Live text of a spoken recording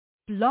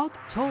Blog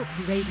Talk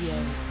Radio.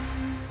 Here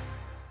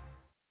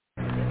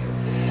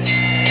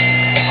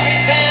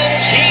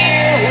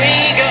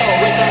we go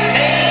with the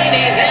main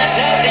event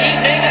of the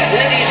evening.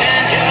 Ladies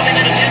and gentlemen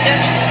in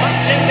attendance,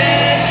 moms and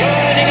dads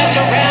joining us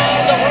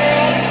around the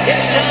world.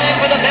 It's time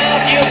for the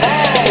bout you've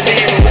all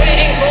been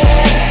waiting for.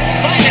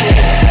 Finally,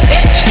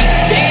 it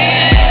is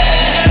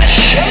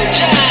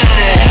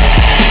showtime.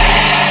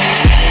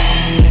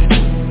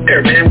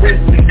 Here, man, we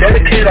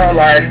dedicate our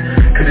lives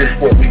to this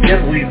sport. We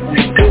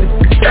do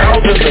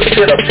thousands of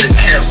sit-ups in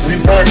camp. We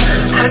run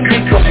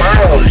hundreds of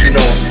miles,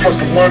 for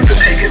the ones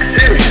that take it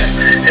serious.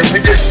 And we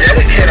just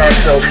dedicate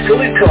ourselves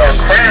fully to our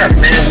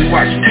craft, man. We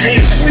watch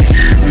tape. We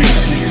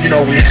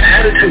have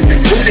attitude. We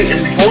rooting,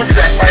 and we go into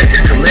that fight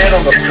to land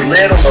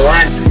on the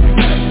line.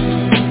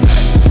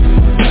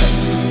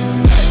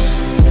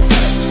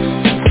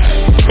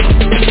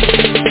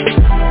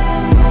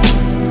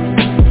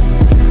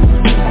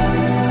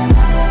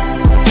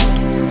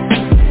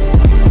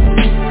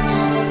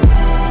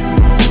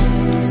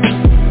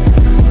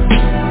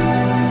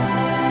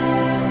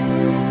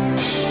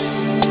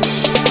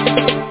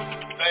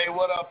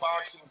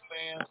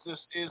 This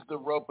is the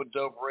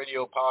Rope-A-Dope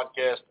Radio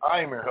Podcast.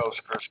 I am your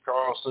host, Chris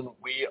Carlson.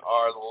 We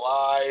are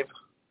live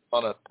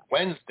on a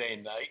Wednesday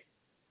night.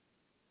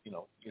 You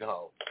know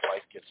how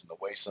life gets in the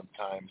way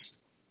sometimes.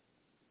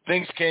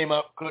 Things came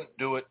up, couldn't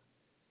do it,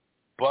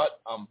 but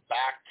I'm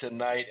back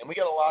tonight, and we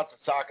got a lot to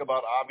talk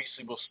about.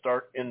 Obviously, we'll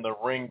start in the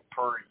ring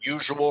per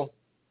usual.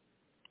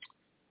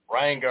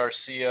 Ryan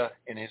Garcia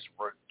in his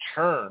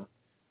return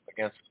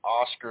against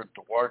Oscar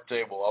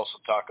Duarte. We'll also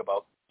talk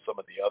about some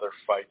of the other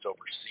fights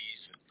overseas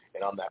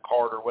and on that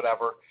card or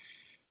whatever.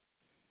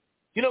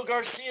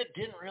 Garcia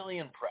didn't really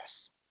impress,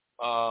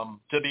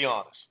 to be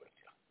honest with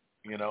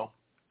you.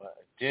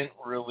 Didn't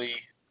really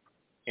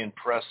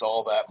impress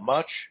all that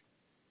much.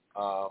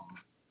 We'll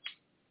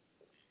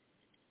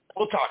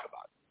talk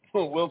about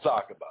it. We'll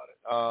talk about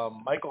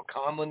it. Michael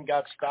Conlon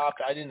got stopped.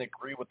 I didn't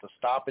agree with the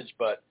stoppage,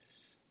 but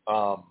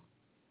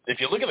if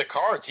you look at the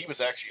cards, he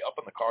was actually up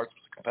on the cards. It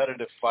was a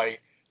competitive fight.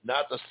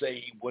 Not to say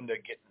he wouldn't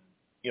have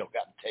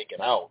gotten taken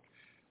out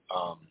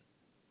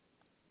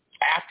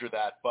after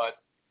that, but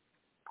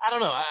I don't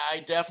know. I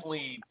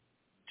definitely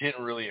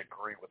didn't really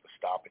agree with the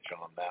stoppage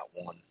on that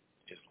one.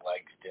 His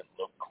legs didn't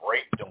look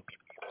great. Don't get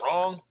me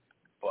wrong,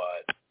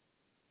 but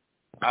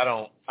I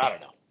don't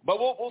know. But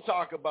we'll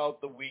talk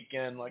about the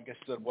weekend. Like I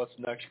said, what's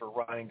next for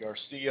Ryan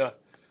Garcia?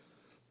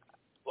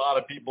 A lot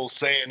of people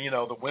saying,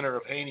 the winner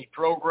of Haney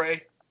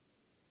Prograis,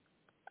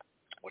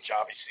 which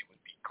obviously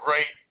would be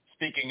great.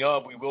 Speaking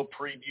of, we will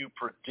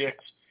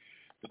predict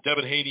the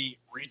Devin Haney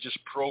Regis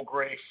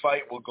Prograis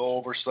fight. We'll go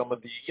over some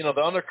of the, the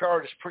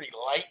undercard is pretty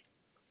light.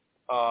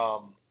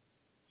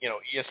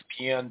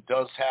 ESPN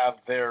does have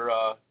their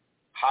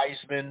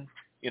Heisman,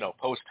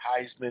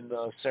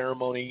 post-Heisman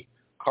ceremony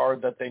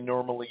card that they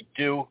normally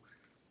do.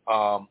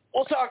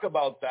 We'll talk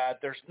about that.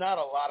 There's not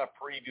a lot of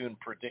preview and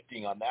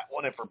predicting on that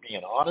one, if we're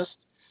being honest.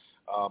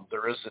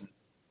 There isn't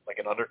like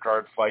an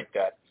undercard fight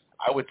that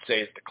I would say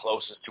is the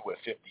closest to a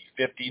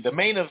 50-50. The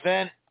main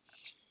event,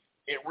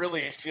 it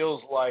really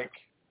feels like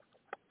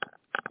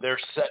they're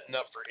setting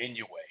up for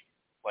Inoue,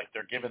 like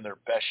they're giving their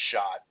best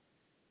shot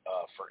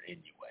for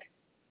Inoue.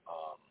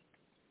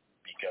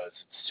 Because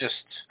it's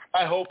just,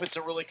 I hope it's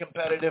a really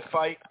competitive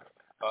fight.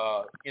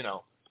 I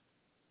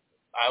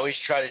always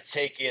try to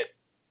take it,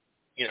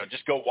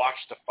 just go watch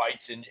the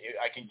fights, and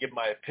I can give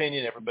my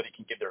opinion. Everybody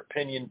can give their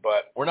opinion,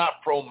 but we're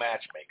not pro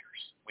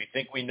matchmakers. We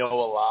think we know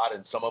a lot,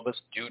 and some of us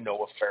do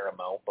know a fair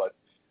amount. But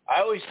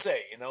I always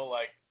say,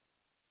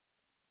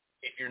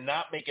 if you're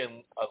not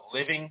making a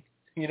living,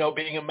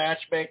 being a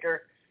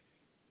matchmaker,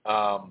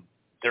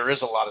 there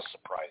is a lot of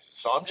surprises.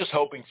 So I'm just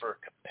hoping for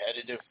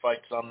competitive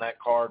fights on that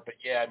card. But,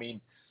 yeah,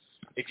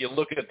 if you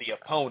look at the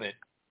opponent,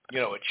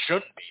 it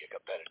shouldn't be a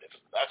competitive,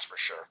 that's for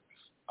sure.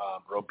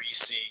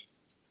 Robeisy,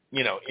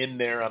 in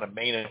there on a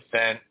main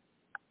event,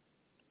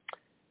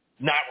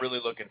 not really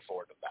looking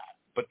forward to that.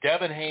 But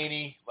Devin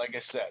Haney, like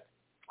I said,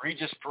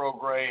 Regis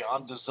Prograis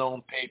on the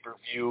DAZN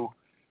pay-per-view.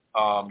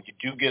 You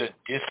do get a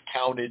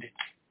discounted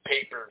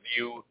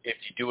pay-per-view if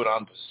you do it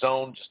on the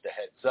DAZN. Just a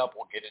heads up,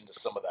 we'll get into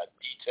some of that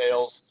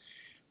details.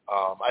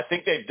 I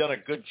think they've done a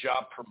good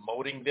job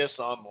promoting this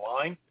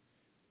online.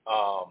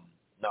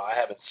 Now, I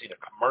haven't seen a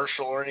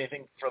commercial or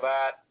anything for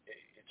that.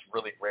 It's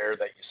really rare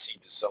that you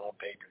see DAZN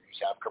pay-per-views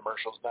have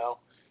commercials now.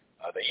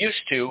 They used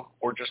to,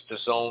 or just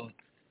DAZN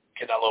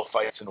Canelo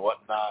fights and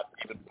whatnot,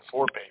 even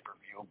before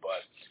pay-per-view.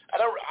 But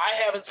I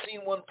haven't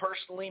seen one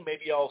personally.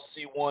 Maybe I'll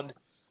see one,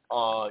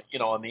 on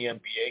the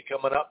NBA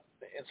coming up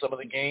in some of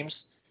the games.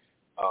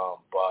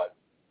 But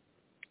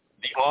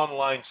the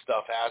online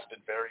stuff has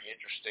been very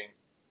interesting.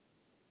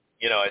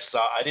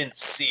 I didn't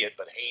see it,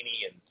 but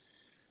Haney and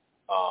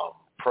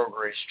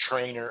Prograis'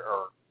 trainer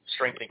or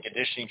strength and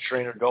conditioning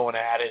trainer going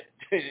at it,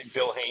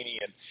 Bill Haney.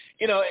 And,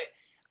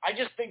 I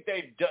just think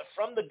they've done,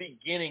 from the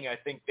beginning, I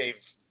think they've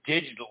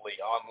digitally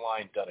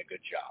online done a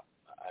good job.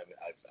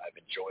 I've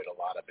enjoyed a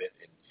lot of it.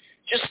 And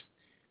just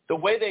the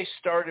way they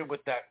started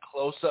with that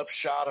close-up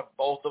shot of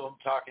both of them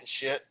talking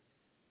shit,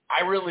 I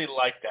really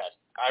like that.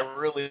 I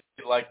really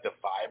like the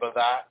vibe of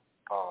that.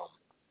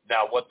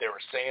 Now, what they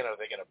were saying, are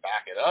they going to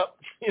back it up?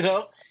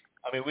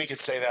 I mean, we could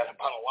say that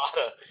about a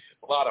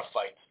lot of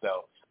fights,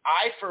 though.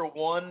 I, for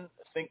one,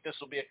 think this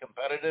will be a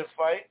competitive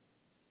fight.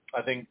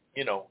 I think,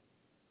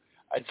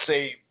 I'd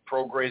say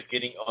Prograis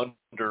getting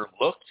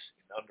underlooked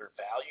and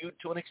undervalued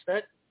to an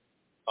extent.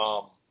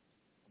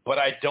 But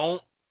I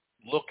don't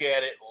look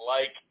at it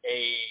like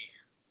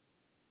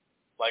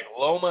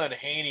Loma and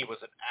Haney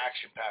was an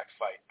action-packed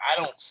fight. I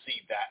don't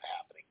see that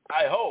happening.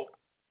 I hope,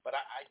 but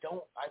I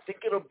don't. I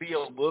think it'll be a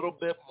little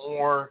bit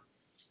more,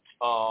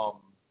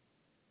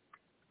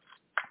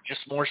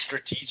 just more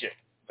strategic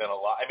than a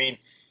lot. I mean,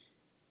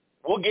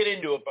 we'll get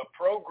into it, but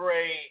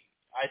Prograis,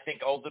 I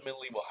think,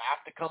 ultimately will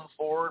have to come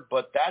forward,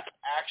 but that's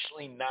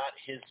actually not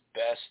his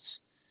best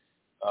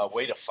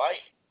way to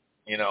fight.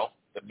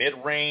 The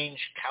mid-range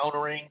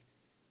countering,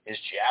 his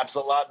jab's a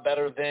lot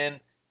better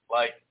than,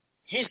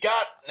 he's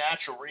got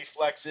natural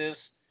reflexes,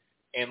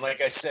 and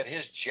like I said,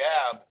 his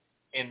jab,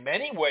 in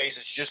many ways,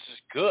 is just as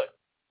good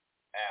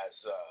as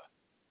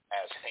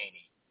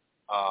Haney.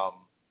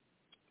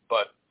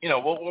 But,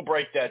 we'll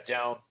break that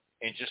down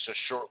in just a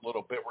short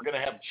little bit. We're going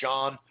to have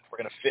John. We're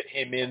going to fit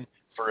him in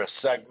for a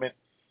segment.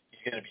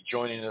 He's going to be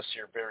joining us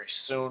here very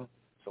soon.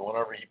 So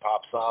whenever he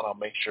pops on, I'll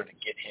make sure to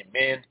get him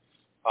in.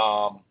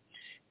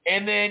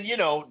 And then,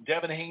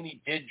 Devin Haney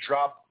did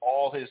drop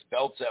all his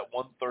belts at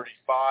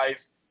 135.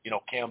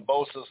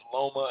 Kambosos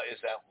Loma is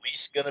at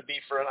least going to be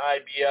for an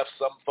IBF.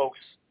 Some folks,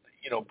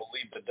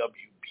 believe the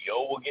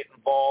WBO will get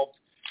involved.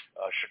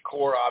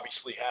 Shakur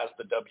obviously has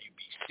the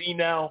WBC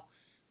now.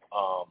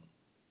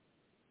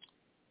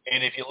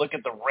 And if you look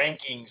at the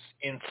rankings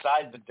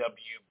inside the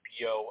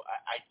WBO,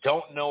 I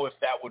don't know if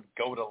that would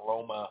go to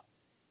Loma.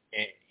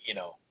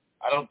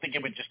 I don't think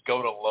it would just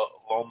go to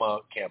Loma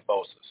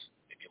Kambosos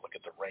if you look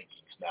at the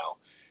rankings now.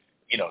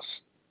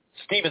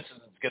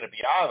 Stevenson's going to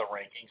be out of the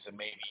rankings, and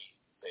maybe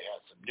they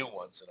had some new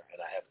ones, and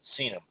I haven't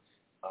seen them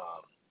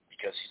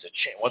because he's a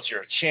champ. Once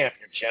you're a champ,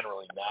 you're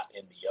generally not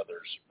in the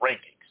others'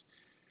 rankings.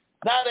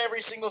 Not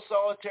every single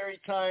solitary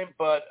time,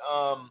 but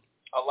a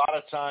lot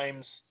of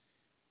times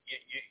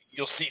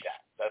you'll see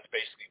that. That's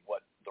basically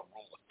what the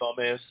rule of thumb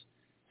is.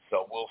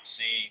 So we'll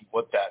see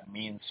what that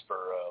means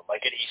for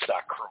like an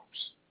Isak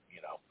Cruz,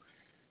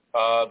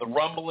 The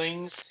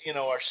rumblings,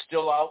 are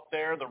still out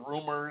there. The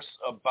rumors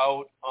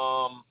about,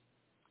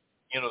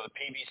 the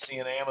PBC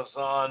and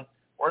Amazon.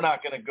 We're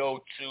not going to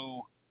go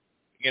too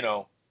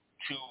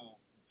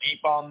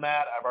deep on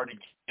that. I've already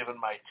given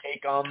my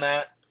take on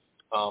that.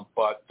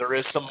 But there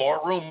is some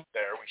more room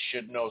there. We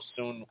should know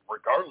soon,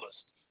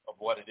 regardless of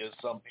what it is.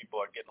 Some people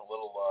are getting a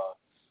little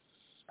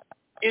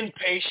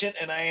impatient,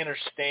 and I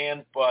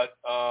understand, but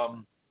I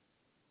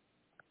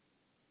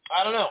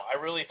don't know. I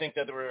really think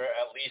that we're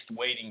at least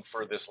waiting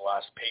for this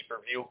last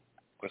pay-per-view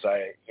because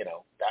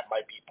that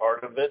might be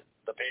part of it,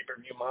 the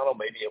pay-per-view model.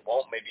 Maybe it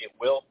won't. Maybe it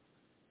will.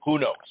 Who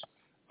knows?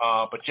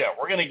 But, yeah,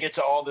 we're going to get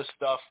to all this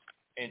stuff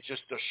in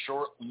just a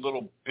short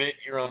little bit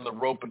here on the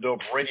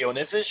Rope-A-Dope Radio. And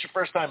if this is your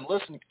first time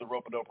listening to the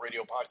Rope-A-Dope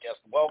Radio podcast,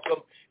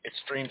 welcome. It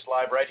streams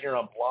live right here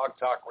on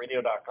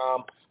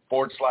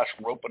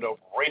blogtalkradio.com/Rope-A-Dope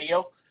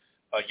Radio.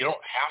 You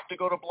don't have to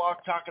go to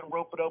Blog Talk and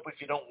Rope-A-Dope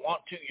if you don't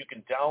want to. You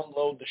can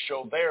download the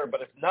show there.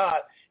 But if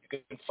not, you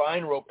can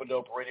find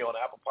Rope-A-Dope Radio on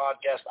Apple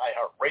Podcasts,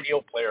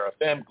 iHeartRadio, Player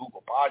FM,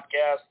 Google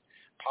Podcasts,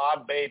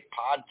 Podbay,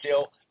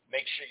 Podtail.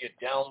 Make sure you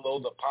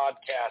download the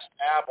podcast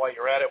app. While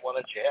you're at it, why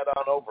don't you head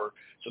on over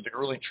to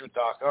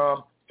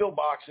thegruelingtruth.com, Phil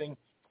Boxing,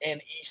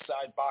 and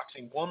Eastside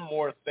Boxing. One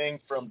more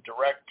thing from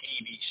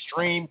DirecTV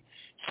Stream.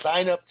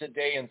 Sign up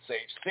today and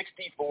save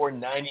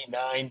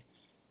 $64.99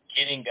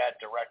 getting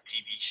that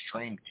DirecTV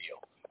Stream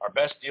deal. Our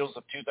best deals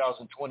of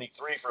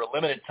 2023 for a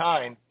limited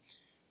time.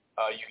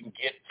 You can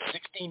get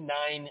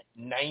 $69.98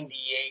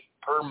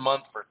 per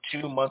month for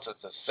 2 months.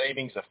 It's a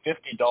savings of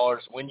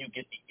 $50 when you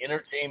get the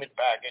entertainment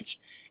package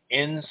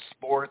in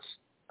sports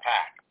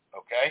pack,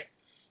 okay?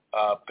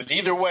 But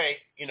either way,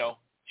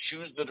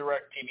 choose the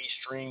DirecTV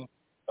Stream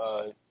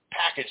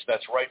package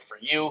that's right for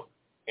you,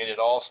 and it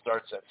all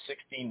starts at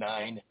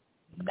 $69.98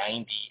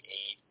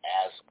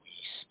 as we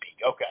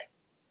speak. Okay.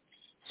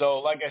 So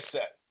like I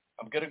said,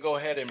 I'm going to go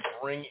ahead and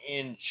bring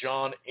in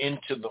John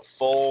into the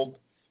fold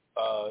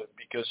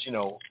because,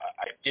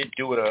 I did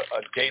do it a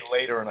day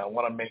later, and I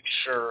want to make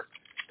sure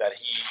that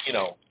he's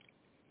a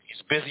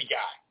busy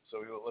guy. So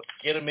let's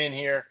get him in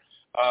here.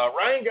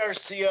 Ryan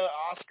Garcia,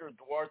 Oscar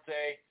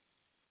Duarte,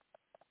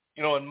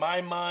 in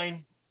my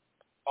mind,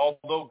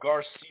 although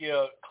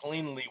Garcia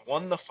cleanly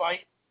won the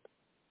fight,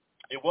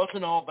 it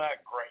wasn't all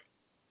that great.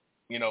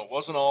 It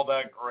wasn't all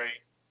that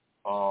great.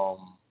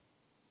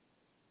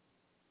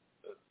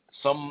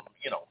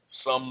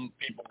 Some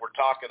people were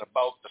talking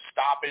about the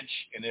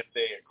stoppage and if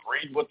they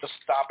agreed with the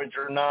stoppage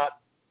or not.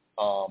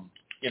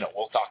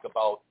 We'll talk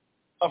about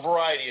a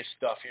variety of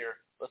stuff here.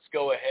 Let's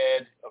go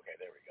ahead. Okay,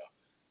 there we go.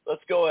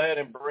 Let's go ahead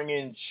and bring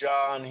in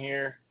John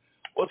here.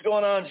 What's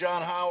going on,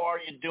 John? How are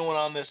you doing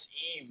on this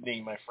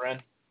evening, my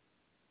friend?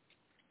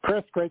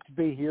 Chris, great to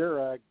be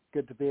here.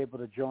 Good to be able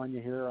to join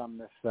you here on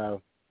this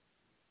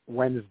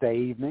Wednesday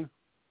evening.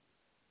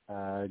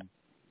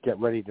 Get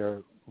ready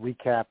to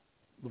recap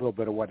a little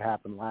bit of what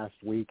happened last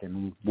week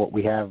and what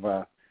we have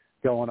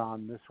going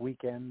on this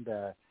weekend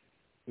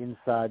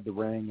inside the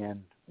ring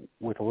and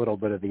with a little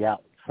bit of the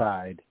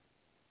outside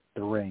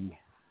the ring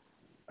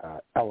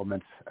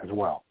elements as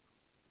well.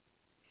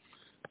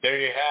 There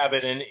you have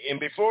it. And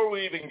before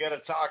we even get to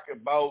talk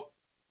about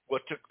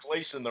what took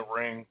place in the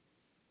ring,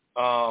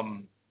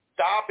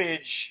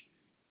 stoppage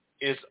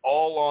is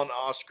all on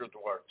Oscar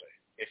Duarte.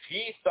 If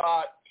he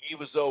thought he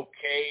was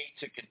okay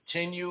to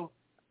continue,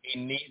 he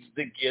needs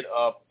to get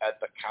up at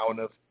the count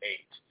of 8.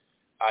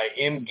 I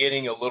am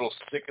getting a little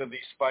sick of these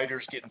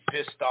fighters getting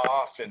pissed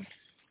off. And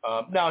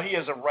now he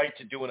has a right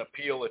to do an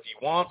appeal if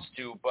he wants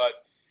to,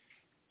 but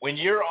when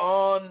you're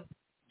on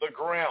the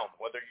ground,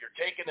 whether you're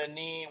taking a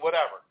knee,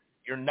 whatever,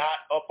 you're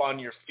not up on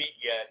your feet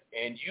yet,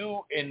 and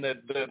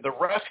the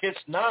ref hits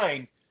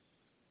 9,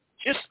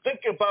 just think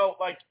about,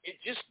 like, it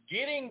just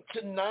getting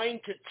to 9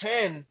 to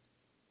 10,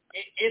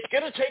 it's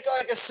going to take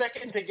like a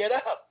second to get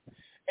up.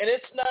 And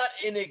it's not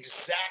an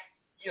exact,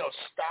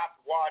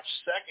 stopwatch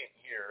second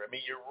here. I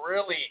mean, you're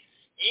really,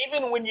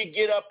 even when you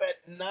get up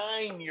at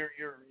 9, you're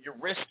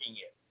risking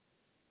it.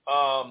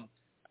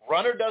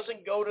 Runner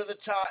doesn't go to the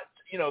tie,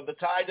 the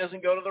tie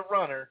doesn't go to the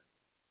runner,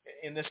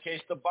 in this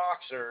case the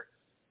boxer.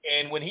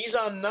 And when he's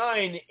on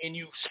 9 and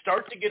you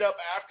start to get up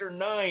after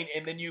 9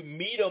 and then you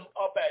meet him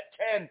up at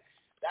 10,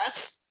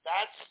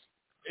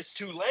 it's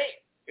too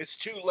late. It's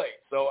too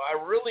late. So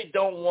I really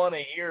don't want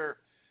to hear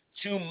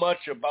too much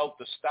about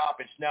the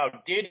stoppage. Now,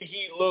 did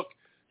he look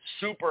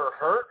super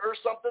hurt or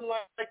something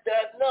like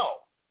that? No.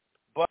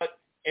 But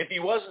if he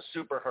wasn't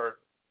super hurt,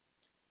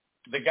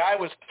 the guy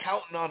was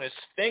counting on his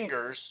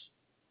fingers,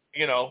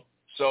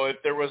 so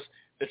if there was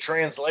the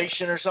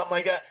translation or something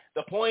like that,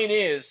 the point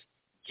is,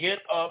 get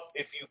up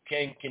if you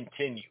can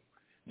continue.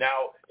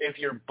 Now, if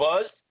you're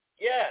buzzed,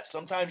 yeah,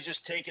 sometimes just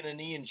taking a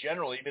knee in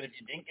general, even if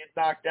you didn't get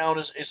knocked down,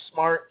 is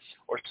smart,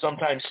 or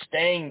sometimes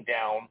staying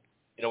down.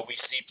 We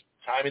see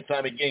time and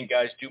time again,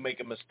 guys do make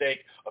a mistake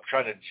of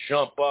trying to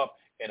jump up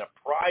in a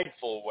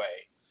prideful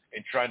way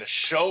and trying to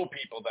show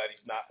people that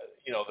he's not,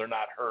 they're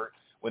not hurt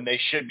when they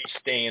should be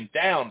staying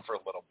down for a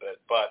little bit.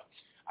 But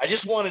I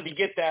just wanted to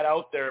get that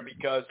out there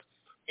because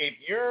if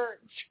you're,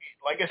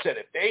 like I said,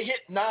 if they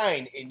hit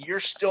 9 and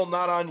you're still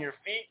not on your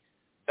feet,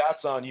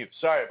 that's on you.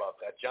 Sorry about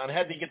that, John. I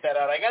had to get that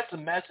out. I got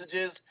some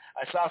messages.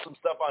 I saw some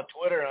stuff on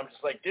Twitter, and I'm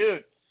just like,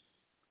 dude,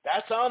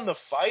 that's on the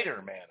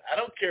fighter, man. I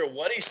don't care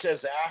what he says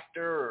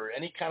after or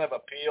any kind of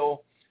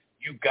appeal.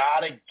 You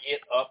got to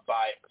get up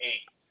by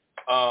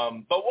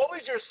 8. But what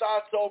was your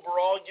thoughts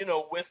overall,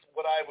 with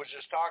what I was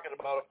just talking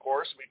about, of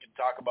course. We can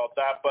talk about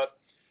that. But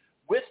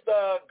with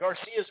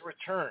Garcia's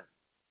return,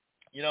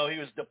 he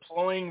was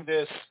deploying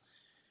this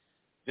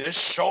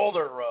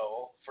shoulder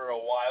roll for a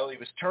while. He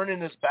was turning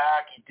his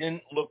back. He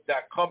didn't look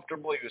that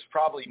comfortable. He was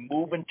probably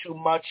moving too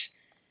much.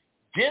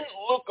 Didn't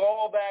look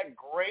all that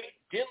great.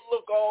 Didn't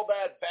look all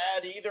that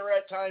bad either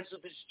at times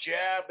with his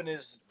jab and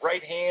his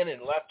right hand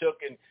and left hook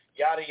and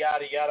yada,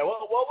 yada, yada.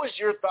 What was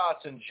your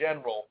thoughts in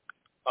general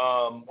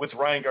with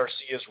Ryan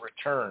Garcia's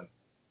return?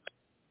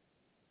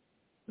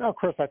 No,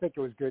 Chris, I think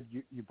it was good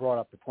you brought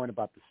up the point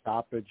about the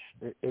stoppage.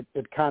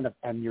 It kind of,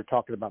 and you're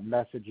talking about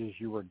messages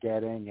you were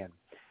getting, and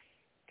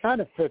kind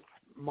of fits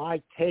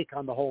my take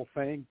on the whole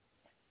thing,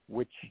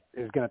 which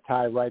is going to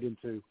tie right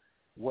into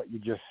what you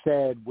just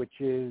said,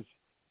 which is,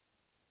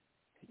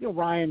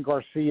 Ryan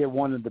Garcia,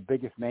 one of the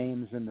biggest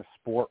names in the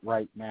sport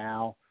right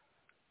now.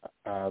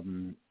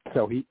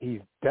 So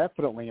he's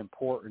definitely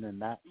important in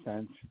that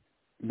sense,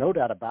 no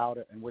doubt about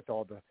it. And with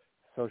all the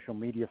social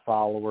media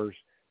followers,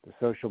 the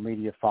social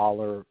media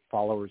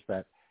followers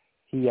that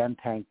he and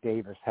Tank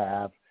Davis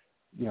have,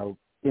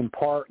 in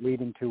part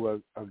leading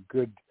to a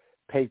good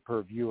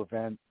pay-per-view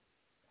event.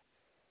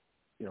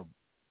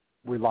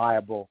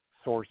 Reliable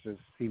sources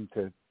seem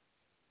to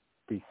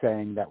be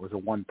saying that was a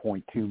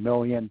 $1.2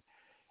 million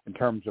in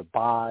terms of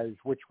buys,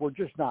 which we're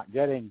just not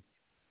getting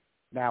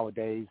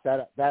nowadays.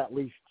 That at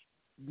least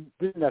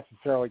didn't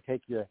necessarily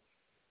take you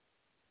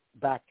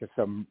back to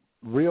some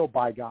real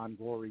bygone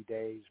glory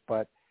days,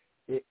 but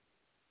it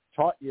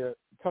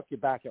took you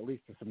back at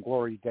least to some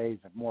glory days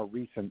of more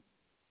recent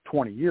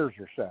 20 years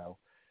or so,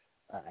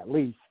 at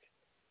least,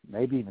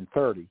 maybe even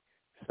 30.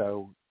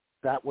 So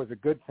that was a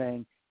good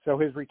thing. So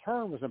his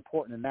return was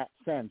important in that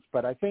sense,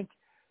 but I think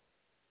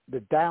the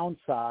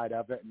downside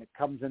of it, and it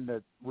comes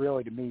into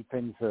really, to me,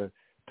 things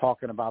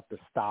talking about the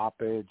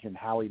stoppage and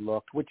how he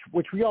looked, which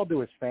we all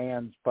do as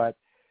fans, but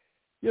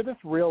this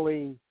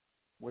really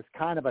was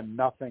kind of a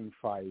nothing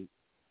fight.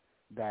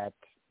 That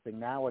thing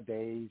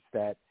nowadays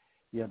that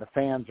the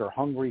fans are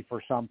hungry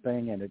for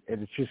something, and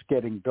it's just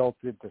getting built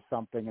into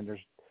something, and there's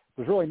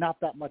really not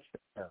that much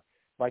there.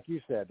 Like you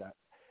said,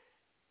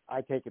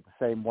 I take it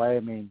the same way.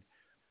 I mean,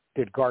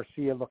 did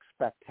Garcia look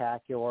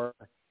spectacular?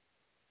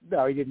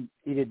 No, he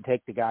didn't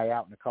take the guy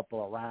out in a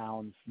couple of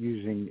rounds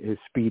using his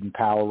speed and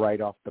power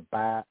right off the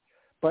bat,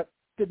 but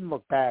didn't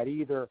look bad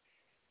either.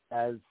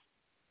 As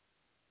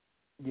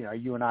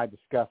you and I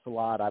discuss a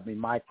lot. I mean,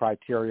 my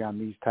criteria on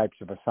these types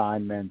of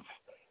assignments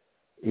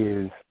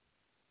is,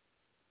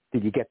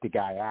 did you get the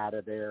guy out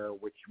of there,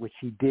 which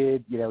he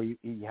did.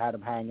 He had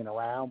him hanging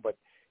around, but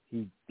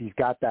he's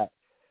got that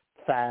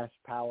fast,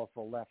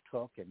 powerful left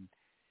hook. And,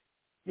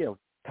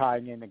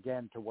 tying in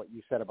again to what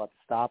you said about the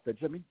stoppage,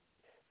 I mean,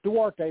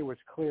 Duarte was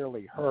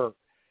clearly hurt,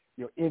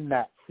 in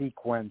that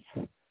sequence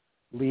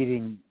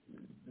leading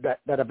that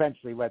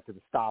eventually led to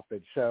the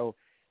stoppage. So,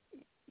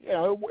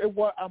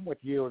 I'm with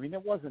you. I mean,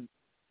 it wasn't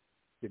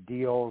the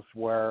deals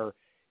where,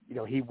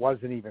 he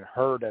wasn't even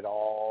hurt at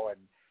all.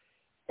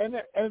 And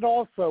it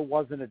also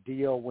wasn't a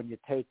deal when you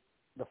take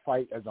the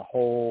fight as a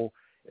whole.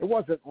 It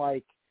wasn't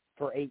like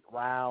for 8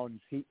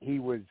 rounds he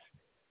was,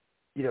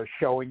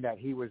 showing that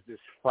he was this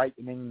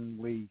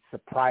frighteningly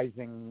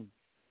surprising,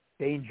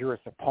 dangerous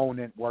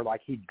opponent where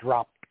like he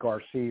dropped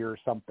Garcia or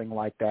something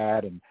like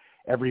that and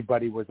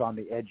everybody was on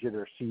the edge of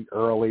their seat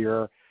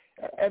earlier.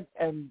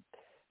 And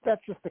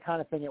that's just the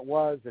kind of thing it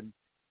was. And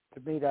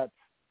to me, that's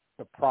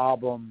the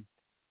problem,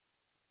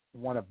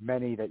 one of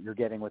many that you're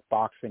getting with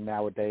boxing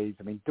nowadays.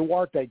 I mean,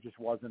 Duarte just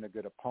wasn't a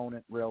good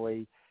opponent,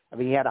 really. I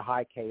mean, he had a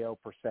high KO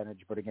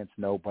percentage, but against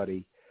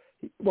nobody.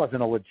 He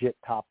wasn't a legit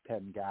top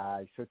 10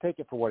 guy. So take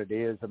it for what it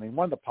is. I mean,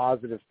 one of the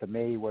positives to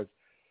me was,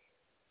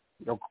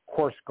 of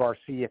course,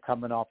 Garcia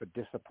coming off a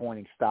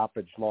disappointing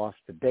stoppage loss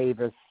to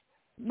Davis.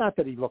 Not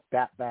that he looked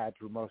that bad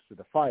through most of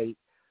the fight,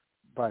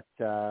 but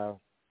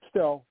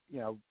still,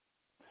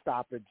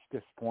 stoppage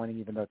disappointing,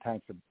 even though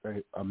Tank's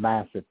a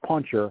massive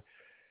puncher.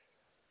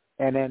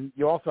 And then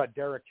you also had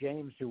Derek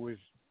James, who was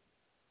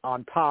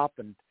on top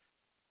and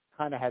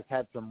kind of has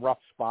had some rough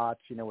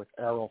spots, with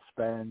Errol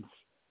Spence,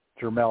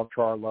 Jermell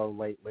Charlo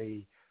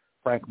lately.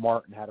 Frank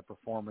Martin had a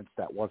performance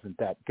that wasn't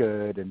that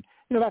good. And,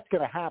 that's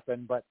going to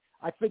happen. But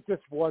I think this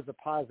was a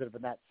positive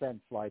in that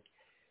sense. Like,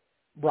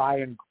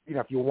 Ryan,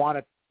 if you want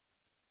to,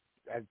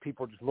 as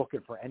people are just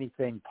looking for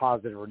anything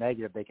positive or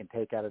negative they can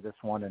take out of this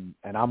one,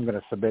 and I'm going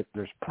to submit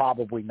there's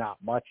probably not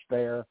much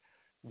there.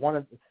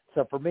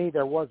 So for me,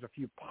 there was a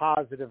few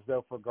positives,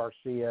 though, for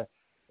Garcia,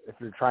 if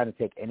you're trying to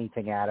take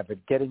anything out of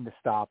it. Getting the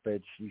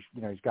stoppage, he's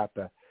got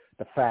the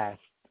fast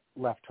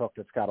left hook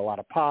that's got a lot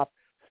of pop.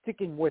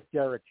 Sticking with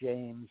Derek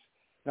James,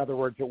 in other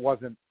words, it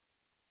wasn't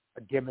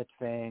a gimmick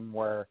thing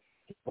where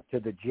he went to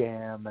the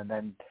gym and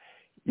then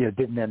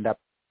didn't end up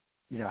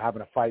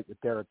having a fight with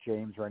Derek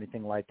James or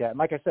anything like that. And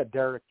like I said,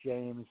 Derek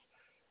James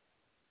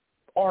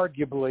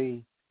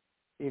arguably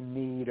in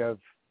need of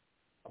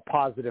a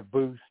positive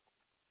boost,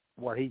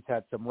 where he's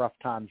had some rough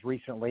times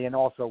recently. And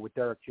also with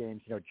Derek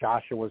James,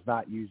 Joshua's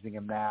not using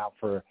him now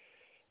for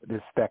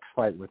this next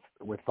fight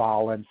with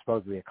Volin,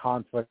 supposedly a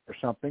conflict or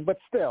something. But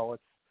still,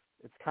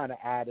 it's kind of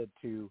added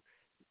to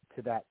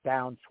that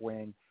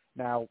downswing.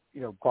 Now,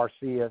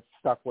 Garcia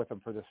stuck with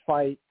him for this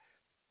fight,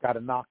 got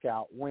a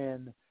knockout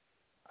win.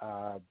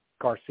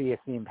 Garcia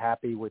seemed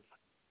happy with,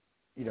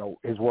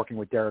 his working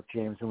with Derek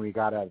James when he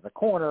got out of the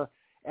corner.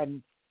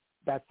 And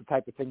that's the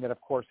type of thing that, of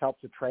course,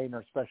 helps a trainer,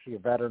 especially a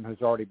veteran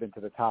who's already been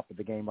to the top of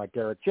the game like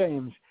Derek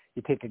James.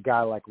 You take a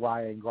guy like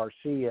Ryan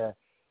Garcia,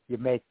 you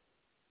make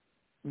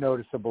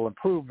noticeable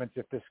improvements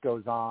if this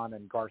goes on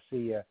and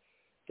Garcia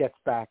gets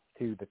back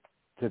to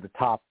the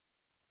top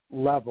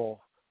level.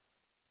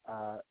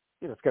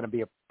 It's going to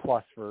be a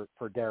plus for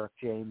Derek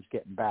James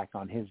getting back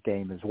on his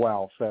game as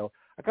well. So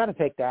I kind of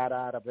take that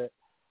out of it.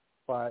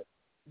 But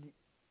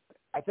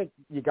I think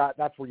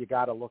that's where you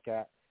got to look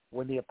at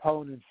when the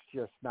opponent's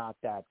just not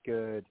that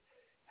good,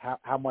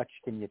 how much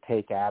can you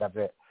take out of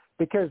it?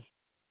 Because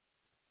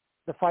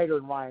the fighter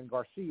in Ryan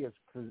Garcia's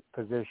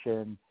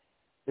position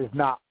is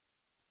not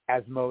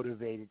as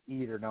motivated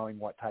either, knowing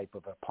what type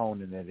of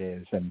opponent it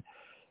is.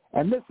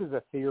 And this is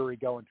a theory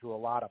going through a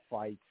lot of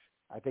fights.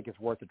 I think it's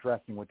worth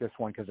addressing with this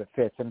one because it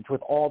fits. And it's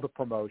with all the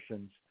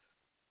promotions,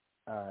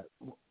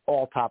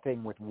 all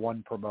topping with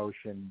one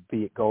promotion,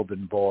 be it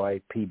Golden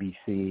Boy,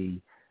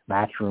 PBC,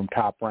 Matchroom,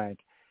 Top Rank.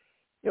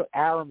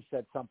 Aram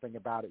said something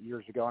about it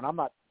years ago, and I'm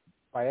not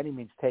by any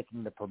means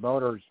taking the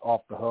promoters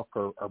off the hook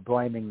or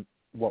blaming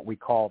what we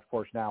call, of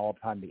course, now all the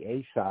time the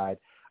A side,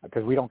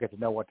 because we don't get to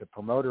know what the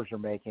promoters are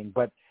making.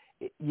 But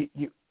you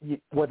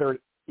whether,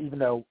 even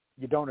though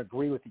you don't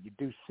agree with it, you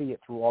do see it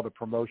through all the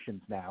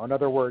promotions now. In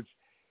other words,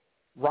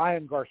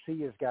 Ryan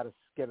Garcia's got to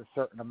get a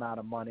certain amount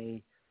of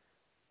money.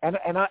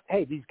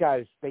 Hey, these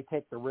guys, they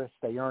take the risk,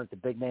 they earn it, the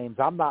big names.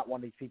 I'm not one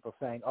of these people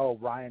saying,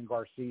 Ryan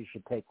Garcia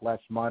should take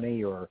less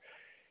money or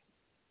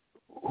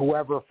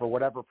whoever for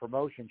whatever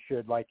promotion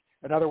should. Like,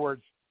 in other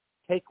words,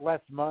 take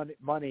less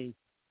money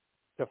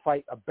to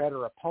fight a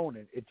better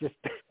opponent. It just,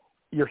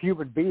 you're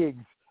human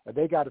beings, and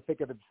they got to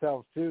think of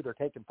themselves too. They're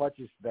taking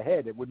punches to the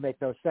head. It would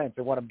make no sense.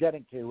 And what I'm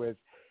getting to is,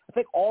 I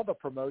think all the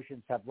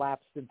promotions have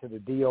lapsed into the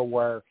deal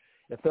where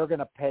if they're going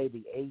to pay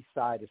the A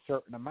side a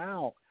certain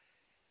amount,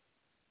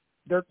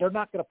 they're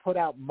not going to put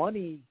out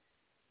money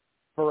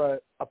for an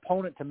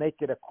opponent to make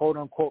it a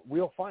quote-unquote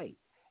real fight.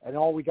 And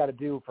all we got to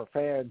do for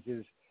fans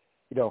is,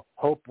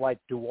 hope like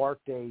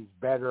Duarte's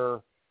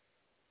better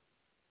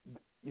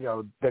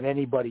than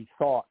anybody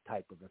thought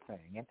type of a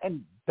thing.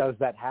 And does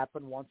that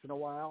happen once in a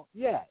while?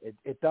 Yeah,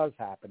 it does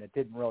happen. It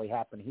didn't really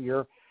happen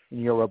here.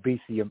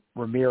 Robeisy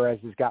Ramirez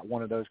has got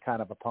one of those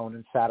kind of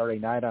opponents Saturday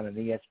night on an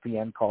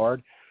ESPN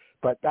card.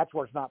 But that's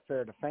where it's not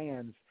fair to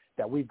fans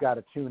that we've got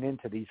to tune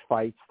into these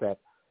fights that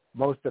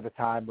most of the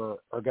time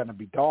are going to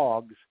be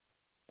dogs.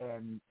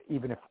 And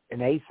even if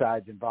an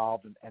A-side's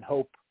involved and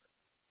hope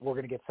we're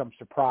going to get some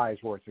surprise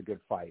where it's a good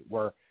fight,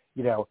 where,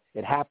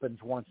 it happens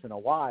once in a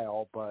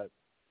while, but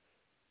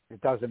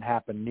it doesn't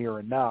happen near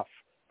enough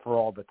for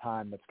all the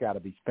time that's got to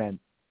be spent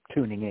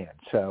tuning in.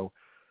 So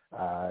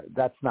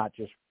that's not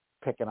just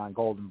picking on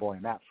Golden Boy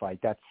in that fight.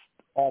 That's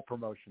all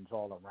promotions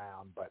all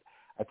around. But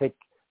I think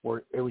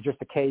it was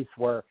just a case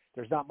where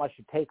there's not much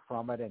to take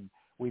from it, and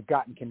we've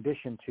gotten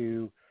conditioned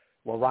to,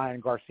 Ryan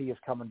Garcia's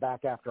coming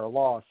back after a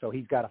loss, so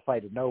he's got to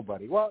fight a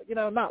nobody. Well,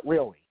 not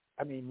really.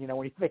 I mean,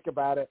 when you think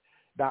about it,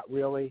 not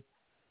really.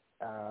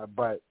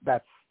 But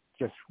that's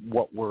just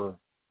what we're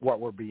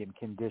being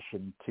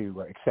conditioned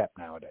to accept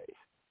nowadays.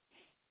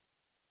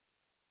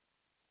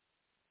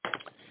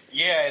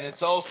 Yeah, and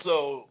it's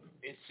also,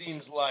 it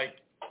seems like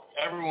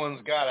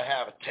everyone's got to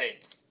have a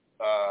take,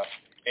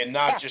 and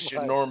not just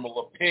your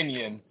normal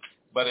opinion,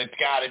 but it's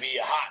got to be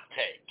a hot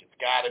take. It's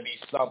got to be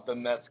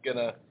something that's going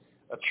to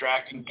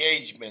attract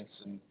engagements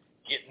and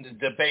get into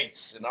debates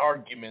and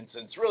arguments,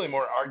 and it's really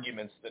more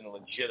arguments than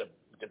legit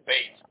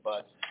debates.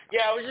 But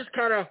yeah, I was just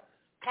kind of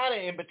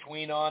in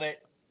between on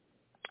it.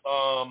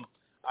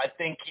 I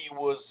think he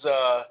was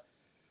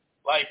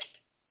like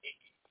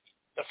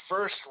the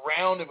first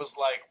round, it was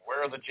like,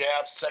 where are the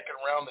jabs?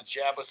 Second round, the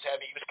jab was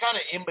heavy. He was kind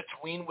of in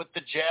between with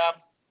the jab,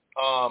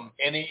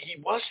 and he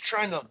was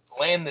trying to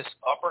land this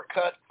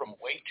uppercut from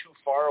way too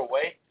far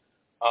away.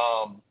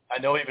 I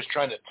know he was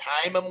trying to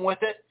time him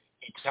with it.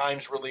 He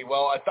times really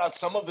well. I thought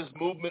some of his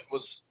movement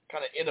was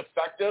kind of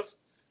ineffective,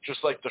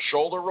 just like the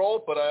shoulder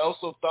roll, but I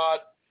also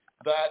thought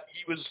that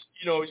he was,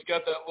 he's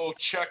got that little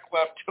check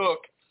left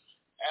hook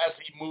as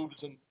he moves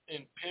and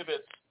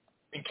pivots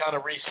and kind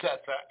of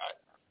resets.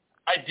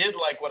 I did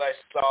like what I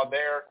saw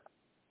there.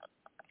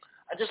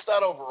 I just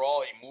thought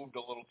overall he moved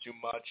a little too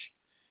much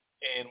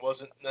and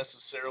wasn't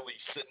necessarily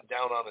sitting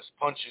down on his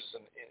punches,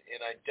 and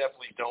I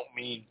definitely don't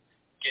mean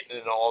getting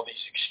into all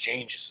these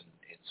exchanges and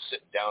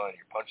sitting down on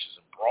your punches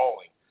and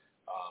brawling.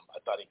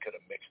 I thought he could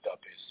have mixed it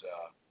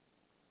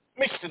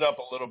up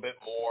a little bit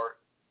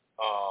more.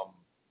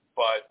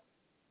 But,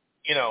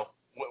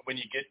 when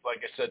you get,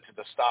 like I said, to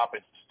the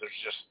stoppage, there's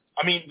just,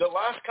 the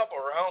last couple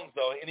of rounds,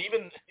 though, and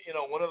even,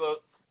 one of the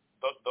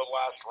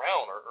last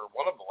round or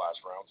one of the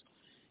last rounds,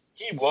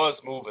 he was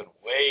moving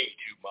way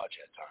too much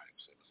at times.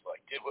 It was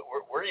like, dude,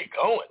 where are you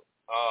going?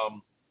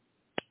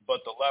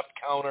 But the left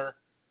counter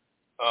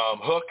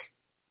hook,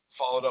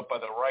 followed up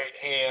by the right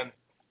hand,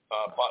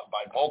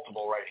 by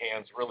multiple right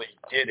hands, really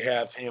did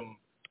have him,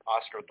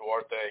 Oscar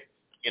Duarte,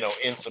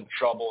 in some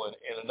trouble,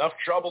 and enough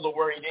trouble to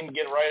where he didn't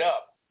get right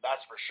up.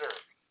 That's for sure.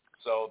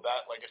 So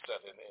that, like I said,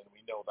 and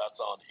we know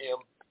that's on him.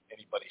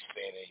 Anybody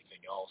saying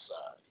anything else,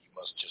 you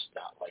must just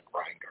not like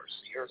Ryan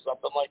Garcia or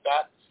something like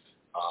that.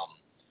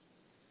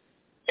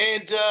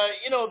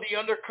 The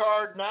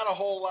undercard, not a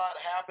whole lot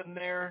happened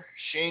there.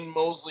 Shane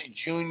Mosley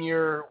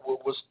Jr.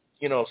 was,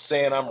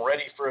 saying, I'm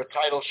ready for a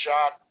title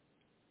shot.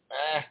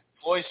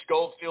 Floyd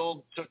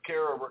Schofield took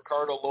care of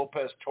Ricardo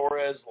Lopez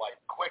Torres,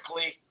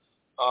 quickly.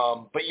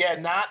 But, yeah,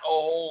 not a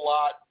whole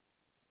lot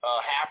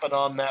happened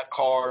on that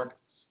card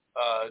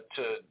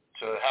to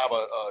have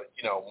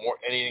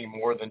anything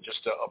more than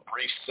just a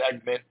brief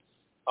segment.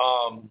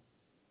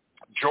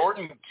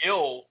 Jordan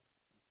Gill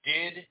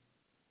did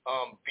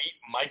beat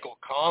Michael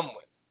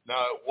Conlon.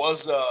 Now, it was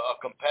a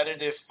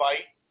competitive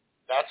fight,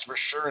 that's for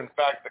sure. In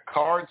fact, the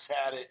cards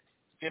had it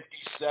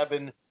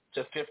 57-56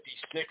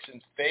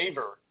 in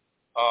favor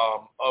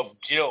of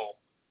Gill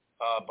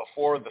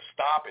before the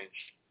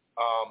stoppage.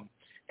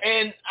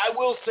 And I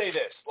will say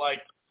this,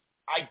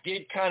 I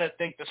did kind of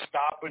think the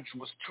stoppage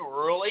was too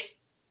early.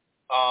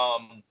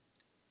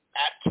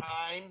 At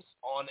times,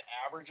 on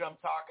average, I'm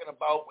talking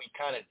about, we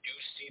kind of do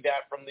see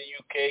that from the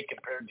UK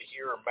compared to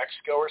here or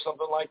Mexico or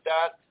something like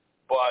that.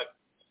 But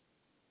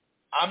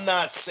I'm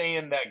not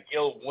saying that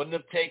Gill wouldn't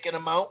have taken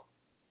him out.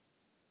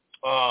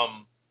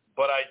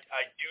 But I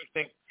do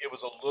think it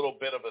was a little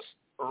bit of an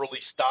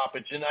early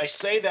stoppage. And I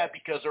say that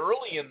because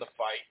early in the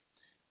fight,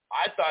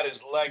 I thought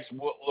his legs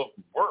looked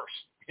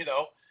worse.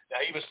 Now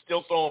he was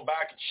still throwing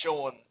back and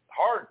showing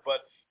heart,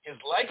 but his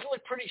legs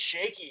looked pretty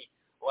shaky,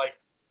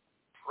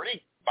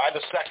 pretty by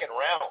the second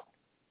round.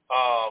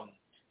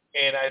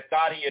 And I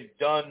thought he had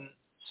done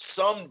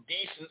some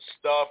decent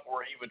stuff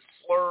where he would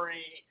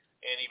flurry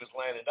and he was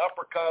landing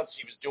uppercuts.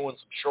 He was doing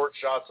some short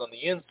shots on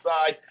the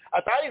inside.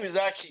 I thought he was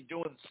actually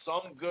doing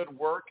some good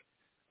work,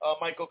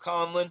 Michael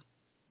Conlon,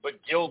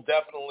 but Gill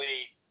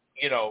definitely,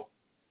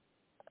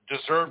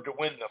 deserved to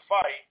win the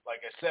fight, like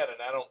I said, and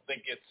I don't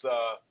think it's,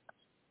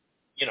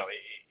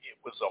 it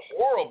was a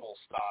horrible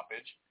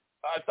stoppage.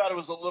 I thought it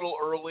was a little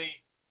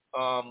early,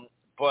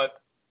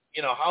 but,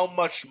 how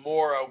much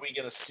more are we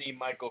going to see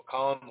Michael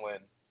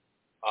Conlon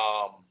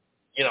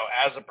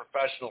as a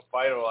professional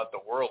fighter at the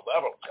world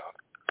level, John.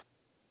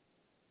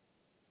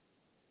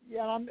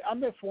 Yeah, on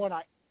this one,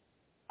 I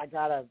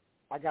gotta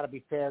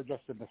be fair,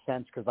 just in the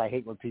sense, because I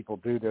hate when people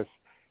do this.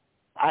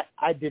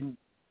 I didn't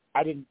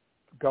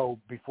go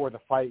before the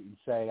fight and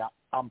say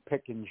I'm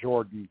picking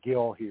Jordan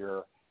Gill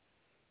here.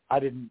 I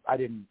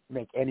didn't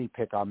make any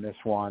pick on this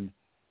one,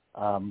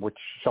 which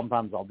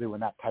sometimes I'll do in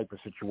that type of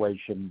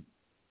situation,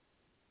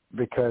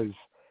 because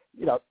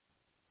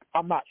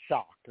I'm not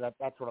shocked.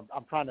 That's what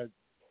I'm trying to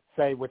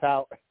say,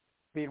 without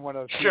being one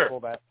of those people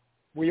that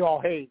we all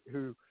hate,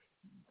 who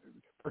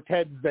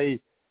pretends they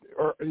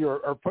or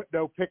put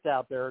no pick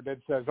out there and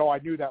then says, "Oh, I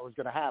knew that was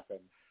going to happen."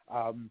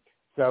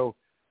 So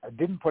I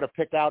didn't put a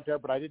pick out there,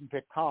 but I didn't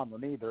pick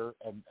Conlon either.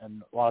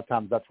 And a lot of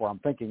times that's where I'm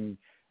thinking,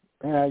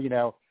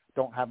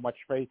 don't have much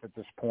faith at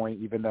this point,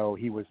 even though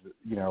he was,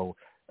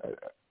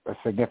 a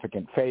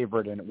significant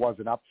favorite and it was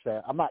an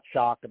upset. I'm not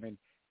shocked. I mean,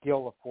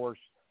 Gill, of course,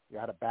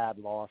 had a bad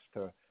loss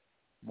to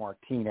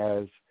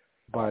Martinez,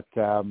 but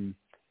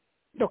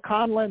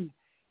Conlon,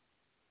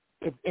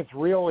 it's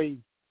really,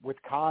 with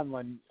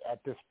Conlon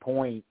at this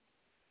point,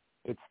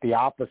 it's the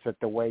opposite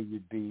the way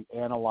you'd be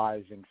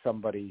analyzing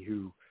somebody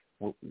who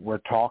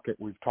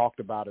we've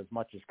talked about as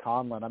much as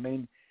Conlon. I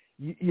mean,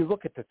 you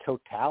look at the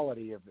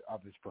totality of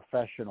his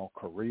professional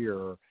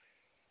career.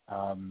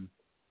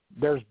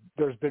 There's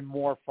been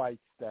more fights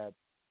that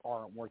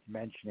aren't worth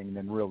mentioning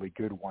than really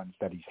good ones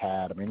that he's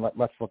had. I mean,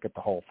 let's look at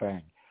the whole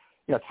thing.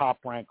 Top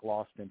Rank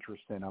lost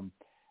interest in him.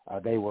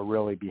 They were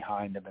really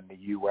behind him in the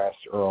U.S.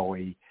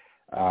 early.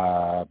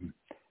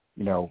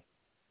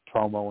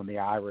 Promo in the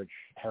Irish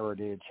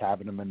Heritage,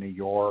 having him in New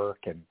York,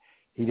 and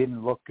he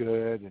didn't look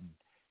good. And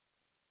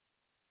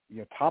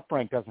Top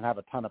Rank doesn't have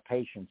a ton of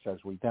patience, as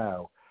we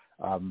know.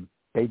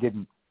 They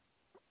didn't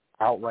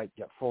outright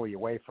get fully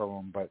away from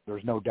him, but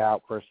there's no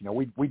doubt, Chris.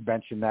 We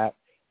mentioned that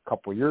a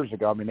couple of years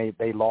ago. I mean,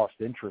 they lost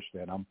interest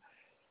in him.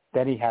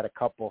 Then he had a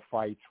couple of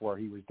fights where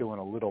he was doing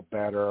a little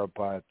better,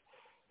 but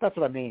that's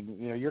what I mean.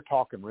 You're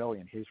talking really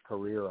in his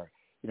career.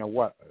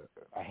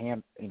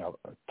 2-3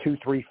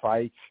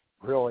 fights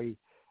really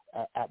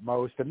at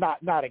most, and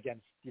not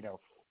against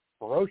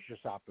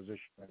ferocious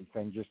opposition or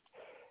anything. Just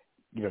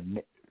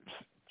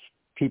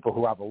people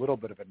who have a little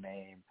bit of a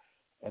name.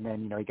 And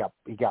then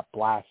he got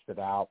blasted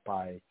out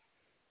by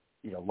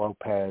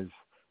Lopez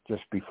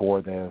just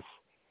before this.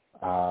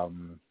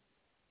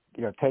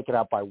 Taken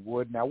out by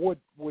Wood. Now Wood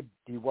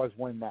he was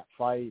winning that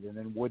fight, and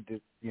then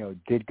Wood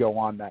did go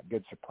on that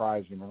good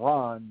surprising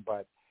run,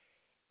 but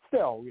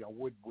still,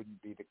 Wood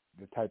wouldn't be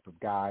the type of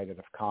guy that,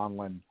 if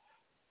Conlon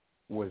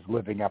was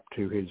living up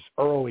to his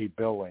early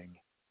billing,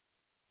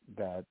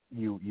 that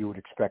you would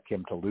expect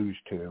him to lose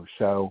to.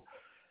 So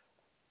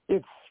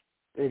it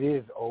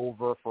is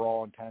over for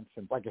all intents.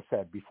 And like I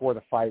said, before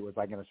the fight, was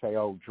I going to say,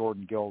 "Oh,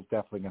 Jordan Gill's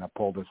definitely going to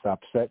pull this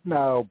upset"?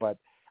 No, but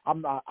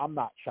I'm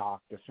not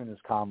shocked. As soon as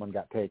Conlon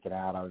got taken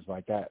out, I was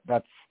like,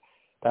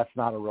 that's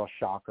not a real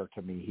shocker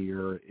to me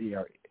here.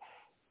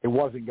 It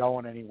wasn't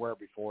going anywhere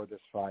before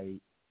this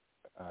fight.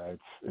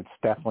 It's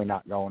definitely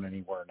not going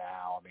anywhere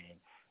now. I mean,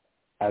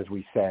 as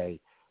we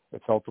say,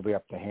 it's ultimately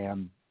up to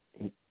him.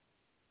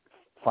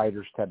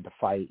 Fighters tend to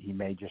fight. He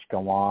may just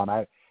go on.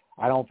 I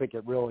don't think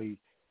it's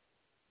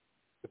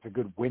a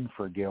good win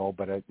for Gill,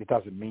 but it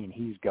doesn't mean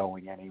he's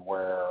going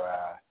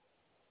anywhere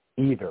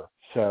either.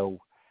 So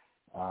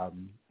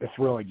it's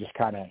really just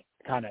kind of,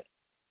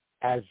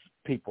 as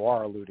people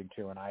are alluding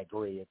to, and I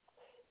agree,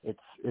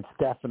 it's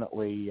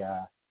definitely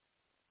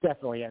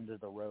end of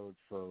the road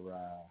for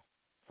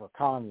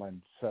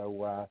Conlon.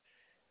 So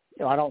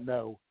I don't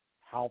know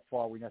how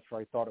far we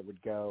necessarily thought it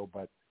would go,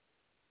 but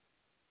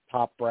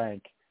Top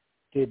Rank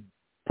did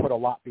put a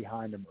lot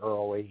behind him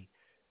early.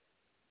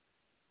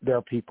 There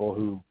are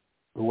people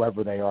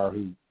whoever they are,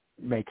 who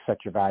make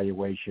such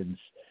evaluations,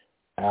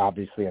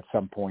 obviously at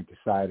some point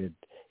decided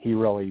he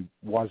really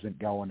wasn't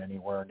going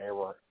anywhere, and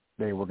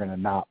they were going to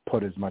not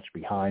put as much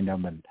behind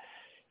him, and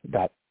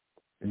that,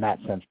 in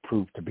that sense,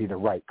 proved to be the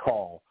right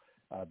call,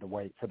 the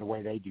way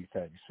they do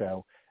things.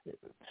 So it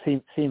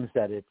seems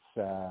that it's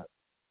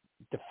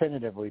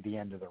definitively the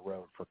end of the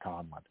road for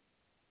Conlon.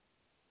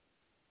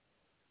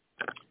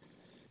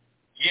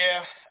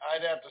 Yeah,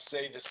 I'd have to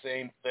say the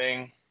same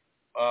thing.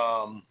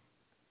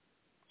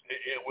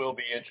 It will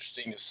be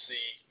interesting to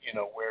see,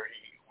 where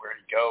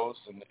he goes,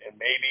 and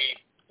maybe,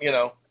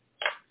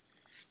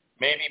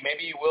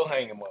 maybe he will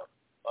hang him up,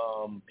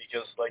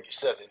 because, like you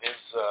said, it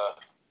is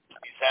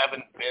he's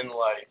haven't been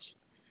like.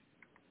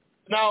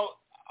 Now,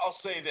 I'll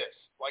say this.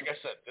 Like I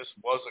said, this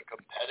was a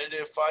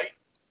competitive fight.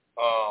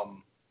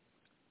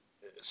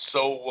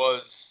 So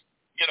was,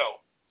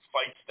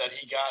 fights that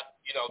he got,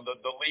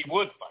 the Lee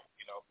Wood fight,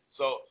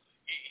 So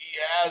he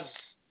has,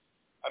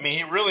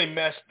 he really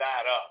messed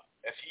that up.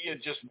 If he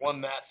had just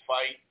won that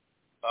fight,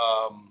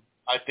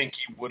 I think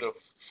he would have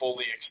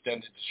fully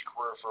extended his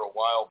career for a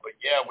while. But,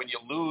 yeah, when you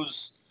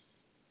lose,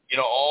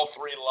 all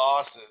 3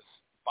 losses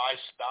by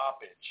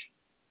stoppage,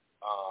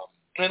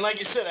 and like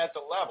you said, at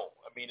the level,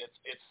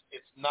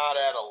 it's not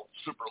at a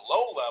super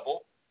low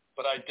level,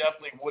 but I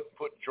definitely would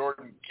put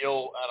Jordan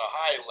Gill at a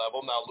high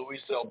level. Now,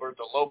 Luis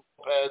Alberto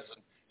Lopez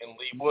and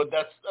Lee Wood,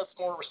 that's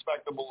more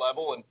respectable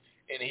level, and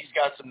he's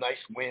got some nice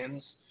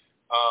wins.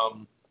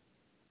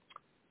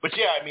 But,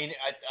 yeah, I mean,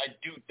 I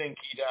do think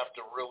he'd have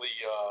to really,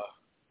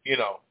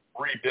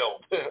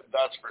 rebuild,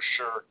 that's for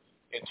sure,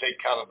 and take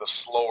kind of the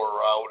slower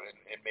route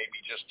and maybe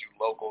just do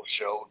local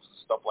shows and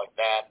stuff like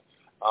that.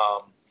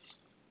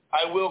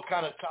 I will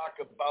kind of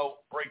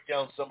break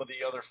down some of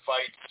the other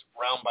fights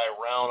round by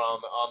round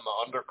on the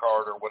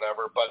undercard or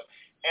whatever. But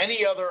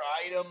any other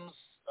items,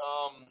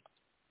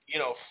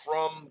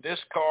 from this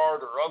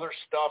card or other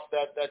stuff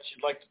that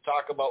you'd like to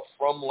talk about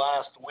from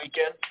last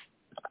weekend?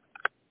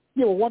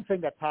 Yeah, well, one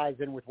thing that ties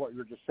in with what you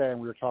were just saying,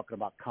 we were talking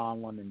about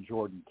Conlon and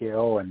Jordan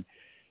Gill, and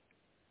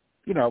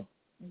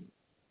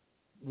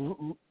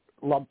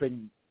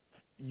lumping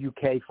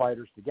UK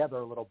fighters together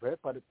a little bit,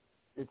 but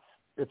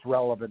it's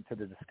relevant to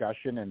the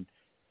discussion, and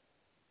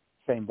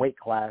same weight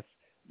class.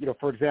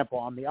 For example,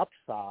 on the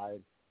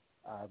upside,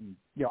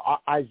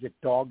 Isaac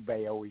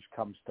Dogbay always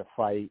comes to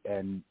fight,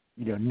 and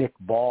Nick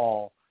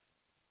Ball,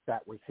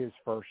 that was his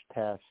first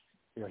test.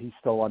 He's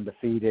still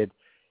undefeated.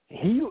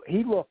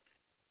 He looked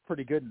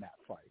pretty good in that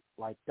fight.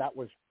 Like, that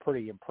was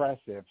pretty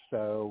impressive.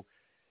 So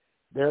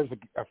there's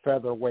a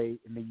featherweight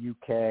in the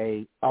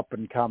UK, up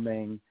and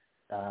coming,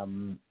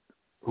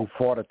 who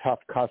fought a tough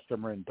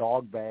customer in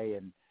Dogbay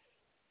and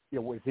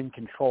was in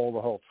control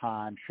the whole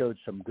time, showed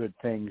some good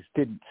things,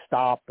 didn't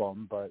stop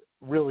him, but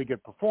really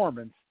good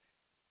performance.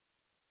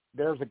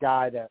 There's a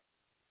guy that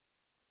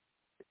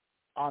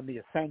on the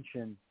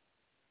ascension,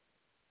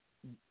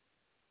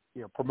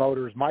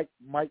 promoters might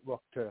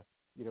look to,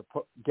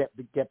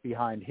 get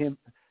behind him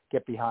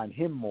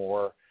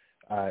more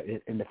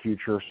in the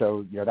future.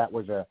 So, that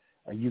was a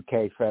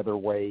UK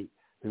featherweight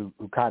who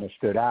kind of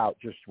stood out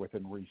just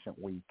within recent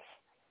weeks,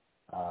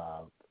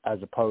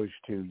 as opposed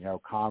to,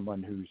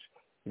 Conlon, who's,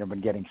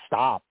 been getting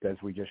stopped, as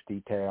we just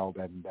detailed,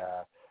 and,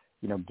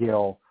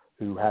 Gill,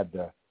 who's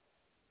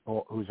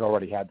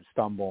already had the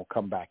stumble,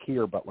 come back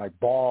here. But like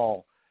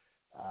Ball,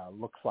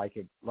 looks like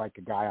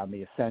a guy on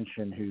the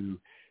ascension who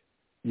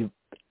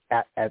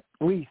at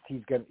least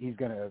he's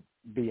gonna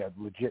be a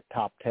legit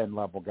top 10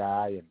 level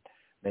guy and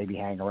maybe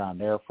hang around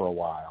there for a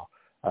while,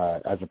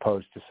 as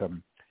opposed to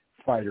some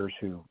fighters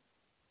who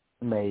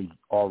may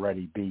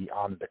already be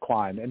on the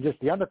decline. And just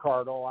the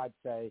undercard, I'd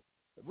say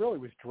it really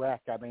was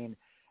direct. I mean,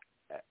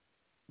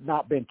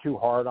 not been too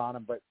hard on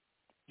him, but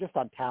just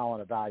on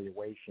talent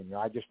evaluation,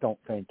 I just don't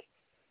think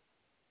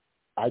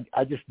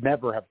I just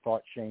never have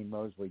thought Shane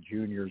Mosley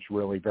Jr. is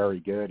really very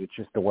good. It's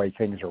just the way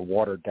things are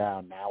watered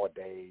down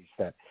nowadays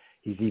that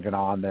he's even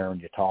on there and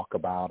you talk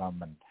about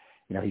him,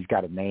 and he's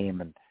got a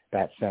name in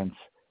that sense.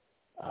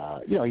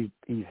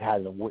 He's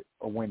had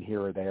a win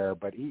here or there,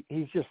 but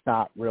he's just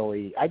not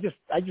really. I do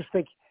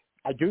think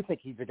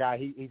he's a guy.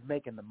 He's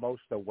making the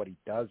most of what he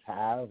does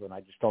have, and I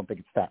just don't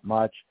think it's that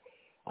much.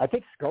 I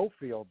think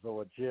Schofield's a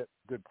legit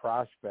good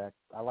prospect.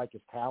 I like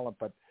his talent,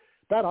 but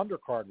that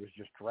undercard was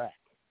just direct.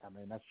 I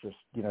mean, that's just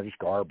just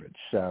garbage.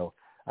 So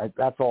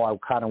that's all I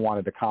kind of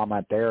wanted to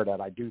comment there.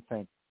 That I do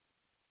think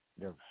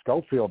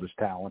Schofield is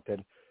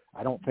talented.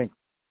 I don't think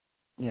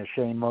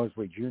Shane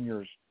Mosley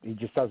Jr. He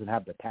just doesn't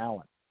have the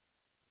talent.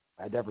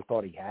 I never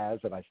thought he has,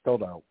 and I still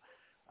don't.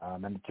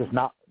 And it's just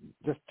not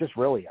just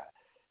really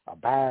a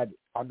bad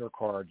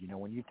undercard.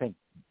 When you think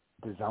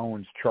the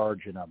Zone's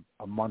charging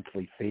a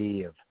monthly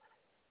fee of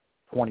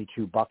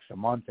 $22 a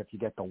month if you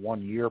get the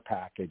 1 year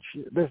package,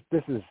 this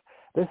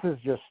is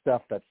just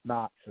stuff that's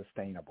not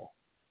sustainable.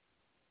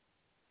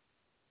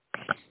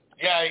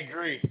 Yeah, I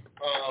agree.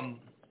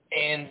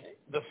 And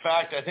the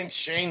fact, I think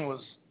Shane was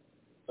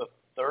the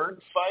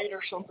third fight or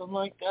something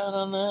like that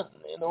on that,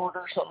 in order,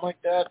 or something like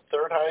that,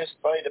 third highest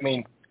fight. I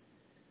mean,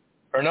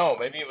 or no,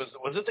 maybe it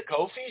was it the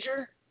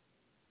co-feature?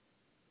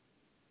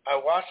 I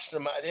watched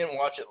them. I didn't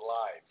watch it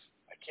live.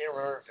 I can't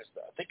remember if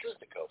I think it was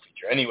the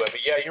co-feature. Anyway,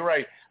 but yeah, you're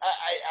right.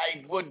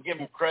 I would give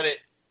him credit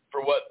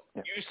for what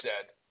you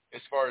said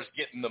as far as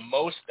getting the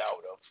most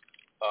out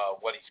of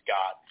what he's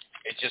got.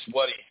 It's just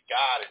what he's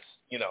got is,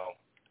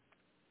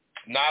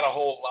 not a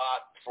whole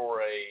lot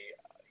for a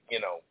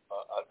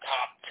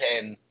top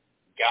 10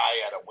 guy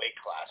at a weight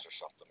class or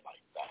something like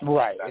that.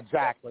 Right,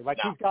 exactly. Like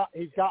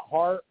he's got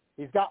heart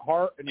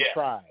and he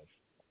tries.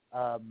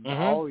 I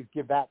always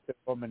give that to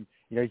him, and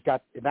he's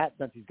got, in that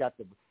sense, he's got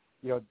the,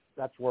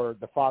 that's where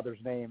the father's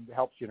name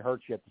helps you and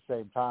hurts you at the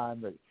same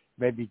time. That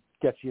maybe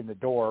gets you in the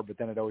door, but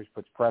then it always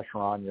puts pressure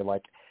on you.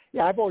 Like,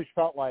 I've always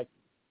felt like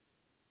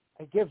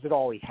he gives it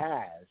all he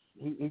has.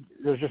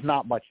 There's just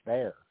not much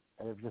there.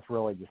 There's just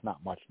really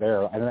not much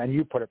there. And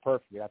you put it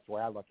perfectly. That's the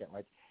way I look at it.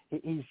 Like,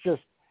 he's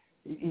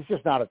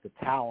just not at the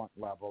talent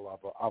level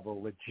of a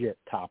legit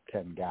top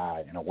 10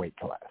 guy in a weight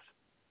class.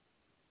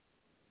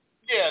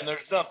 Yeah, and there's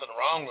nothing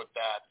wrong with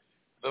that.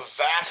 The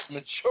vast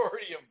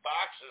majority of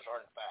boxers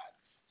aren't bad.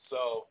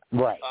 So,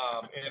 right.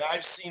 And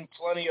I've seen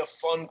plenty of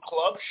fun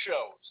club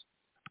shows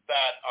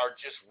that are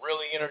just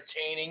really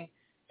entertaining.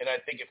 And I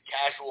think if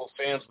casual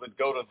fans would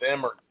go to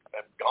them or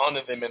have gone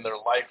to them in their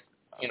life,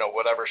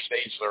 whatever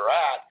stage they're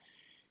at,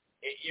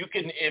 you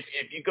can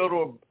if you go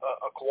to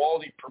a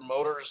quality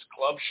promoters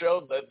club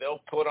show, that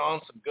they'll put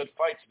on some good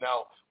fights.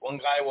 Now, one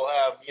guy will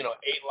have 8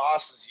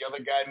 losses, the other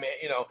guy may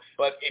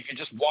but if you're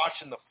just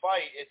watching the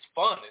fight, it's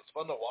fun. It's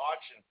fun to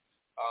watch, and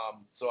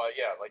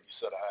like you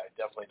said, I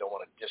definitely don't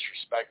want to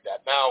disrespect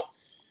that. Now,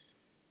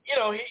 he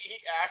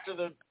after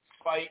the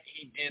fight,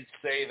 he did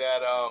say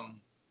that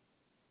I'm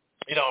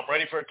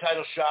ready for a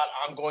title shot.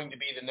 I'm going to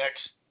be the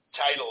next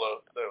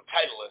titleist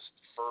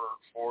for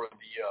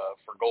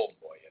Golden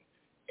Boy,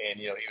 and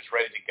he was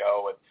ready to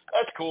go, and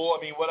that's cool.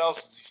 I mean, what else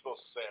is he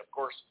supposed to say? Of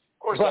course,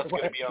 that's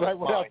going to be on his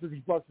mind. What else is he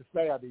supposed to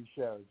say on these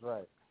shows?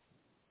 Right.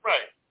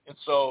 And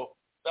so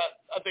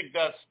that I think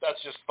that's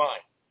just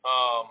fine.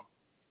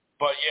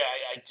 But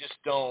yeah, I just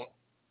don't.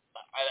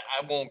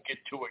 I won't get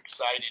too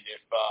excited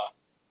if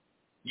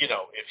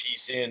if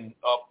he's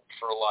up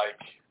for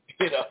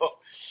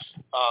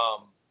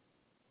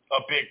a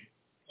big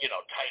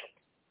title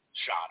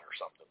shot or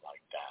something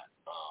like that.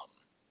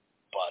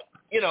 But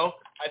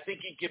I think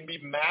he can be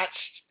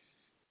matched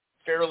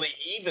fairly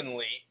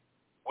evenly,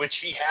 which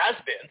he has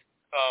been,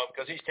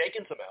 because he's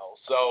taken some L's.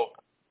 So,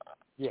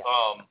 yeah.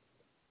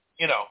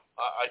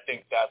 I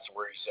think that's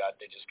where he's at.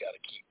 They just got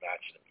to keep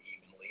matching him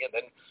evenly, and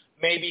then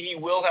maybe he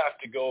will have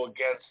to go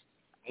against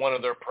one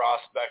of their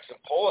prospects and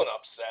pull an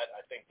upset.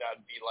 I think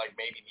that'd be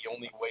maybe the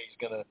only way he's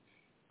gonna,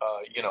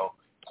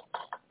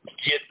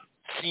 get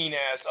seen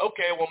as,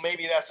 okay, well,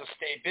 maybe that's a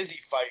stay busy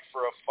fight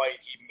for a fight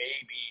he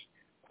maybe,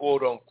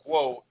 quote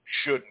unquote,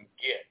 shouldn't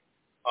get.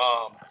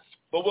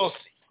 But we'll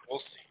see.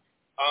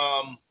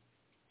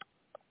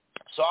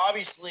 So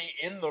obviously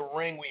in the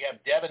ring we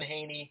have Devin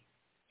Haney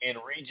and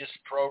Regis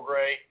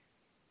Prograis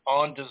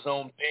on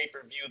DAZN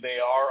pay-per-view. They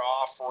are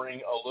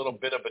offering a little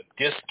bit of a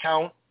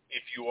discount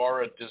if you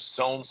are a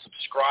DAZN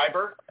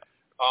subscriber.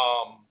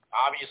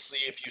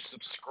 Obviously, if you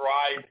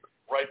subscribe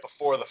right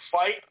before the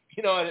fight,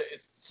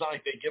 it's not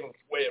like they give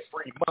away a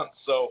free month,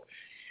 so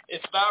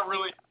it's not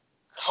really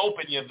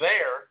helping you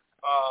there.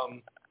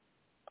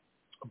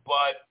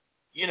 But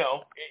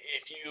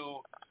if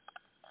you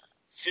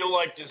feel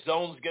like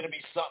DAZN's going to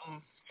be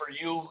something for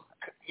you,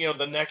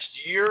 the next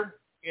year,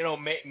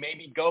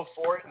 maybe go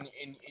for it, and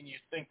you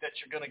think that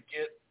you're going to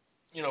get,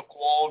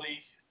 quality,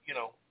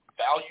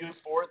 value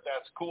for it,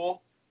 that's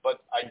cool.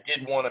 But I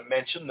did want to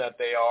mention that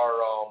they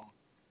are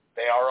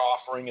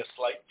offering a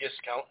slight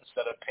discount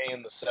instead of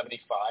paying the $75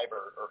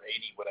 or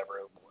 $80, whatever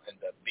it will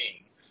end up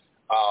being.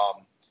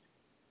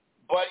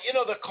 But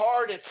the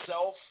card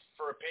itself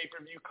for a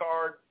pay-per-view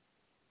card,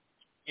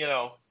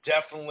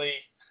 definitely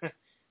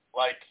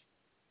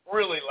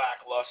really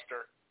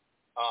lackluster.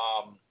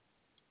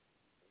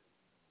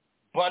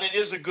 But it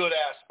is a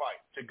good-ass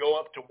fight to go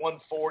up to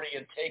 140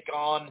 and take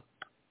on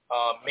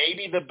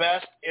maybe the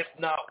best, if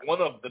not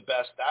one of the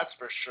best, that's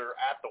for sure,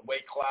 at the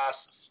weight class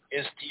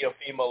is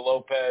Teofimo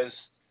Lopez.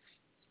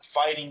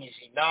 Fighting, is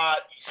he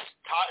not? He's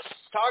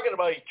talking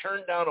about he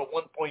turned down a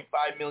 $1.5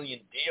 million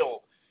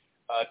deal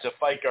to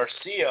fight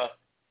Garcia,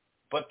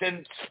 but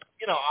then,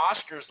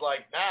 Oscar's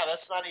like, nah,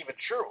 that's not even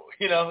true,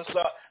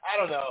 so I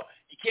don't know.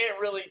 You can't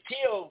really,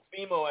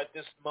 Teofimo at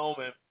this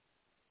moment,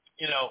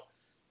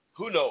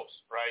 who knows,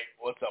 right,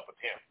 what's up with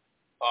him.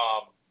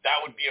 That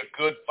would be a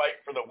good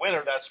fight for the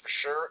winner, that's for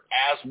sure,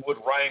 as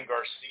would Ryan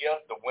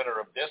Garcia, the winner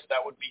of this.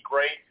 That would be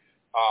great.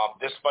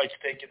 This fight's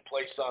taking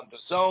place on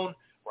DAZN.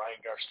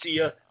 Ryan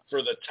Garcia,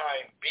 for the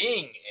time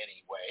being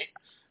anyway,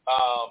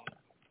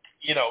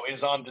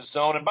 is on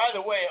DAZN. And by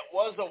the way, it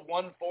was a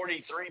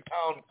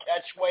 143-pound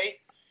catch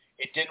weight.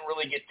 It didn't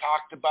really get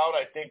talked about.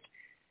 I think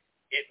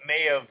it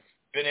may have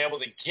been able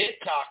to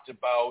get talked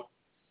about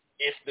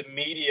if the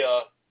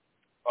media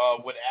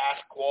would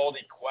ask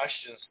quality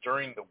questions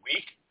during the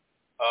week,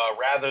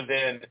 rather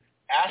than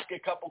ask a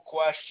couple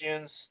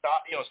questions,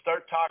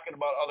 start talking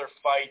about other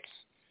fights,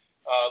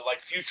 like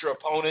future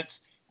opponents.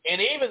 And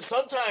even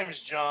sometimes,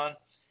 John,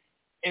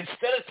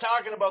 instead of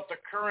talking about the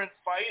current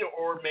fight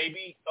or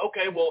maybe,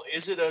 okay, well,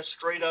 is it a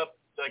straight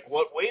up,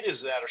 what weight is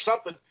that or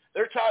something,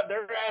 they're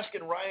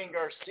asking Ryan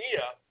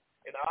Garcia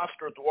and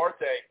Oscar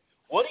Duarte,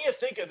 what do you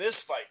think of this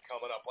fight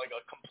coming up? Like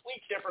a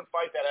complete different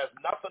fight that has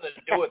nothing to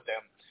do with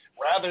them,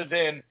 rather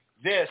than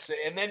this.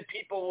 And then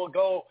people will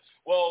go,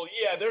 well,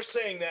 yeah, they're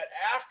saying that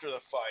after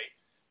the fight.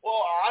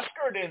 Well,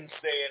 Oscar didn't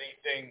say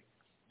anything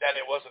that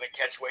it wasn't a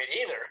catch weight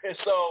either. And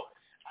so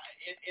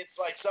it's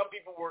like some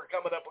people were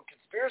coming up with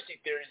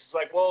conspiracy theories. It's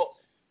like, well,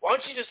 why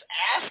don't you just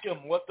ask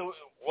him what the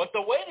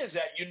weight is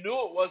at? You knew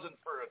it wasn't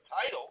for a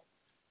title.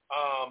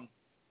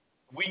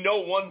 We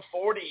know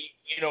 140,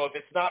 if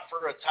it's not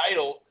for a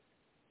title,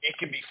 it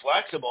can be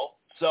flexible.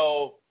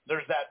 So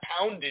there's that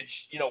poundage,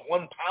 1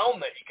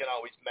 pound that you can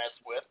always mess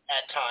with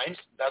at times.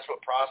 That's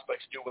what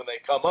prospects do when they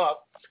come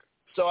up.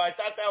 So I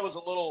thought that was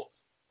a little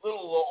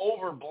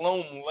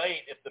overblown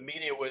late if the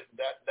media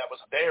that was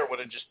there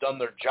would have just done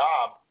their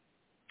job.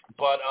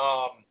 But,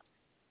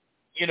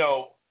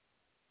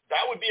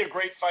 that would be a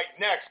great fight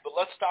next. But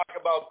let's talk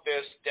about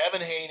this.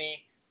 Devin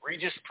Haney,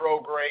 Regis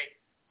Prograis.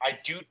 I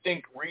do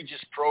think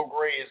Regis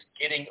Prograis is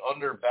getting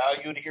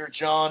undervalued here,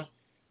 John.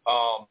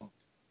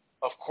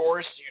 Of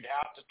course, you'd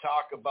have to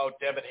talk about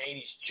Devin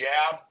Haney's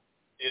jab.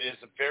 It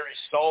is a very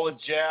solid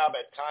jab.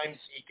 At times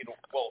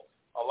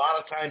a lot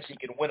of times he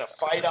can win a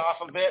fight off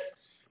of it.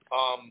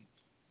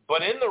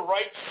 But in the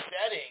right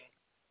setting,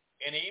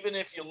 and even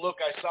if you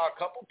look, I saw a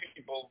couple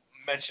people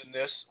mention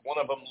this, one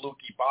of them,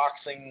 Lukey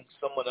Boxing,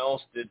 someone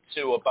else did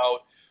too,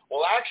 about,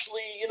 well,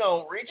 actually,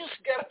 Regis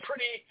got a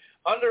pretty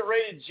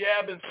underrated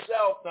jab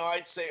himself. Now,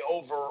 I'd say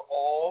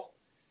overall,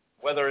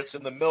 whether it's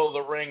in the middle of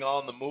the ring,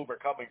 on the move, or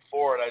coming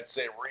forward, I'd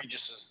say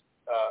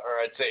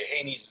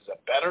Haney's is a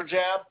better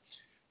jab.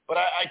 But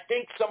I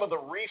think some of the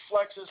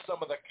reflexes,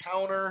 some of the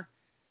counter,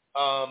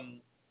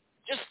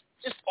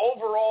 just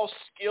overall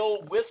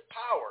skill with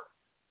power,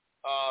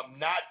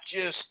 not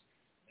just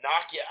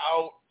knock you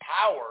out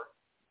power,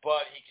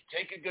 but he can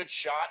take a good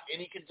shot and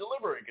he can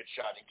deliver a good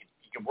shot.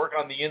 He can work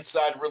on the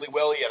inside really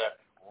well. He had a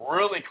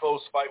really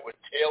close fight with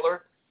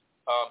Taylor.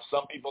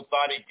 Some people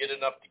thought he did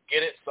enough to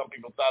get it. Some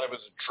people thought it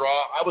was a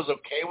draw. I was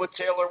okay with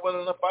Taylor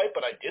winning the fight,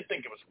 but I did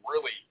think it was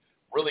really,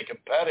 really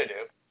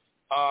competitive.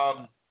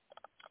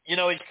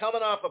 He's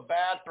coming off a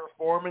bad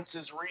performance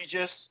as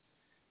Regis,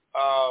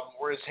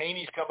 whereas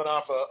Haney's coming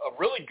off a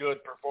really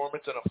good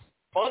performance and a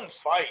fun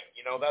fight.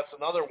 That's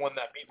another one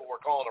that people were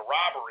calling a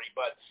robbery,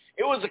 but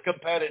it was a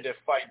competitive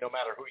fight no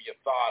matter who you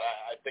thought.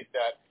 I think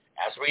that,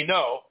 as we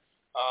know,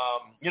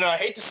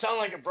 I hate to sound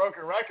like a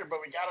broken record,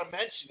 but we got to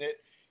mention it.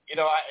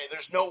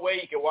 There's no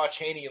way you can watch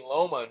Haney and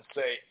Loma and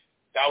say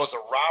that was a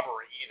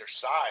robbery either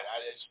side.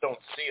 I just don't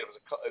see it.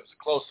 It was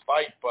a close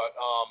fight, but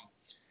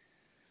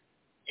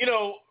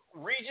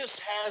Regis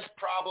has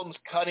problems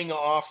cutting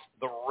off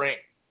the ring.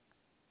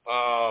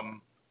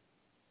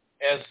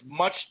 As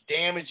much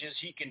damage as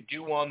he can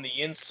do on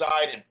the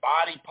inside and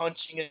body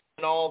punching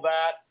and all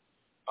that,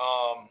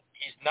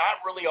 he's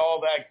not really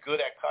all that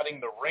good at cutting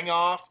the ring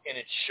off, and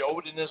it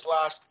showed in his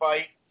last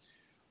fight.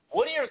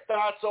 What are your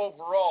thoughts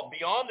overall,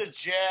 beyond a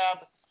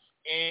jab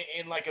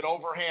in like an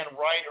overhand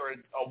right or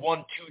a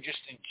 1-2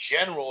 just in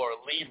general, or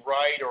a lead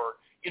right,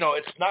 or,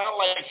 it's not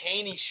like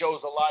Haney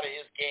shows a lot of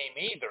his game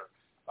either.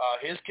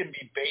 His can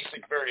be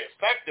basic, very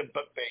effective,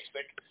 but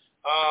basic.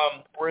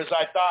 Whereas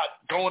I thought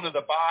going to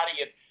the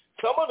body and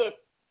some of the,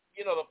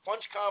 the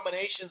punch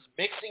combinations,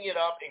 mixing it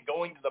up and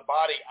going to the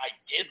body, I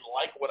did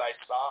like what I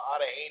saw out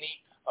of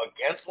Haney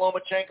against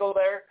Lomachenko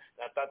there,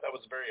 and I thought that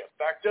was very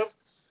effective.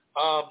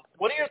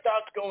 What are your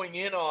thoughts going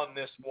in on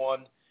this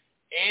one,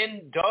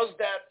 and does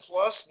that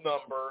plus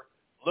number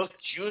look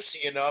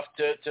juicy enough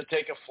to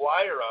take a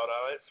flyer out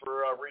on it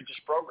for Regis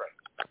Prograis?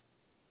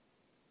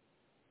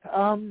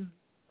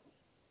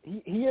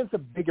 He is a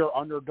bigger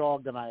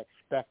underdog than I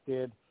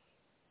expected,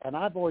 and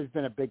I've always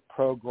been a big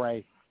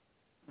Prograis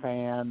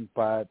fan,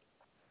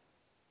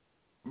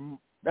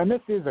 and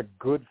this is a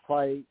good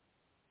fight,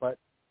 but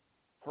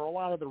for a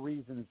lot of the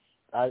reasons,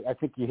 I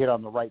think you hit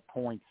on the right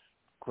points,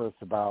 Chris,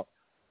 about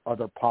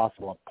other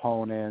possible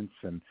opponents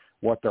and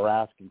what they're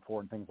asking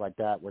for and things like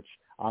that, which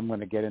I'm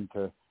going to get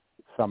into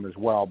some as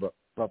well. But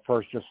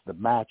first, just the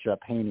matchup,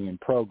 Haney and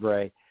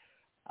Prograis.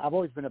 I've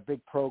always been a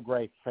big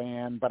Prograis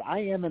fan, but I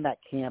am in that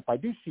camp. I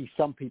do see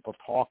some people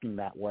talking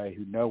that way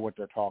who know what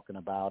they're talking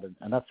about, and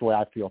that's the way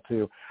I feel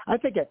too. I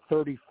think at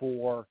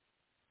 34,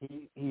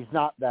 he's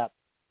not that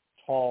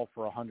tall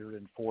for a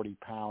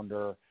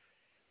 140-pounder.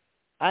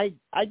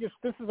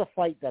 This is a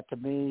fight that, to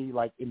me,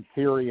 like, in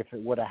theory, if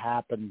it would have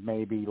happened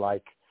maybe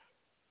like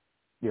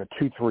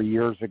 2-3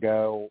 years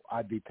ago,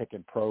 I'd be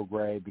picking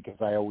Prograis because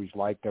I always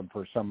liked him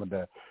for some of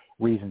the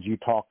reasons you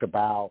talked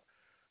about.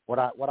 What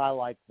I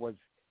liked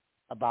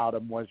about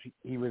him was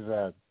he was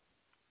a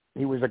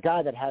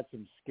guy that had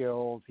some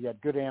skills. He had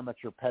good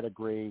amateur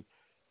pedigree.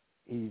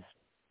 He's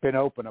been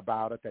open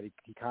about it, that he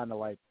kind of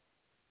like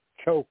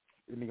choked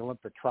in the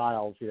Olympic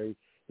trials. He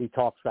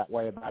talks that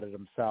way about it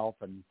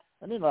himself, and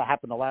it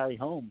happened to Larry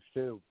Holmes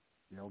too.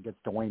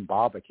 Against Dwayne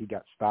Bobbitt, he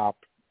got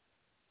stopped.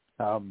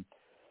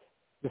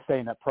 Just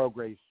saying that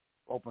Prograis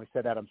openly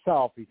said that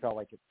himself. He felt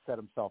like it set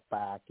himself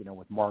back,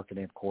 with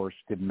marketing, of course,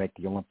 didn't make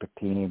the Olympic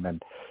team,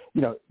 and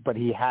but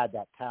he had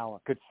that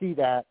talent. Could see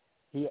that.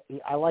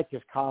 I like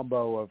his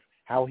combo of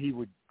how he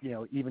would,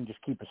 even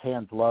just keep his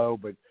hands low,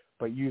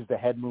 but use the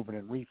head movement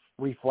and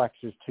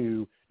reflexes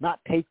to not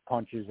take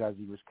punches as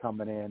he was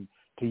coming in,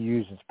 to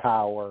use his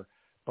power,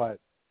 but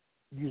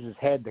use his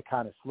head to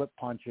kind of slip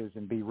punches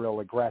and be real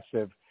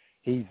aggressive.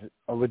 He's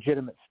a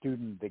legitimate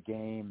student of the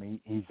game.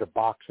 He's a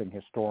boxing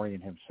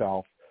historian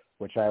himself,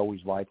 which I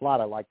always liked. A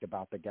lot I liked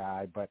about the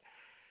guy, but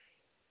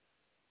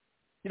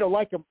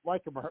like him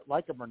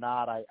or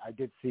not, I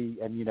did see,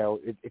 and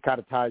it kind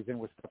of ties in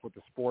with stuff with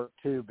the sport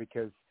too,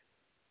 because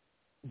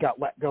he got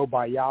let go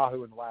by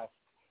Yahoo in the last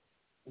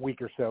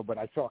week or so. But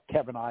I saw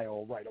Kevin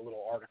Isle write a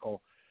little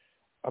article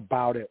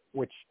about it,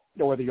 which,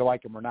 whether you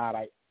like him or not,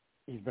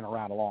 he's been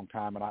around a long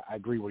time, and I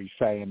agree what he's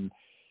saying.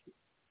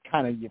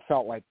 Kind of, you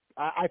felt like,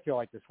 I feel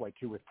like this way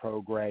too with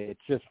Prograis. It's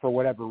just, for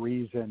whatever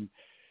reason,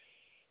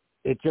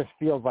 it just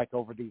feels like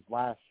over these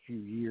last few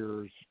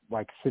years,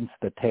 like since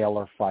the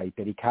Taylor fight,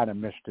 that he kind of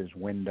missed his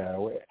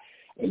window.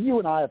 And you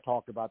and I have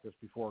talked about this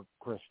before,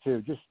 Chris,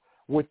 too, just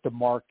with the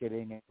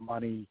marketing and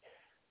money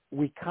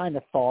we kind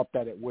of thought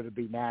that it would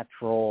be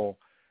natural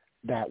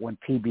that when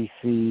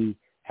PBC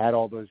had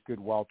all those good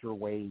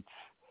welterweights,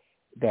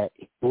 that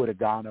he would have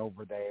gone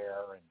over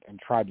there and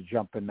tried to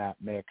jump in that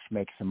mix,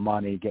 make some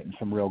money, getting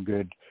some real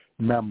good,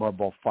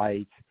 memorable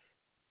fights.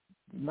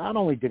 Not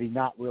only did he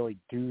not really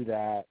do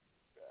that,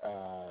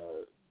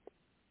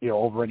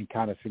 over any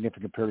kind of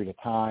significant period of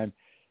time,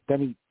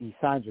 then he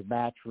signs with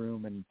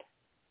Matchroom, and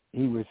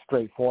he was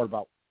straightforward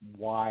about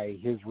why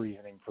his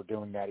reasoning for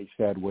doing that. He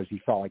said was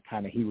he felt like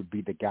kind of he would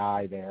be the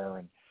guy there.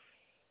 And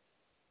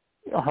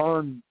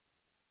Hearn,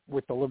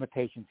 with the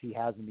limitations he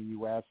has in the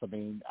U.S., I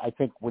mean, I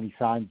think when he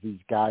signs these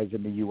guys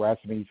in the U.S.,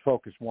 I mean, he's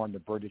focused more on the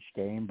British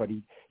game, but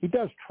he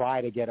does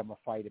try to get him a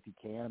fight if he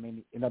can. I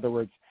mean, in other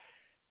words,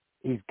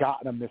 he's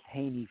gotten him this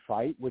Haney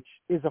fight, which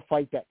is a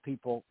fight that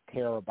people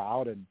care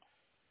about, and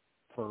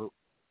for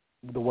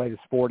the way the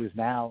sport is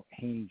now,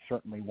 Haney's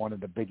certainly one of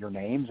the bigger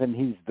names, and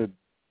he's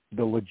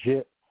the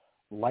legit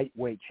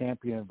lightweight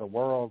champion of the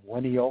world,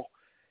 lineal,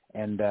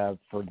 and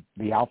for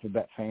the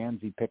Alphabet fans,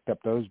 he picked up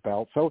those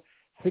belts. So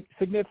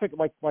significant,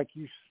 like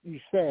you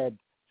said,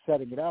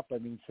 setting it up. I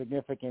mean,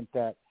 significant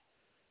that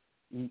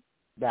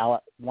now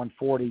at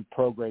 140,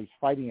 Prograis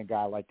fighting a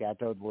guy like that,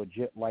 though the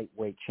legit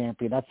lightweight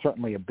champion. That's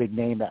certainly a big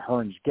name that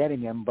Hearn's getting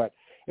him, but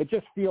it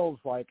just feels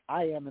like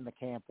I am in the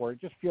camp where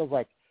it just feels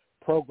like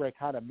Prograis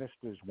kind of missed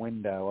his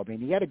window. I mean,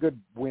 he had a good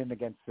win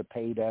against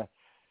Zepeda,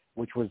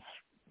 which was,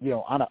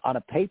 on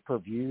a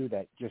pay-per-view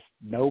that just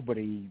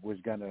nobody was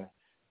going to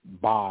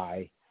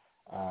buy.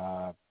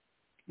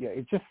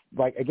 It's just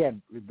like,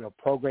 again,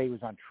 Prograis was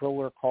on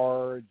Triller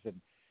cards, and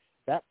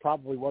that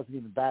probably wasn't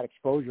even bad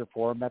exposure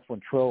for him. That's when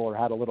Triller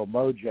had a little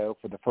mojo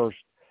for the first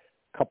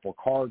couple of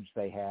cards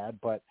they had.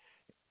 But,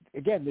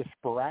 again, this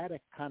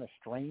sporadic kind of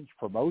strange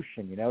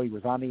promotion. He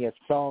was on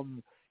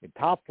some in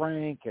Top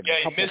Rank. And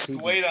he missed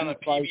weight on a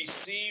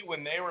PBC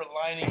when they were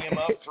lining him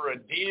up for a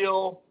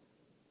deal.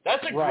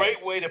 That's a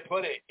great way to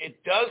put it.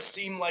 It does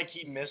seem like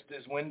he missed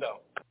his window.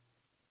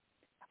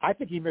 I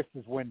think he missed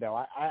his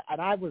window.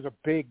 I was a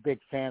big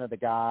fan of the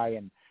guy,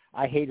 and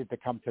I hated to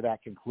come to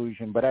that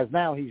conclusion. But as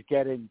now he's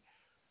getting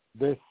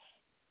this,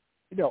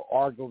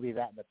 arguably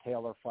that in the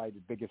Taylor fight,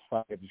 the biggest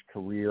fight of his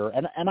career.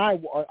 And I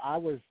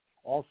was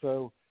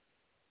also,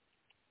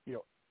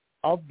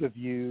 of the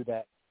view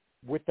that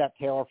with that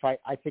Taylor fight,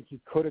 I think he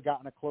could have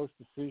gotten a close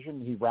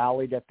decision. He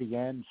rallied at the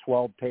end,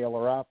 swelled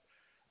Taylor up.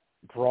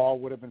 Draw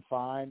would have been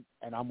fine,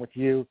 and I'm with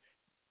you.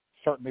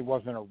 Certainly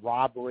wasn't a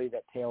robbery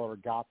that Taylor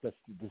got this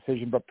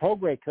decision, but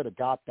Prograis could have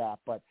got that,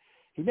 but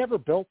he never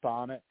built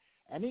on it.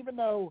 And even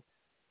though,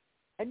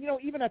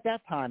 even at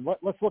that time,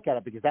 let's look at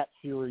it because that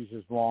series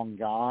is long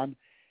gone.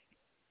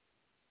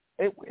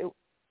 It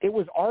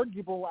was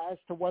arguable as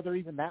to whether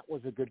even that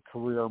was a good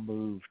career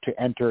move to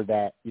enter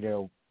that,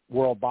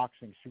 World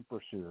Boxing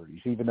Super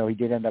Series, even though he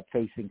did end up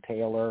facing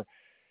Taylor.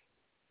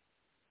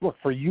 Look,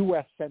 for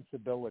U.S.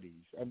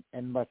 sensibilities,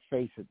 and let's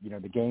face it,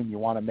 the game, you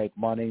want to make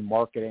money,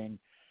 marketing,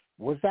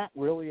 was that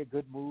really a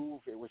good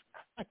move? It was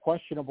kind of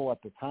questionable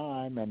at the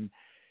time, and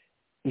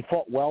he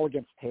fought well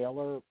against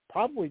Taylor,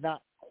 probably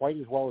not quite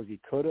as well as he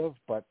could have,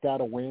 but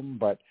got a win.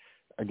 But,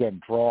 again,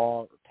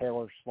 draw,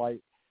 Taylor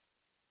slight,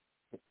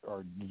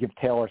 or give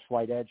Taylor a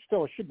slight edge.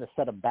 Still, it shouldn't have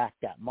set him back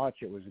that much.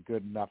 It was a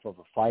good enough of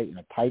a fight and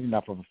a tight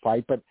enough of a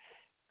fight, but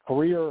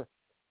career –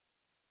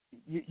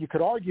 you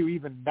could argue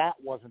even that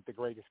wasn't the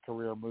greatest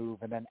career move.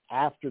 And then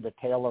after the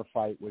Taylor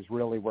fight was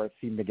really where it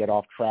seemed to get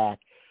off track.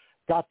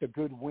 Got the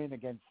good win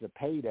against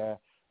Zepeda,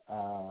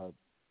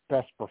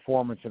 best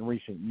performance in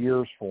recent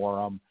years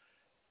for him.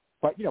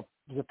 But,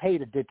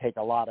 Zepeda did take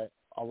a lot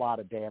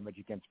of damage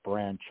against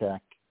Baranchek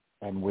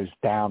and was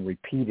down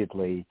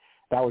repeatedly.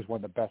 That was one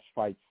of the best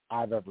fights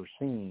I've ever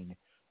seen.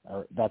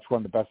 That's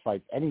one of the best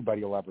fights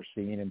anybody will ever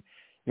see. And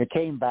it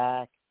came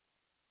back.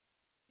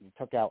 You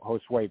took out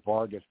Josue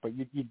Vargas, but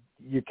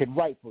you can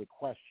rightfully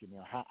question,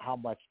 how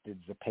much did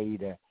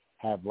Zepeda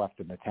have left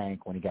in the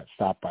tank when he got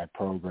stopped by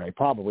Prograis?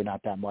 Probably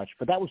not that much,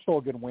 but that was still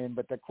a good win.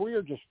 But the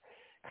career just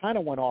kind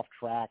of went off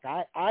track.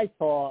 I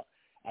thought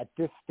at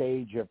this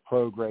stage of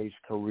Prograis'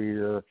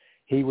 career,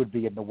 he would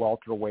be in the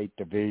welterweight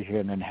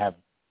division and have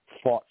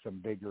fought some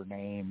bigger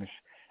names.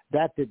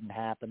 That didn't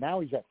happen.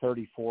 Now he's at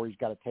 34. He's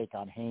got to take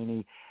on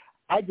Haney.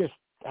 I just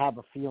have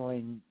a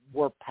feeling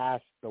we're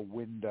past the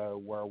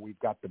window where we've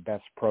got the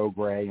best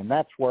Prograis, and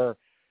that's where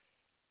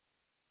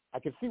I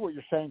can see what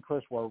you're saying,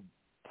 Chris, where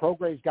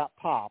Prograis got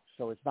pop,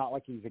 so it's not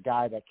like he's a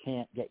guy that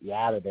can't get you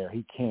out of there.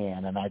 He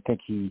can, and I think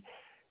he,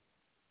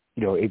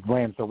 it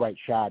lands the right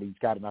shot. He's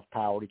got enough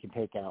power. He can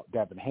take out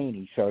Devin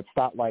Haney, so it's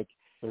not like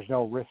there's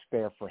no risk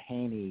there for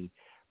Haney.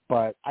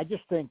 But I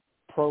just think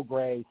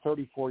Prograis,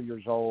 34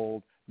 years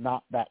old,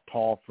 not that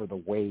tall for the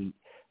weight,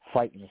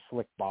 fighting a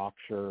slick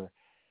boxer.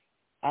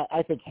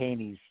 I think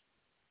Haney's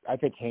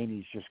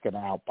just going to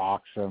outbox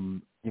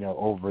him,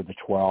 over the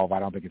 12. I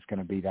don't think it's going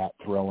to be that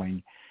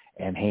thrilling,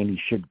 and Haney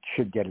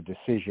should get a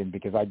decision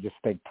because I just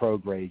think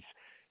Prograis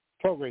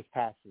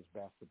past his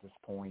best at this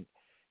point.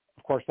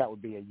 Of course, that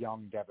would be a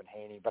young Devin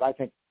Haney, but I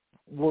think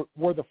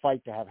we're the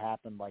fight to have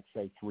happened, like,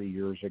 say, 3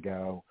 years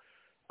ago.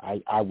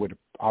 I would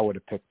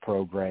have picked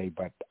Prograis,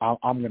 but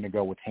I'm going to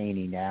go with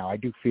Haney now. I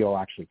do feel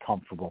actually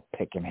comfortable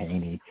picking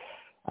Haney.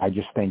 I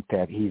just think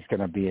that he's going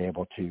to be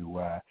able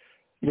to,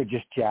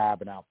 just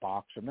jab and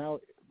outbox him. Now,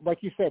 like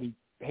you said,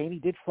 Haney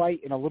did fight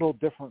in a little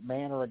different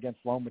manner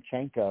against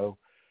Lomachenko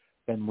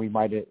than we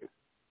might have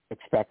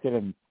expected,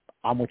 and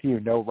I'm with you.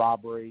 No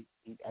robbery.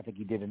 I think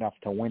he did enough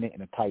to win it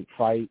in a tight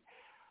fight.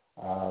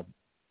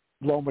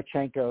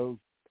 Lomachenko,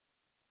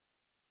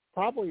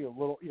 probably a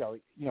little,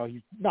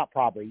 he's not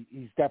probably.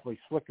 He's definitely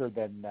slicker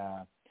than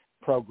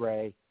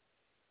Prograis,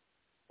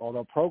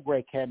 although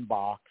Prograis can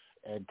box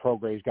and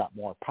Prograis's got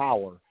more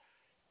power.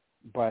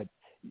 But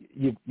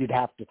you'd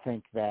have to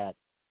think that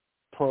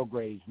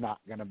Prograis's not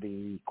going to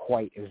be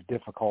quite as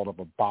difficult of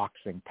a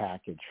boxing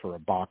package for a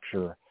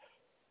boxer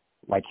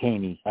like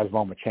Haney as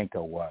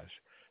Lomachenko was.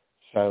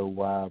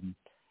 So,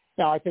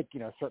 I think,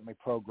 certainly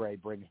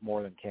Prograis brings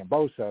more than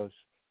Kambosos,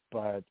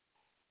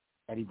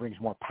 and he brings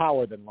more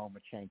power than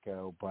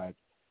Lomachenko, but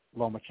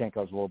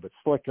Lomachenko's a little bit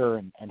slicker,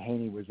 and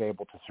Haney was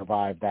able to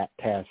survive that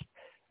test.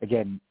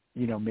 Again,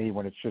 me,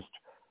 when it's just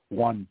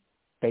one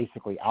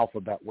basically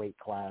alphabet weight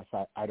class,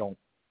 I don't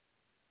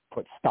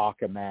put stock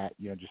in that,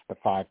 just the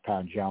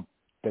 5-pound jump.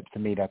 That to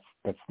me,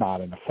 that's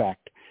not an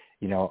effect.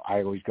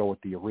 I always go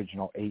with the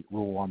original 8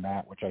 rule on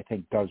that, which I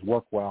think does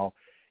work well.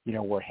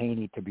 Where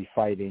Haney could be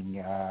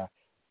fighting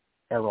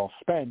Errol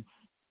Spence,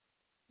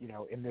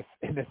 in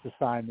this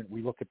assignment,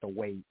 we look at the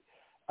weight,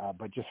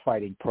 but just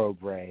fighting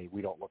Prograis,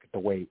 we don't look at the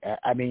weight.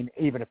 I mean,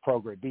 even if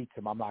Prograis beats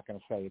him, I'm not going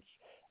to say it's,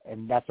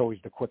 and that's always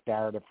the quick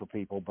narrative for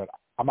people, but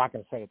I'm not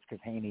going to say it's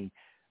because Haney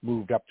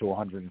moved up to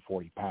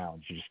 140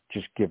 pounds. You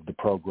just give the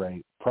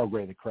Prograis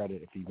the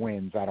credit if he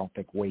wins. I don't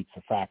think weight's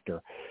a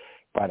factor,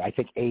 but I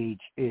think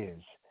age is,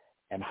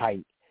 and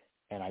height,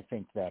 and I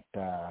think that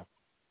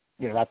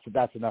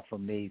that's enough for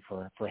me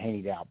for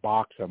Haney to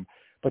outbox him.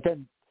 But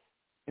then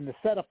in the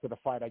setup to the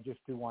fight, I just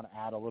do want to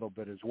add a little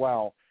bit as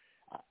well.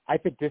 I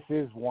think this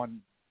is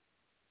one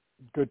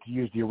good to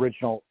use the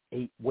original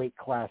 8 weight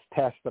class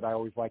test that I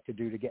always like to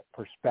do to get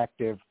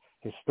perspective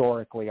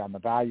historically on the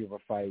value of a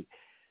fight.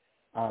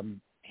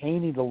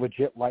 Haney, the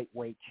legit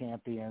lightweight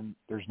champion,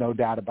 there's no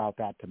doubt about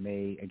that to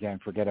me. Again,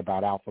 forget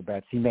about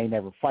alphabets. He may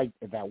never fight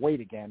at that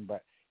weight again,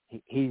 but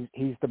he's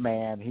the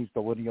man. He's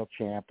the lineal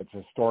champ. It's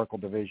a historical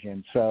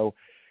division. So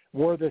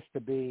were this to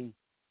be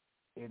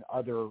in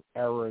other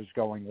eras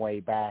going way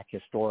back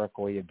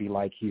historically, it'd be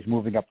like he's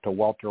moving up to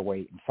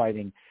welterweight and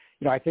fighting.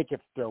 I think if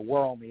there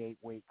were only 8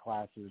 weight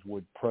classes,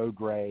 would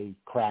Prograis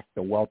crack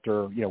the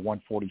welter,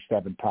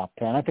 147 top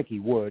 10? I think he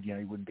would. He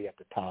wouldn't be at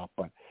the top,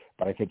 but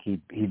I think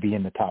he'd be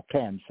in the top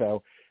 10.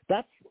 So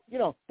that's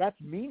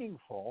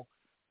meaningful.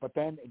 But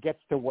then it gets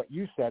to what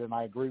you said, and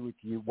I agree with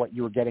you, what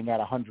you were getting at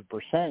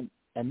 100%.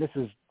 And this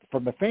is,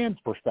 from the fans'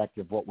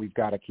 perspective, what we've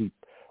got to keep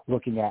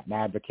looking at and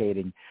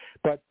advocating.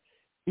 But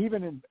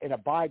even in a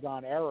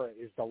bygone era,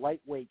 is the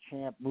lightweight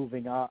champ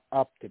moving up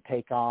to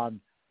take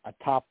on a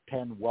top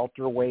 10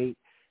 welterweight,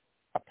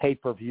 a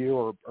pay-per-view,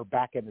 or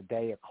back in the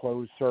day, a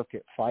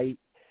closed-circuit fight?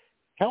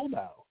 Hell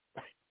no.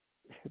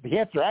 The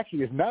answer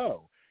actually is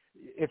no.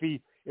 If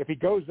he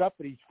goes up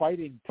and he's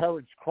fighting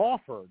Terrence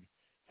Crawford,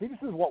 see,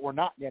 this is what we're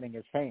not getting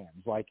as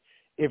fans. Like,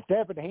 if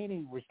Devin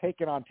Haney was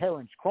taking on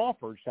Terrence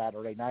Crawford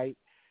Saturday night,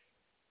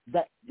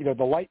 that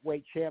the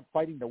lightweight champ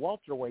fighting the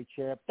welterweight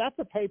champ, that's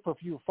a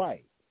pay-per-view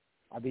fight.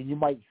 I mean, you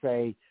might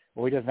say,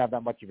 well, he doesn't have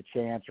that much of a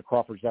chance, or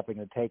Crawford's definitely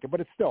going to take it,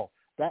 but it's still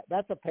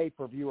that's a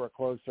pay-per-view or a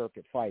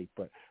closed-circuit fight.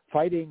 But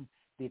fighting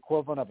the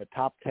equivalent of a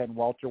top 10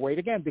 welterweight,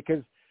 again,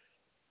 because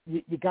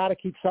you got to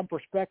keep some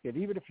perspective.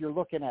 Even if you're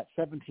looking at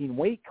 17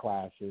 weight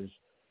classes,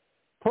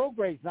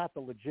 Prograis's not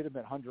the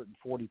legitimate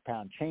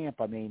 140-pound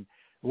champ. I mean,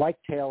 like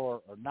Taylor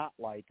or not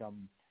like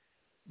him,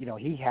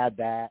 he had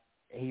that.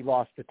 He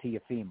lost to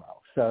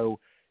Teofimo. So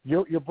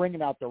you're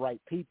bringing out the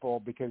right people,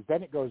 because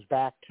then it goes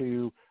back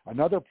to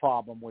another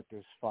problem with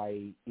this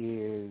fight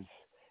is,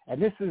 and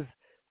this is,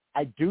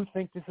 I do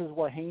think this is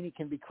where Haney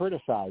can be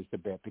criticized a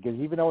bit, because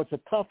even though it's a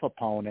tough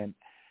opponent,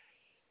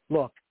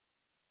 look,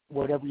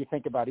 whatever you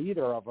think about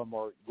either of them,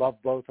 or love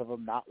both of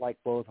them, not like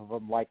both of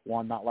them, like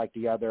one, not like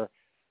the other,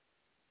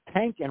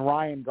 Tank and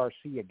Ryan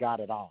Garcia got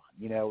it on.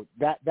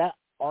 That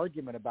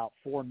argument about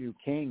 4 new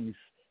kings,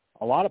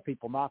 a lot of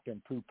people knocked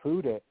and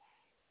poo-pooed it.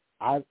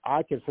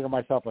 I consider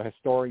myself a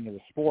historian of the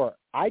sport.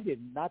 I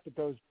didn't, not that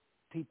those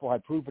people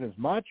had proven as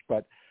much,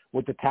 but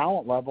with the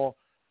talent level,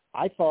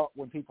 I thought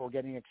when people were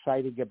getting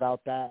excited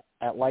about that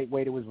at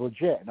lightweight, it was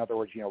legit. In other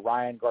words,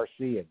 Ryan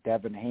Garcia,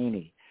 Devin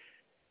Haney,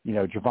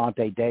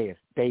 Gervonta Davis,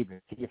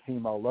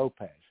 Teofimo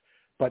Lopez.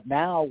 But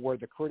now where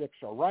the critics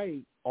are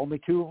right,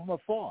 only 2 of them have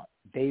fought,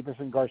 Davis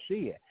and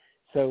Garcia.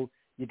 So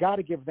you got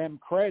to give them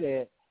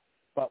credit,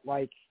 but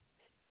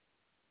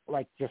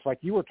just like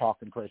you were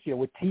talking, Chris,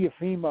 with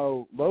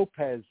Teofimo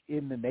Lopez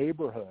in the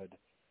neighborhood,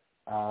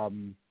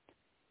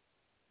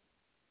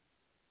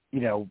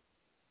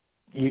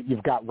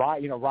 you've got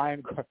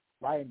Ryan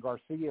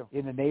Garcia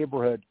in the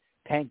neighborhood,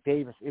 Tank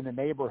Davis in the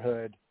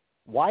neighborhood.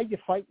 Why are you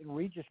fighting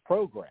Regis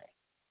Prograis?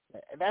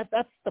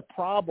 That's the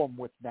problem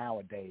with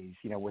nowadays,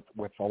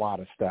 with a lot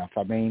of stuff.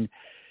 I mean,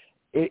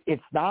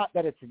 it's not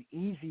that it's an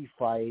easy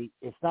fight.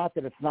 It's not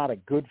that it's not a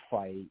good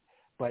fight,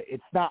 but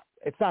it's not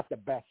the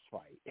best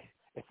fight.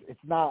 It's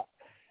not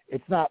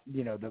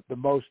the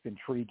most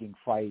intriguing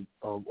fight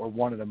or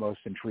one of the most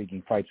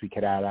intriguing fights we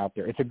could add out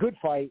there. It's a good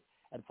fight,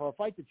 and for a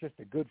fight that's just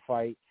a good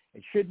fight,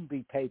 it shouldn't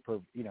be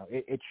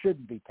it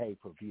shouldn't be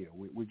pay-per-view.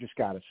 We just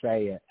got to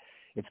say it.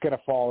 It's going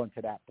to fall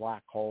into that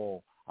black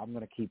hole. I'm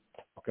going to keep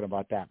talking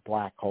about that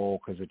black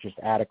hole because it just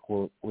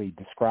adequately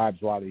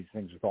describes a lot of these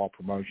things with all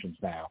promotions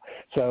now.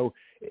 So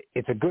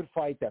it's a good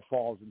fight that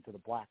falls into the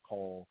black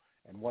hole,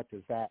 and what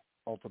does that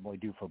ultimately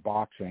do for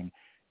boxing?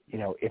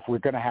 If we're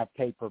going to have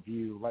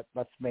pay-per-view,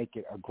 let's make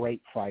it a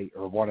great fight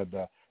or one of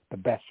the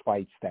best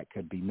fights that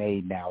could be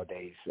made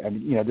nowadays.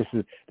 And this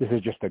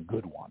is just a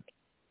good one.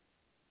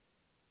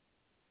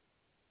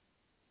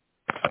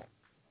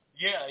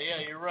 Yeah,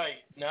 you're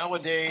right.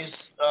 Nowadays,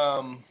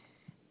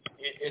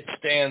 it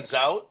stands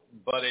out,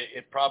 but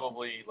it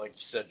probably, like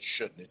you said,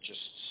 shouldn't. It just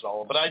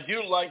solid. But I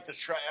do like the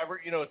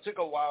it took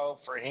a while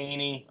for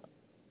Haney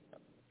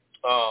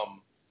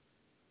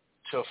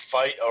to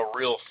fight a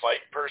real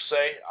fight per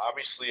se.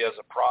 Obviously, as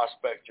a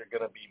prospect, you're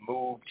going to be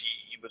moved.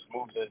 He was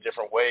moved in a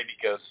different way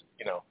because,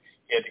 he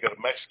had to go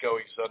to Mexico.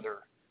 He's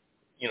under,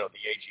 the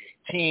age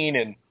of 18,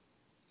 and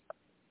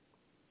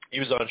he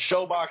was on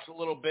Showbox a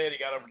little bit. He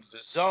got over to the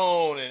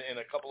Zone and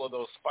a couple of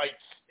those fights,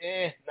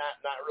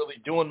 not really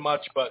doing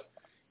much. But,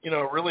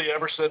 really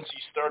ever since he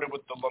started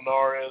with the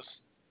Linares,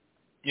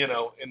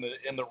 in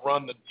the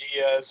run to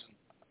Diaz and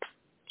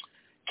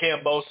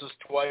Kambosos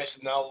twice,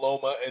 and now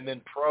Loma, and then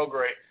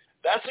Prograis,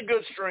 that's a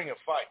good string of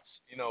fights,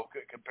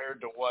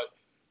 compared to what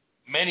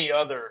many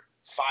other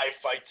 5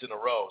 fights in a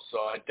row. So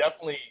I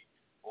definitely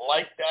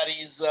like that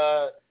he's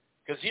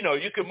because,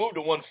 you can move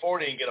to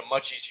 140 and get a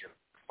much easier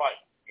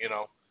fight,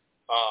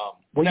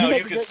 Well, now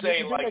you could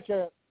say like –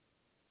 go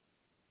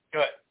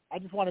ahead. I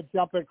just want to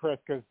jump in, Chris,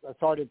 because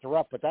sorry to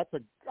interrupt, but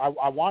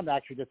I want to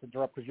actually just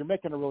interrupt because you're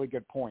making a really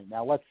good point.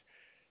 Now let's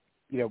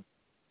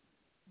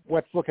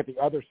look at the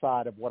other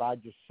side of what I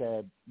just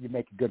said. You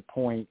make a good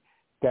point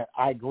that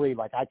I agree.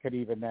 Like I could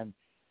even then,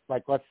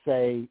 like let's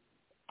say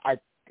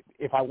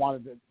if I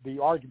wanted the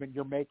argument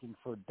you're making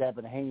for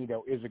Devin Haney,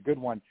 though, is a good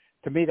one.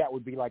 To me, that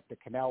would be like the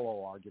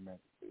Canelo argument.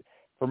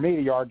 For me,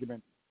 the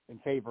argument in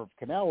favor of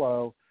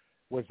Canelo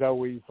was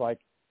always like,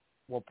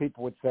 well,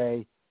 people would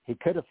say he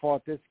could have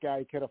fought this guy,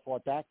 he could have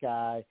fought that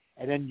guy,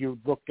 and then you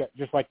look at,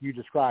 just like you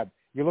described,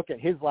 you look at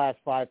his last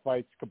 5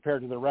 fights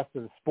compared to the rest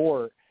of the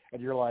sport,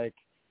 and you're like,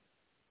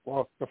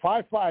 well, the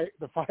five guys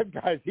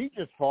he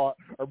just fought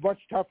are much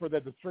tougher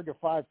than the string of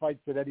 5 fights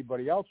that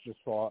anybody else just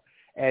fought.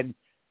 And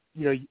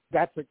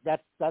that's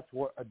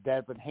what a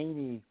Devin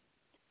Haney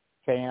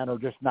fan, or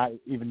just not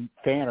even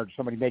fan, or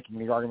somebody making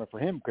the argument for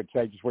him could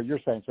say, just what you're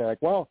saying. Say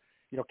like, well,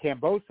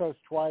 Kambosos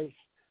twice,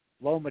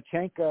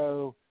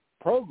 Lomachenko,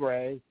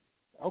 Prograis.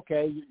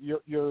 Okay,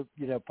 you're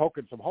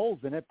poking some holes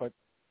in it, but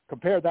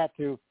compare that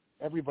to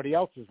everybody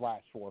else's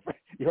last 4.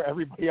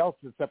 Everybody else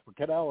except for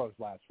Canelo's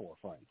last 4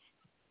 fights.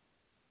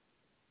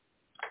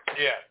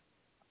 Yeah,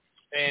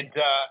 and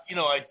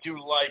I do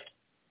like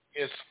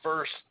his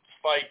first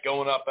fight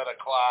going up at a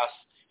class,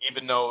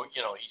 even though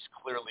he's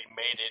clearly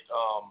made it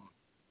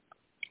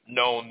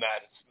known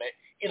that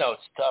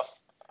it's tough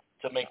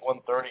to make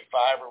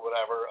 135 or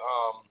whatever.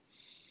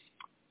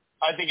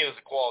 I think it is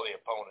a quality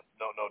opponent,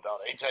 no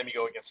doubt. Anytime you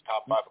go against a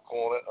top 5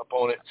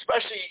 opponent,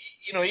 especially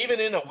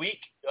even in a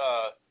weak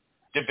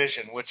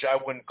division, which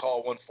I wouldn't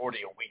call 140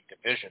 a weak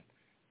division,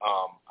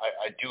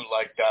 I do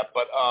like that.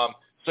 But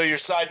so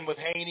you're siding with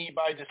Haney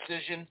by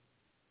decision,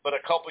 but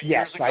a couple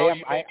years ago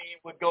you maybe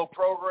would go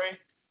Prograis?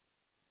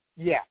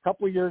 Yeah, a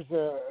couple of years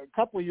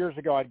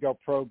ago I'd go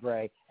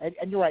Prograis. And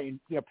you're right,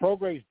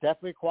 Prograis is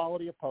definitely a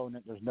quality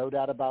opponent. There's no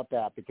doubt about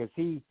that, because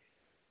he,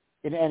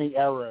 in any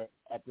era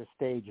at this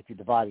stage, if you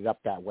divide it up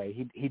that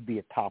way, he'd be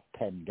a top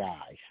 10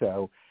 guy.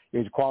 So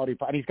he's a quality,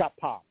 and he's got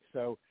pop.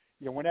 So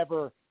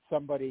whenever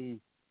somebody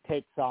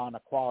takes on a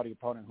quality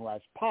opponent who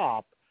has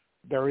pop,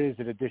 there is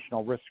an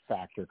additional risk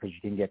factor because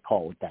you can get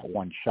caught with that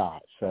one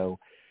shot. So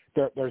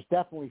there's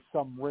definitely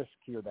some risk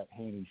here that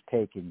Haney's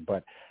taking.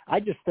 But I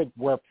just think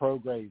where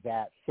Prograis is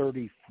at,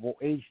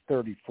 age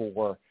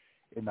 34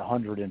 in the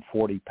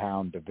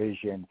 140-pound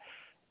division,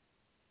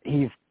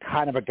 he's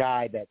kind of a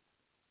guy that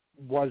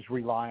was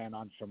relying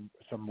on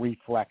some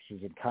reflexes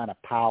and kind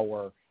of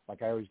power.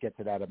 Like I always get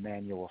to that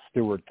Emmanuel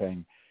Stewart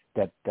thing,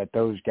 that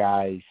those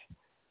guys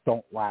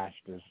don't last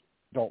as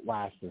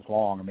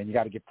long. I mean, you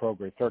got to get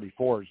Prograis.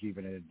 34 is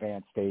even an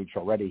advanced stage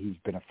already. He's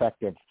been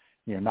effective,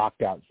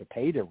 knocked out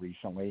Zepeda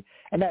recently.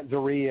 And that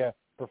Zarria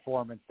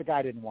performance, the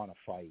guy didn't want to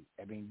fight.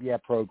 I mean, yeah,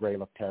 Prograis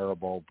looked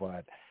terrible,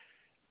 but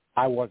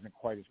I wasn't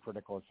quite as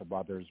critical as some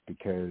others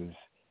because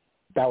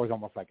that was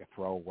almost like a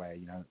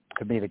throwaway.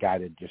 To me, the guy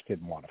just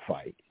didn't want to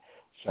fight.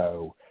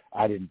 So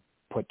I didn't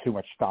put too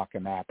much stock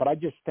in that. But I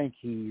just think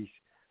he's,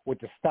 with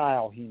the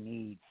style he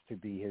needs to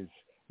be his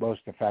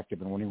most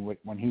effective, and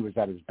when he was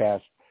at his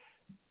best,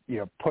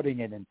 putting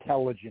in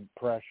intelligent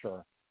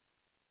pressure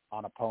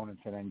on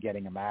opponents and then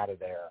getting them out of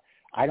there.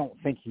 I don't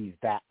think he's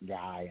that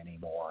guy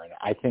anymore, and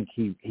I think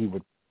he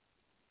would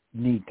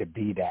need to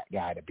be that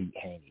guy to beat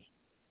Haney.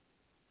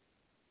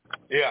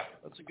 Yeah,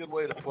 that's a good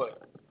way to put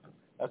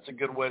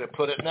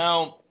it.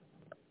 Now,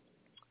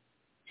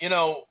 we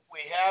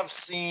have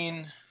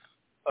seen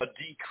a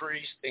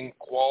decrease in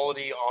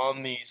quality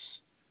on these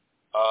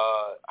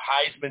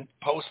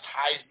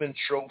post-Heisman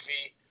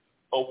Trophy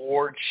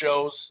award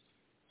shows.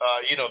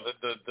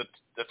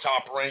 The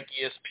top-ranked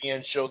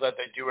ESPN show that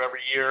they do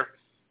every year.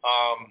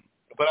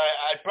 But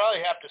I'd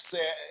probably have to say,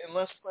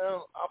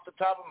 off the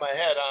top of my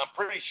head, I'm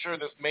pretty sure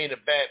this main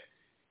event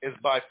is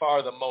by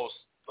far the most,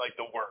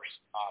 the worst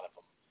out of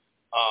them.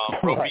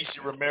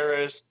 Robeisy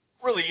Ramirez,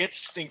 really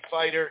interesting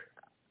fighter,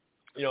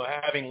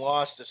 having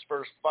lost his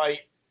first fight.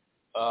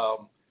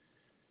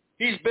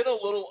 He's been a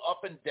little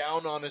up and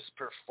down on his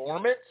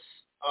performance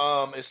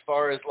as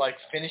far as,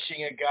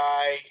 finishing a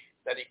guy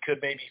that he could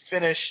maybe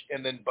finish,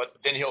 but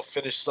then he'll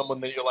finish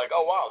someone that you're like,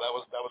 oh, wow, that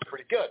was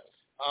pretty good.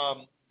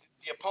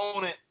 The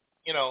opponent,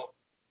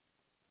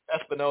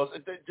 Espinosa,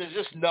 there's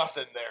just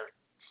nothing there,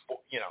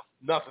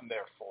 nothing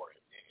there for it.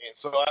 And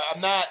so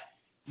I'm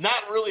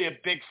not really a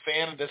big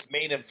fan of this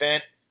main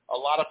event. A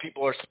lot of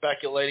people are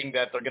speculating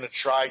that they're going to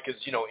try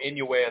because,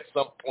 Inoue at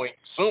some point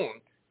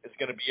soon is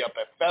going to be up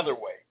at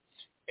featherweight.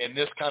 And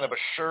this kind of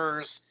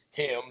assures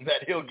him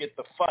that he'll get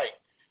the fight.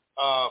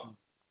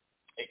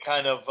 It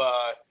kind of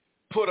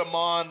put him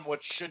on what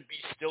should be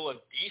still a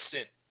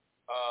decent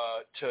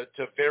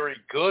to very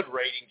good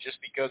rating just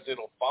because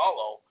it'll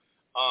follow.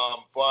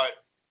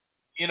 But,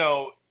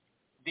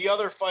 the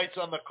other fights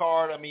on the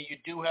card, you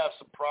do have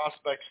some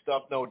prospect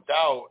stuff, no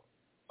doubt.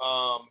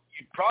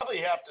 You'd probably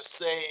have to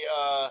say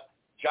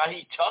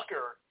Jahi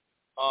Tucker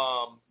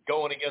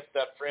going against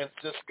that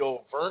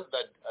Francisco Vern,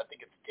 that I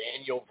think it's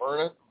Daniel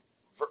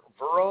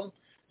Veron.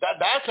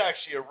 That's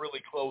actually a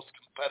really close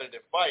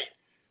competitive fight.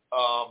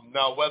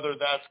 Now, whether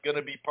that's going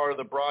to be part of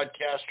the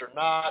broadcast or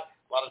not,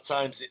 a lot of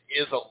times it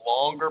is a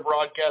longer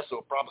broadcast, so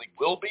it probably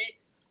will be.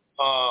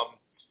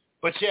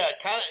 But yeah,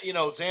 kind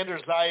of, Xander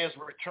Zayas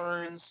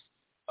returns,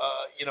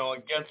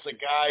 against a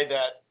guy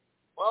that,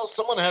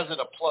 someone has it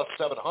a plus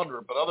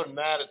 700, but other than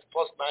that, it's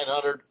plus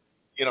 900,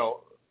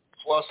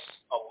 plus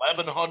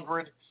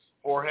 1100.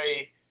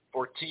 Jorge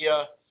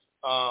Portilla,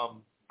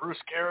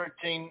 Bruce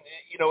Carrington,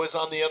 is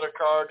on the other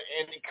card.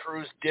 Andy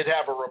Cruz did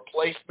have a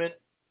replacement.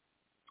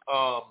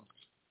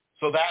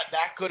 So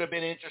that could have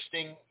been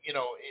interesting,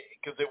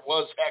 because it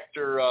was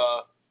Hector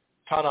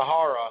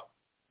Tanahara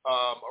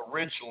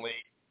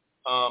originally.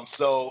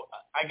 So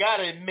I got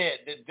to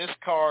admit that this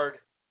card,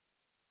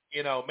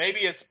 maybe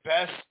it's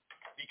best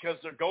because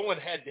they're going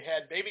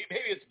head-to-head. Maybe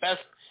it's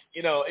best,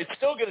 it's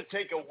still going to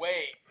take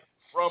away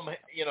from,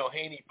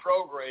 Haney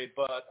Prograis.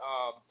 But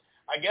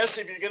I guess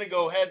if you're going to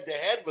go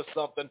head-to-head with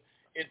something,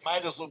 it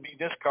might as well be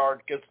this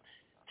card because,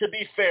 to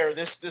be fair,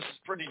 this is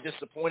pretty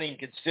disappointing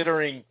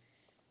considering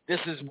this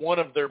is one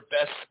of their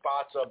best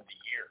spots of the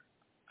year.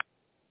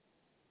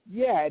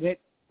 Yeah,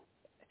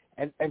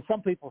 and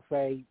some people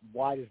say,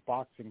 why does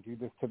boxing do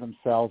this to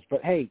themselves?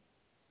 But, hey,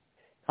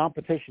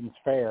 competition's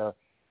fair.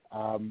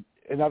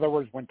 In other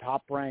words, when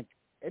Top Rank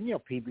and,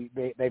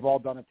 PB, they've all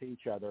done it to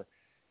each other.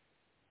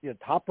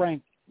 Top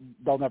Rank,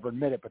 they'll never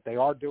admit it, but they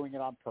are doing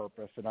it on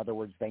purpose. In other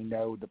words, they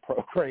know the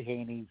Prograis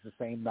Haney's the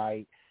same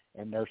night,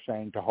 and they're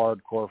saying to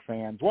hardcore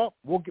fans, well,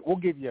 we'll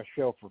give you a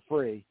show for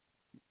free.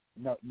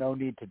 No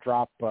need to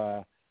drop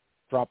the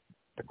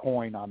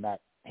coin on that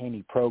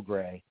Haney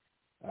Prograis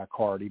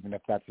card, even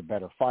if that's a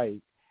better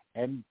fight.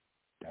 And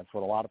that's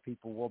what a lot of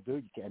people will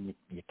do.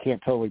 You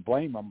can't totally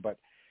blame them. But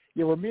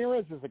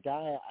Ramirez is a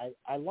guy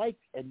I like,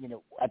 and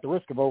at the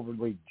risk of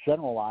overly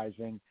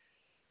generalizing,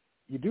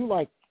 you do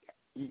like.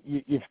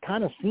 You've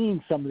kind of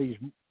seen some of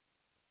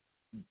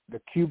the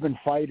Cuban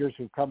fighters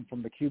who come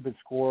from the Cuban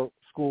school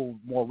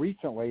more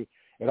recently.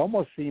 It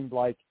almost seemed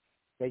like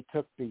they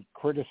took the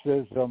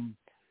criticism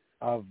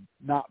of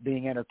not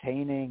being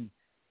entertaining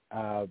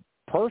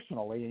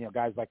personally,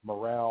 guys like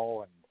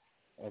Morrell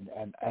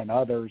and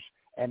others,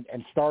 and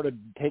started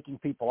taking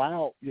people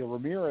out.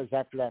 Ramirez,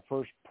 after that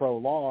first pro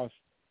loss,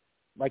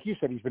 like you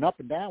said, he's been up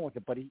and down with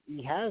it, but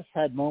he has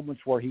had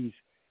moments where he's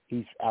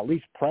at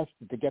least pressed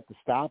to get the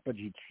stoppage.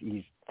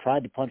 He's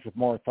tried to punch with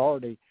more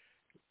authority.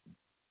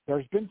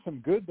 There's been some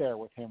good there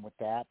with him with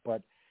that,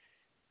 but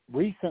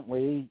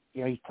recently,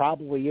 he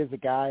probably is a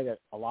guy that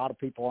a lot of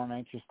people aren't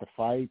anxious to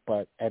fight.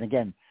 And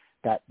again,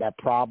 that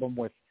problem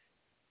with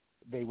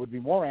they would be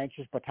more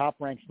anxious, but Top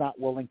Rank's not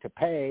willing to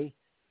pay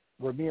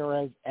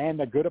Ramirez and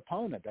a good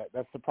opponent.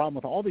 That's the problem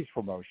with all these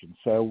promotions.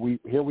 So we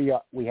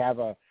have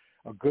a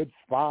good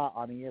spot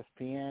on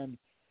ESPN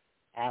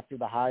after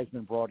the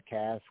Heisman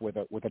broadcast with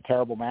a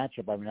terrible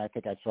matchup. I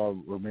think I saw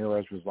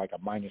Ramirez was like a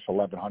minus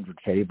 1,100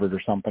 favorite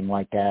or something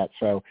like that.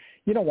 So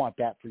you don't want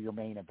that for your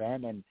main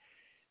event. And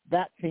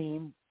that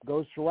theme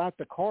goes throughout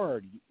the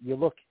card. You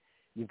look,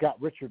 you've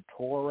got Richard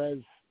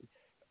Torres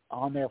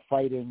on there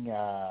fighting,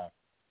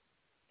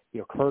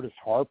 Curtis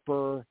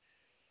Harper,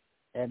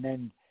 and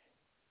then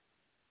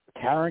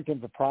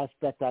Carrington's a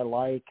prospect I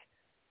like.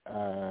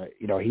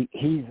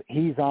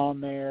 He's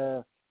on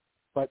there,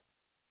 but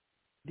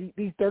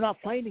they're not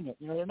fighting it.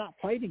 They're not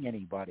fighting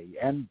anybody.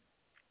 And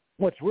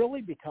what's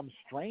really become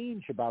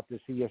strange about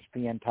this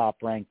ESPN Top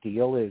Rank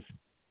deal is,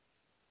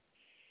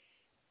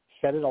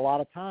 said it a lot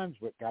of times,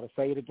 but got to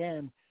say it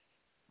again.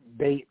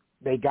 They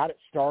got it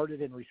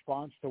started in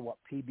response to what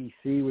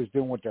PBC was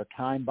doing with their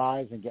time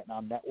buys and getting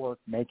on network,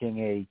 making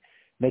a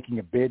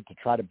bid to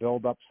try to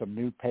build up some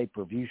new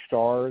pay-per-view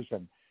stars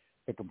and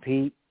to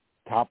compete.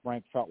 Top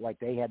Rank felt like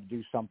they had to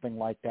do something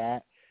like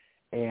that.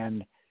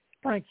 And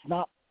Frank's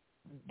not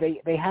 –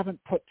 they haven't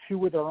put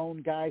two of their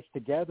own guys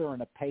together in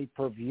a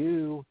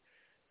pay-per-view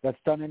that's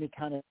done any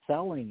kind of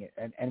selling.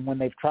 And when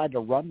they've tried to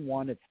run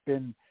one, it's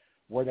been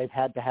where they've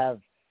had to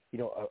have,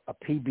 a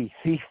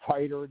PBC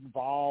fighter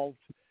involved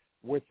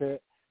with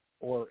it,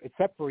 or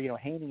except for,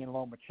 Haney and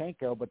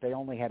Lomachenko, but they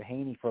only had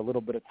Haney for a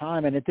little bit of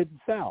time, and it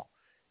didn't sell.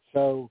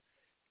 So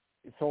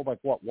it sold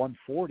like,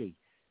 140.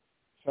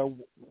 So,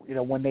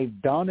 when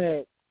they've done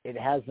it, it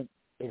hasn't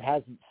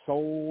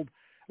sold.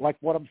 Like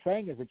what I'm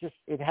saying is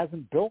it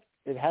hasn't built.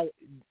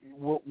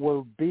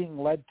 We're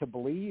being led to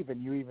believe,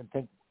 and you even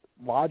think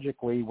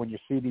logically when you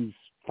see these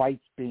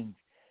fights being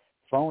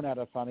thrown at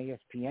us on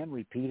ESPN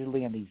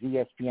repeatedly and these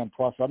ESPN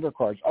Plus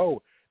undercards,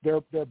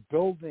 they're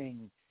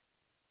building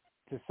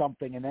to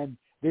something, and then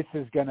this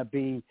is going to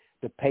be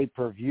the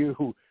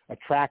pay-per-view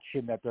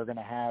attraction that they're going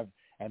to have,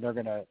 and they're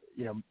going to,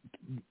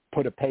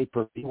 put a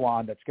pay-per-view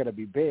on that's going to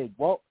be big.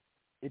 Well,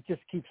 it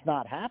just keeps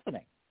not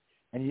happening.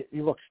 And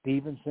you look,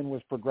 Stevenson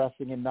was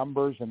progressing in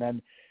numbers, and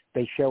then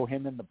they show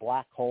him in the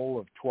black hole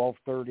of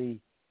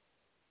 12:30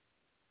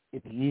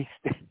 in the East,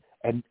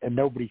 and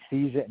nobody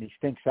sees it, and he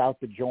stinks out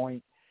the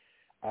joint.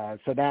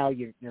 So now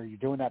you're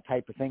doing that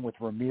type of thing with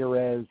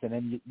Ramirez, and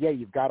then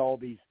you've got all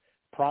these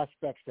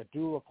prospects that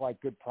do look like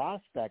good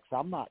prospects.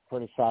 I'm not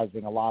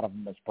criticizing a lot of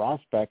them as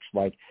prospects.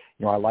 Like,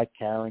 I like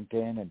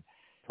Carrington, and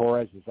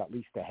Torres is at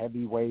least a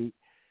heavyweight.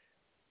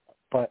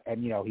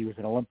 And he was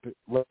an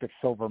Olympic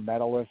silver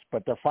medalist,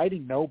 but they're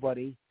fighting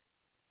nobody.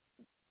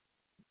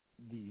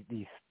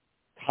 These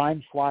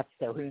time slots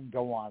they're in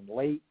go on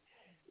late.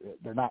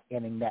 They're not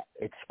getting that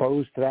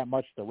exposed to that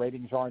much. The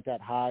ratings aren't that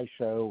high.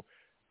 So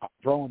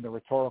throwing the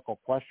rhetorical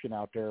question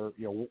out there,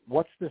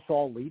 what's this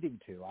all leading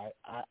to?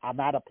 I'm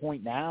at a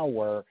point now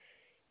where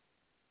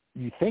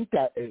you think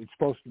that it's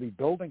supposed to be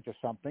building to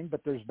something,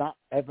 but there's not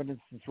evidence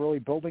it's really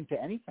building to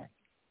anything.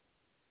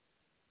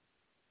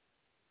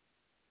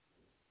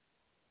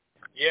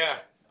 Yeah,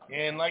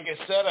 and like I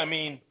said,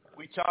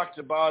 we talked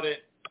about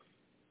it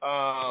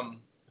after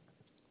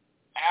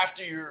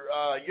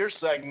your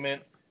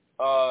segment.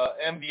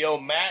 MVO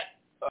Matt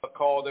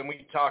called, and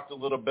we talked a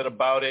little bit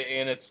about it,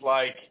 and it's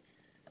like,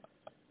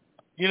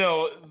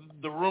 the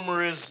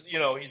rumor is,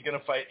 he's going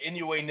to fight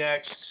Inoue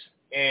next,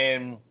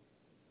 and,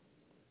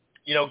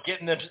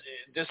 getting this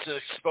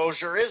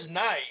exposure is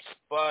nice,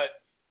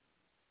 but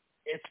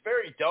it's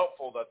very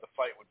doubtful that the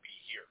fight would be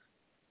here.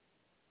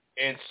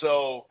 And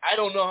so I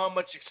don't know how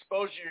much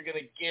exposure you're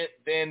going to get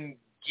then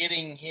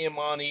getting him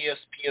on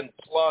ESPN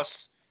Plus.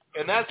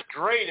 And that's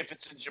great if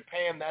it's in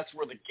Japan. That's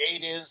where the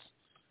gate is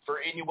for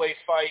Inoue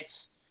fights.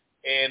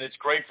 And it's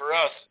great for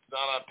us. It's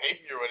not on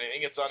pay-per-view or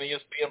anything. It's on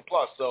ESPN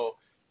Plus. So,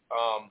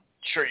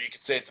 sure, you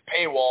could say it's a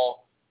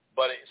paywall,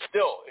 but it's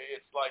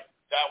like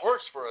that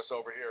works for us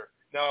over here.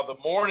 Now, the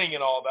morning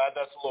and all that,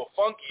 that's a little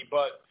funky.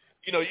 But,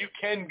 you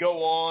can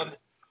go on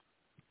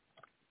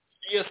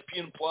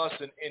ESPN Plus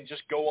and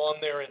just go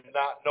on there and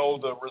not know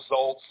the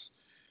results.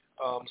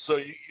 So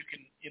you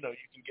can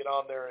get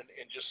on there and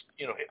just,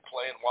 hit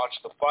play and watch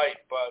the fight.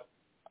 But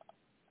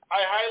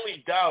I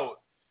highly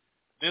doubt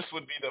this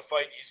would be the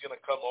fight he's going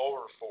to come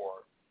over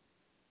for.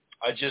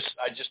 I just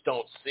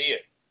don't see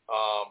it.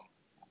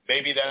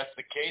 Maybe that's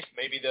the case.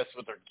 Maybe that's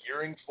what they're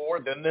gearing for.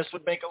 Then this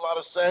would make a lot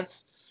of sense.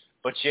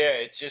 But yeah,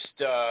 it's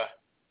just, I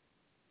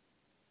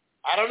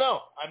don't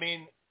know.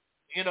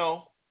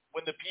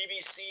 When the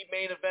PBC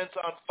main events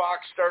on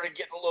Fox started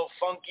getting a little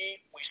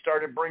funky, we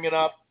started bringing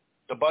up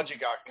the budget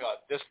got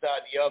cut, this,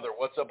 that, and the other.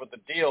 What's up with the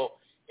deal?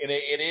 And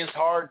it is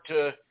hard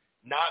to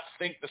not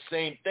think the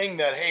same thing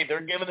that, hey, they're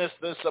giving us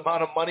this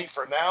amount of money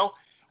for now.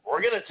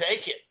 We're going to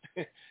take it.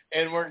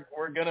 And we're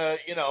going to,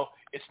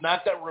 it's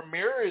not that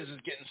Ramirez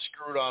is getting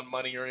screwed on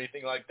money or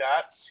anything like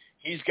that.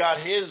 He's got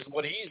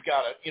what he's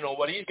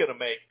going to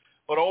make.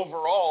 But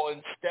overall,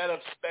 instead of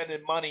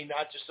spending money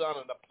not just on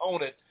an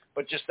opponent,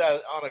 but just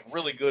on a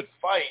really good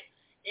fight,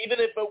 even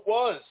if it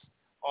was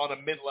on a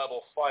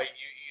mid-level fight,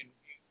 you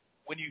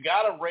when you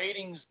got a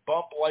ratings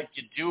bump like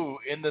you do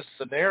in this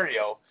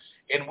scenario,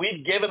 and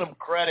we've given them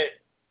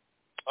credit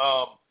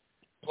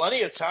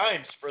plenty of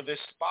times for this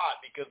spot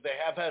because they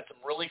have had some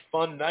really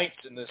fun nights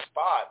in this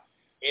spot.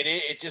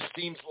 It just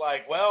seems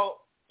like,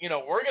 well,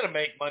 we're going to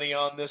make money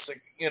on this,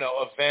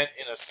 event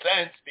in a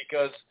sense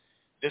because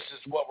this is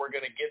what we're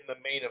going to get in the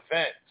main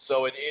event.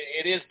 So it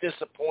is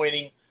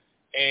disappointing.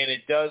 And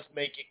it does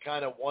make you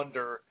kind of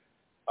wonder,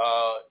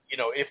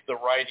 if the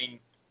writing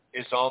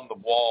is on the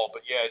wall.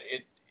 But yeah,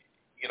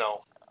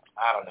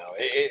 I don't know.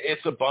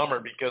 It's a bummer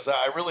because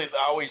I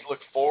always look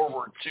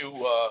forward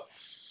to,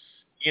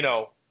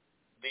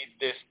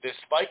 this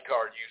fight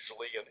card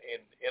usually.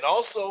 And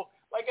also,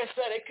 like I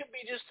said, it could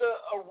be just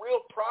a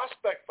real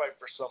prospect fight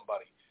for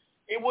somebody.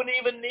 It wouldn't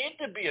even need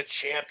to be a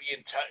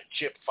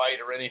championship fight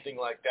or anything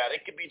like that.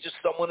 It could be just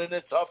someone in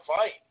a tough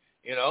fight,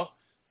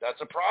 That's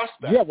a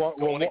prospect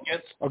going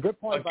against a good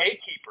point a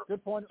gatekeeper.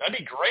 Good point. That'd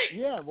be great.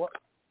 Yeah, well,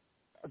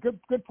 a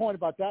good point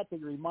about that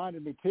you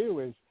reminded me too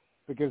is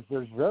because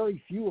there's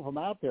very few of them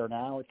out there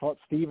now. I thought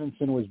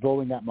Stevenson was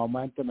building that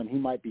momentum, and he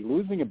might be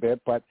losing a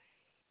bit,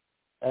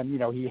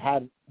 and he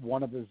had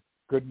one of his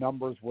good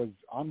numbers was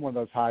on one of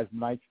those Heisman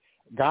nights.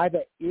 Guy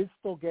that is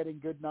still getting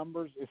good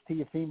numbers is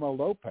Teofimo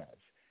Lopez.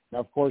 Now,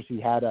 of course, he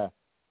had a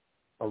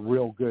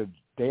real good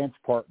dance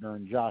partner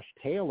in Josh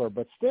Taylor,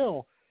 but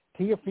still,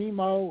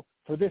 Teofimo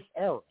for this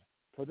era,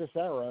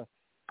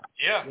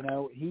 yeah,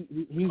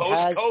 he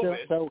has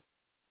so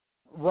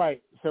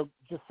right. So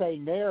just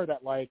saying there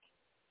that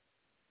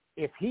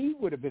if he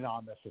would have been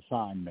on this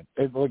assignment,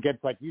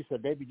 against, like you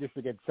said, maybe just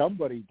against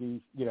somebody,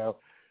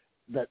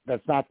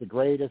 that's not the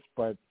greatest,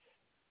 but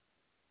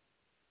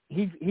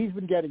he's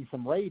been getting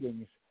some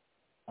ratings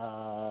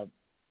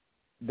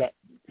that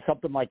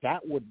something like that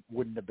would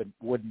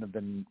have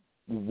been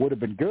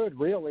good,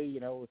 really.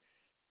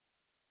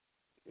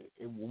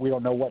 We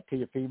don't know what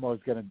Teofimo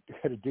is going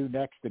to do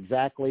next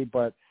exactly,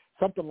 but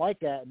something like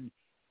that. And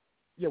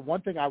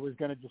one thing I was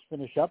going to just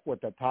finish up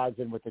with that ties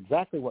in with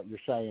exactly what you're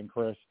saying,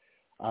 Chris,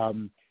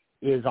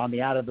 is on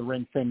the out of the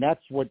ring thing.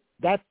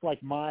 That's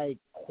like my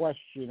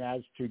question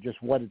as to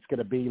just what it's going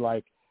to be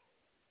like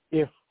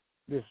if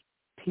this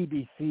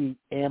PBC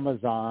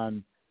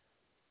Amazon,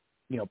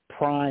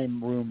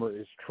 Prime rumor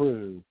is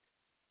true,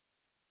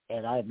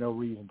 and I have no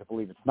reason to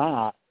believe it's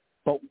not.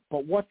 But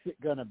what's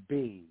it going to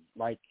be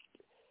like?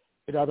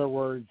 In other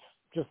words,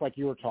 just like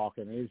you were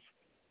talking,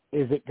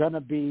 is it going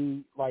to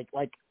be like?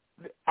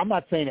 I'm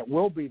not saying it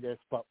will be this,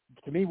 but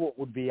to me, what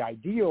would be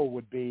ideal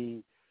would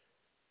be,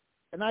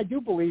 and I do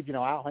believe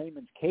Al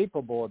Heyman's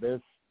capable of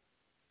this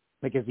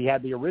because he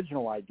had the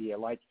original idea.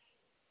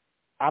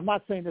 I'm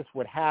not saying this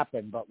would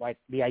happen, but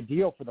the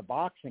ideal for the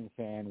boxing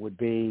fan would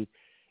be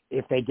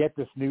if they get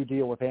this new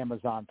deal with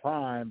Amazon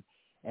Prime,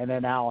 and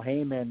then Al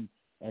Heyman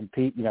and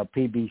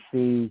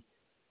PBC,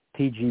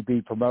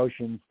 TGB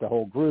Promotions, the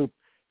whole group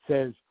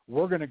says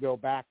we're going to go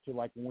back to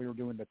when we were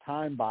doing the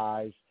time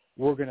buys.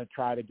 We're going to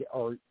try to get,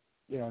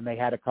 and they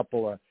had a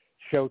couple of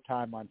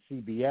Showtime on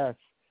CBS.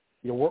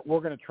 We're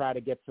going to try to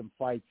get some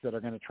fights that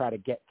are going to try to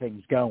get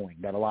things going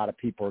that a lot of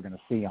people are going to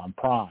see on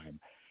Prime,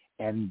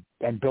 and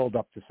build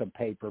up to some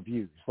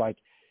pay-per-views.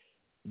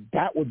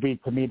 That would be,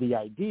 to me, the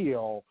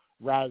ideal,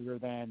 rather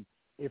than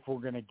if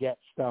we're going to get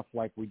stuff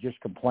like we just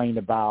complained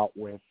about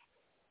with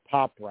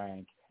Top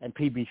Rank, and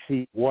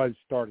PBC was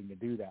starting to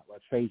do that,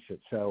 let's face it.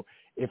 So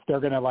if they're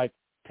going to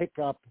pick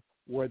up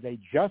where they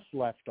just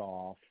left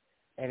off,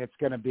 and it's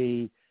going to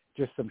be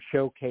just some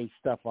showcase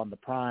stuff on the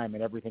Prime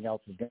and everything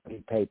else is going to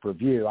be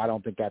pay-per-view, I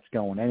don't think that's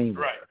going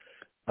anywhere.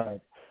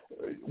 Right.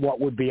 What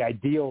would be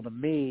ideal to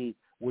me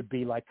would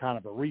be kind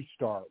of a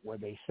restart where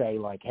they say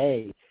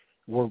hey,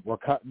 we're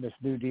cutting this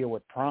new deal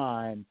with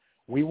Prime.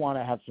 We want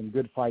to have some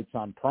good fights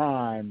on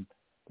Prime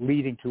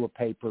leading to a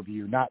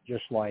pay-per-view, not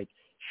just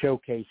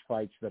showcase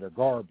fights that are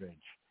garbage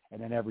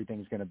and then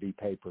everything's going to be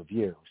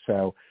pay-per-view.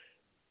 So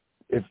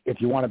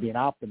if you want to be an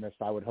optimist,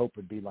 I would hope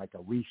it'd be a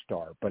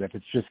restart. But if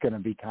it's just going to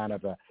be kind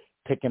of a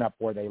picking up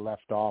where they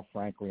left off,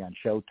 frankly, on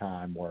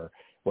Showtime, where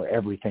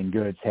everything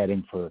good's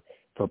heading for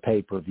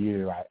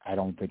pay-per-view, I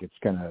don't think it's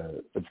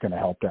gonna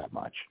help that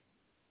much.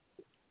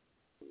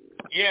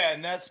 Yeah,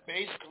 and that's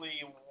basically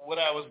what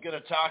I was going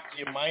to talk to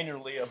you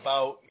minorly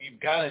about. You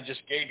kind of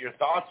just gave your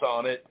thoughts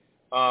on it.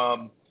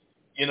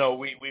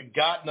 We've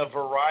gotten a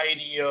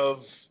variety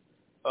of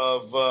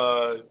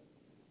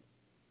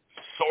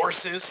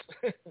sources.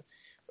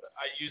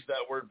 I use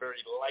that word very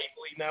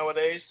lightly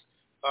nowadays.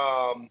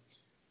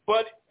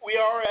 But we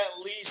are at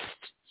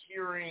least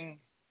hearing,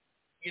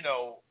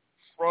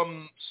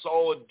 from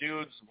solid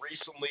dudes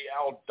recently.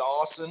 Al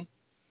Dawson,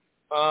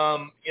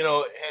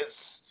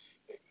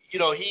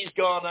 he's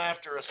gone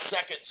after a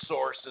second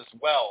source as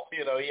well. He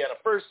had a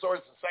first source,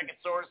 a second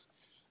source.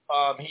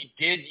 He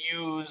did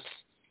use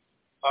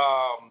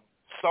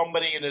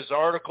somebody in his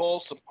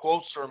article, some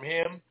quotes from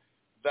him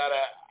that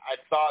I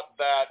thought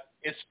that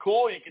it's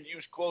cool. He can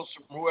use quotes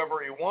from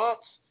whoever he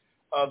wants.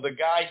 The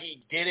guy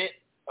he did it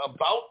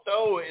about,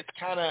 though, it's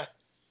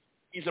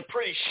he's a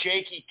pretty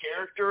shaky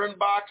character in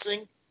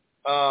boxing.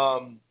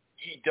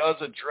 He does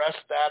address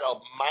that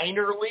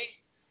minorly.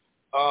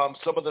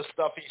 Some of the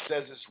stuff he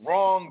says is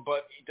wrong,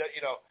 but he does,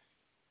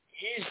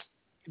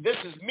 this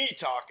is me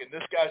talking.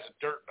 This guy's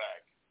a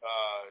dirtbag.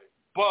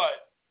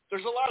 But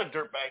there's a lot of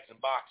dirtbags in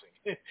boxing,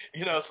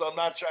 so I'm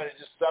not trying to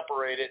just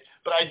separate it.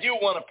 But I do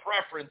want to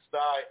preference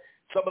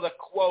some of the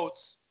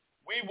quotes.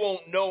 We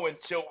won't know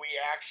until we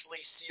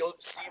actually see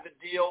the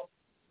deal.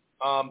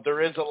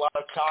 There is a lot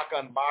of talk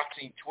on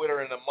boxing Twitter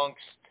and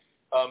amongst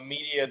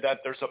media that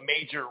there's a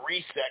major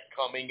reset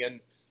coming, and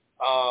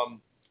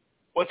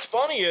What's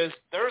funny is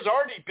there's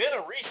already been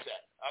a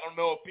reset. I don't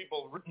know if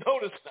people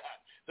noticed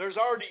that. There's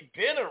already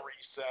been a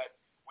reset.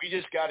 We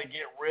just got to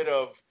get rid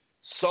of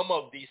some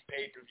of these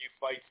pay-per-view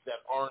fights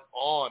that aren't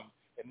on,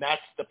 and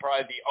that's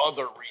probably the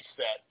other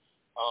reset.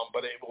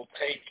 But it will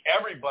take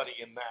everybody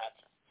in that.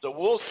 So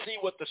we'll see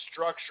what the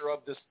structure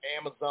of this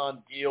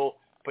Amazon deal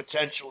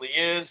potentially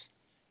is.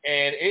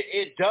 And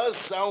it does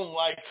sound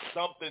like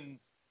something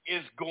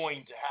is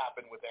going to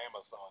happen with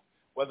Amazon,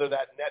 whether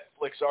that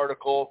Netflix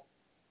article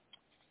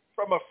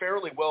from a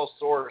fairly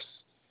well-sourced,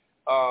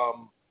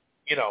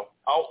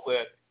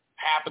 outlet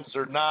happens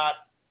or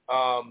not.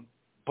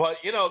 But,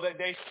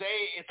 they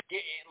say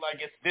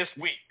it's this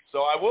week. So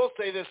I will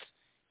say this,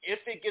 if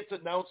it gets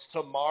announced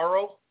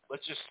tomorrow,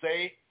 let's just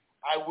say,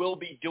 I will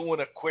be doing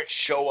a quick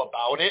show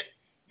about it.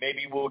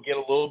 Maybe we'll get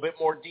a little bit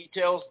more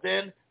details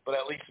then, but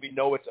at least we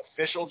know it's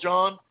official,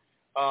 John.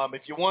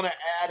 If you want to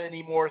add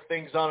any more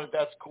things on it,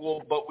 that's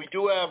cool. But we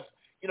do have,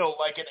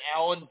 like an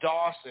Alan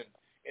Dawson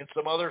and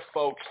some other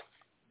folks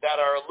that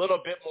are a little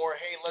bit more,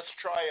 hey, let's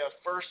try a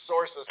first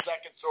source, a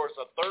second source,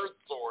 a third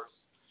source.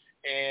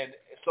 And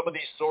some of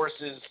these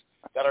sources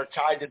that are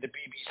tied to the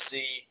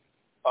BBC,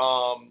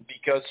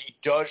 because he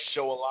does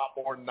show a lot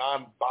more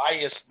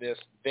non-biasness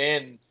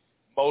than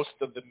most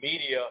of the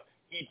media,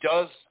 he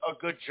does a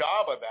good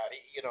job of that.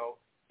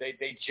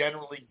 They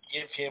generally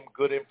give him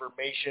good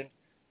information.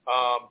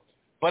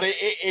 But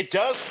it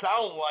does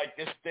sound like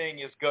this thing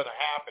is going to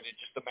happen. It's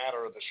just a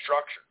matter of the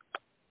structure.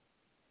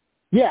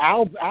 Yeah,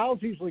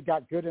 Al's usually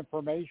got good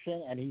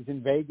information, and he's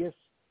in Vegas,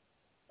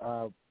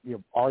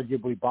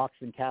 arguably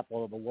boxing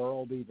capital of the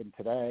world even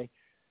today.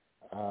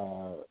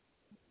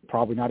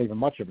 Probably not even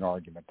much of an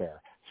argument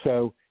there.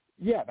 So,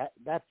 yeah,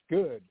 that's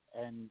good,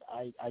 and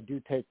I do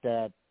take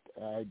that.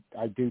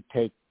 I do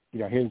take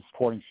his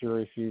reporting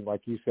seriously.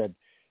 Like you said,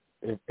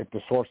 if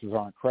the sources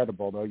aren't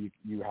credible, though,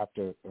 you have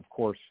to, of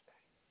course,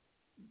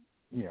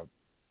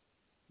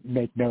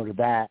 make note of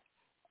that.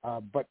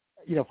 But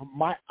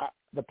from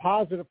the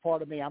positive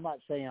part of me, I'm not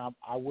saying I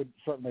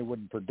certainly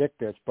wouldn't predict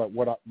this, but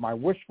my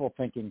wishful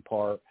thinking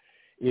part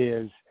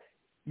is,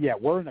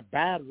 we're in a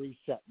bad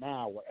reset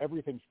now where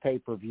everything's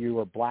pay-per-view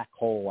or black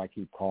hole, I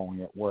keep calling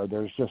it, where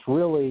there's just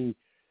really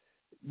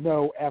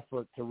no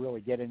effort to really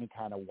get any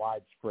kind of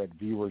widespread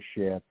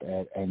viewership,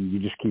 and you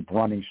just keep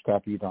running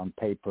stuff either on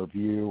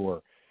pay-per-view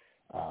or,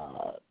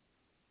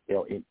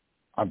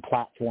 on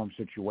platform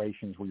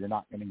situations where you're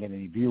not going to get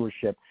any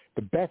viewership.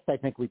 The best I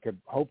think we could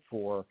hope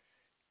for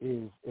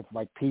is if,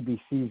 like,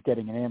 PBC's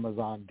getting an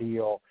Amazon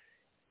deal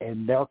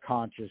and they're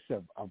conscious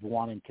of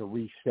wanting to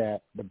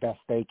reset the best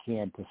they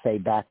can to say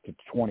back to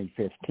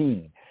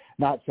 2015.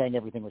 Not saying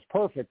everything was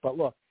perfect, but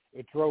look,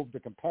 it drove the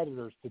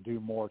competitors to do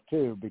more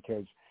too,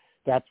 because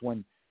that's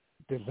when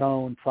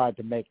DAZN tried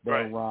to make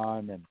their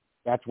run, and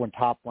that's when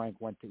Top Rank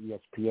went to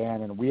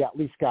ESPN, and we at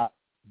least got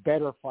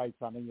better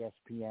fights on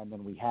ESPN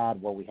than we had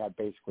where we had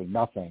basically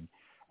nothing.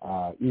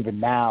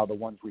 Even now, the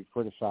ones we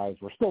criticized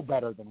were still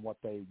better than what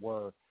they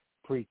were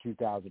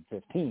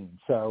pre-2015.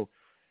 So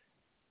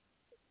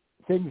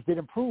things did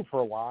improve for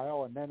a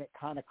while, and then it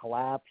kind of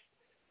collapsed.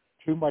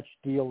 Too much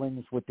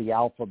dealings with the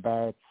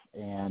alphabets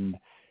and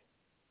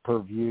per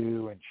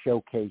view and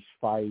showcase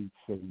fights,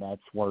 and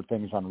that's where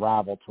things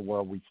unraveled to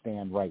where we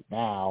stand right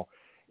now.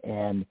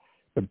 And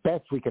the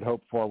best we could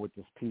hope for with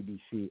this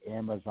PBC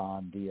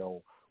Amazon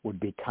deal would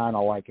be kind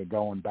of like a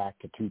going back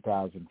to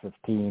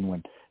 2015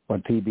 when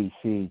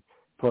PBC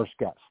first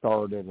got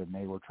started, and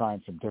they were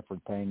trying some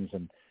different things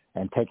and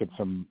taking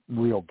some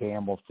real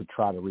gambles to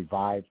try to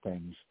revive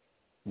things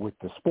with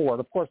the sport.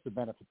 Of course, to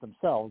benefit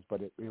themselves,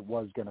 but it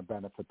was going to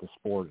benefit the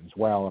sport as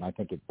well, and I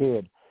think it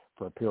did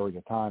for a period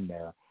of time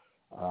there.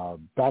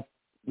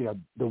 The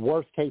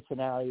worst case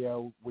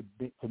scenario would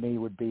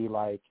be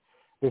like,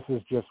 this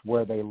is just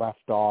where they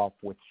left off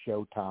with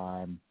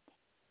Showtime,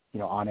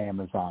 on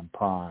Amazon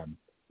Prime.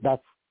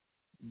 That's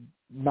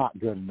not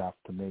good enough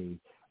to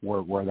me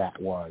where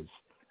that was.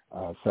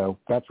 So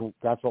that's what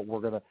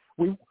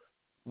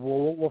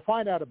we'll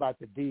find out about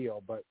the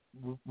deal. But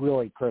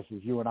really, Chris,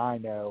 as you and I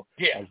know,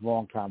 as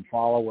longtime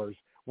followers,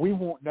 we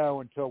won't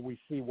know until we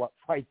see what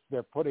fights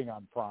they're putting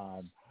on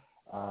Prime.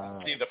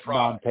 See the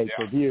product,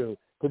 non-pay-per-view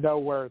to know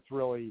where it's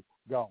really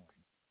going.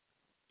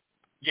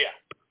 Yeah.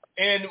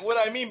 And what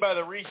I mean by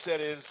the reset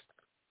is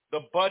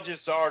the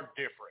budgets are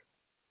different.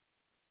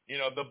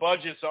 The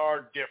budgets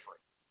are different.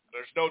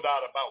 There's no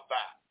doubt about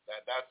that.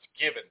 That's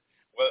given.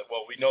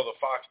 Well, we know the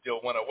Fox deal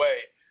went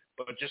away,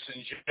 but just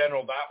in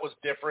general, that was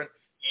different.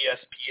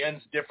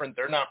 ESPN's different.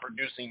 They're not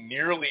producing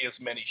nearly as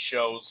many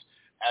shows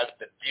as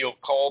the deal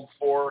called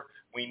for.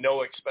 We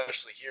know,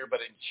 especially here,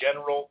 but in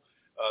general,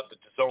 the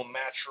DAZN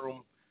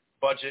Matchroom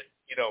budget,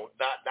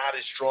 not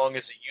as strong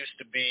as it used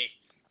to be,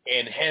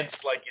 and hence,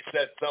 like you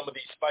said, some of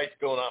these fights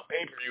going on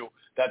pay-per-view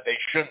that they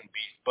shouldn't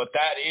be. But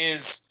that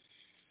is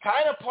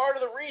kind of part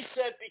of the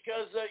reset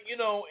because,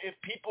 if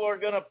people are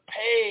going to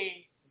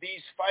pay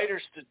these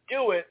fighters to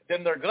do it,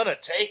 then they're going to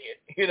take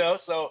it,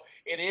 So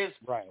it is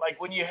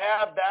like when you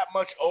have that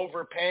much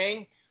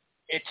overpaying,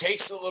 it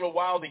takes a little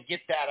while to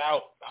get that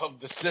out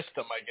of the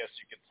system, I guess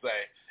you could say.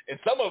 And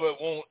some of it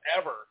won't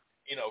ever,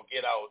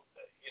 get out,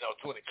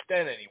 to an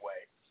extent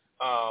anyway.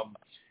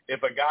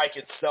 If a guy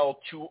can sell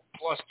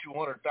plus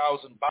 200,000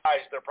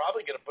 buys, they're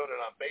probably going to put it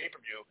on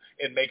pay-per-view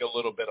and make a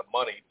little bit of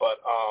money.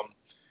 But,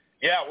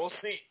 yeah, we'll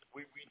see.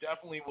 We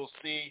definitely will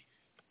see.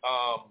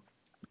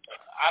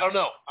 I don't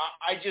know.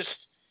 I just,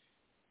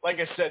 like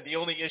I said, the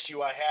only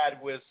issue I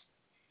had was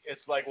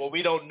it's like, well,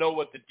 we don't know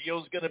what the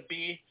deal's going to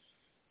be.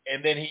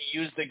 And then he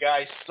used the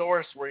guy's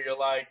source where you're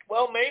like,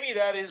 well, maybe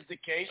that is the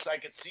case. I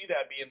could see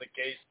that being the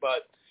case.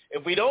 But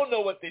if we don't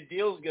know what the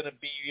deal's going to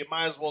be, you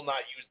might as well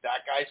not use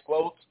that guy's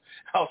quotes.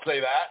 I'll say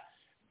that.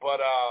 But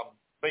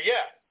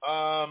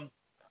yeah.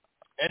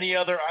 Any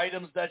other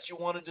items that you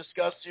want to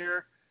discuss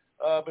here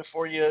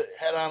before you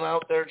head on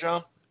out there,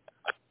 John?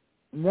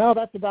 No,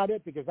 that's about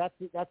it because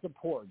that's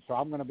important. So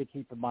I'm going to be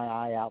keeping my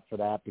eye out for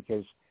that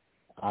because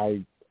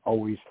I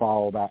always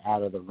follow that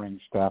out of the ring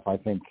stuff. I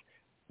think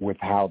with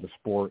how the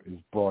sport is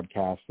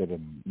broadcasted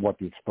and what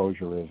the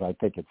exposure is, I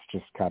think it's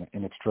just kind of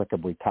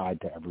inextricably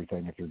tied to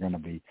everything. If you're going to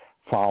be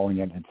following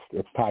it,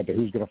 it's tied to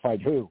who's going to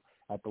fight who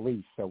at the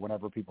least. So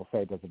whenever people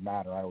say it doesn't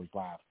matter, I always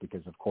laugh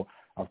because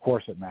of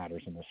course it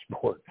matters in the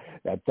sport.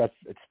 That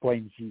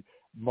explains you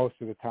most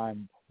of the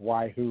time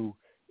why who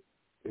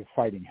is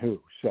fighting who.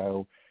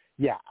 So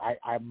yeah,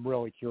 I'm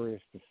really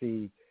curious to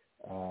see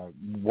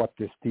what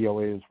this deal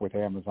is with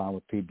Amazon,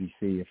 with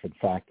PBC, if in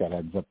fact that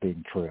ends up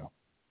being true.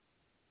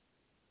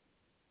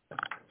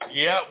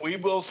 Yeah, we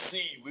will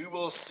see. We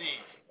will see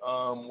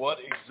what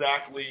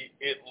exactly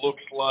it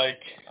looks like.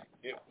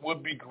 It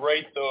would be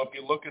great, though, if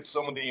you look at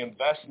some of the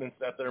investments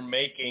that they're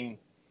making,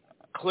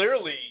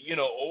 clearly,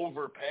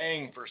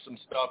 overpaying for some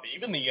stuff,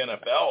 even the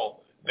NFL,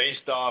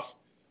 based off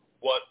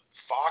what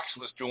Fox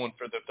was doing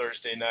for the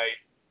Thursday night,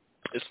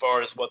 as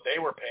far as what they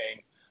were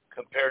paying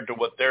compared to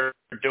what they're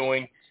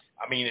doing.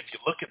 I mean, if you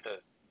look at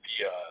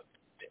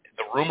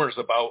the rumors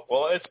about,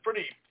 well, it's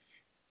pretty.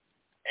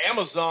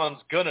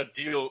 Amazon's gonna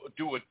do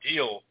a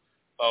deal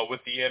with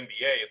the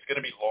NBA. It's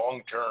gonna be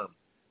long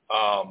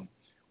term.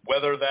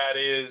 Whether that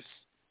is,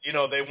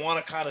 they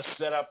want to kind of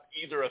set up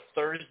either a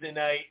Thursday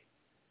night,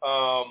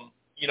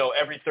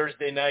 every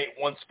Thursday night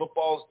once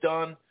football's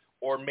done,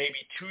 or maybe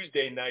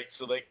Tuesday night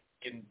so they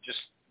can just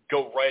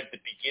go right at the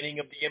beginning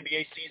of the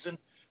NBA season.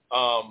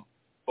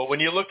 But when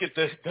you look at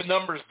the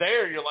numbers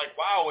there, you're like,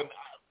 wow. And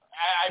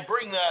I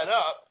bring that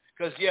up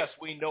because, yes,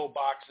 we know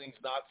boxing's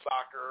not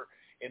soccer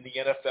in the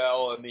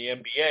NFL and the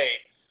NBA.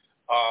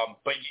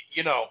 But,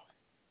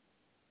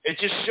 it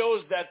just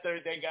shows that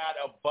they got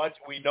a budget.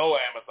 We know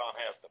Amazon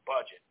has the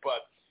budget.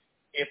 But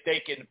if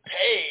they can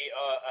pay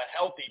a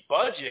healthy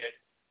budget,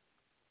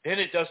 then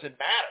it doesn't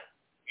matter.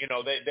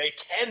 They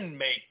can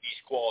make these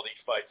quality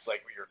fights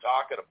like we were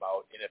talking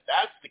about. And if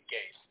that's the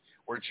case,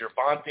 where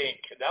Gervonta and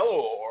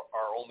Canelo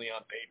are only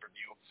on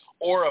pay-per-view,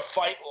 or a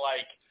fight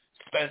like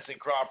Spence and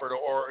Crawford,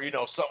 or,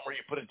 something where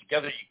you put it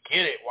together, you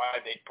get it, why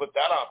they'd put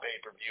that on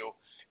pay-per-view,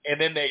 and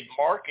then they'd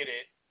market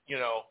it,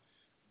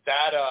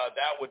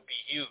 that would be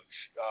huge,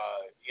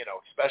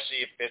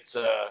 especially if it's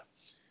a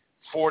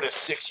 4 to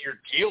 6 year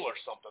deal or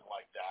something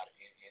like that.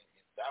 And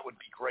that would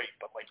be great.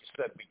 But like you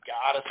said, we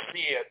got to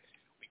see it.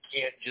 We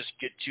can't just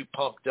get too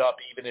pumped up,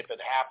 even if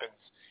it happens.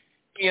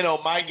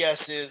 My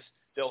guess is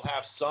they'll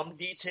have some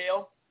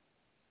detail,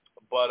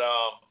 but,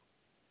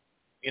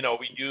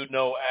 we do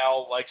know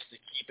Al likes to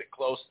keep it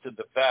close to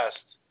the vest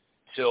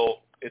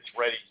till it's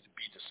ready to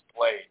be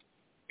displayed.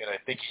 And I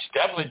think he's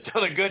definitely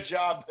done a good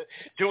job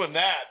doing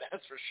that,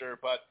 that's for sure.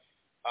 But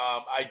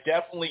I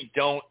definitely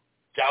don't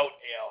doubt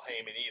Al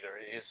Haney either.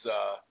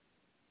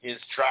 His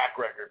track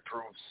record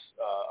proves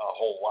a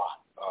whole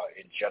lot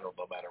in general,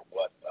 no matter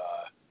what,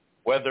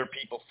 whether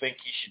people think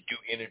he should do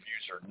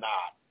interviews or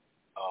not.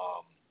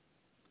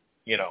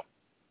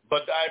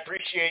 But I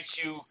appreciate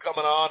you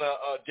coming on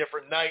a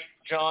different night,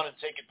 John, and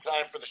taking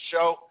time for the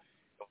show.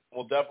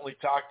 We'll definitely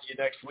talk to you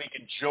next week.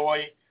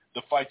 Enjoy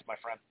the fights, my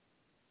friend.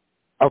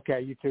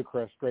 Okay, you too,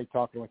 Chris. Great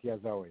talking with you as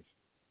always.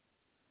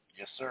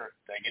 Yes, sir.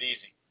 Take it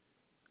easy.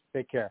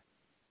 Take care.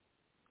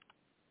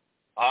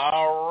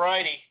 All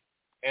righty.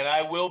 And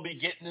I will be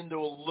getting into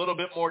a little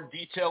bit more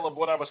detail of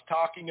what I was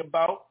talking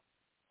about.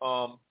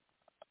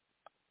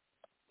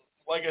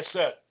 Like I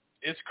said,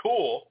 it's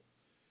cool.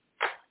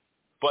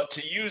 But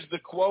to use the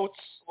quotes,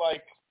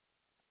 like,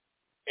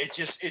 it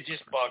just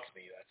bugs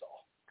me, that's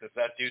all. Because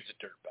that dude's a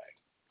dirtbag.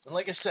 And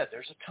like I said,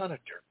 there's a ton of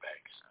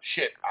dirtbags.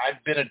 Shit,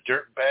 I've been a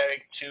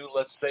dirtbag to,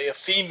 let's say, a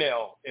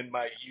female in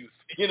my youth.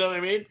 You know what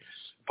I mean?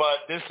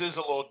 But this is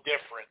a little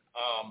different.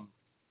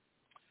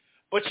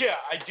 But, yeah,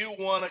 I do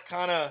want to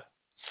kind of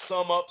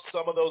sum up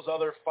some of those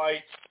other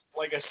fights.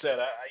 Like I said,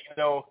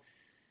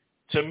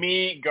 to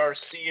me,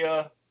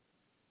 Garcia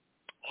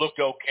looked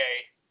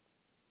okay.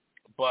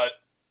 But,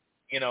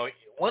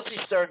 once he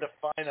started to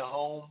find a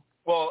home,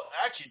 well,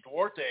 actually,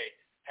 Duarte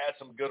had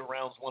some good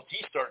rounds once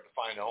he started to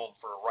find a home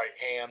for a right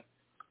hand.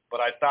 But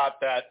I thought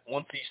that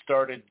once he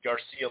started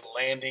Garcia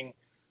landing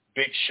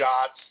big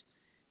shots,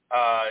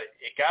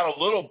 it got a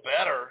little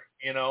better,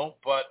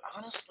 but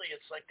honestly,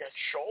 it's like that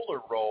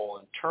shoulder roll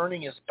and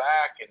turning his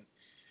back, and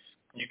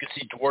you could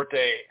see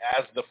Duarte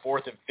as the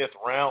 4th and 5th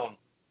round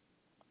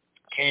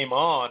came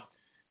on.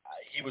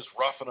 He was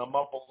roughing him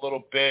up a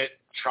little bit,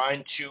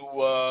 trying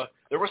to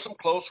there were some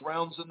close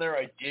rounds in there.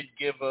 I did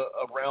give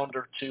a round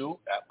or two,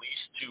 at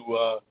least,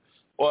 to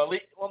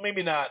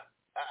maybe not.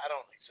 I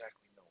don't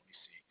exactly know. Let me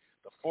see.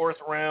 The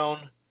 4th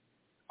round,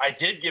 I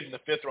did give him the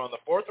 5th round.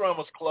 The 4th round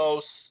was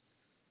close.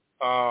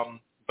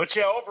 But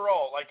yeah,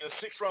 overall, like the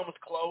 6th round was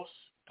close,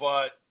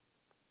 but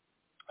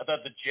I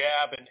thought the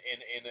jab and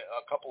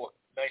a couple of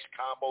nice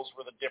combos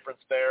were the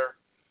difference there.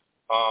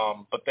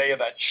 But they have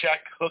that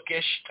check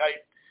hookish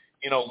type,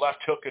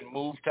 left hook and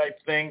move type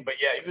thing. But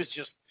yeah, he was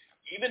just,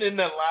 even in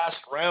that last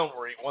round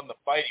where he won the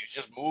fight, he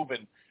was just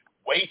moving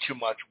way too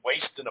much,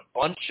 wasting a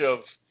bunch of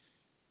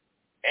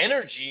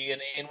energy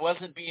and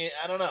wasn't being,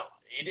 I don't know.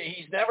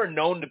 He's never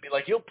known to be,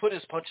 like, he'll put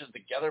his punches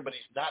together, but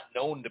he's not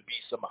known to be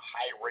some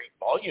high-rate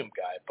volume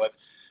guy. But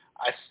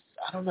I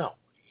don't know.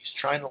 He's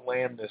trying to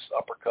land this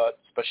uppercut,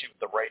 especially with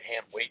the right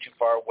hand way too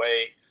far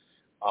away.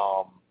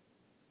 I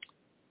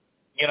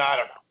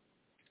don't know.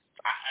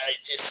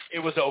 It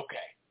was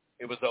okay.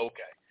 It was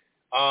okay.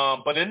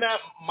 But in that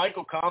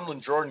Michael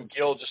Conlon, Jordan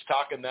Gill, just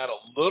talking that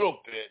a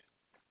little bit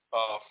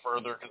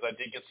further, because I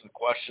did get some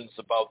questions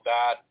about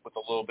that with a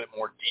little bit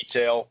more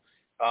detail.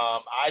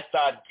 I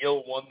thought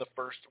Gill won the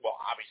first. Well,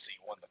 obviously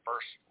he won the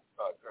first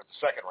or the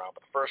second round,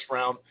 but the first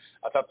round,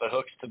 I thought the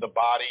hooks to the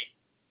body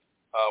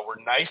were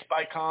nice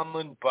by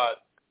Conlon,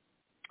 but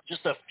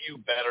just a few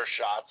better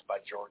shots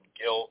by Jordan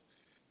Gill.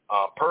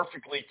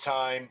 Perfectly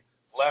timed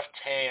left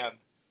hand,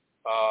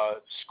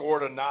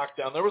 scored a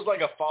knockdown. There was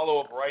like a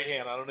follow-up right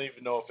hand. I don't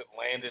even know if it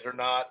landed or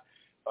not.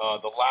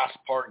 The last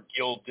part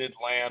Gill did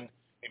land.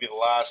 Maybe the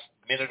last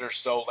minute or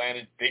so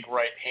landed big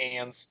right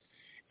hands.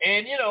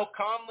 And,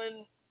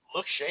 Conlon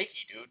looked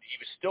shaky, dude. He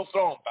was still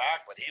throwing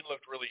back, but he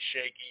looked really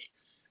shaky.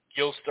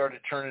 Gill started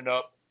turning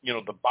up,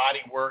 the body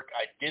work.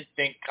 I did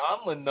think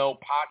Conlon, though,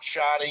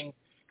 pot-shotting,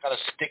 kind of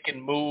stick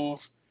and move,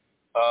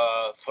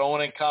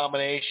 throwing in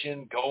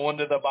combination, going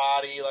to the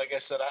body. Like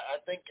I said,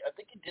 I think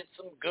he did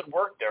some good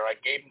work there. I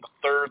gave him the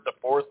 3rd, the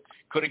 4th.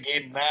 Could have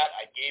gave him that.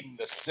 I gave him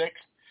the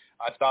 6th.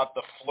 I thought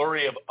the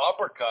flurry of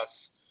uppercuts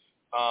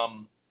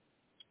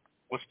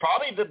was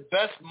probably the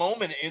best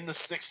moment in the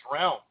 6th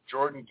round.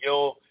 Jordan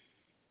Gill,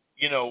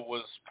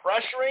 was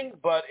pressuring,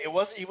 but he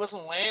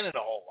wasn't landing a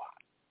whole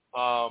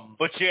lot.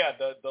 But yeah,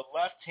 the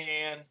left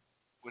hand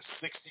with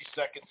 60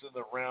 seconds in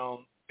the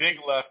round, big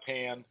left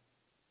hand.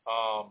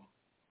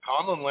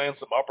 Conlon lands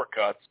some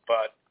uppercuts,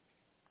 but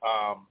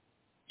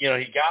he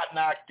got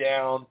knocked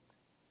down.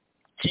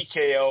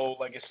 TKO,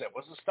 like I said,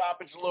 was the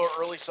stoppage a little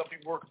early? Some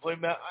people were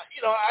complaining that.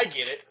 I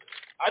get it.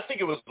 I think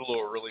it was a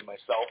little early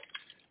myself.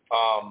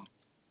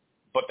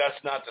 But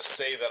that's not to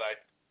say that I,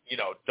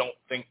 don't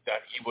think that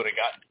he would have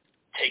gotten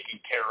taken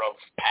care of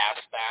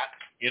past that,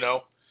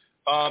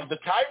 The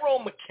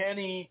Tyrone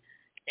McKinney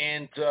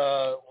and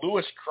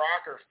Lewis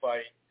Crocker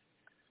fight,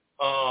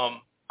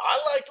 I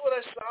liked what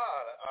I saw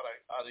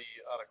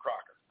out of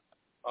Crocker.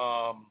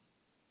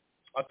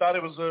 I thought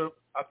it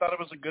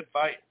was a good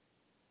fight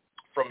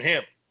from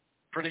him.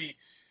 Pretty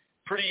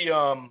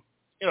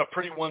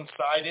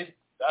one-sided,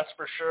 that's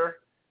for sure.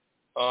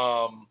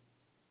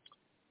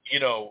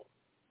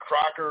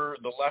 Crocker,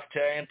 the left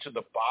hand to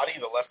the body,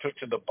 the left hook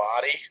to the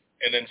body,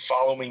 and then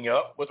following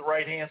up with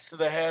right hands to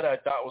the head, I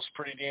thought was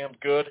pretty damn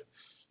good.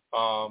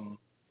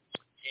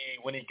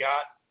 When he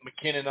got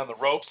McKinnon on the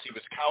ropes, he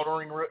was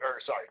comboing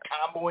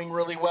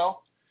really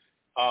well.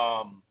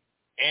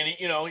 And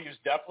he was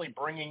definitely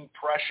bringing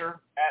pressure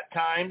at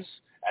times.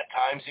 At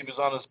times he was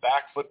on his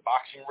back foot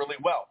boxing really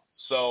well.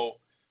 So,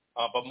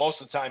 but most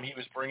of the time he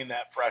was bringing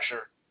that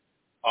pressure,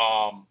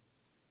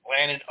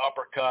 landing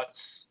uppercuts,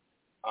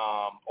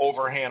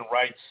 overhand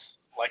rights,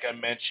 like I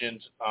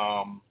mentioned.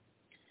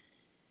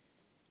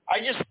 I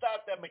just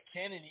thought that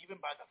McKinnon, even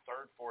by the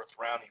 3rd, 4th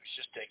round, he was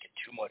just taking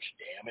too much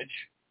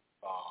damage.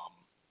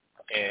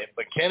 And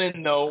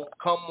McKinnon, though,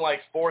 come like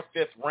 4th,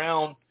 5th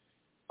round,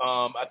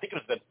 I think it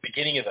was the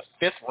beginning of the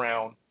 5th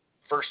round,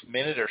 first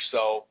minute or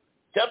so,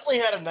 definitely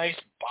had a nice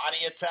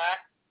body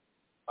attack.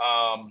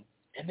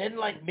 And then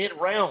like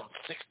mid-round,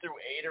 6 through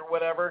 8 or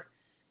whatever,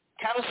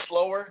 kind of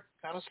slower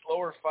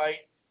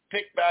fight.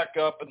 Picked back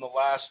up in the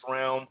last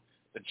round,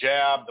 the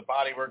jab, the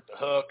body work, the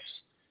hooks.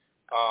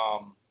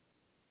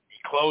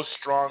 He closed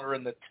stronger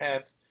in the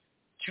 10th.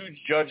 2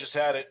 judges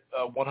had it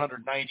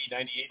 190,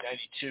 98,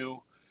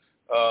 92.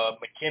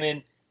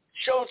 McKinnon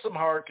showed some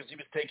heart because he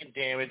was taking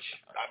damage.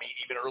 I mean,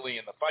 even early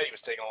in the fight, he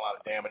was taking a lot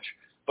of damage.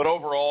 But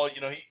overall,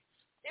 he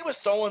was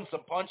throwing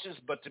some punches,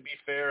 but to be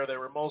fair, they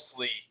were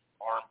mostly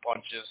arm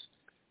punches.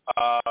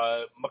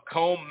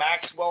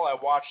 Maxwell, I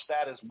watched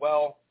that as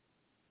well.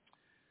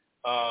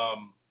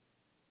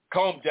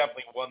 Combe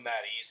definitely won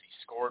that easy.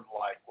 Scored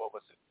like,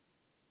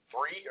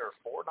 3 or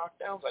 4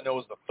 knockdowns? I know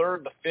it was the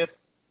 3rd, the 5th.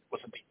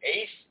 Was it the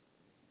 8th?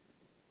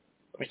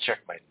 Let me check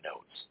my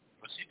notes.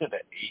 It was either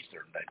the 8th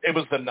or 9th. It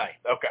was the 9th.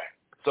 Okay.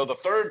 So the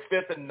 3rd,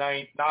 5th, and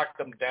 9th knocked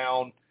them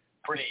down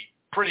pretty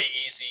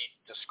easy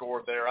to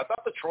score there. I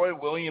thought the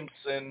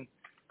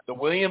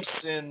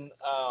Williamson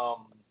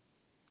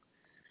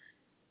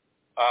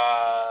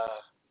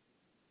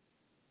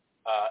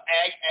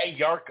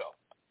Agyarko.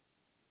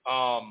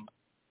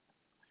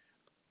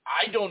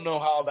 I don't know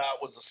how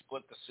that was a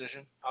split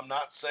decision. I'm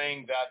not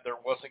saying that there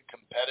wasn't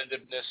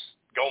competitiveness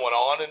going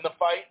on in the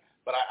fight,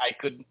 but I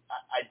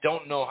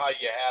don't know how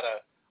you had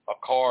a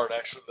card.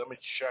 Actually, let me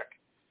check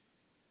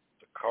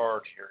the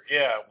card here.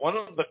 Yeah, one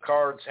of the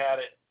cards had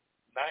it.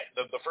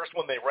 The first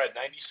one they read,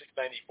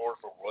 96-94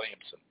 for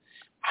Williamson.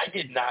 I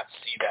did not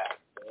see that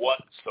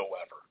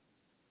whatsoever.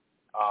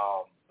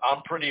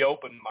 I'm pretty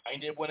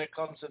open-minded when it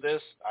comes to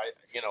this.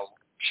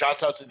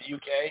 Shouts out to the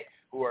UK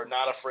who are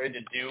not afraid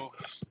to do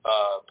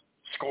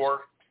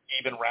score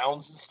even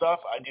rounds and stuff.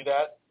 I do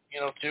that,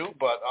 too.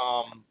 But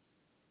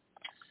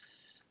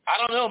I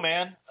don't know,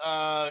 man.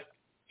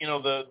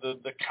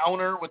 The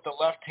counter with the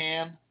left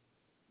hand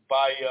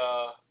by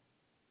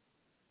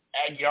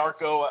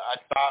Agyarko, I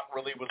thought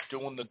really was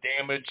doing the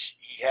damage.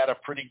 He had a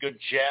pretty good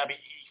jab. He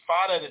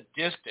fought at a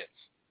distance,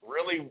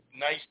 really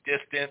nice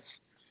distance.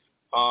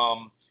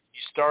 He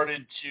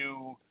started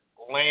to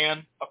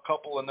land a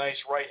couple of nice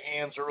right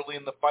hands early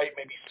in the fight,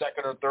 maybe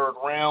 2nd or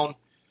 3rd round,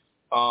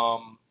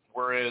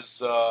 whereas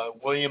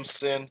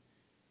Williamson,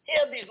 he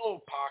had these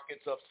little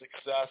pockets of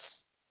success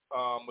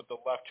with the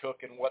left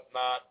hook and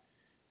whatnot.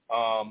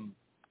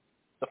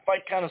 The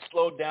fight kind of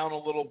slowed down a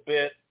little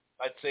bit,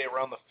 I'd say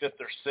around the 5th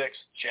or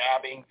 6th,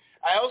 jabbing.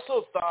 I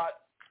also thought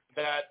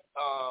that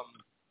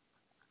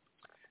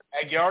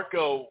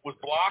Agyarko was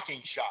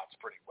blocking shots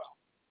pretty well.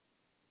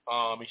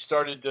 He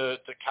started to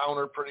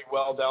counter pretty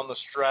well down the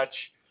stretch.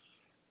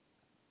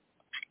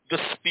 The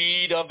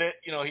speed of it,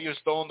 he was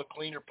throwing the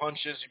cleaner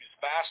punches. He was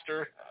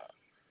faster.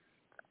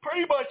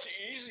 Pretty much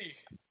easy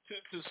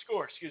to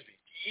score. Excuse me,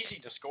 easy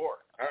to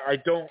score. I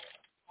don't,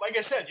 like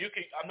I said,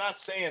 I'm not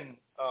saying,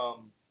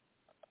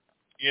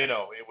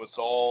 it was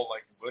all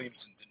like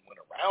Williamson didn't win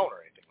a round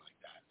or anything like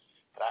that.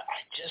 But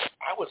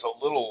I was a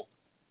little,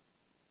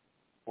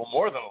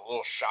 more than a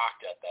little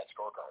shocked at that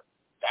scorecard.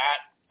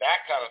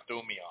 That kind of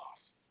threw me off.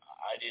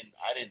 I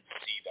didn't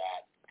see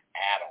that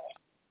at all.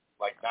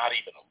 Like, not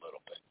even a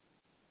little bit.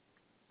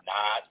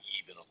 Not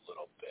even a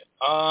little bit.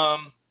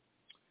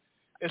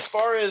 As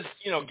far as,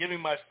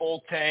 giving my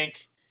full tank,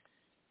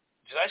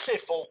 did I say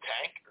full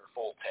tank or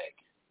full tank?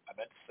 I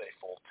meant to say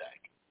full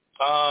tank.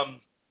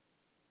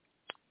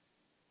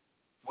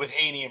 With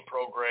Haney and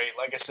Prograis,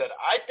 like I said,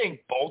 I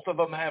think both of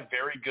them have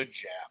very good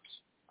jabs.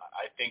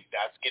 I think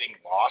that's getting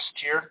lost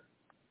here.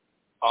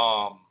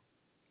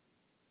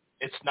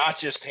 It's not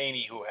just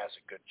Haney who has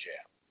a good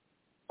jab.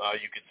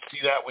 You can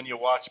see that when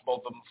you watch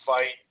both of them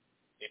fight.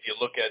 If you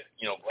look at,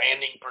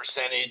 landing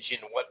percentage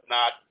and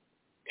whatnot,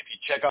 if you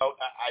check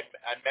out,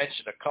 I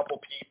mentioned a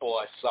couple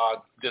people I saw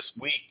this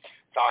week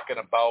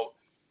talking about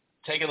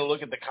taking a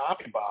look at the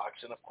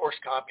CompuBox, and of course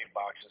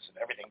CompuBoxes and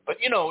everything. But,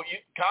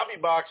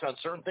 CompuBox on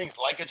certain things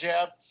like a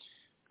jab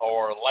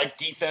or like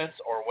defense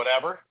or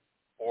whatever,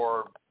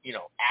 or,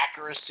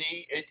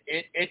 accuracy,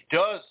 it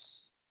does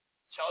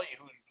tell you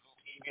who's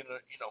even,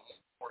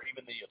 more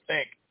even than you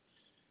think.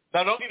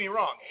 Now, don't get me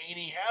wrong.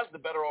 Haney has the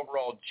better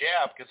overall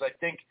jab because I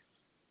think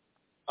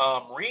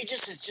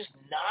Regis is just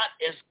not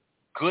as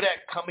good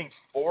at coming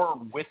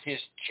forward with his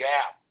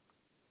jab.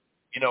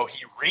 He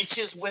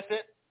reaches with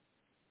it.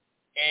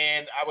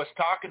 And I was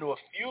talking to a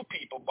few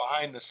people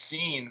behind the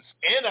scenes,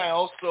 and I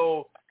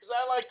also, because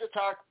I like to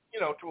talk,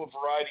 to a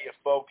variety of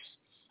folks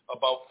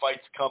about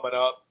fights coming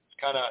up,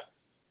 kind of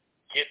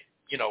get,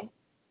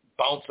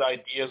 bounce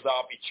ideas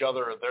off each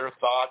other or their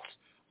thoughts.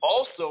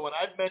 Also, and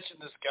I've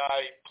mentioned this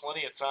guy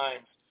plenty of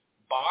times,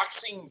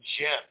 Boxing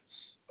Gems,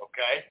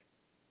 okay?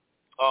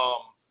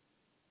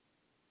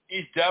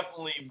 He's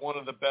definitely one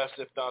of the best,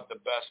 if not the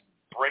best,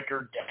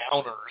 breaker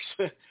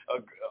downers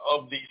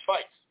of these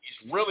fights.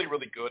 He's really,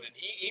 really good, and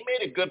he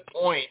made a good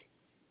point,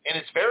 and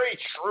it's very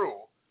true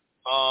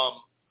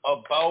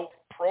about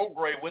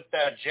Prograis with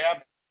that jab.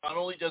 Not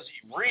only does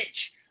he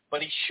reach,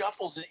 but he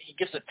shuffles it. He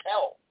gives a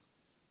tell.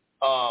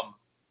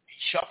 He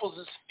shuffles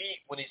his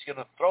feet when he's going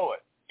to throw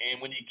it,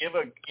 and when you give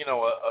a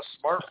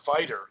smart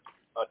fighter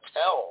a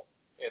tell,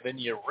 and then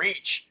you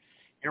reach,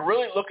 you're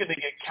really looking to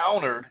get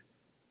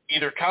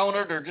either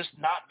countered or just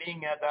not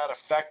being that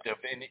effective.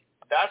 And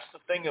that's the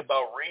thing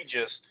about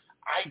Regis.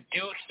 I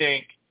do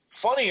think,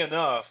 funny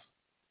enough,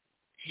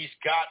 he's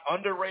got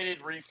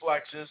underrated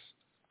reflexes.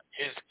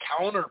 His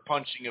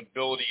counter-punching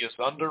ability is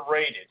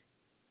underrated.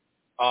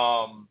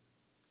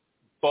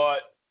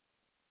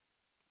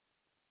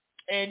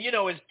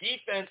 His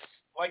defense,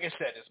 like I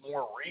said, is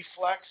more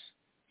reflex.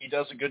 He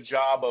does a good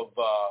job of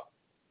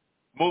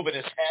moving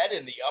his head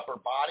and the upper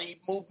body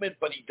movement,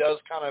 but he does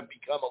kind of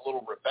become a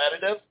little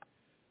repetitive.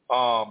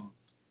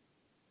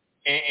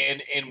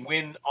 And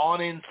when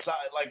on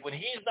inside, like when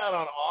he's not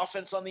on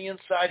offense on the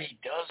inside, he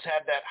does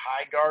have that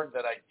high guard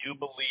that I do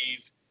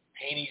believe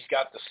Haney's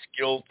got the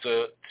skill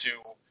to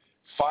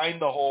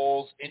find the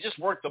holes and just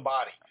work the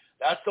body.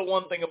 That's the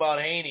one thing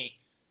about Haney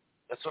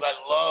That's what I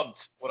loved,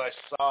 what I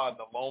saw in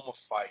the Loma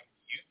fight.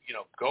 You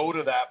know, go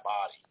to that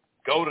body.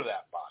 Go to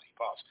that body.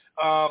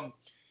 Pause.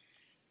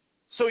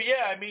 So,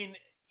 yeah, I mean,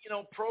 you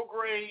know,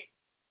 Prograis,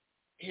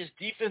 his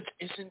defense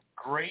isn't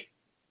great.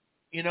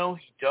 You know,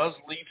 he does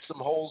leave some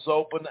holes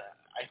open.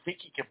 I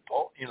think he can,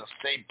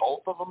 say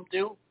both of them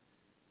do.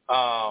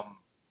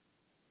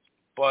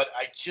 But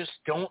I just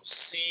don't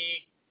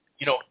see,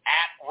 you know,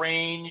 at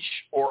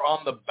range or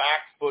on the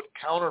back foot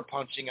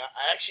counterpunching.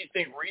 I actually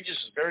think Regis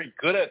is very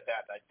good at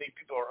that. I think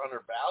people are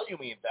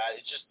undervaluing that.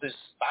 It's just this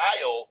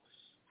style.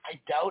 I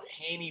doubt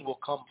Haney will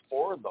come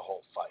forward the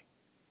whole fight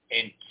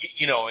and,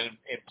 you know, and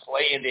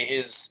play into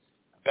his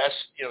best,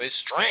 you know, his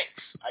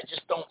strengths. I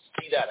just don't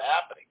see that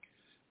happening.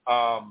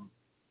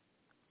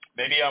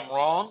 Maybe I'm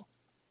wrong,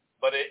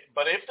 but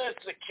if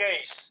that's the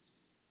case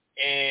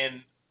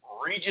and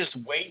Regis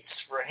waits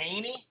for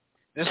Haney,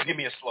 this is gonna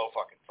be a slow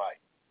fucking fight.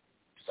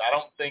 Because I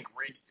don't think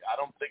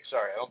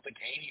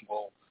Haney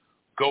will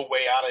go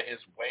way out of his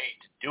way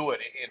to do it.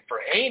 And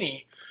for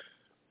Haney,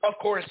 of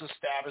course,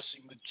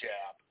 establishing the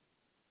jab,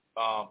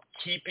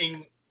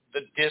 keeping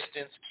the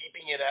distance,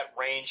 keeping it at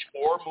range,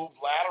 or move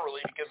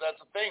laterally, because that's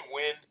the thing.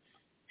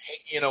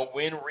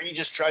 When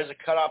Regis tries to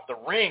cut off the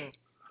ring,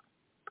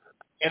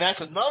 and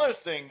that's another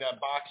thing that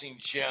Boxing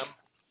Gym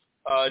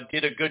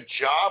did a good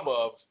job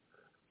of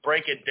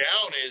breaking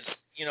down is,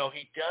 you know,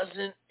 he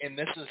doesn't, and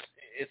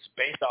it's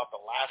based off the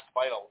last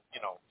fight,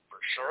 you know, for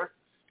sure,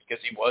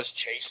 because he was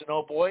chasing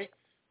Oh Boy,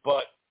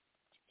 but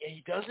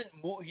he doesn't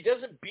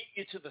beat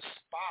you to the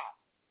spot.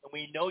 And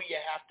we know you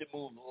have to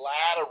move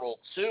lateral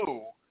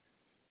too.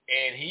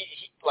 And he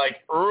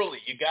like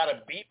early, you got to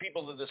beat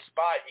people to the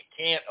spot. You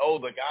can't,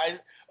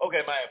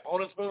 my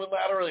opponent's moving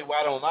laterally,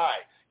 why don't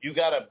I? You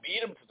got to beat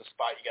him to the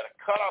spot. You got to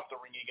cut off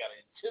the ring. You got to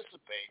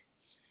anticipate.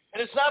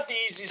 And it's not the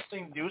easiest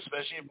thing to do,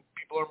 especially if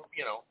people are,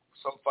 you know,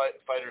 some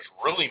fighters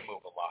really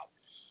move a lot.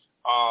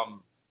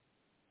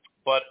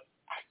 But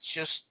I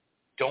just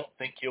don't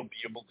think he'll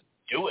be able to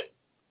do it,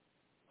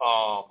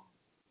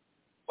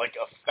 like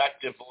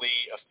effectively,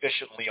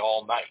 efficiently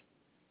all night.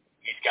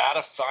 He's got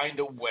to find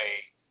a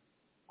way,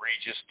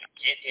 Regis, to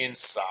get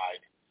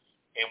inside.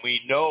 And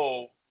we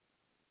know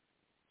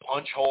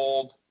punch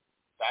hold,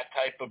 that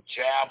type of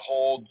jab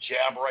hold,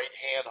 jab right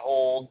hand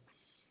hold,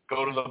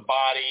 go to the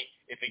body.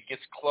 If it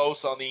gets close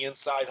on the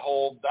inside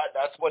hold,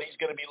 that's what he's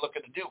going to be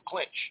looking to do,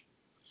 clinch.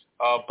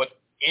 But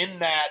in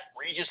that,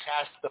 Regis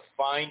has to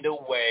find a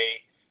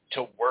way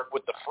to work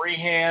with the free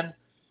hand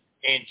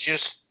and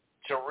just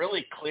to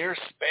really clear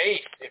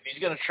space. If he's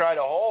going to try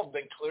to hold,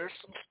 then clear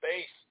some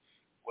space.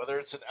 Whether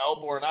it's an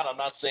elbow or not, I'm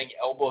not saying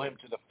elbow him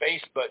to the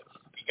face, but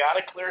you got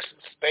to clear some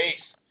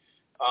space,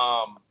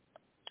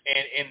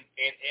 and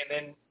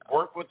then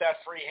work with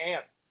that free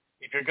hand.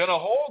 If you're going to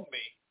hold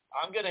me,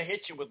 I'm going to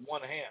hit you with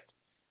one hand,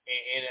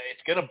 and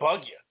it's going to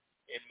bug you.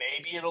 And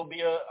maybe it'll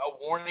be a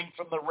warning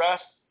from the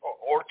ref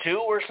or two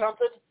or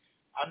something.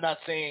 I'm not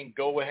saying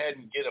go ahead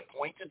and get a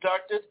point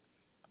deducted,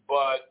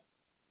 but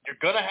you're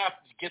going to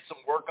have to get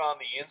some work on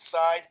the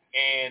inside.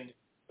 And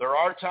there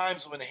are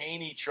times when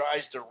Haney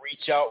tries to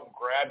reach out and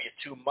grab you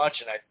too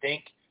much, and I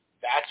think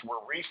that's where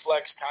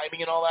reflex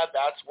timing and all that,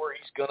 that's where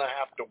he's going to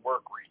have to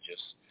work,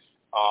 Regis.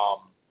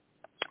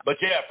 But,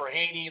 yeah, for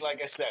Haney,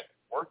 like I said,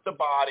 work the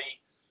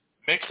body,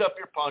 mix up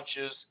your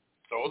punches,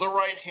 throw the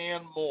right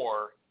hand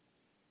more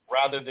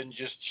rather than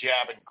just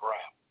jab and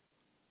grab.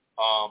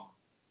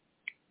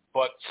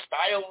 But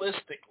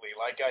stylistically,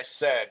 like I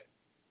said,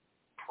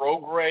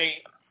 Prograis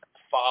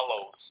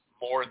follows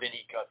more than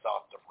he cuts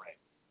off the ring.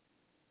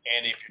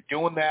 And if you're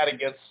doing that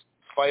against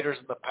fighters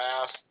in the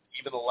past,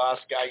 even the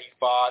last guy he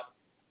fought,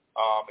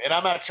 and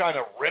I'm not trying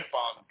to rip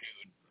on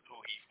dude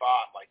who he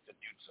fought like the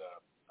dude's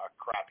a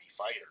crappy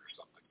fighter or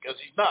something, because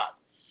he's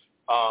not.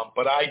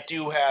 But I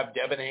do have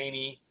Devin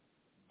Haney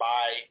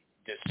by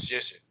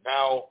decision.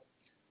 Now,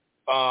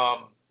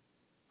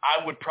 I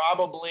would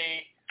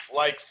probably,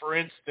 like, for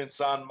instance,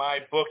 on my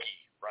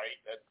bookie, right,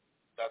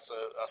 that's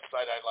a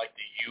site I like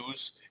to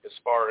use as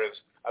far as,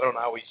 I don't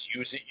always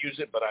use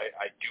it, but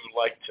I do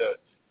like to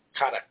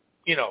kind of,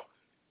 you know,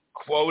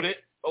 quote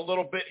it a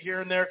little bit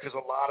here and there, because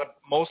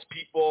most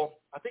people,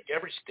 I think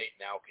every state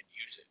now can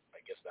use it. I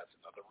guess that's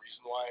another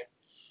reason why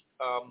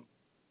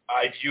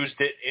I've used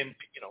it in,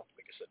 you know,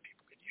 like I said,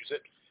 people can use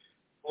it.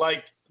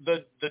 Like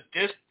the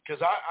disc,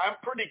 because I'm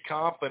pretty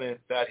confident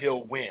that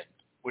he'll win,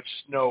 which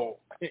is no,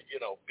 you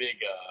know, big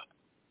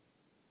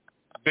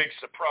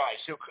surprise.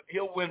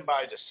 He'll win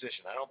by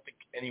decision. I don't think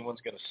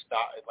anyone's going to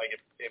stop. Like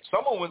if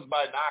someone wins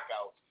by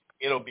knockout,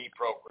 it'll be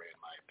Prograis,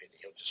 in my opinion.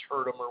 He'll just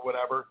hurt him or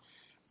whatever.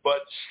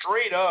 But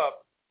straight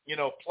up, you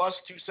know, plus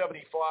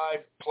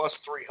 275, plus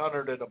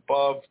 300 and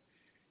above,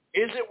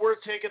 is it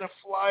worth taking a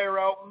flyer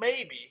out?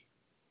 Maybe.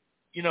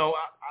 You know,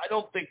 I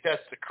don't think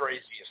that's the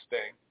craziest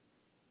thing.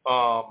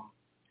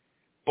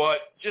 But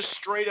just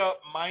straight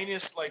up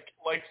minus, like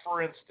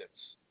for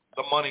instance,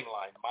 the money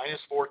line, minus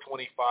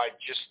 425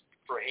 just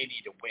for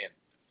Haney to win.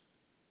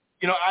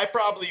 You know, I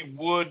probably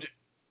would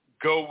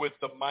go with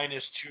the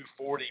minus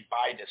 240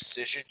 by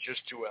decision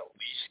just to at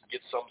least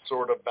get some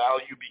sort of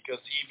value, because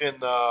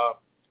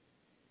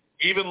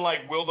even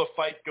like, will the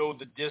fight go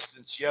the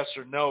distance, yes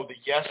or no, the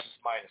yes is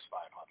minus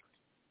 500.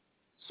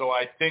 So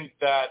I think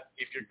that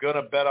if you're going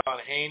to bet on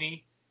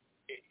Haney,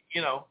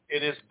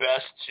 it is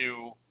best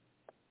to,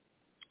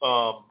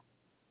 it's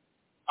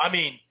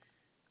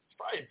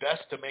probably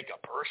best to make a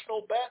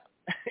personal bet.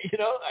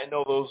 I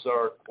know those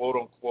are quote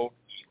unquote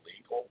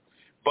illegal,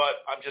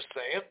 but I'm just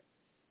saying.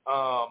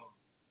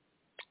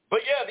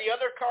 But yeah, the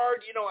other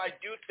card, I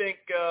do think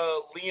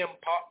Liam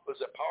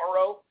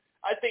Paro?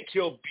 I think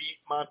he'll beat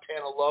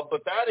Montana Love,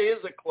 but that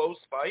is a close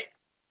fight.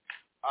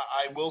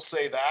 I will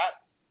say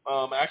that.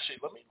 Actually,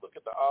 let me look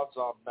at the odds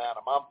on that.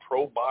 I'm on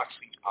Pro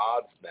Boxing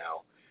Odds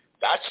now.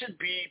 That should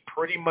be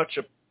pretty much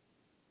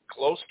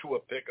close to a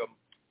pick'em.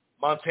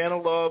 Montana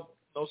Love,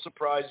 no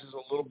surprises,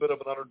 a little bit of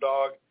an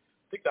underdog.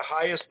 I think the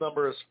highest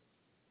number is,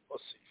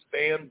 let's see,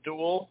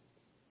 FanDuel.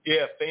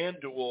 Yeah,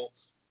 FanDuel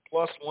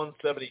plus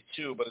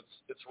 172, but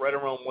it's right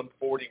around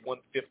 140,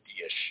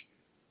 150-ish.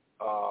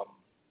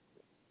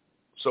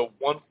 So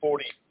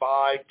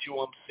 145, too,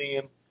 I'm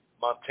seeing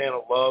Montana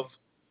Love.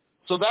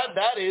 So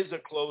that is a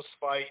close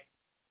fight,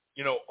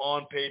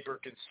 on paper,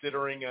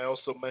 considering I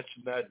also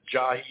mentioned that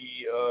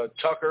Jahi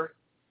Tucker,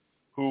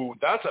 who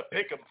that's a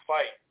pick 'em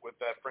fight with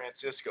that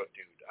Francisco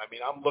dude. I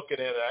mean, I'm looking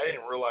at it. I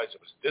didn't realize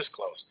it was this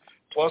close.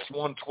 Plus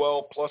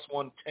 112, plus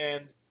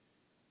 110,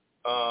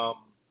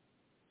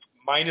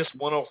 minus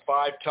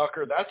 105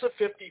 Tucker. That's a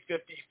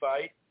 50-50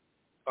 fight.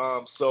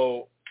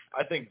 So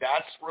I think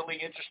that's really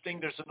interesting.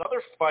 There's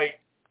another fight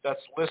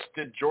that's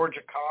listed, George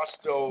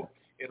Acosta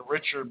and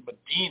Richard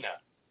Medina.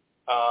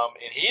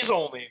 And he's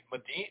only,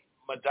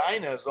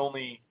 Medina is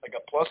only like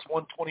a plus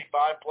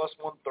 125, plus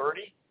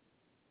 130.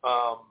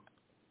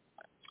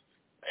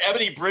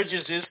 Ebony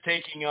Bridges is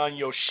taking on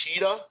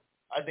Yoshida.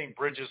 I think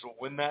Bridges will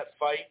win that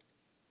fight.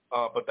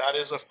 But that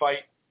is a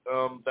fight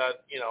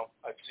that,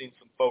 I've seen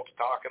some folks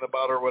talking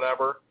about or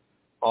whatever.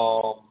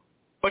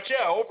 But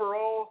yeah,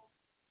 overall,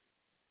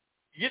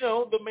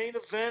 the main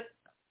event,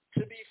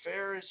 to be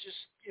fair, is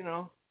just,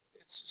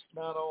 it's just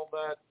not all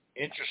that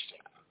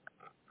interesting.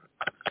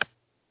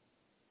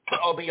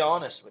 I'll be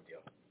honest with you.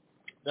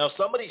 Now,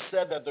 somebody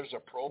said that there's a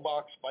Pro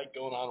Box fight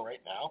going on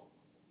right now.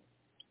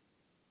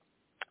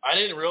 I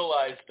didn't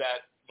realize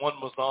that one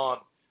was on.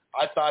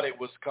 I thought it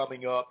was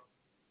coming up.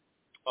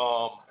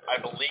 I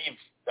believe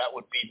that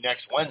would be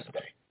next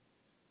Wednesday.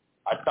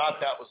 I thought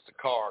that was the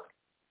card.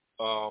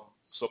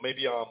 So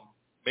maybe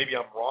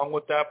I'm wrong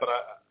with that, but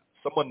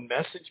someone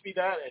messaged me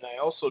that, and I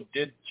also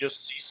did just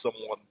see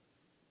someone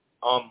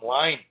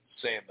online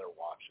saying they're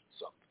watching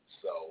something.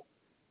 So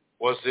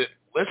was it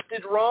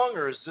listed wrong,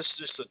 or is this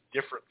just a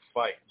different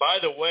fight? By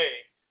the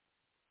way,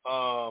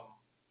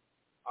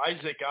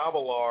 Isaac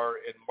Avalar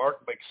and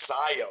Mark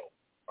Magsayo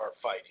are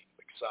fighting.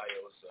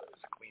 Magsayo is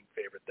a clean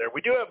favorite there.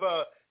 We do have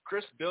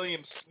Chris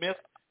Billiam Smith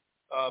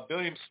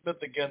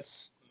against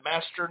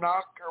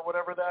Masternock, or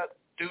whatever that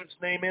dude's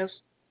name is.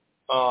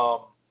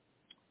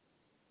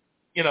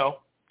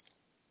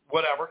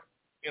 Whatever.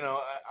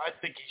 I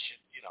think he should,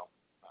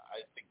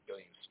 I think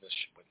Billiam Smith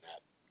should win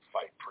that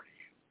fight pretty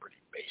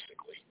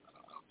basically.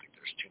 I don't think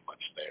there's too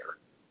much there.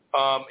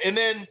 And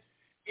then,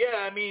 yeah,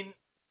 I mean,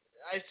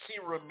 I see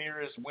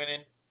Ramirez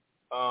winning.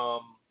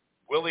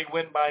 Will he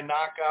win by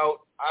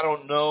knockout? I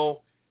don't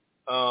know.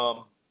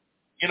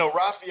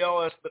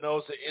 Rafael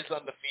Espinoza is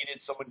undefeated.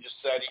 Someone just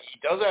said he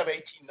does have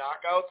 18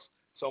 knockouts,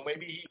 so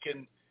maybe he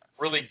can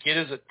really get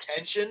his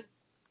attention.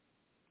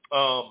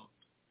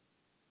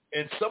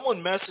 And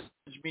someone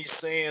messaged me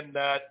saying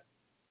that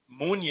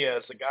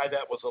Munoz, the guy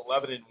that was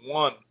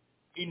 11-1,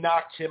 he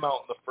knocked him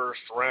out in the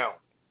first round.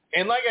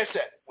 And like I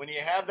said, when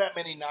you have that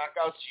many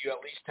knockouts, you at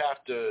least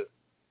have to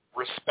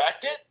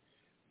respect it.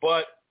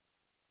 But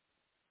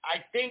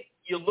I think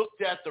you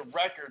looked at the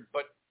record,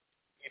 but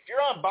if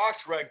you're on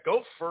BoxRec,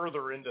 go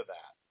further into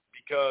that.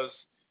 Because,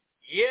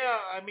 yeah,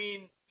 I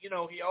mean,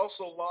 he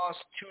also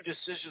lost 2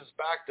 decisions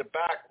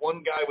back-to-back.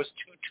 One guy was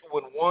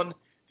 2-2-1.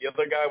 The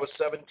other guy was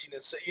 17-6.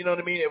 You know what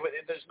I mean?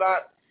 There's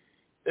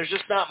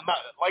just not much.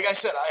 Like I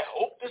said, I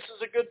hope this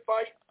is a good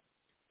fight.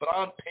 But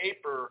on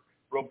paper,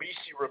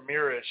 Robeisy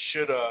Ramirez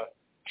should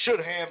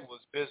handle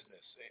his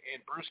business.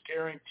 And Bruce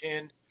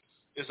Carrington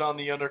is on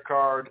the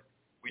undercard.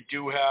 We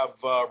do have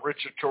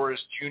Richard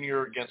Torres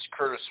Jr. against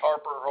Curtis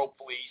Harper.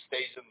 Hopefully he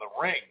stays in the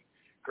ring,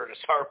 Curtis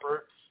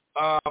Harper.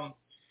 And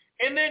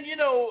then,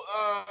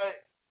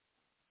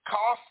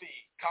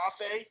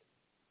 Coffee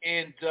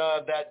and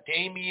that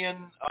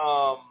Damian,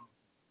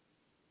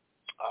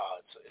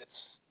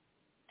 it's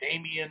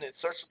Damian, it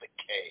starts with a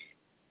K.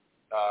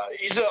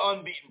 He's an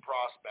unbeaten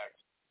prospect.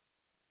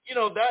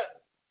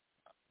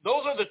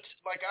 Those are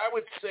I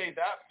would say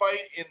that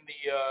fight in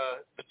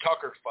the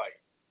Tucker fight,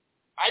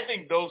 I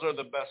think those are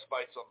the best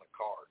fights on the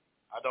card.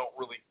 I don't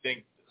really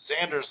think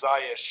Xander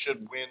Zayas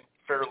should win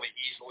fairly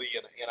easily,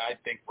 and I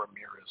think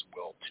Ramirez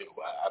will too.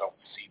 I don't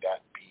see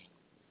that being,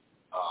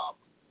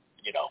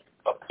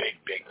 a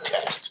big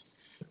test.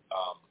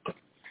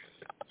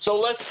 So So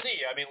let's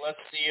see. I mean,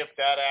 let's see if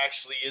that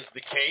actually is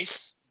the case,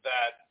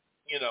 that,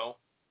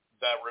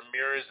 that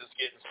Ramirez is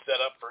getting set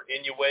up for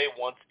Inoue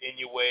once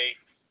Inoue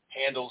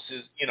handles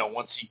his,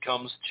 once he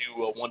comes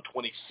to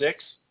 126.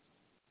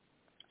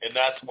 And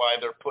that's why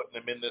they're putting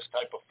him in this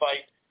type of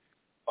fight,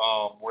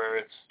 where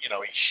it's, he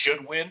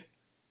should win.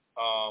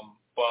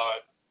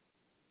 But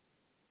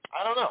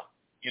I don't know.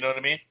 You know what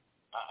I mean?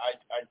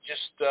 I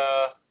just,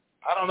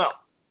 I don't know.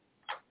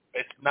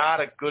 It's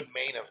not a good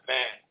main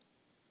event,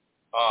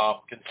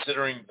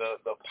 considering the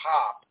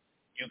pop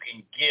you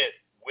can get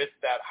with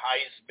that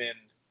Heisman,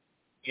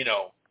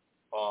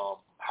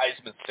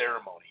 Heisman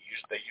ceremony.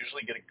 They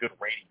usually get a good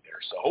rating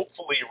there. So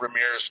hopefully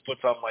Ramirez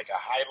puts on like a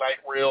highlight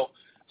reel.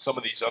 Some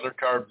of these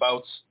undercard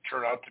bouts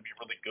turn out to be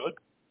really good.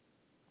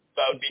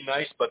 That would be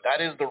nice, but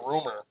that is the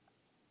rumor.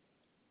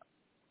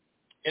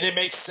 And it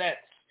makes sense,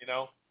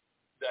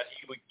 that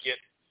he would get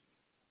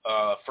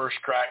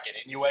first crack at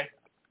Inoue.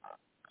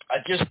 I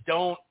just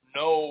don't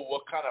know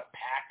what kind of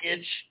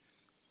package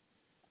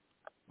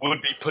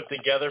would be put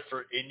together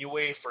for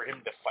Inoue for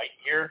him to fight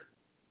here.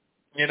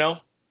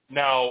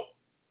 Now,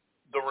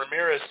 the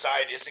Ramirez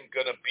side isn't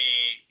going to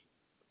be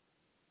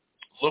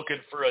looking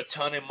for a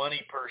ton of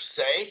money per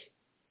se,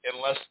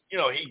 unless,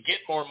 he'd get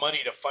more money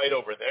to fight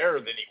over there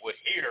than he would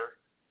here.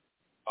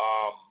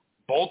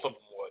 Both of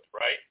them would,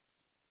 right?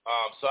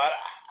 So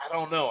I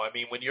don't know. I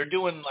mean, when you're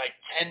doing like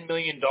 $10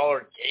 million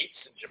gates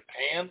in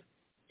Japan,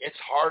 it's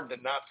hard to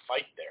not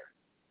fight there.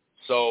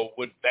 So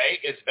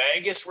is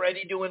Vegas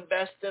ready to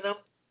invest in him?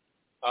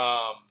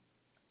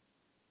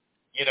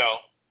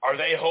 Are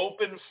they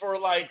hoping for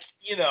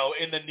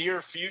in the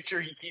near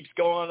future he keeps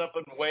going up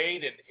in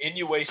weight and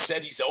Inoue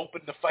said he's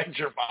open to fight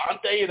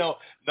Gervonta?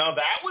 Now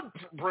that would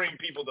bring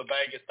people to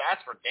Vegas.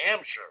 That's for damn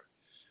sure.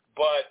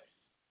 But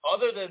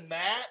other than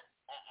that,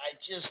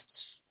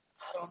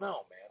 I don't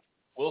know, man.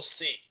 We'll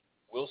see.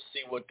 We'll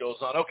see what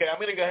goes on. Okay, I'm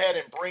going to go ahead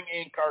and bring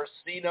in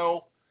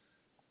Carcino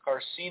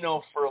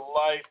for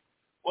life.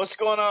 What's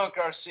going on,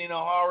 Carcino?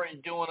 How are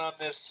you doing on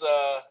this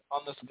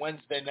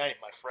Wednesday night,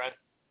 my friend?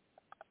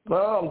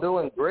 Well, I'm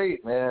doing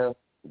great, man.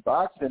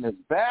 Boxing is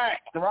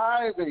back,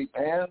 thriving,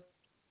 man.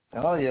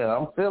 Oh, yeah,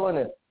 I'm feeling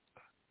it.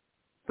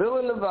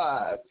 Feeling the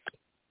vibes.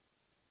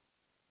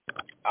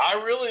 I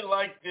really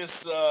like this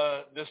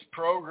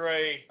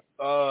Prograis,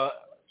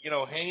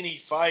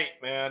 Haney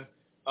fight, man.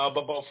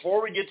 But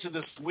before we get to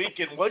this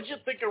weekend, what did you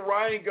think of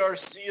Ryan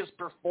Garcia's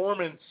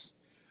performance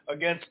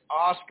against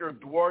Oscar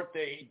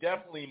Duarte? He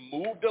definitely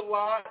moved a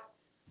lot.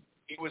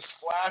 He was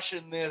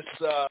flashing this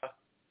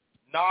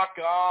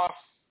knockoff,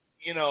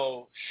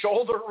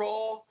 shoulder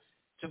roll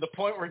to the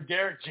point where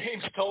Derek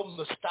James told him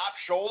to stop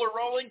shoulder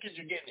rolling because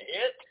you're getting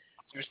hit.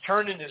 He was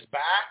turning his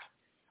back.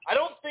 I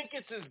don't think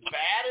it's as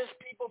bad as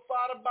people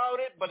thought about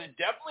it, but it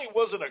definitely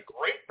wasn't a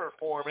great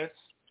performance.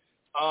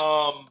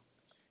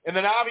 And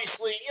then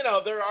obviously,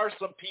 there are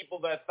some people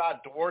that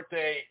thought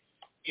Duarte,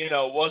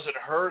 wasn't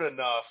hurt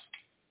enough.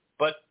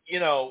 But,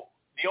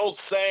 the old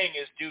saying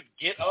is, dude,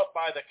 get up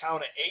by the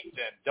count of 8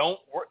 then. Don't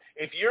work.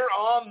 If you're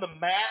on the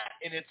mat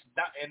and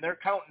they're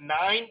counting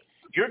 9,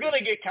 you're going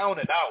to get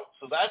counted out.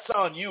 So that's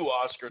on you,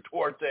 Oscar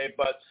Duarte.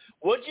 But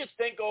what do you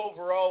think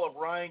overall of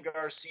Ryan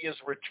Garcia's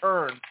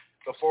return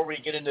before we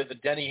get into the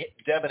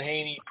Devin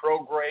Haney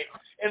Prograis?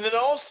 And then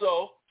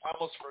also, I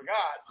almost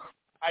forgot,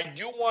 I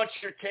do want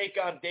your take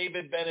on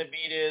David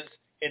Benavidez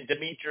and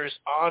Demetrius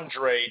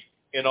Andrade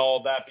and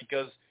all that,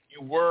 because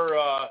you were,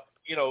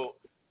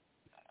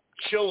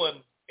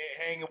 chilling,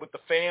 hanging with the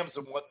fams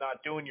and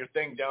whatnot, doing your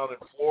thing down in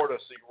Florida,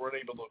 so you weren't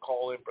able to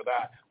call in for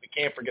that. We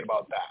can't forget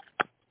about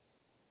that.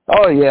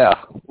 Oh,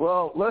 yeah.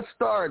 Well, let's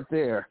start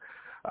there.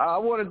 I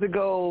wanted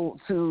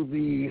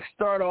to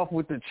start off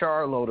with the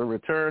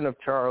return of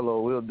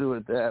Charlo. We'll do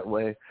it that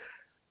way.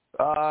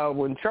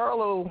 When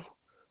Charlo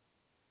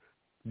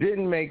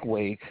didn't make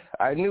weight,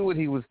 I knew what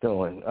he was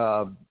doing.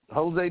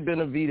 Jose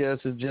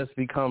Benavidez has just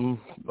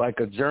become like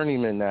a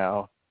journeyman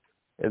now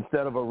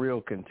instead of a real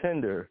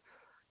contender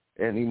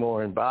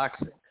anymore in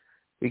boxing.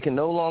 He can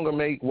no longer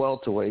make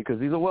welterweight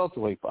because he's a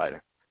welterweight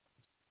fighter.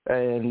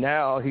 And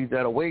now he's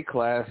at a weight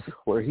class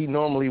where he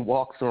normally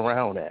walks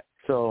around at.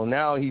 So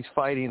now he's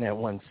fighting at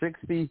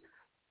 160,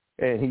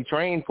 and he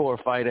trained for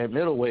a fight at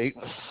middleweight,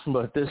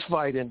 but this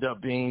fight ended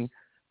up being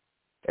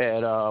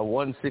at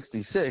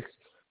 166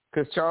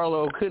 because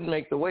Charlo couldn't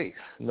make the weight.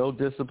 No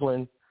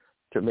discipline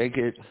to make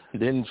it.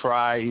 Didn't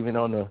try even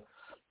on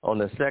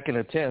the second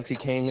attempt. He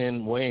came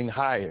in weighing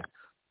higher.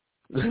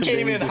 He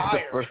came in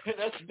higher.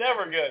 That's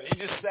never good. He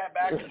just sat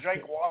back and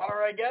drank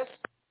water, I guess.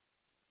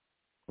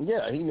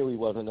 Yeah, he knew he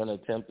wasn't going to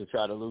attempt to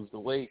try to lose the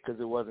weight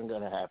because it wasn't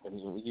going to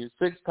happen. You're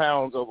 6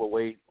 pounds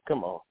overweight.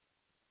 Come on.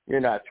 You're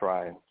not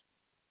trying.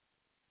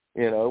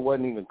 It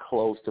wasn't even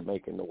close to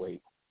making the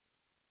weight.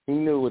 He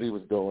knew what he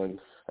was doing.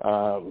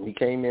 He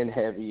came in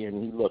heavy,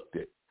 and he looked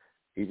it.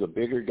 He's a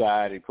bigger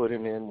guy. They put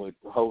him in with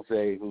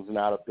Jose, who's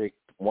not a big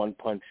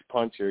one-punch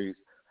puncher.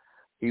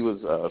 He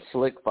was a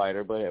slick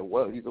fighter, but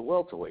he's a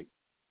welterweight.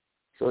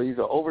 So he's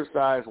an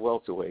oversized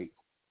welterweight.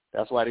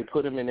 That's why they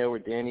put him in there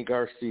with Danny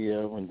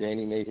Garcia when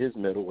Danny made his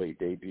middleweight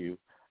debut.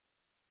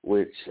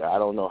 which I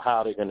don't know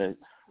how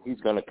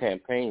he's gonna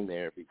campaign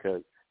there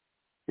because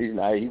he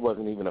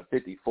wasn't even a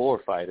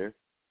 54 fighter.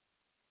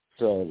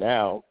 So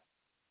now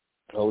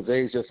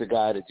Jose's just a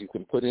guy that you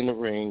can put in the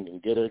ring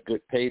and get a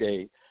good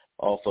payday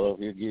off of.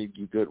 He'll give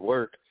you good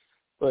work,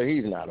 but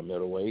he's not a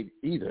middleweight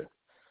either.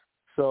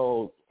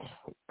 So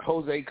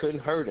Jose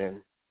couldn't hurt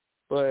him,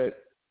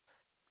 but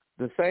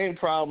the same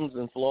problems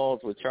and flaws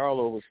with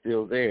Charlo was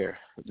still there.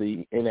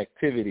 The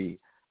inactivity,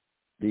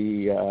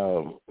 he's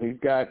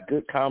got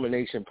good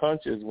combination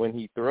punches when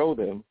he throw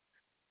them,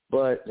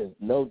 but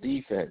no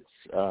defense.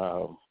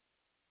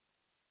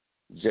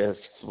 He's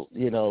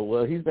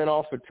been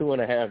off for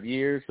 2.5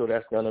 years, so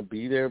that's going to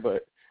be there.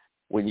 But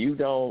when you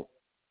don't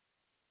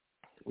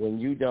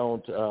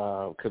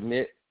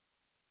commit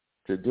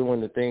to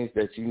doing the things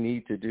that you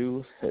need to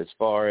do, as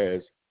far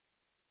as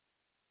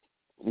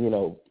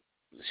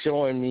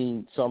showing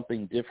me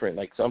something different,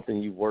 like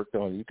something you've worked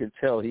on, you can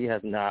tell he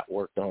has not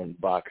worked on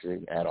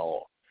boxing at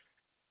all.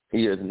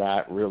 He is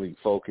not really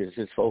focused.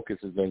 His focus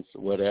has been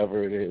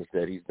whatever it is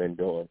that he's been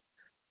doing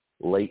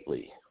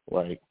lately,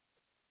 like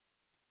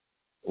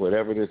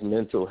whatever this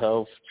mental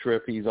health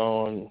trip he's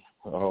on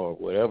or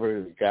whatever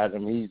has got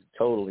him. He's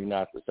totally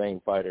not the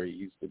same fighter he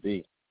used to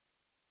be.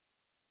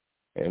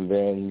 And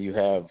then you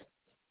have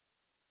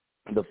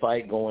the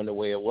fight going the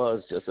way it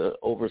was, just an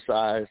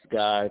oversized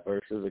guy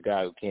versus a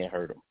guy who can't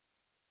hurt him.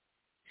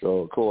 So,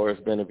 of course,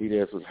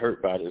 Benavidez was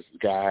hurt by this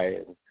guy,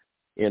 and,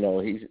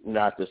 he's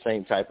not the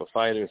same type of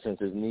fighter since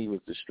his knee was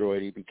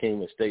destroyed. He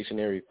became a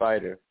stationary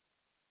fighter.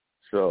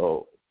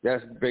 So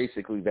that's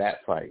basically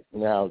that fight.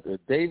 Now, the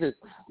David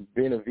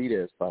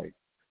Benavidez fight,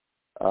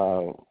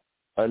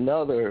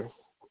 another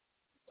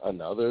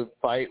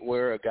fight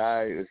where a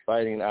guy is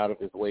fighting out of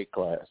his weight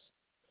class.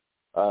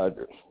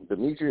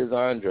 Demetrius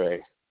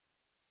Andrade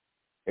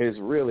is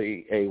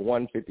really a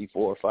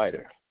 154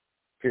 fighter,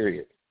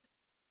 period.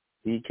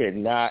 He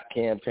cannot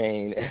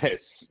campaign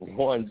at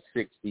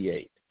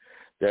 168.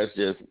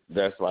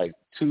 That's like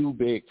too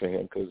big for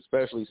him, because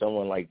especially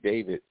someone like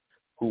David,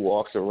 who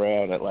walks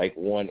around at like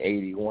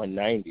 180,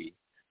 190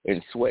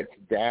 and sweats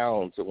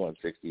down to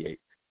 168.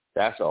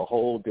 That's a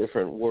whole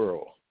different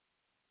world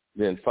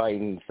than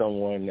fighting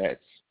someone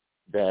that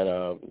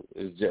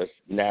is just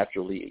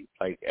naturally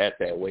like at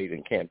that weight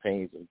and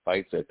campaigns and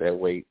fights at that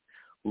weight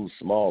who's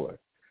smaller.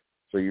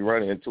 So you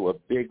run into a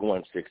big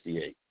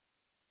 168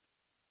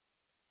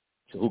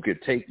 who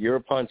could take your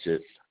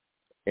punches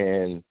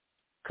and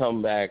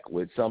come back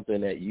with something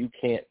that you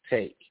can't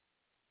take.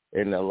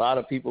 And a lot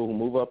of people who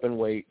move up in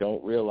weight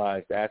don't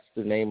realize that's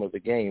the name of the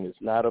game. It's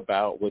not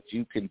about what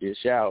you can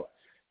dish out.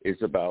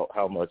 It's about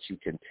how much you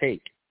can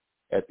take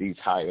at these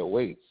higher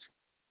weights.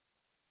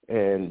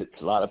 And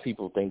a lot of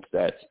people think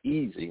that's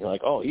easy.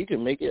 Like, oh, he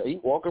can make it. He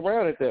walk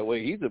around it that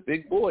way. He's a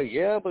big boy.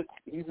 Yeah, but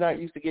he's not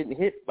used to getting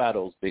hit by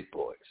those big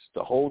boys.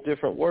 It's a whole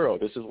different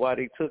world. This is why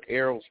they took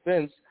Errol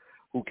Spence,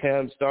 who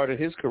started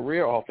his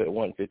career off at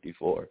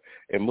 154,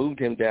 and moved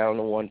him down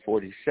to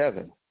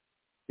 147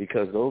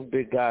 because those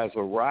big guys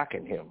were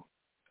rocking him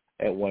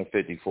at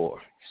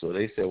 154. So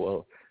they said,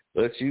 well,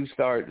 let's you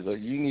start.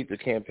 You need to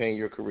campaign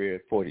your career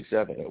at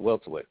 47 at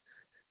welterweight.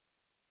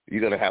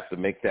 You're going to have to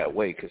make that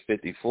weight because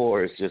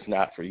 54 is just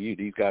not for you.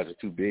 These guys are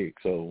too big.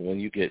 So when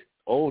you get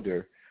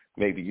older,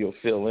 maybe you'll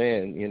fill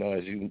in,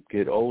 as you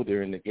get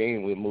older in the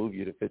game, we'll move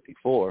you to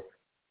 54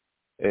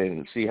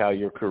 and see how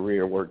your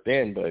career worked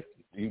in. But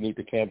you need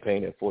to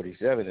campaign at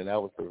 47, and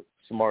that was the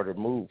smarter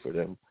move for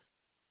them.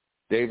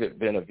 David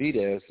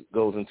Benavidez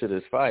goes into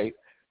this fight.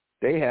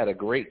 They had a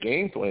great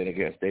game plan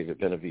against David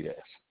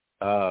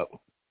Benavidez.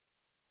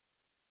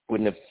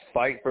 When the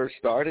fight first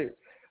started,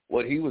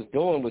 what he was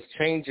doing was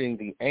changing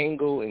the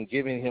angle and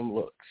giving him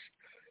looks.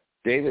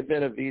 David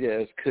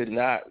Benavidez could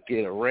not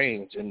get a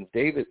range, and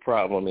David's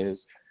problem is,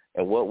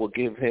 and what will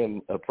give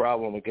him a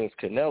problem against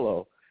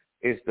Canelo,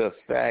 is the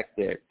fact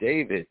that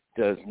David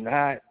does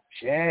not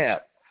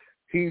jab.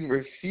 He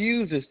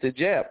refuses to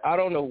jab. I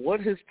don't know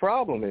what his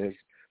problem is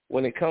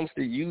when it comes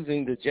to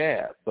using the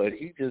jab, but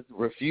he just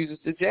refuses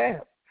to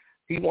jab.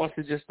 He wants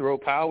to just throw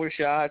power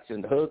shots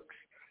and hooks.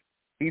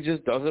 He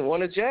just doesn't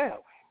want to jab.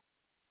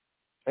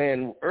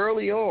 And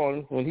early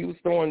on, when he was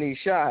throwing these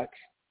shots,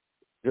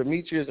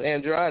 Demetrius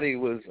Andrade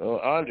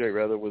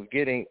was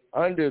getting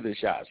under the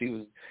shots. He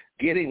was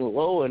getting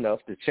low enough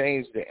to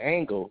change the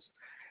angles,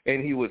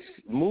 and he would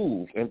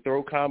move and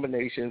throw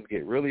combinations,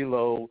 get really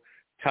low,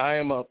 tie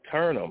him up,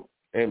 turn him,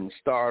 and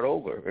start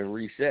over and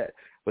reset.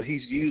 But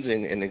he's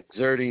using and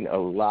exerting a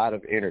lot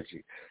of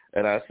energy.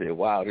 And I said,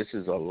 wow, this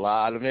is a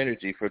lot of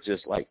energy for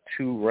just like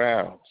 2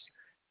 rounds.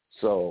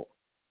 So,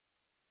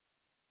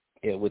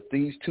 yeah, with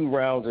these 2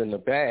 rounds in the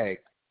bag,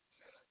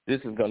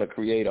 this is going to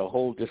create a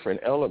whole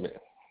different element.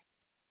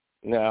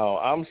 Now,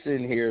 I'm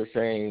sitting here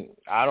saying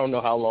I don't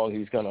know how long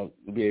he's going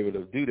to be able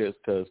to do this,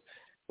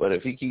 but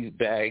if he keeps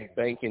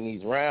banking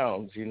these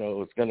rounds,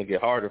 it's going to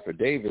get harder for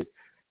David.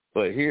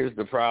 But here's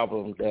the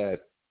problem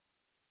that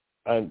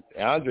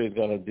Andre's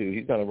going to do.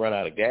 He's going to run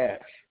out of gas.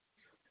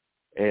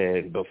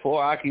 And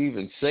before I can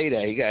even say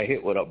that, he got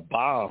hit with a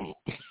bomb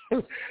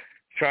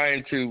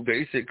trying to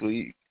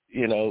basically,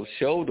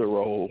 shoulder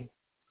roll,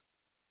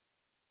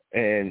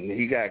 and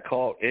he got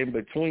caught in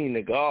between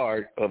the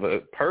guard of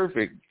a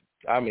perfect.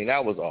 I mean,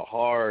 that was a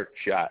hard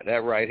shot.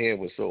 That right hand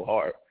was so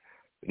hard,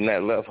 and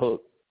that left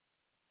hook.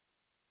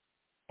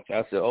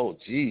 I said, "Oh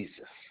Jesus!"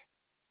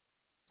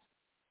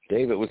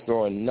 David was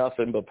throwing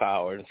nothing but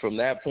power, and from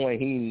that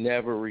point, he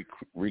never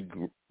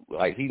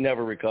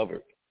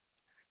recovered.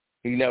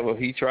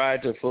 He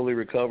tried to fully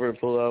recover and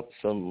pull up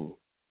some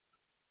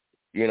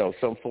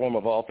form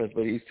of offense,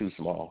 but he's too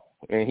small,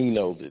 and he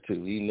knows it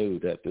too. He knew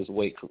that this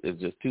weight is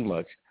just too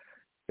much.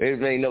 It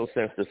made no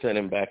sense to send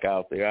him back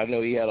out there. I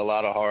know he had a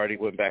lot of heart. He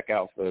went back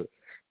out for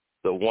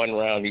the one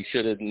round he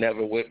should have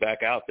never went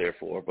back out there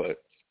for, but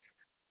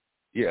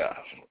yeah,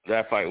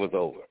 that fight was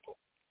over.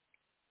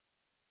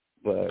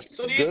 But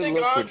so do you good think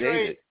look Andre, for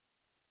David.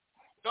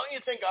 Don't you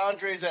think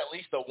Andre's at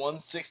least a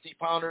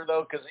 160-pounder,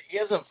 though? Because he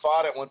hasn't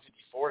fought at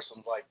 154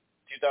 since,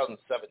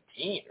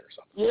 2017 or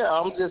something. Yeah,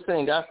 I'm just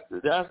saying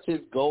that's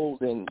his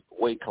golden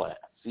weight class.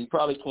 He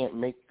probably can't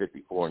make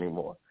 54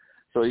 anymore.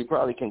 So he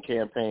probably can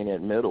campaign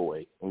at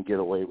middleweight and get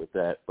away with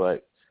that.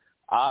 But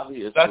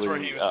obviously, that's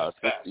where he was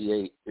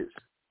 68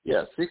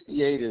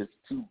 is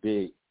too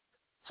big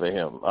for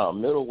him.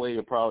 Middleweight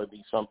would probably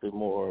be something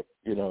more,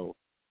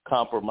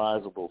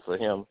 compromisable for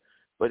him.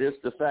 But it's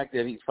the fact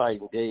that he's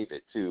fighting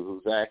David, too,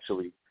 who's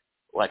actually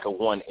like a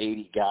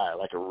 180 guy,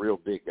 like a real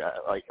big guy.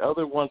 Like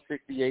other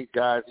 168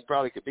 guys, he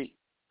probably could beat.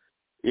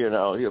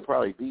 He'll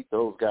probably beat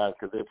those guys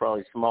because they're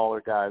probably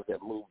smaller guys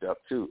that moved up,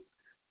 too.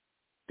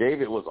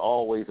 David was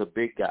always a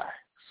big guy,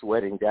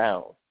 sweating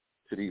down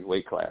to these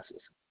weight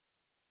classes.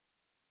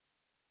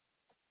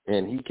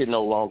 And he can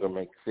no longer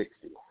make 60,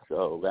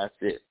 so that's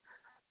it.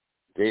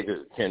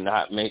 David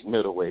cannot make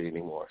middleweight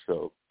anymore,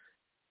 so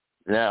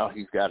now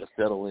he's got to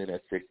settle in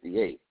at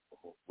 68.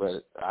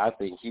 But I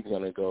think he's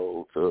going to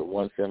go to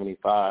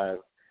 175,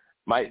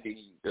 might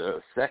be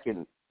the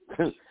second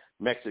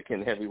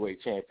Mexican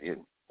heavyweight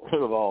champion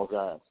of all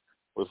time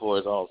before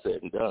it's all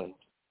said and done.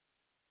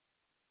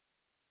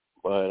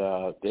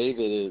 But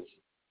David is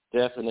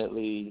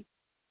definitely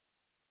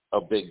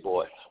a big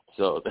boy.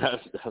 So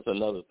that's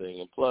another thing.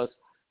 And plus,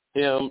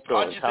 him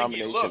throwing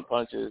combination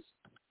punches.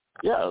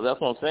 Yeah, that's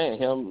what I'm saying.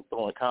 Him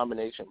throwing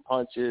combination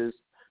punches.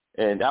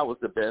 And that was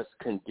the best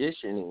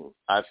conditioning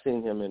I've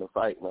seen him in a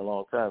fight in a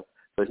long time.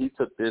 But he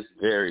took this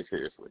very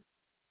seriously.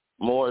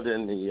 More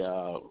than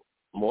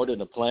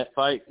the Plant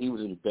fight, he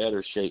was in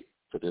better shape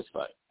for this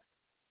fight.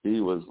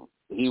 He was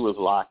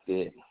locked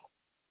in.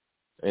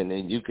 And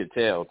then you could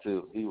tell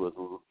too, he was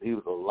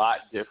a lot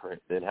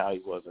different than how he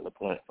was in the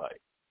Plant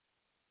fight.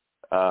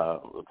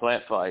 The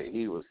Plant fight,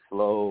 he was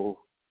slow,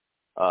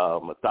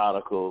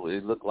 methodical.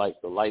 It looked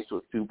like the lights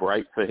was too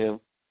bright for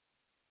him.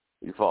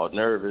 He fought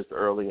nervous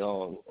early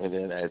on, and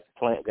then as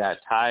Plant got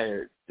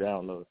tired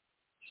down the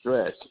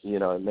stretch,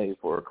 it made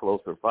for a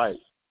closer fight.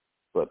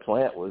 But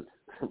Plant was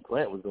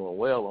doing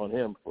well on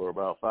him for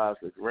about 5-6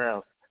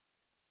 rounds.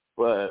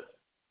 But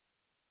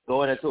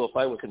going into a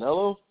fight with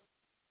Canelo,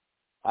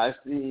 I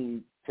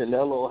see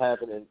Canelo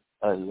having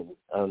an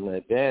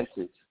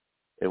advantage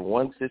in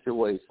one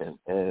situation,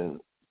 and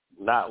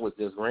not with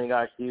just ring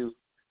IQ,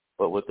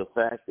 but with the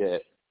fact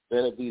that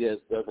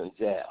Benavidez doesn't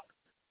jab.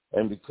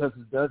 And because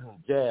he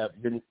doesn't jab,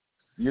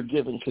 you're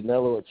giving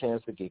Canelo a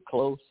chance to get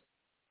close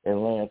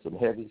and land some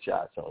heavy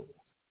shots on you.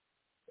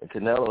 And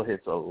Canelo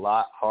hits a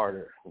lot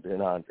harder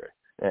than Andre.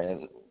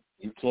 And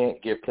you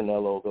can't give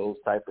Canelo those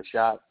type of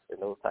shots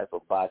and those type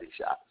of body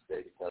shots that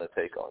he's going to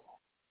take on you.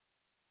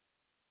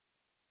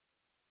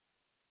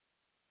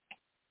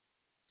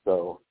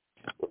 So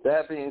with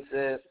that being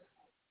said,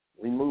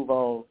 we move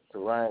on to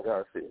Ryan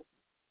Garcia.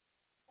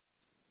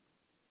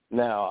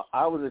 Now,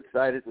 I was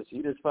excited to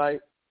see this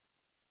fight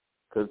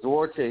because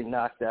Duarte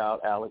knocked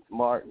out Alex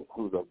Martin,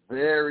 who's a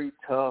very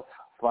tough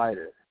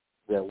fighter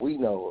that we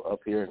know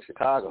up here in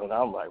Chicago. And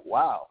I'm like,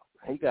 wow,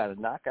 he got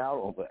a knockout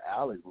over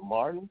Alex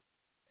Martin?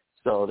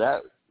 So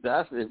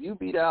that's if you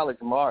beat Alex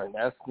Martin,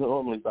 that's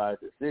normally by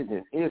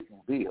decision if you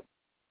beat him.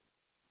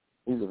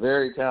 He's a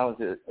very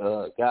talented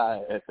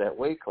guy at that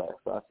weight class.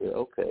 So I said,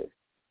 okay,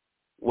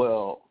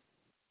 well,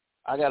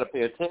 I got to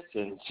pay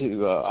attention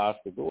to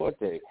Oscar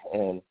Duarte.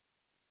 And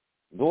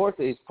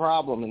Duarte's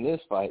problem in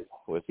this fight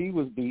was he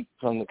was beat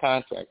from the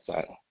contract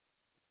signing.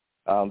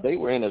 They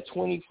were in a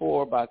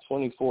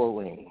 24-by-24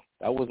 ring.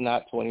 That was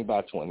not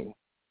 20-by-20.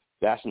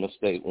 That's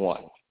mistake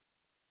one.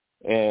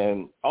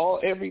 And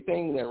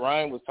everything that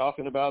Ryan was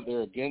talking about,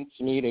 they're against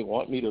me. They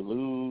want me to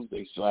lose.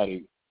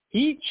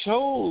 He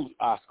chose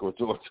Oscar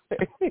Duarte.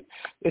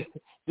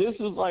 This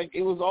was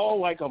it was all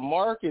like a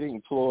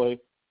marketing ploy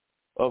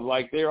of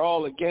they're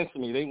all against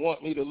me. They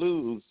want me to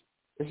lose.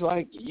 It's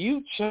like,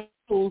 you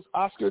chose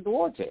Oscar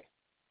Duarte.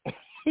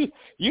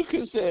 You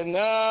could say,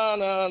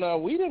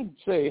 no. We didn't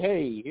say,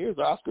 hey, here's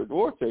Oscar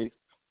Duarte.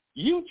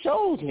 You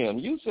chose him.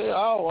 You said,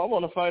 oh, I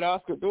want to fight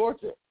Oscar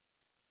Duarte.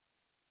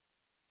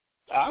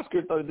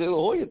 Oscar De La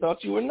Hoya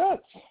thought you were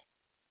nuts.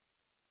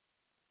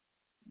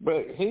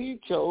 But he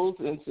chose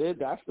and said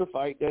that's the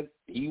fight that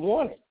he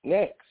wanted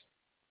next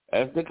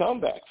as the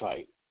comeback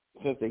fight.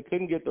 since they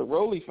couldn't get the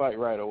Rolly fight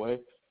right away,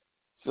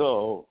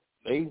 so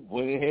they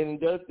went ahead and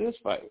did this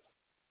fight.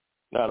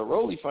 Now, the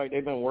Rolly fight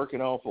they've been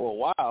working on for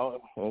a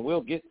while, and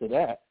we'll get to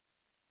that.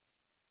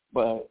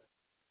 But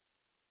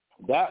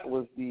that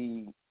was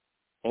and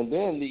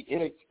then the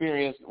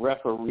inexperienced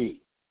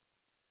referee.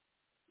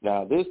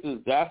 Now, that's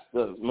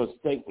the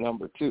mistake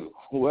number 2,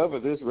 whoever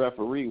this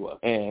referee was.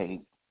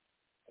 And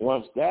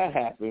once that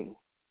happened,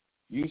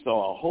 you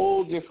saw a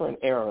whole different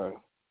era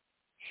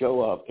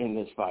show up in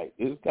this fight.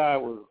 This guy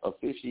was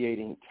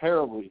officiating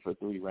terribly for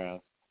 3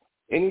 rounds.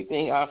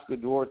 Anything Oscar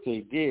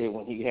Duarte did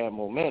when he had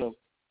momentum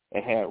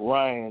and had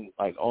Ryan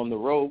like on the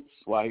ropes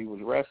while he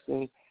was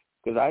resting,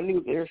 because I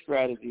knew their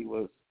strategy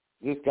was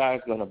this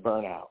guy's going to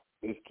burn out.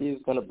 This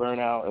kid's going to burn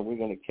out, and we're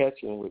going to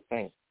catch him with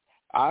pain.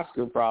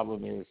 Oscar's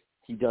problem is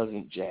he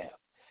doesn't jab.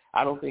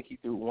 I don't think he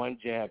threw one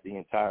jab the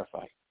entire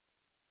fight.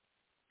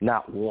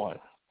 Not one.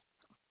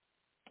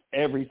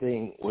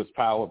 Everything was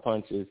power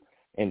punches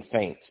and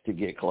feints to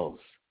get close.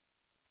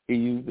 He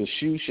used the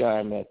shoe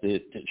shine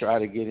method to try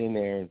to get in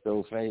there and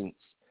throw feints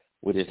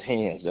with his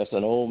hands. That's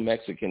an old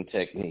Mexican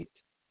technique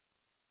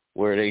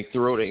where they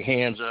throw their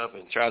hands up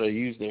and try to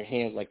use their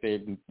hands like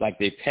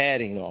they're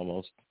padding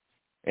almost,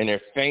 and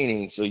they're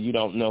feinting so you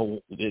don't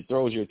know. It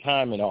throws your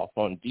timing off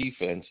on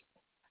defense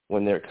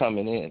when they're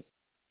coming in.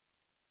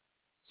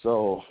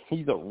 So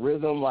he's a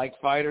rhythm-like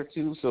fighter,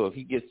 too. So if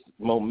he gets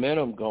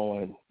momentum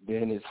going,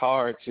 then it's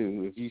hard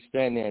to, if you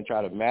stand there and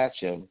try to match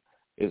him,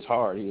 it's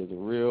hard. He is a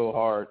real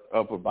hard,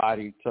 upper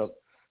body, tough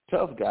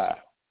guy.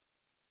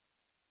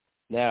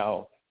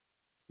 Now,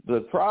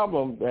 the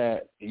problem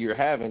that you're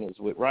having is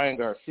with Ryan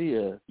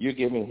Garcia, you're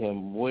giving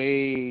him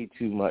way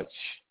too much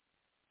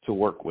to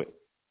work with.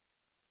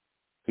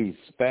 He's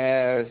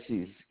fast.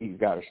 He's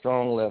got a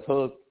strong left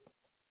hook,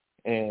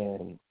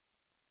 and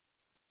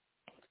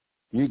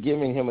you're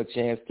giving him a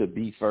chance to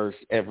be first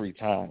every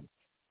time.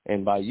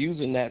 And by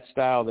using that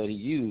style that he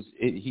used,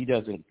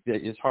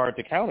 it's hard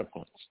to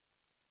counterpunch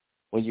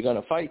when you're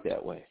going to fight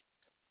that way.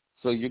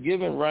 So you're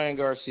giving Ryan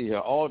Garcia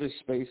all this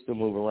space to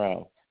move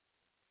around.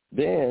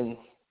 Then,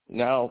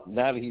 now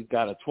that he's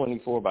got a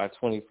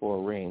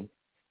 24-by-24 ring,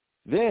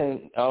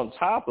 then on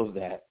top of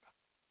that,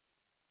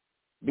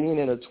 being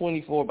in a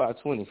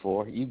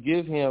 24-by-24, you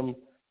give him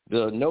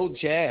the no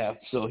jab,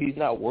 so he's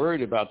not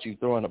worried about you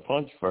throwing a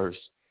punch first.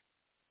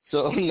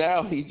 So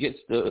now he gets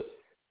to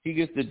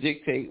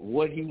dictate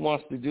what he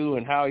wants to do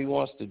and how he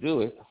wants to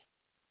do it.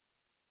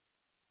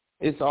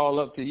 It's all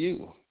up to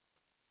you.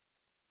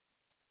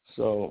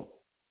 So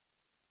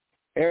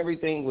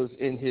everything was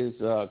in his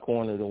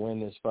corner to win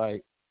this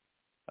fight.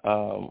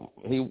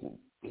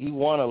 He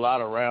won a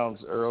lot of rounds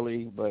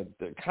early, but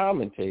the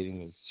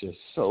commentating is just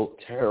so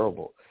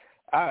terrible.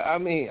 I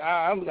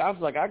was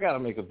like, I got to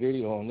make a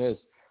video on this,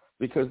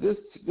 because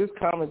this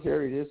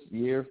commentary this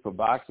year for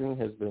boxing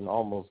has been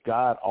almost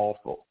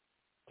god-awful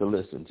to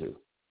listen to.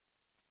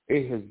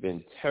 It has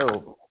been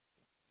terrible.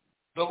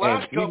 The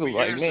last couple of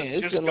years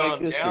it's just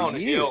gone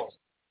downhill.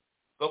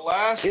 The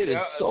last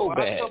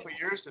couple of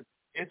years,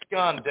 it's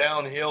gone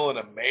downhill in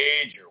a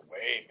major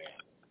way, man.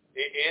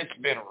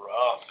 It's been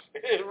rough.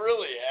 It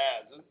really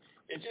has.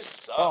 It just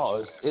sucks.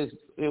 Oh,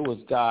 it was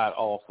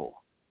god-awful.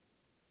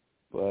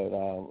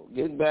 But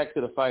getting back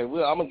to the fight, I'm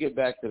going to get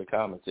back to the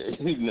commentary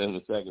in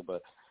a second,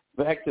 but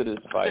back to this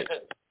fight.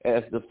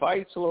 As the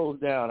fight slows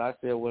down, I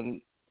said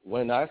when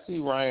I see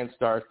Ryan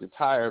starts to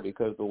tire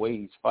because the way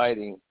he's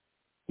fighting,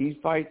 he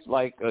fights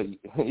like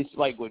it's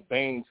like what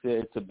Bane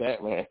said to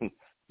Batman,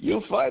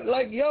 you fight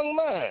like young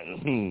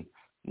man,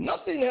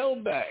 nothing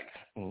held back,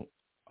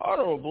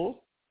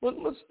 honorable, but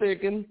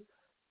mistaken.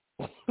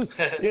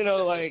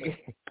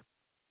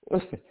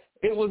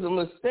 It was a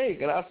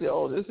mistake, and I said,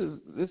 "Oh, this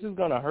is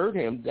going to hurt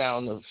him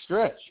down the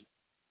stretch,"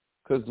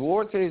 because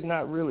Duarte's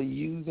not really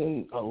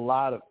using a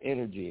lot of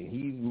energy.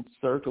 He's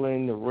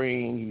circling the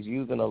ring. He's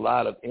using a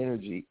lot of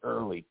energy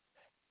early,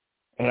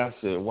 and I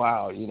said,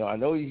 "Wow, I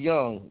know he's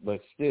young,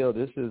 but still,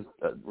 this is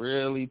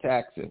really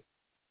taxing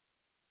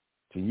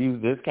to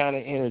use this kind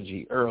of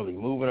energy early,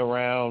 moving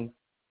around,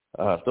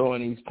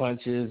 throwing these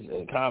punches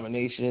and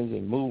combinations,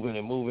 and moving,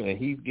 and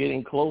he's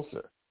getting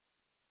closer."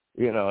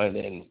 And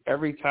then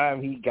every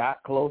time he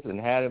got close and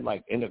had him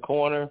like in the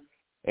corner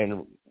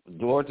and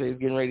Duarte is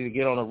getting ready to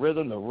get on a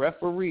rhythm, the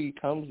referee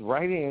comes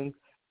right in,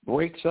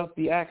 breaks up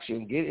the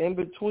action, get in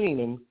between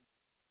them,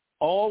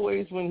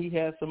 always when he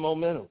has some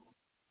momentum.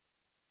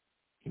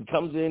 He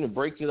comes in and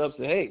breaks it up,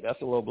 say, hey,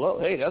 that's a low blow.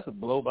 Hey, that's a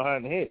blow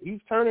behind the head.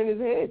 He's turning his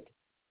head.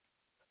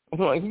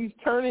 He's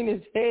turning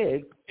his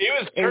head. He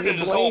was turning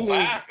his whole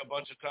back a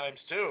bunch of times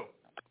too.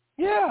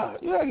 Yeah,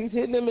 he's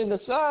hitting him in the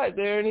side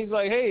there, and he's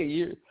like, hey,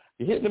 you're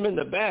hitting him in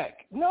the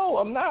back. No,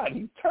 I'm not.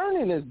 He's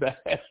turning his back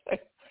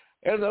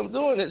as I'm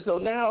doing it. So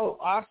now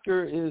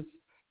Oscar is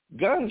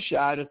gun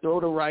shy to throw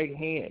the right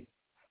hand,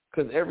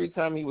 because every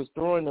time he was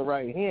throwing the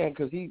right hand,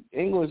 because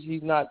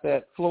he's not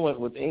that fluent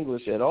with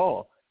English at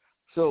all.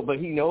 So, but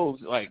he knows,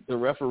 like, the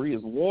referee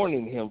is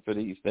warning him for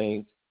these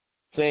things,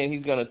 saying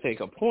he's going to take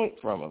a point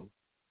from him.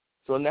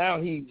 So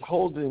now he's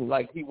holding,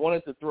 like, he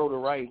wanted to throw the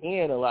right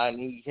hand a lot, and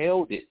he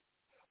held it.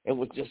 and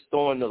was just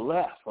throwing the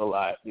left a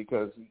lot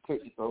because he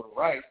couldn't throw the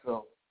right.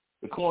 So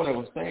the corner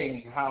was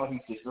saying how he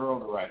should throw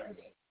the right hand.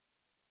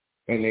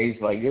 And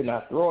he's like, you're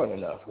not throwing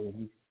enough. And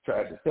he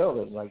tried to tell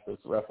him, like, this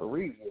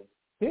referee was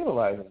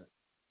penalizing him.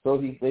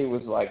 So they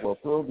was like, well,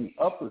 throw the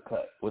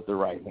uppercut with the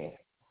right hand.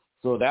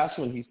 So that's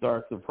when he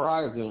started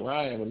surprising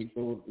Ryan when he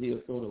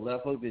would throw the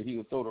left hook, and he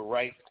would throw the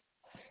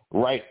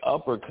right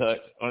uppercut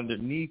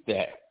underneath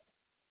that.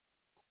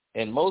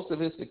 And most of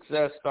his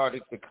success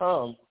started to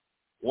come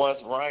once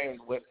Ryan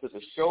went to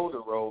the shoulder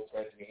roll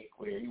technique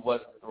where he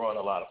wasn't throwing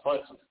a lot of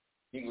punches.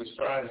 He was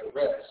trying to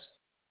rest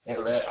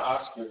and let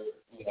Oscar,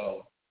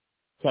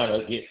 kind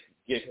of get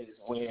his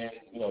win,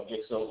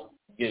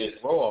 get his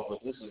throw off.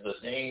 But this is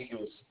a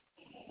dangerous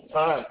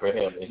time for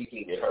him that he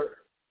can get hurt.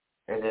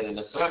 And then in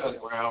the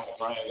 7th round,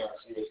 Ryan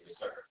Garcia gets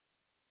hurt.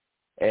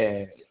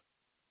 And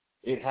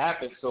it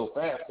happened so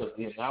fast because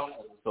the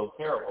announcement was so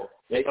terrible,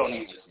 they don't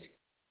even see it.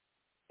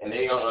 And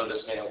they don't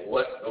understand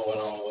what's going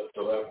on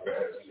whatsoever.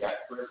 As you got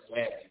Chris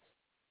Manning,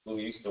 who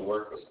used to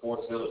work for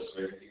Sports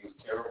Illustrated. He was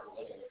terrible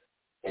in it.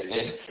 And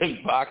then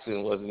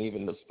boxing wasn't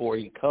even the sport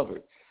he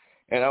covered.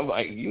 And I'm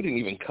like, you didn't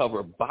even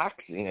cover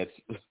boxing at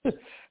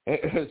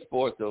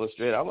Sports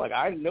Illustrated. I'm like,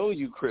 I know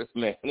you, Chris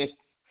Manning.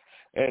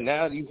 And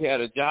now you've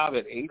had a job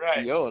at HBO.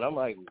 Right. And I'm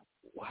like,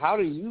 how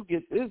do you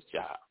get this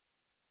job?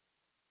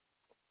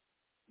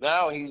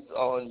 Now he's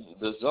on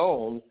the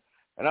Zone.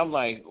 And I'm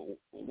like,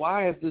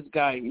 why is this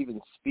guy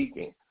even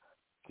speaking?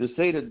 To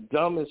say the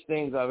dumbest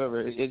things I've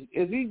ever. Is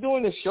he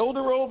doing the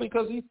shoulder roll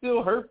because he's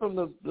still hurt from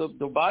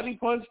the body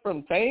punch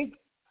from Tank?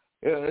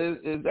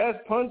 Is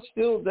that punch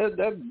still,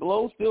 that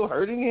blow still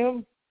hurting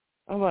him?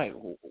 I'm like,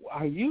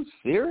 are you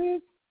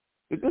serious?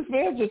 Did this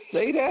man just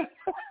say that?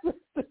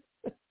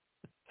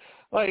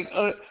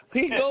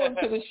 He goes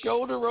to the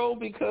shoulder roll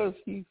because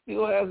he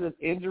still has an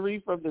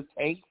injury from the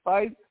Tank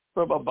fight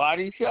from a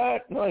body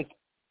shot?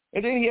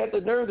 And then he had the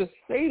nerve to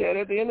say that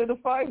at the end of the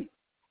fight.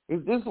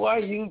 Is this why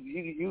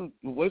you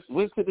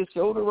went to the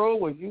shoulder roll?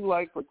 Was you,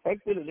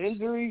 protected an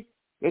injury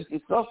that you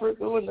suffered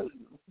doing the...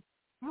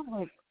 I'm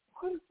like,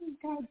 what is this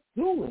guy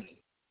doing?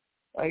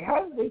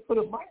 How did they put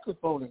a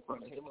microphone in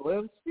front of him and let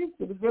him speak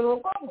to the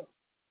general public?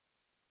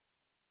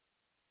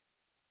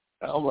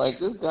 I'm like,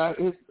 this guy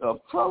is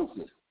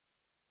atrocious.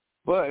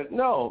 But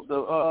no,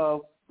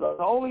 the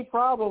only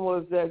problem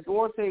was that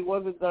Duarte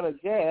wasn't going to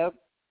jab,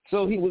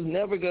 so he was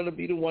never going to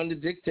be the one to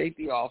dictate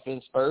the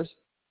offense first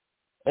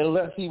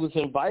unless he was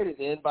invited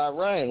in by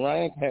Ryan.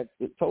 Ryan had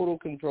the total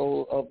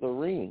control of the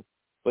ring,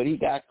 but he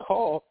got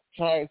caught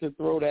trying to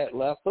throw that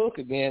left hook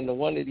again, the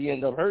one that he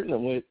ended up hurting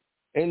him with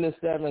in the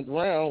 7th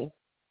round.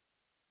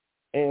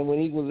 And when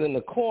he was in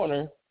the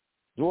corner,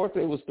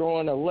 Duarte was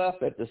throwing a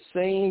left at the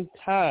same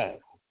time.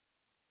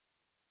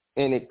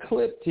 And it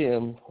clipped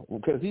him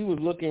because he was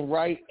looking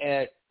right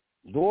at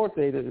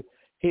Duarte to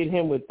hit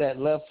him with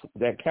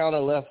that counter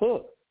left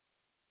hook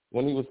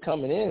when he was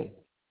coming in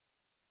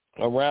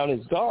around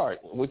his guard,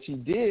 which he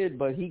did,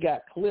 but he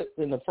got clipped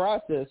in the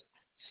process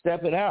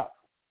stepping out.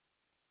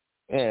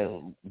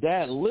 And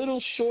that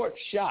little short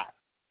shot,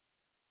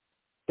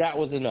 that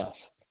was enough.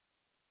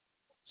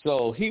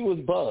 So he was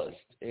buzzed,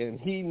 and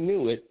he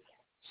knew it.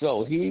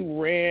 So he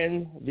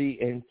ran the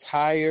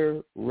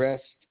entire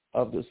rest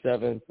of the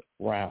 7th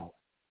round.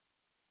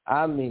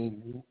 I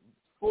mean,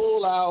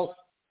 full out,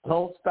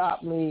 don't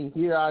stop me,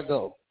 here I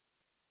go.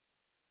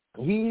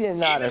 He did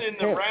not even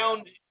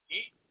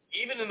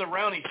in the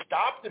round he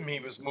stopped him, he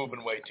was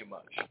moving way too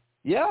much.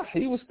 Yeah,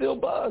 he was still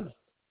buzzed.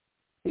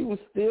 He was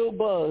still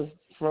buzzed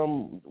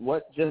from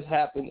what just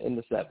happened in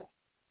the 7th.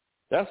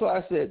 That's why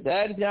I said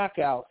that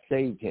knockout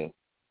saved him.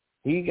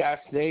 He got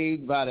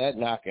saved by that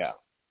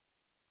knockout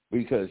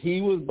because he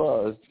was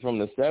buzzed from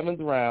the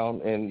 7th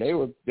round, and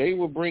they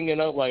were bringing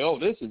up like, oh,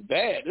 this is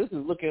bad. This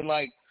is looking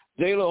like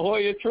De La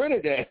Hoya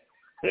Trinidad.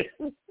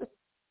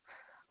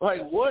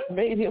 What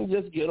made him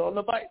just get on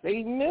the bike?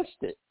 They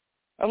missed it.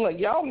 I'm like,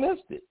 y'all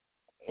missed it.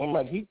 I'm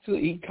like, he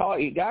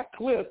got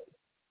clipped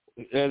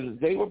as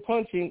they were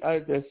punching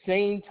at the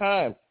same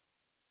time.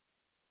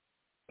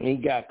 He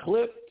got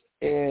clipped,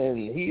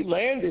 and he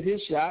landed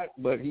his shot,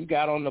 but he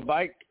got on the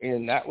bike,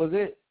 and that was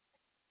it.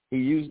 He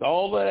used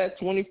all of that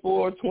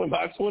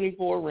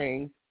 24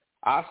 ring.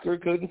 Oscar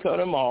couldn't cut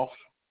him off.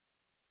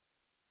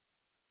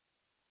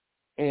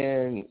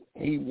 And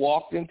he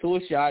walked into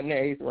a shot in the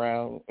 8th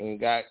round and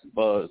got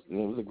buzzed. And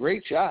it was a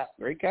great shot,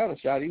 great counter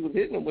shot. He was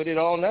hitting him with it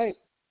all night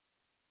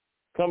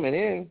coming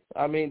in.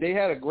 I mean,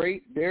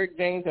 Derek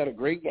James had a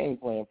great game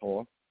plan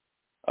for him,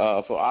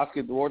 for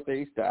Oscar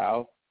Duarte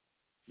style.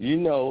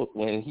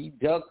 When he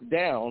ducks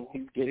down,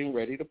 he's getting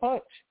ready to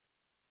punch.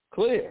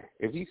 Clear.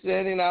 If he's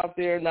standing out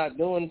there not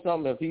doing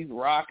something, if he's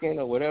rocking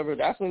or whatever,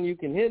 that's when you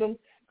can hit him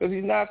because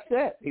he's not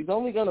set. He's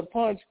only going to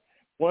punch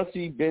once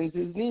he bends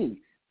his knees.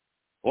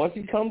 Once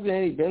he comes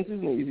in, he bends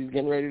his knees, he's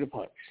getting ready to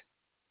punch.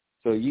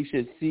 So you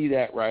should see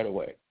that right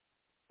away.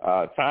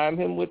 Time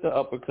him with the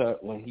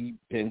uppercut when he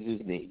bends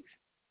his knees.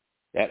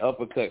 That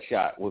uppercut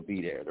shot will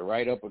be there. The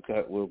right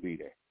uppercut will be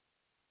there.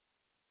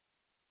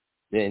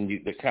 Then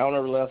the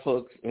counter left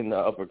hooks and the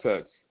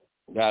uppercuts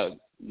got to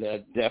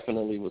that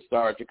definitely would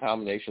start your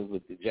combinations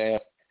with the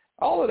jab.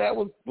 All of that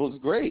was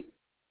great.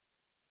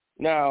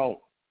 Now,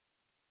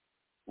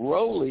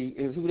 Rolly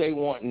is who they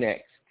want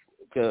next.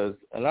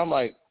 And I'm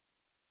like,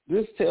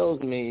 this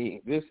tells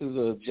me this is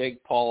a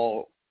Jake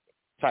Paul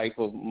type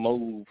of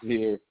move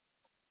here,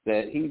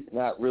 that he's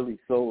not really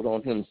sold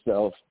on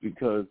himself,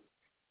 because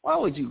why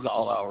would you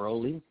call out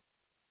Rolly?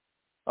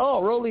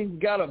 Oh, Rolly's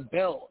got a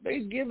belt.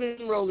 They're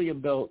giving Rolly a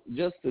belt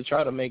just to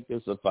try to make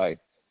this a fight.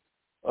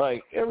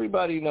 Like,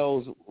 everybody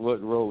knows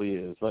what Rolly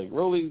is. Like,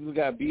 Rolly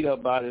got beat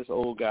up by this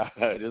old guy,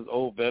 this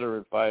old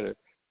veteran fighter,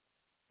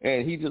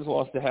 and he just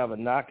wants to have a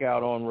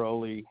knockout on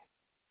Rolly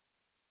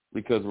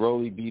because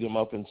Rolly beat him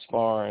up in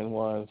sparring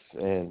once.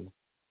 And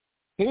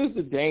here's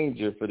the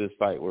danger for this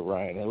fight with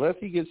Ryan. Unless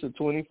he gets a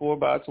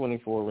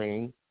 24-by-24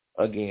 ring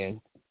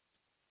again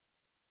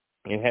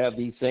and have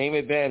these same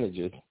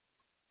advantages,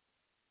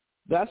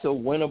 that's a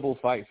winnable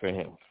fight for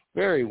him.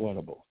 Very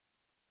winnable.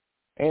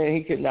 And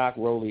he could knock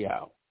Rolly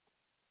out.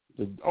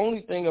 The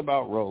only thing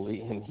about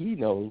Rolly, and he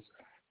knows,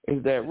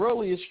 is that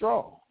Rolly is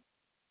strong.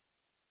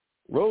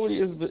 Rolly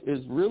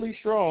is really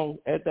strong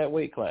at that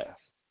weight class.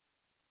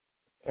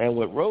 And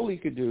what Rolly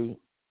could do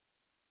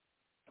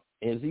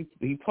is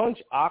he punch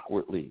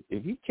awkwardly.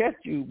 If he catch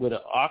you with an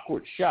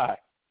awkward shot,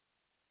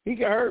 he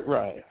can hurt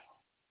Ryan.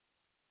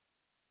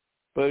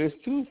 But it's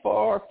too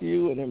far,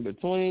 few, and in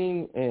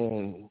between,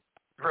 and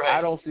right.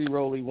 I don't see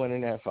Rolly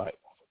winning that fight.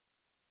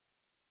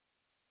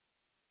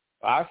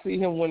 I see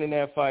him winning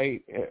that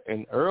fight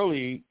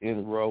early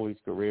in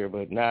Rolly's career,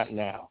 but not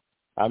now.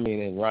 I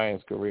mean, in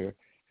Ryan's career,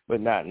 but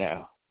not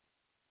now.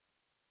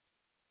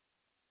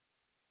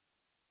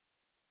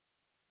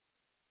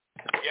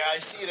 Yeah, I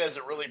see it as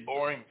a really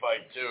boring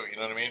fight too. You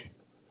know what I mean?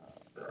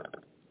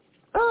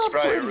 It's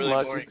probably a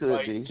really boring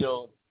fight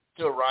until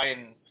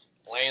Ryan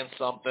lands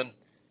something.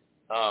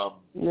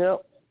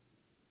 Yep.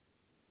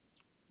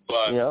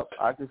 But yep,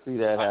 I can see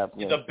that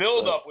happening. The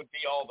build-up would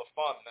be all the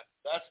fun.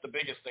 That's the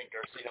biggest thing,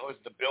 Garcia, is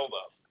the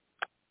build-up.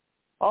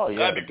 Oh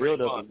yeah, the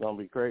build-up is gonna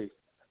be crazy.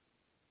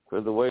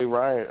 Because the way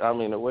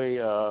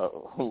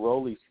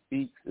Rolly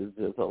speaks is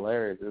just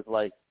hilarious. It's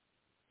like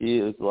he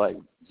is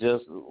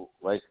just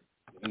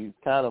he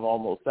kind of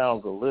almost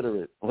sounds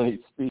illiterate when he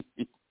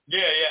speaks.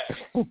 Yeah.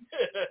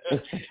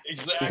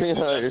 Exactly.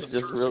 It's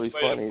just really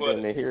funny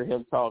then to hear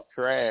him talk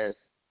trash.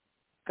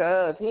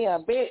 Cause he a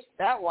bitch,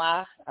 that's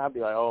why. I'd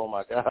be like, oh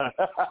my God.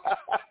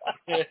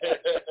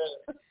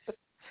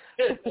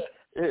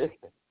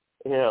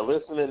 Yeah,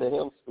 listening to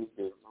him speak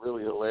is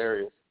really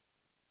hilarious.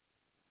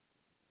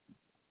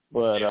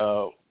 But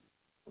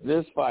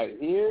this fight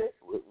here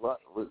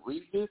with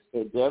Regis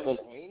and Devin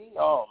Haney,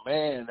 oh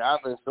man,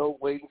 I've been so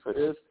waiting for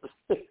this.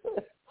 Yes,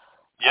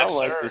 I'm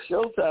like, sir. the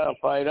Showtime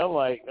fight, I'm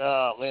like,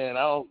 oh man,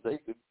 I'll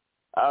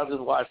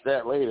just watch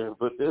that later.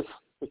 But this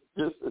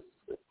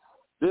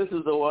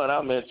is the one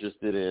I'm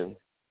interested in.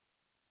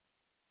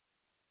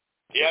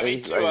 Yeah,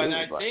 me too. And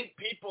I think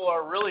people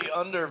are really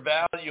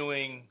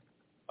undervaluing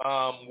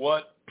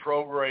what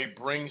Prograis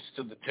brings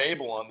to the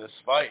table on this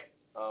fight.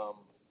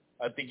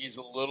 I think he's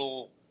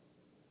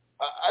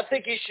I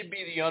think he should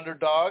be the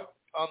underdog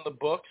on the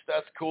books.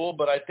 That's cool,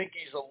 but I think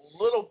he's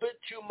a little bit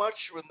too much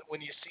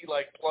when you see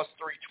like plus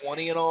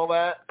 320 and all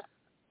that.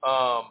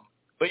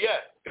 But yeah,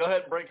 go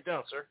ahead and break it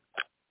down, sir.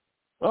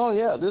 Oh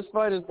yeah, this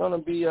fight is going to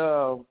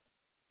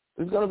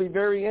be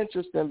very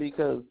interesting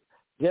because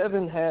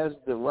Devin has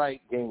the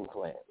right game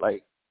plan.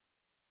 Like,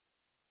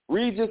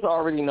 Regis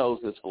already knows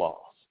his flaws.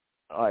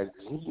 Like,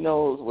 he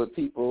knows what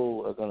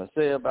people are going to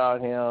say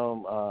about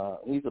him.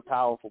 He's a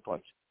powerful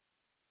puncher.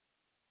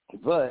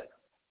 But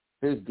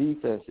his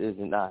defense is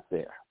not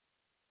there.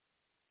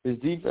 His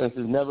defense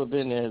has never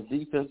been there. His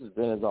defense has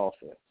been his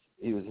offense.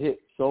 He was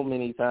hit so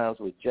many times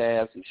with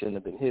jabs he shouldn't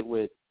have been hit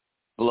with,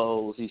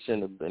 blows he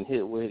shouldn't have been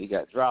hit with. He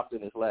got dropped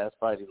in his last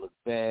fight. He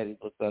looked bad. He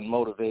looked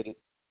unmotivated.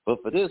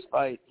 But for this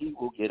fight, he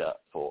will get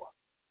up for.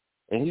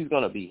 And he's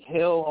going to be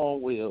hell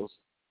on wheels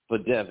for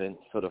Devin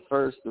for the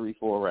first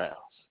 3-4 rounds.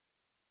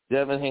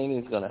 Devin Haney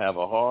is going to have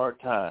a hard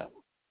time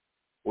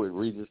with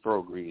Regis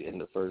Prograis in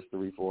the first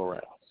 3-4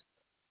 rounds.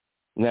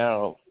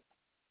 Now,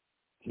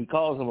 he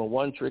calls him a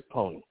one-trick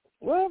pony.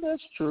 Well,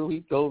 that's true.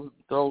 He throws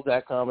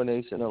that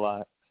combination a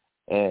lot.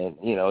 And,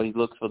 he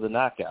looks for the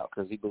knockout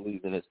because he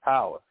believes in his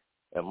power.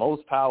 And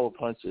most power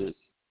punchers,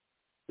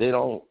 they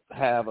don't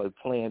have a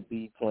plan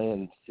B,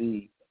 plan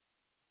C.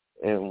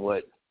 And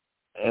what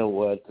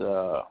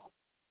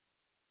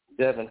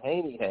Devin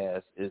Haney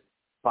has is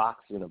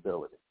boxing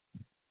ability.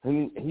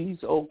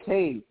 He's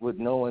okay with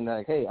knowing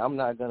that, hey, I'm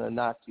not going to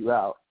knock you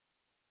out,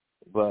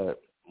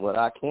 but what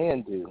I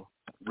can do,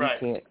 you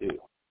can't do.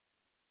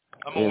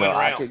 I'm going to win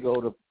around. I could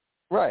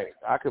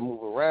I could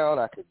move around.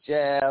 I could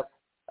jab.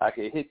 I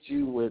could hit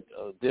you with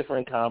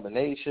different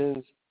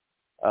combinations.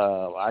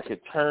 I could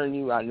turn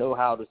you. I know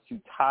how to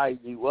tie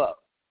you up.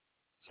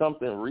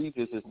 Something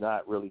Regis is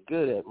not really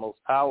good at.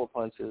 Most power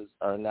punchers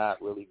are not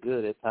really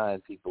good at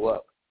tying people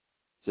up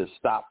to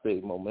stop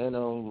their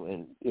momentum.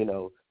 And,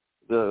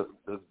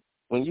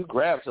 when you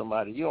grab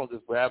somebody, you don't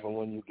just grab them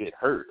when you get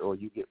hurt or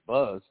you get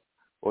buzzed.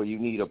 or you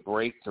need a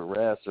break to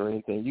rest or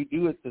anything. You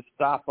do it to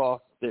stop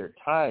off their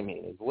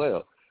timing as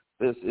well.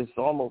 It's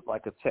almost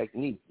like a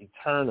technique. You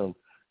turn them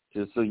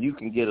just so you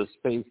can get a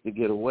space to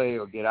get away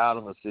or get out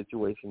of a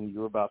situation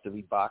you're about to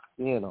be boxed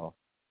in on.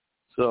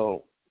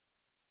 So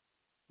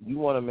you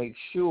want to make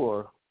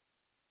sure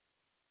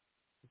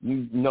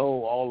you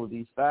know all of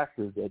these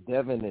factors, that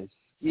Devin is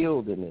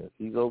skilled in this.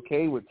 He's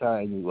okay with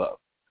tying you up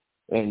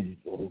and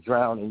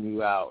drowning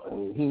you out.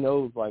 And he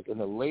knows, like, in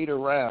the later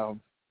rounds,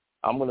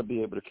 I'm going to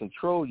be able to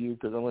control you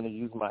because I'm going to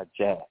use my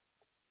jab.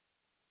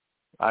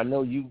 I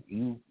know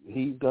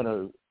he's going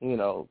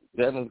to,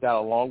 Devin's got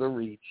a longer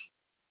reach.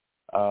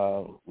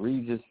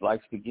 Reed just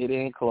likes to get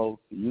in close,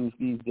 use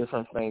these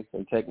different feints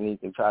and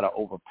techniques and try to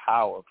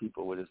overpower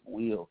people with his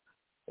wheel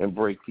and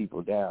break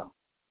people down.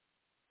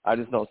 I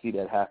just don't see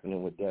that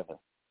happening with Devin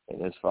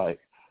in this fight.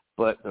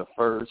 But the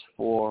first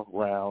 4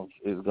 rounds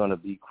is going to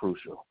be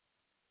crucial.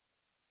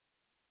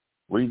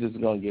 Reed is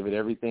going to give it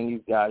everything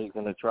he's got. He's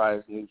going to try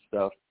his new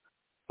stuff,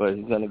 but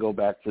he's going to go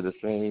back to the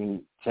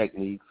same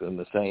techniques and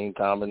the same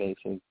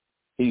combinations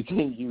he's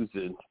been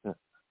using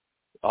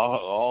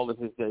all of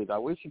his days. I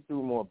wish he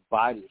threw more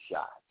body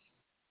shots.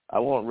 I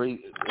want Reed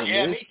in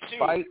this me too.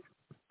 fight.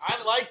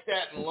 I like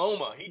that in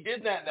Loma. He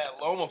did that in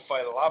that Loma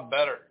fight a lot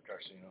better,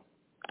 Garcia.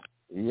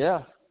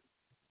 Yeah.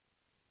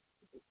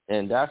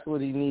 And that's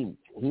what he needs.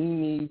 He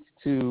needs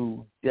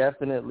to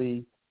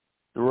definitely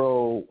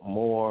throw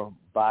more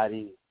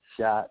body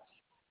shots,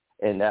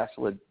 and that's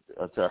what,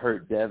 to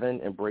hurt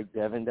Devin and break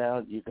Devin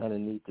down, you're going to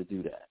need to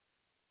do that.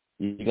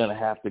 You're going to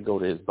have to go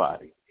to his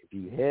body. If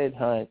you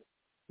headhunt,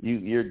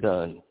 you're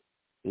done.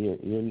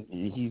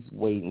 He's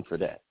waiting for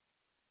that.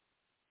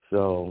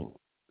 So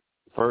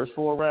first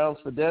 4 rounds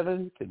for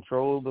Devin,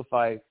 control the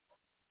fight,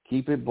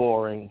 keep it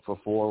boring for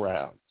 4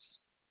 rounds.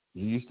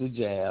 Use the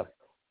jab.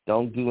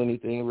 Don't do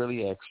anything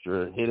really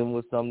extra. Hit him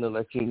with something to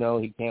let you know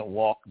he can't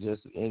walk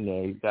just in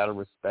there. He's got to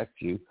respect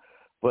you.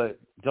 But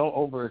don't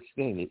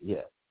overextend it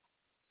yet.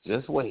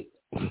 Just wait.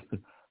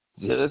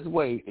 Just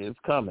wait. It's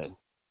coming.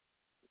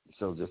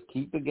 So just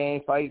keep the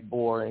game fight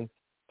boring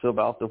to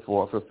about the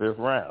 4th or 5th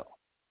round.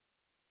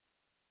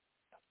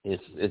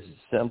 It's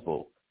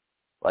simple.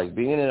 Like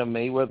being in a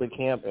Mayweather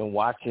camp and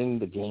watching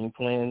the game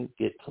plan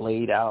get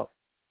played out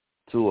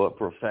to a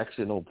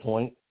perfectional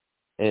point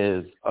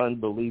is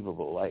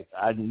unbelievable. Like,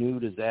 I knew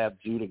the Zab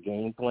Judah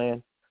game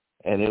plan,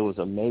 and it was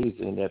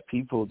amazing that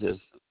people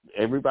just,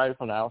 everybody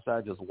from the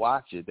outside just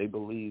watched it. They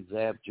believed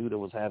Zab Judah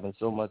was having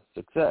so much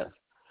success.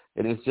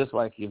 And it's just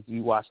like if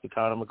you watch the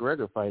Conor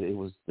McGregor fight, it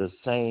was the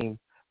same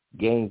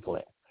game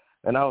plan.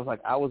 And I was like,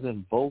 I was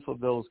in both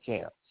of those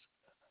camps.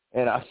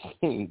 And I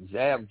seen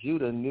Zab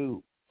Judah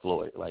knew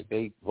Floyd. Like,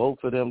 they, both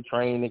of them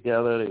trained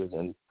together. They was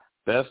in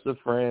best of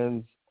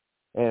friends.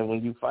 And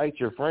when you fight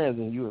your friends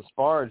and you have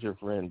sparred your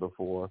friend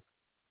before,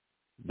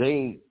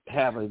 they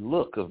have a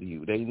look of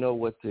you. They know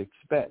what to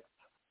expect.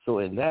 So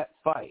in that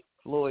fight,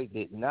 Floyd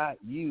did not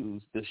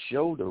use the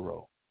shoulder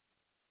roll.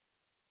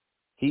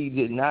 He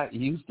did not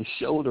use the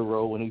shoulder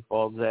roll when he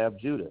fought Zab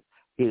Judah.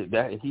 He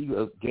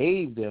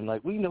gave them,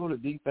 like, we know the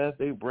defense,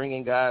 they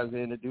bringing guys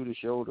in to do the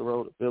shoulder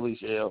roll, the Philly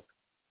shell.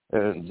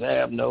 And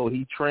Zab,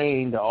 he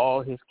trained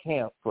all his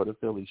camp for the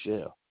Philly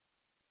shell.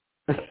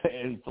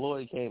 And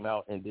Floyd came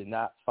out and did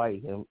not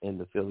fight him in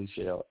the Philly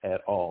shell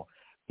at all.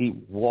 He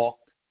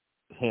walked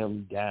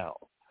him down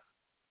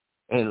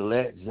and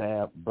let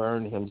Zab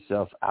burn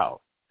himself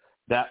out.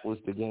 That was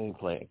the game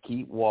plan.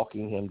 Keep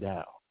walking him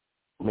down,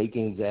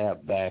 making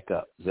Zab back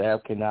up.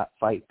 Zab cannot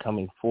fight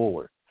coming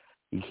forward.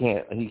 He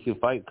can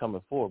fight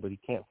coming forward, but he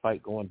can't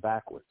fight going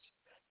backwards.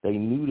 They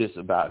knew this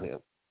about him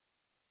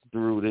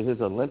through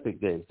his Olympic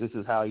days. This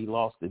is how he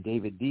lost to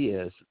David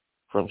Diaz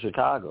from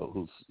Chicago,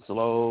 who's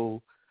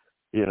slow.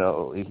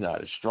 He's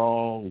not as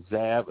strong.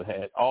 Zab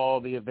had all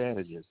the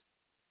advantages,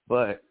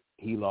 but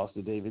he lost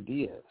to David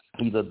Diaz.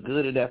 He looked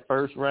good in that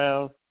first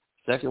round.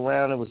 Second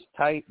round, it was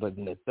tight, but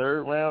in the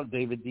third round,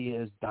 David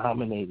Diaz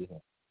dominated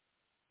him.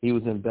 He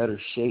was in better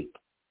shape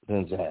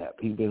than Zab.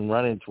 He'd been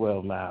running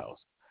 12 miles.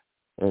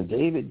 And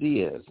David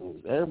Diaz,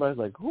 everybody's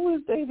like, who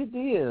is David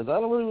Diaz? I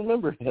don't really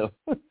remember him.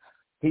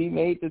 He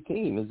made the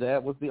team, and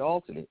Zab was the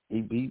alternate. He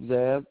beat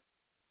Zab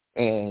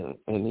and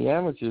the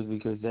amateurs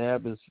because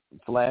Zab is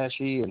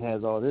flashy and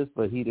has all this,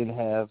 but he didn't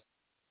have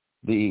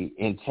the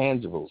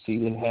intangibles. He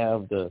didn't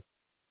have the,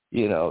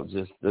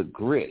 just the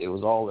grit. It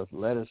was all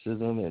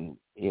athleticism and,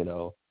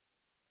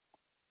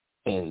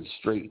 and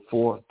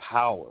straightforward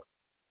power.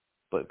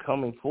 But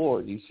coming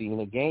forward, you see in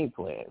a game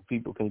plan,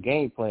 people can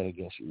game plan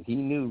against you. He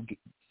knew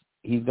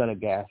he's going to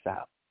gas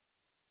out.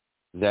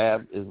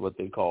 Zab is what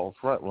they call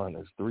front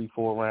runners.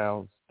 3-4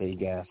 rounds, they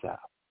gas out.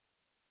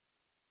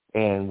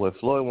 And what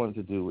Floyd wanted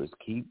to do is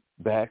keep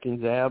backing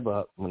Zab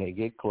up when they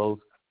get close,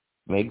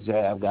 make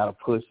Zab got to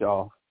push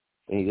off.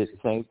 And he did the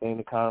same thing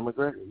to Conor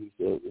McGregor. He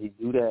said if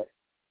he do that,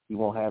 he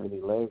won't have any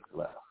legs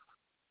left.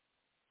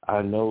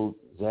 I know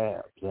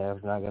Zab.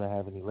 Zab's not going to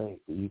have any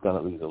legs. So he's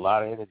going to lose a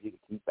lot of energy to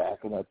keep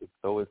backing up to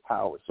throw his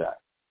power shot.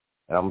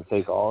 And I'm going to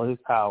take all his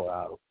power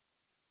out of him,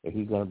 and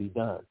he's going to be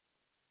done.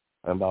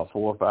 In about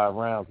 4 or 5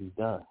 rounds, he's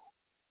done.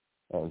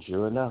 And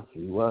sure enough,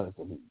 he was.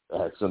 And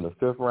from the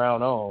 5th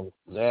round on,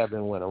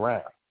 Zabin went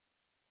around.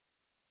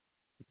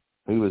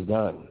 He was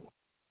done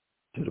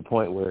to the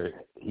point where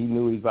he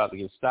knew he was about to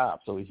get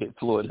stopped, so he hit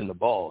Floyd in the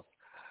balls.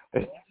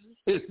 It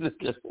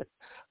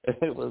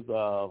was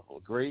a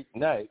great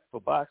night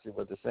for boxing,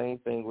 but the same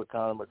thing with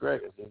Conor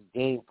McGregor, his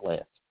game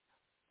plans.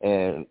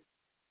 And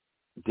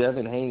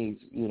Devin Haney's,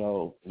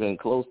 been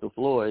close to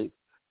Floyd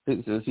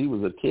since he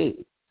was a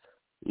kid.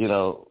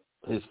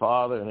 His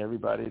father and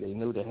everybody, they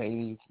knew the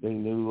Haneys, they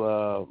knew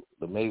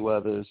the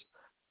Mayweathers.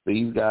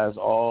 These guys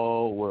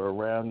all were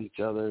around each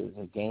other,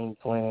 and game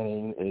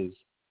planning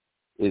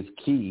is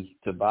key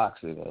to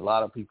boxing. A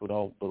lot of people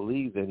don't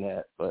believe in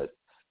that, but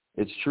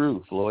it's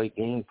true. Floyd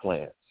game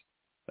plans.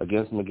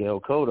 Against Miguel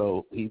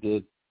Cotto, he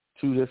did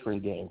 2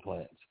 different game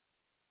plans.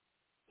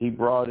 He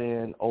brought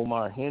in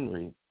Omar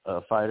Henry,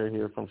 a fighter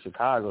here from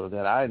Chicago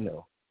that I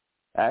know,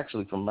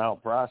 actually from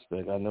Mount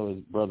Prospect. I know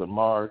his brother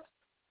Mark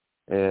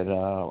and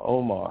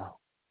Omar.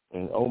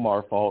 And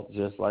Omar fought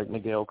just like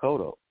Miguel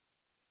Cotto.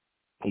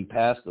 He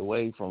passed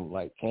away from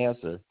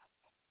cancer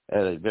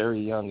at a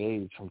very young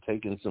age from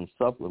taking some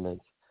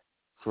supplements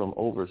from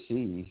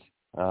overseas.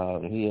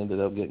 He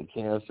ended up getting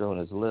cancer on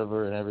his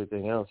liver and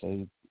everything else, and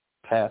he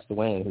passed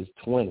away in his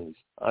 20s,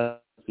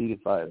 undefeated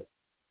fighter.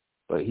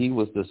 But he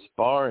was the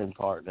sparring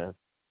partner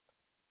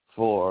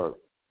for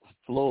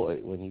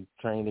Floyd when he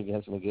trained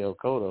against Miguel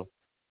Cotto,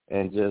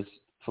 and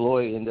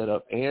Floyd ended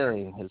up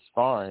airing his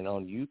sparring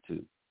on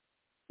YouTube,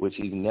 which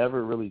he's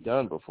never really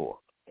done before.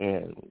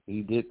 And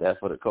he did that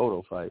for the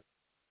Cotto fight.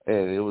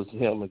 And it was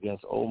him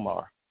against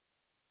Omar.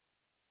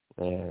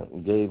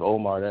 And gave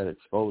Omar that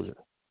exposure.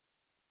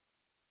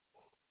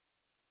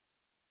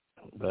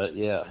 But,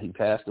 yeah, he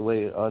passed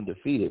away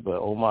undefeated. But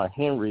Omar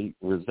Henry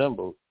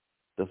resembled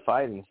the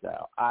fighting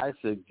style. I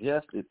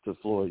suggested to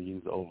Floyd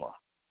use Omar.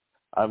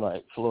 I'm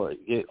like, Floyd,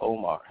 get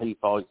Omar. He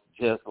fought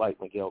just like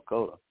Miguel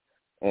Cotto.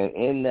 And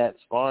in that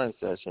sparring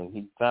session,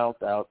 he found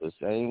out the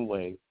same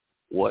way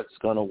what's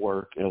going to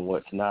work and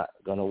what's not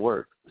going to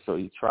work. So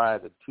he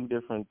tried the 2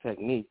 different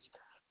techniques.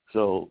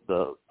 So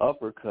the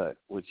uppercut,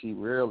 which he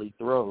rarely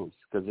throws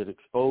because it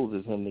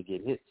exposes him to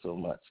get hit so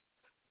much,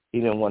 he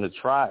didn't want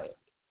to try it.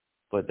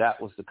 But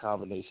that was the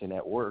combination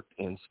that worked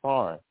in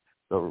sparring.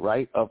 The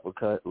right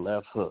uppercut,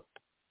 left hook.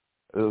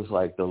 It was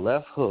like the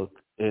left hook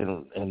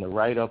and the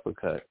right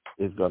uppercut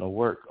is going to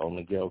work on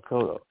Miguel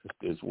Cotto.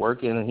 It's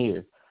working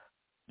here.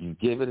 You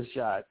give it a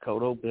shot.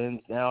 Cotto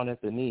bends down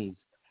at the knees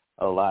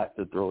a lot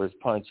to throw his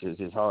punches,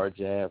 his hard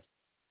jabs.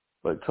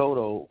 But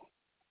Cotto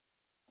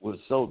was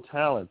so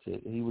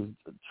talented. He was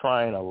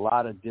trying a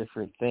lot of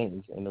different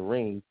things in the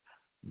ring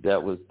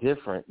that was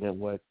different than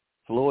what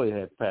Floyd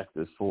had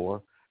practiced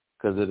for,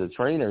 because of the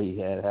trainer he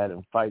had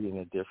him fighting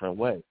a different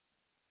way,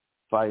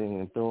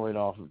 fighting and throwing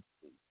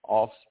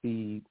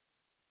off-speed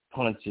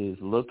punches,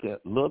 look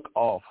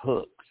off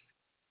hooks.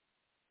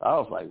 I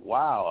was like,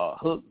 wow, a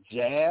hook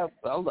jab.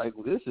 I was like,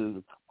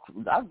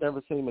 I've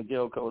never seen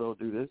Miguel Cotto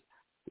do this.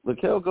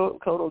 Miguel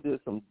Cotto did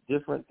some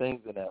different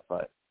things in that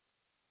fight.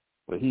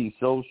 But he's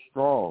so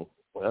strong.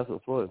 Well, that's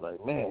what Floyd's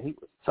like, man, he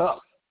was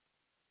tough.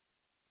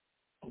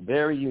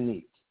 Very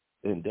unique.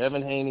 And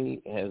Devin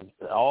Haney has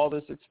all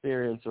this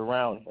experience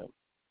around him.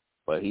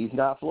 But he's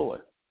not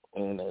Floyd.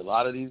 And a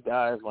lot of these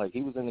guys, like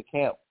he was in the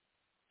camp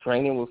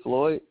training with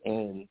Floyd,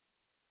 and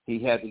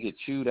he had to get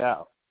chewed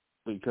out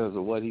because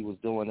of what he was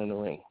doing in the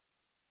ring.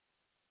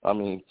 I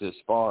mean, just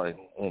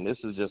sparring. And this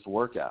is just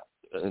workout.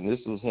 And this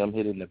was him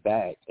hitting the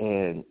bag.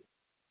 And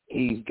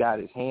he's got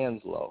his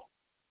hands low,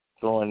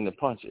 throwing the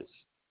punches.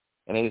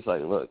 And he's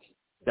like, look,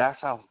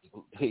 that's how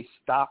they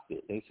stopped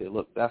it. They said,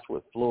 look, that's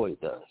what Floyd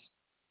does.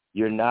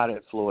 You're not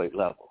at Floyd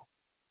level.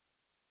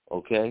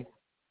 Okay?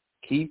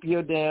 Keep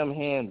your damn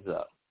hands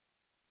up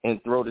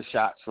and throw the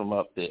shots from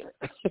up there.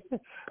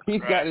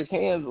 He's got his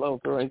hands low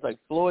throwing. He's like,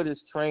 Floyd is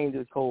trained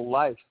his whole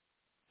life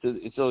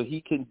so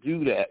he can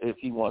do that if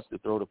he wants to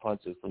throw the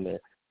punches from there.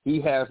 He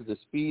has the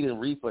speed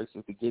and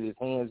reflexes to get his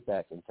hands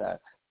back in time.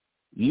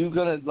 You're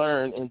going to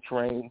learn and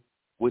train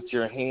with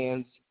your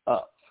hands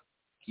up.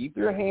 Keep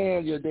your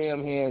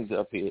damn hands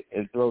up here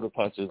and throw the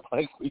punches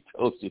like we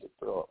told you to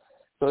throw.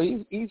 So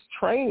he's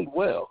trained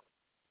well.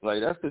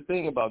 Like, that's the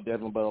thing about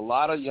Devin, but a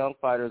lot of young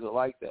fighters are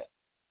like that.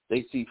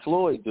 They see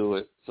Floyd do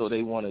it, so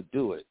they want to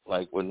do it.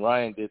 Like when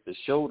Ryan did the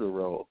shoulder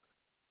roll.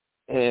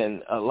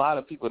 And a lot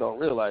of people don't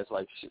realize,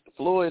 like,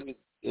 Floyd,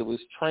 it was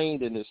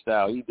trained in this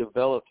style. He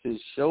developed his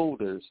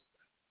shoulders.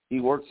 He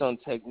works on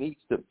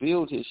techniques to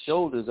build his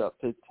shoulders up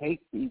to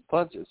take these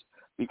punches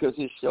because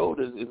his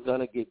shoulders is going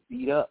to get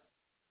beat up.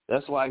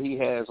 That's why he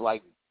has,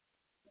 like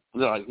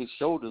his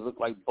shoulders look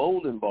like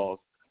bowling balls,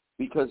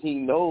 because he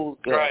knows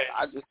that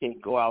I just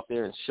can't go out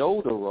there and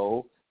shoulder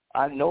roll.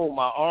 I know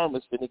my arm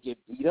is going to get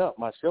beat up,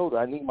 my shoulder.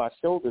 I need my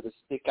shoulder to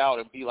stick out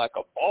and be like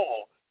a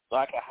ball so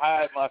I can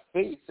hide my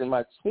face and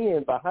my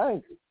chin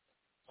behind it.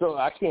 So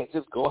I can't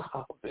just go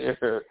out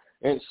there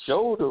and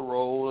shoulder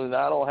roll, and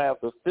I don't have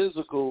the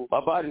physical, my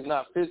body's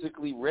not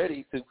physically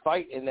ready to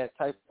fight in that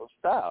type of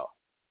style.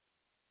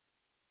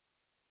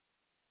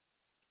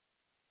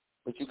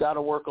 but you got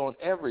to work on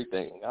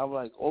everything. I'm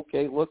like,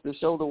 okay, look, the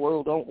show the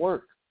world don't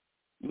work.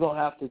 You're going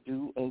to have to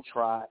do and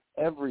try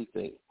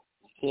everything.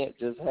 You can't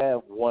just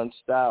have one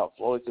style.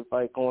 Floyd can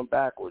fight going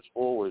backwards,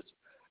 forwards.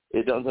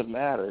 It doesn't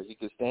matter. He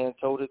can stand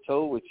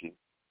toe-to-toe with you.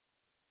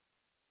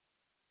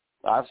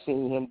 I've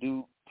seen him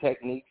do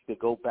techniques that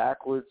go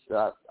backwards.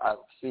 I've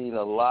seen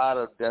a lot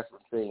of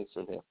different things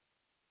from him.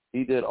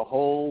 He did a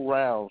whole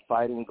round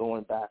fighting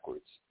going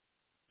backwards.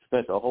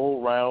 Spent a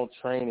whole round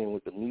training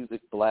with the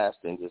music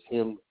blasting, just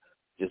him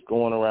just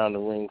going around the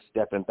ring,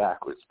 stepping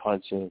backwards,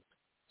 punching,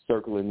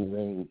 circling the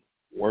ring,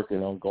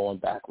 working on going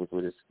backwards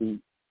with his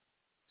feet.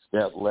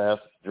 Step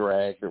left,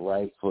 drag the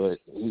right foot.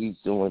 He's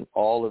doing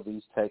all of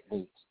these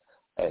techniques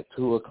at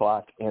 2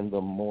 o'clock in the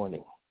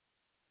morning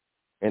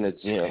in the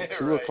gym.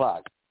 2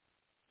 o'clock.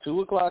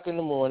 2 o'clock in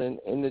the morning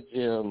in the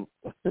gym,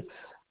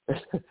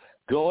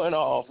 going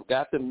off,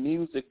 got the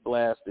music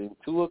blasting,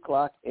 2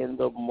 o'clock in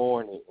the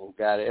morning, and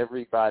got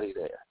everybody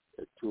there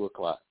at 2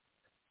 o'clock.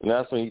 And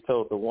that's when he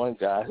told the one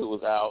guy who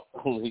was out,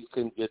 who he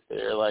couldn't get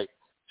there, like,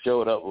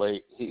 showed up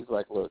late. He's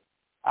like, look,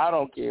 I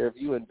don't care if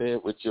you in bed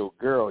with your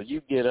girl.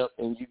 You get up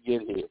and you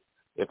get here.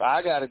 If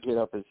I got to get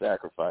up and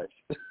sacrifice,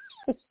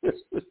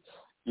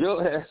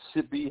 your ass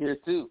should be here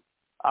too.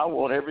 I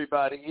want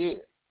everybody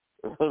here.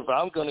 If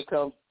I'm going to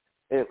come,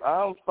 if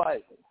I'm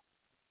fighting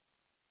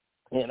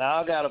and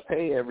I got to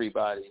pay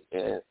everybody,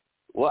 and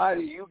why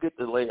do you get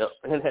to lay up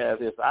and have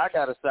this? I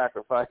got to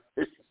sacrifice.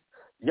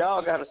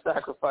 Y'all got to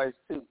sacrifice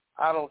too.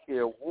 I don't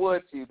care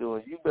what you're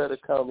doing. You better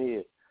come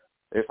here.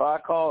 If I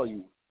call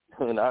you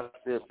and I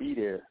said be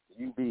there,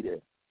 you be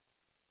there.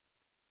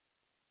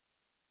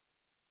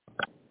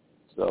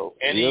 So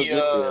we'll get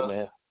there,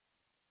 man.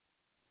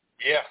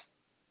 Yeah.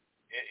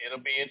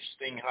 It'll be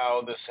interesting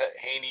how this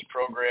Haney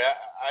program,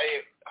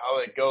 how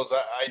it goes.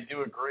 I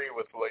do agree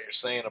with what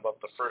you're saying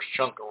about the first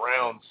chunk of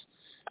rounds,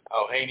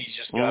 how Haney's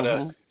just got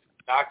to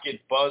not get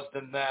buzzed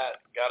in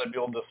that, got to be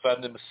able to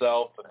defend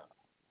himself, and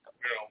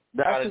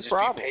got to just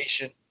be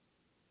patient.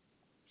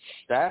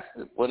 That's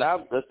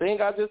the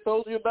thing I just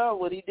told you about,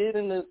 what he did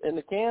in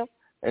the camp,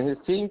 and his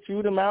team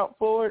chewed him out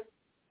for it,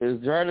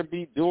 is trying to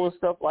be doing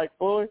stuff like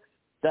Floyd.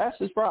 That's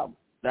his problem.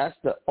 That's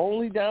the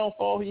only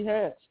downfall he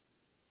has,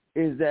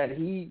 is that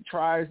he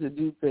tries to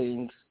do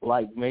things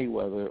like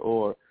Mayweather,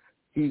 or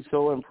he's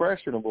so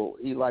impressionable.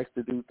 He likes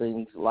to do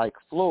things like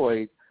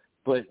Floyd,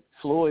 but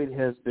Floyd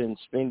has been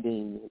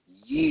spending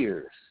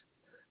years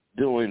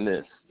doing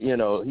this. You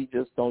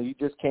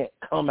just can't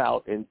come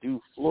out and do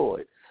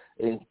Floyd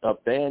and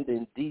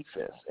abandon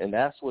defense. And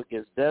that's what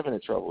gets Devin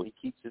in trouble. He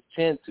keeps his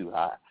chin too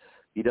high.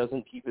 He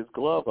doesn't keep his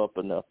glove up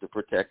enough to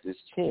protect his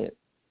chin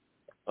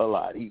a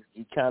lot. He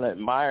kind of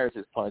admires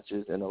his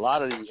punches, and a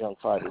lot of these young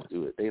fighters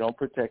do it. They don't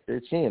protect their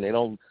chin. They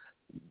don't,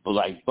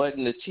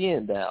 button the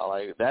chin down.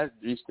 Like, that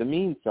used to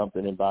mean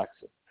something in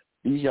boxing.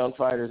 These young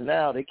fighters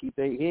now, they keep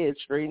their head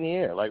straight in the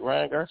air, like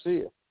Ryan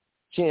Garcia.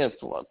 Chin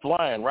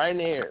flying right in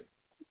the air.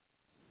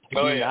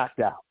 Knocked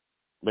out.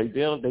 They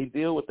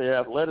deal with their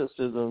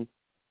athleticism,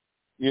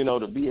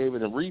 to be able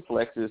to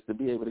reflexes to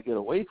be able to get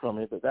away from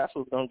it, but that's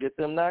what's going to get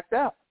them knocked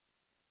out.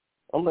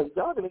 I'm like,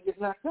 y'all going to get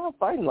knocked out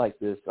fighting like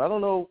this. I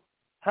don't know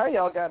how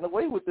y'all gotten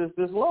away with this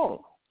long.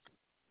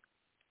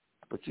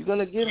 But you're going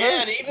to get hurt.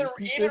 Yeah, and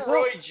even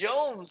Roy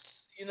Jones,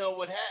 he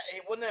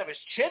wouldn't have his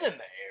chin in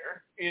the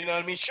air. You know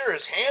what I mean? Sure,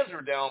 his hands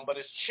were down, but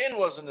his chin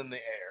wasn't in the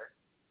air.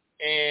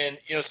 And,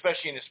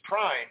 especially in his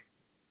prime.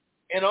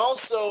 And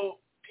also,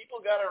 people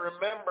got to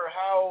remember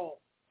how,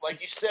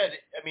 like you said,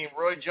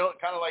 Roy Jones,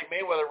 kind of like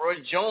Mayweather,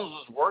 Roy Jones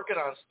was working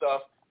on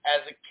stuff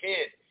as a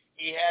kid.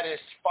 He had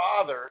his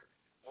father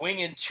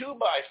winging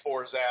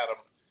 2x4s at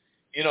him,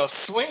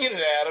 swinging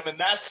it at him, and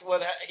that's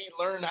what he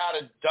learned how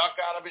to duck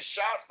out of his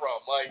shot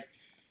from. Like,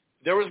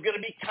 there was going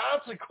to be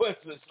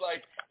consequences.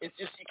 Like, it's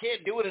just, you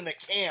can't do it in a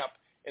camp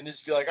and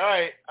just be like, all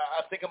right,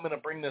 I think I'm going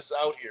to bring this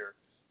out here.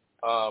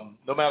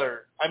 No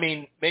matter,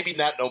 maybe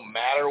not no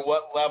matter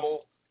what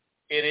level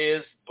it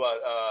is,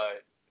 but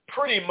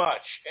pretty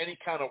much any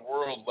kind of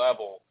world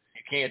level,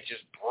 you can't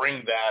just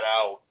bring that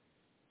out,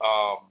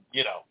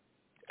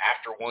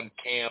 after one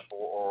camp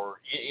or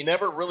you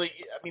never really,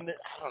 I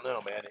don't know,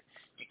 man.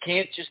 You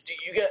can't just do,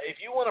 if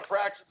you want to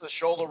practice the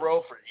shoulder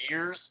roll for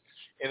years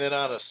and then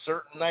on a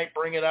certain night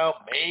bring it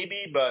out,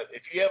 maybe, but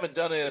if you haven't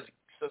done it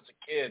since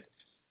a kid,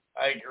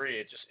 I agree.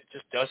 It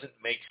just doesn't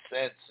make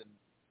sense, and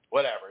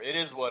whatever. It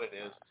is what it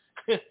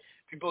is.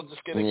 People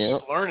just going to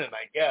keep learning,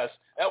 I guess.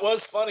 That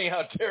was funny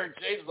how Derek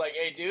James was like,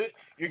 hey, dude,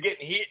 you're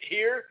getting hit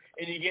here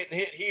and you're getting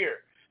hit here.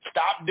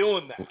 Stop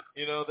doing that.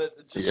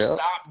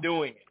 Stop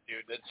doing it,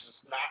 dude. That's just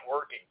not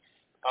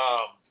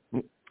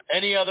working.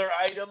 Any other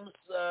items?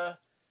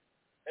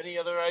 Any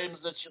other items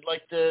that you'd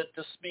like to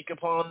speak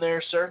upon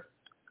there, sir?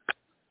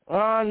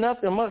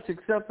 Nothing much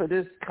except for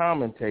this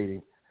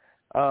commentating.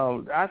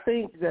 I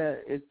think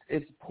that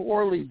it's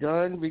poorly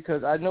done,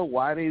 because I know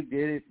why they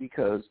did it,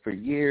 because for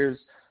years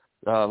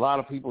a lot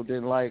of people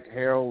didn't like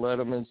Harold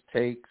Letterman's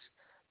takes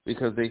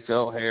because they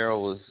felt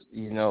Harold was,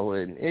 he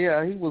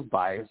was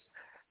biased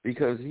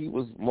because he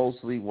was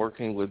mostly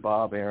working with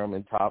Bob Arum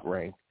and Top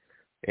Rank.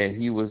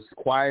 and he was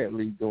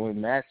quietly doing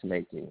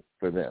matchmaking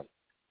for them.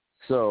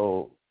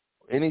 So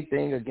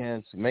anything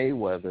against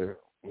Mayweather,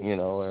 you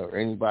know, or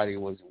anybody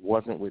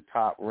wasn't with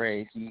Top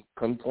Rank, he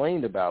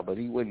complained about, but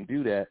he wouldn't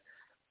do that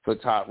for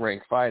top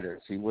ranked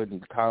fighters. He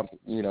wouldn't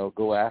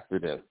go after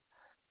them.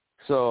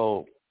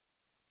 So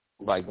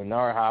like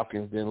Bernard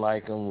Hopkins didn't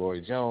like him, Roy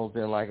Jones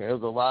didn't like him. There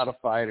was a lot of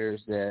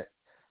fighters that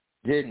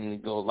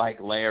didn't go like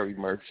Larry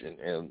Merchant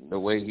and the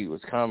way he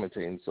was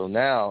commentating. So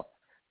now,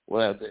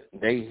 well,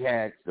 they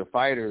had the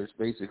fighters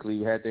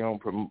basically had their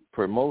own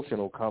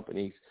promotional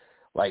companies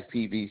like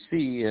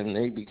PBC, and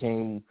they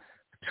became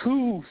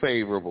too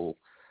favorable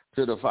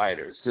to the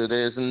fighters. So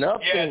there's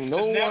nothing,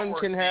 no one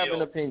can have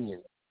an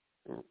opinion.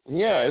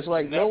 Yeah, it's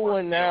like no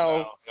one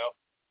now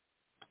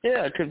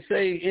can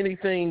say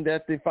anything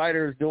that the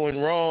fighter is doing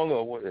wrong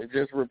or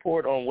just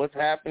report on what's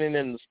happening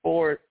in the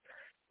sport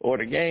or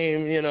the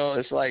game. You know,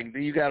 it's like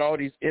you got all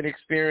these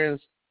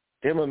inexperienced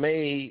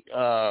MMA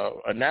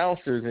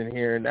announcers in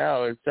here.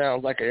 Now it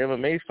sounds like an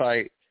MMA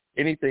fight.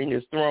 Anything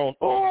is thrown.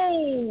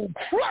 Oh,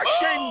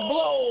 crushing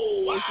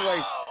blow. Wow. It's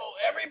like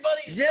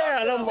everybody's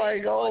and I'm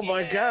like, oh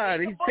my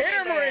God, he's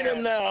hammering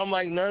him now. I'm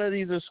like, none of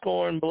these are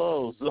scoring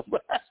blows.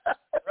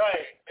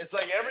 Right. It's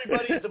like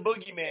everybody's the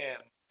boogeyman.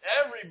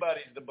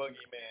 Everybody's the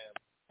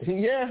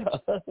boogeyman. Yeah.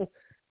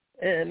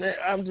 And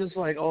I'm just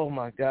like, oh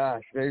my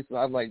gosh.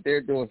 I'm like,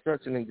 they're doing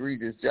such an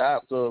egregious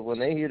job. So when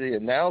they hear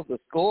the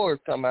scores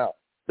come out,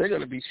 they're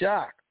going to be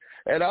shocked.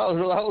 And I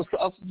was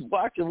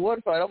watching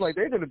one fight. I'm like,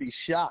 they're going to be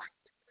shocked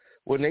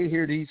when they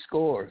hear these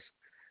scores.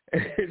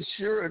 And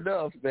sure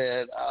enough,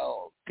 man,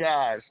 oh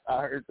gosh,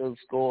 I heard those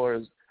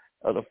scores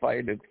of the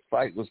fight. The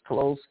fight was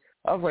close.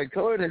 I was like,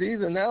 according to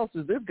these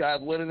announcers, this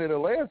guy's winning in a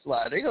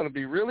landslide. They're going to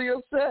be really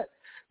upset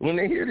when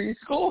they hear these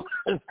scores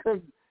because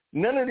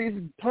none of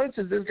these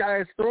punches this guy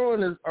is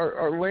throwing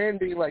are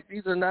landing. Like,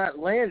 these are not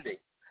landing.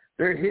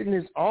 They're hitting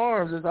his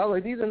arms. I was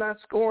like, these are not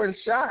scoring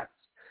shots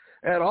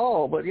at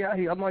all. But, yeah,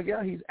 I'm like,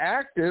 yeah, he's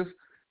active,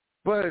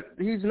 but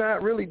he's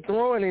not really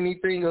throwing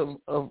anything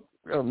of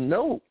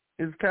note.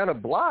 It's kind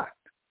of blocked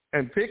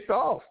and picked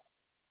off.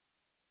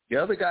 The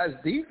other guy's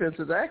defense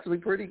is actually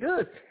pretty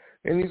good,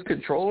 and he's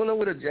controlling him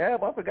with a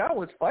jab. I forgot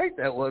which fight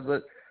that was,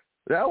 but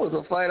that was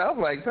a fight. I was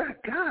like,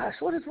 gosh,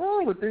 what is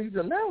wrong with these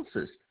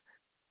announcers?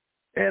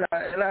 And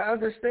I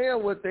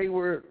understand what they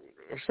were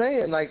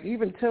saying. Like,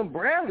 even Tim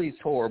Bradley's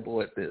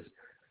horrible at this.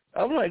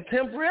 I'm like,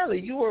 Tim Bradley,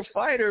 you were a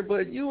fighter,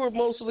 but you were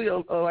mostly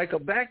like a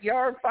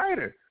backyard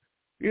fighter.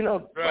 You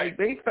know, right. Like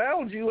they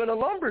found you in a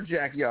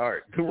lumberjack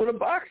yard with a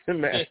boxing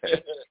match.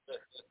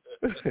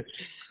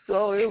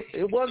 So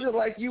it wasn't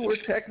like you were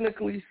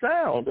technically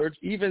sound or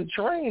even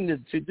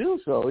trained to do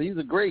so. He's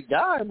a great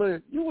guy,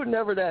 but you were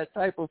never that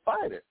type of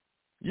fighter.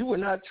 You were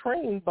not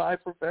trained by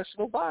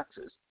professional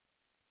boxers.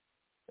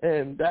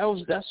 And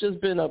that's just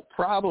been a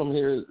problem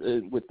here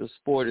with the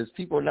sport is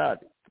people are not,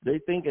 they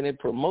thinking it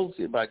promotes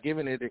it by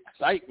giving it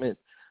excitement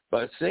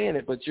by saying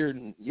it, but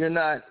you're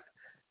not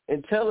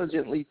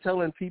intelligently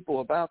telling people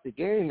about the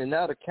game. And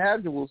now the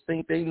casuals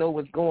think they know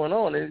what's going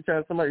on.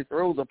 Anytime somebody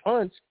throws a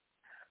punch,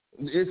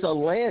 it's a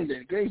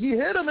landing. He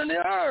hit him in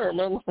the arm.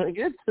 I'm like,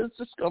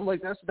 I'm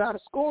like, that's not a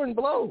scoring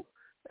blow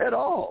at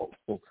all.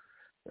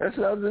 That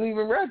doesn't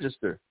even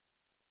register.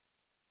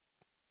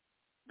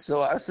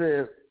 So I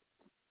said,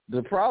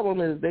 the problem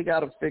is they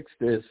got to fix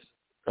this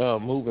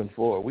moving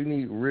forward. We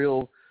need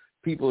real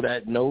people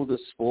that know the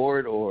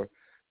sport or,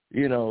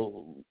 you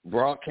know,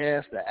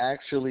 broadcast to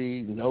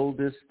actually know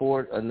this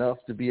sport enough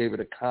to be able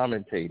to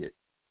commentate it,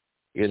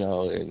 you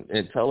know,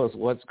 and tell us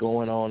what's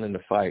going on in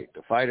the fight.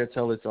 The fighter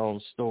tell its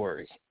own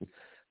story.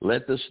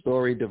 Let the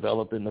story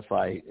develop in the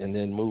fight and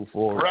then move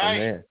forward from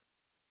there.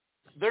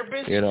 They're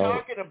busy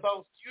talking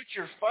about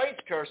future fights,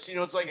 Garcia. You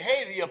know, it's like,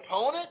 hey, the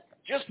opponent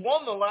just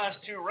won the last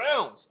 2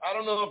 rounds. I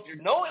don't know if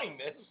you're knowing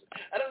this.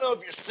 I don't know if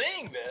you're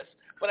seeing this.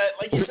 But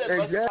like you said,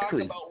 let's talk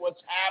about what's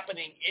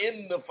happening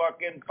in the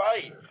fucking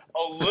fight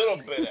a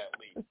little bit at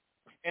least.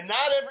 And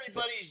not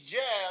everybody's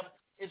jab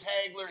is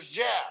Hagler's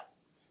jab.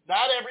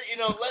 Not every, you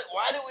know,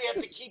 why do we have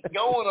to keep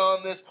going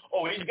on this?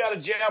 Oh, he's got a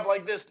jab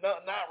like this.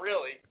 No, not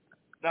really.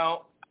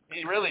 No,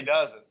 he really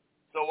doesn't.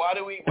 So why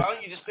don't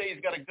you just say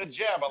he's got a good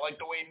jab? I like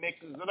the way he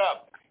mixes it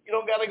up. You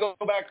don't got to go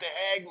back to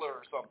Hagler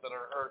or something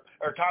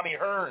or Tommy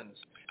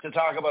Hearns to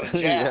talk about a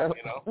jab,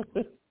 you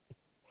know?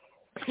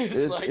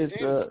 It's like,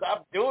 dude,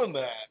 stop doing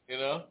that, you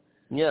know?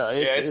 Yeah,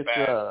 it's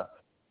bad.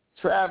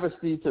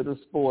 Travesty to the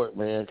sport,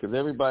 man, because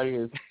everybody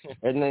is,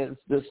 and then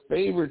it's this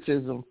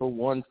favoritism for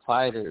one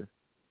fighter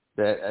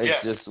that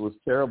it just was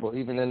terrible.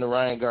 Even in the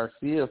Ryan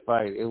Garcia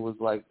fight, it was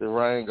like the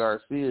Ryan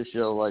Garcia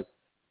show, like,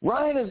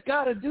 Ryan has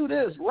got to do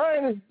this.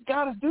 Ryan has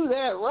got to do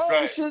that.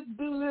 Ryan shouldn't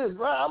do this.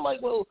 I'm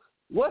like, well,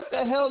 what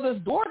the hell does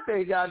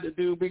Duarte got to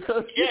do?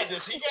 Because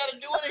does he got to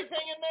do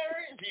anything in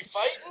there? Is he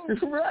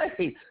fighting?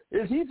 Right.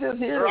 Is he just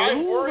here to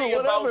lose or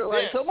whatever?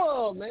 Like, come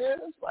on,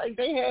 man. It's like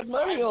they had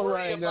money on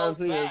Ryan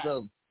Garcia or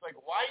something. Like,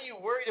 why are you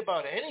worried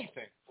about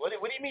anything? What do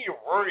you mean you're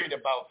worried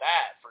about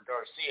that for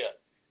Garcia?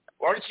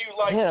 Aren't you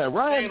like,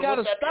 Ryan's got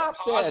to stop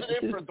that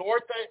for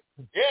Duarte?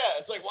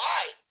 Yeah, it's like,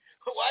 why?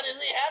 Why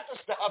does he have to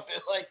stop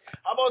it? Like,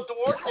 how about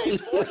Duarte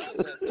forcing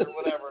this or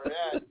whatever?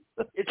 Yeah,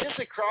 it's just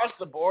across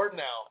the board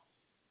now.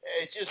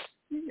 It's just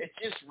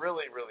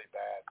really, really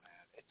bad, man.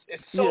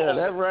 It's so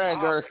that Ryan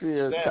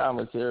Garcia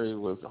commentary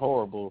was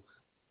horrible.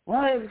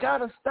 Ryan's got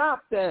to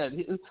stop that.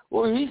 He's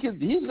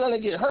going to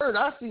get hurt.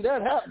 I see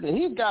that happening.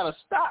 He's got to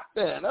stop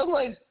that. I'm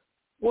like,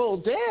 well,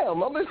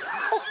 damn. I mean,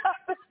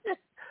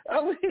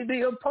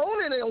 the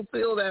opponent don't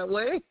feel that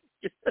way.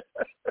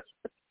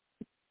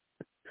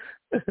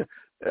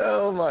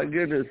 Oh, my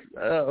goodness.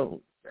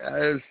 Oh,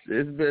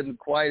 it's been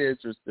quite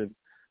interesting.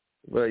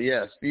 But,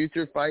 yes,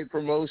 Future Fight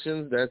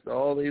Promotions, that's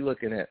all they're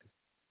looking at.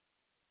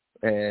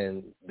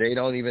 And they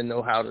don't even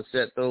know how to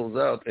set those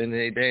up, and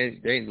they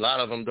a lot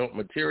of them don't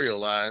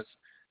materialize,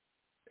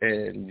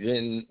 and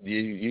then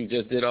you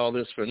just did all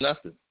this for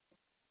nothing.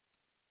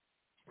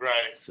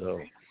 Right.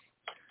 So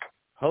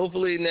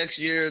hopefully next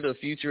year the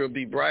future will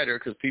be brighter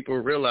because people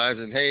are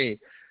realizing, hey,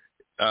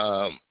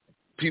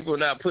 people are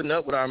not putting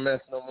up with our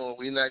mess no more.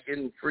 We're not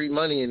getting free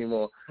money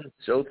anymore.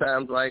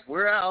 Showtime's like,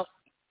 we're out.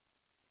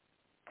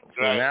 Right.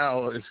 So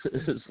now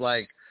it's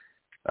like,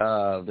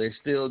 they're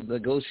still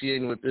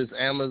negotiating with this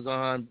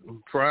Amazon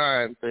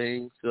Prime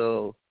thing,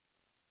 so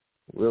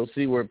we'll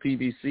see where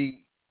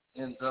PBC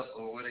ends up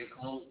or where they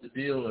close the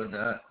deal or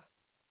not.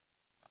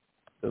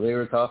 So they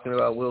were talking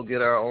about we'll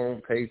get our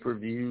own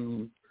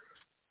pay-per-view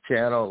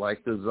channel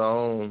like The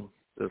Zone.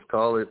 Just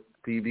call it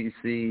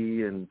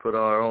PBC and put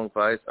our own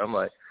fights. I'm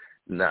like,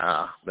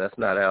 nah, that's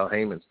not Al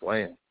Heyman's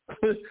plan.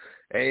 Al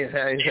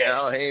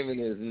Heyman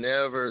is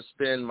never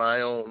spend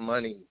my own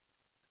money.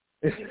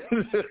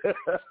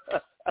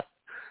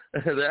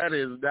 That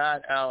is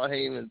not Al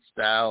Heyman's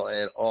style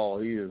at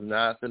all. He is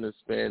not going to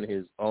spend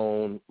his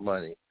own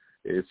money.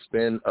 It's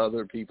spend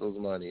other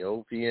people's money.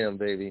 OPM,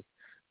 baby.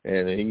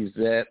 And he's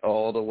that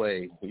all the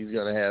way. He's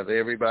going to have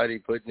everybody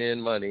putting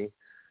in money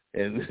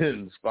and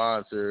then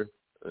sponsor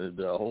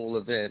the whole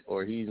event,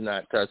 or he's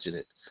not touching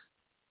it.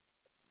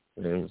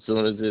 And as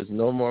soon as there's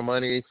no more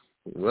money,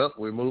 well,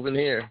 we're moving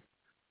here.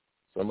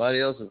 Somebody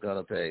else is going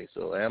to pay.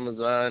 So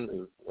Amazon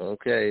is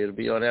okay. It'll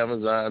be on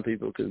Amazon.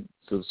 People could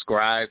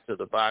subscribe to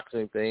the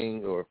boxing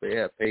thing, or if they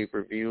have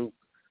pay-per-view.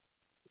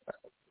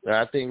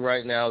 I think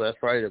right now that's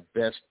probably the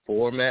best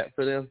format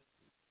for them.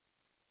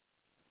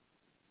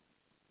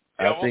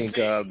 Yeah, I think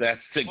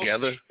that's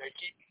together.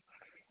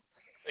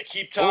 They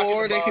keep talking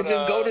or they about, could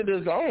just go to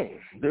The Zone.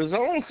 The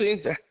Zone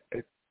seems to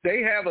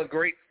they have a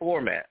great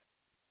format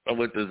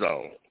with The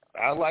Zone.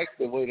 I like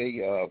the way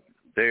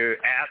their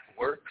app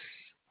works.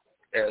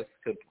 As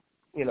to,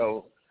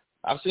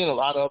 I've seen a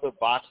lot of other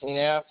boxing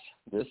apps.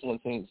 This one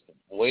seems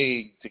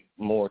way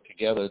more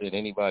together than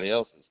anybody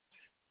else's.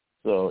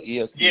 So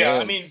ESPN. Yeah,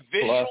 I mean,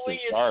 visually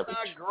it's garbage.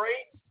 not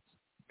great.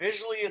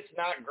 Visually it's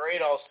not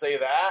great, I'll say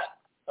that.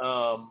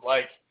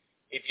 Like,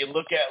 if you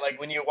look at, like,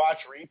 when you watch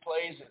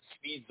replays, it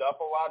speeds up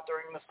a lot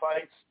during the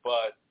fights,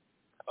 but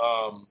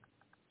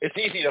it's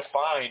easy to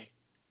find.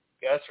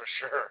 Yeah, that's for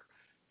sure.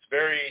 It's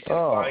very easy to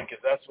find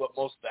because that's what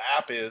most of the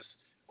app is.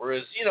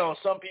 Whereas,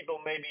 some people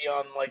maybe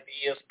on, like, the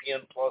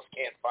ESPN Plus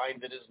can't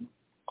find it as,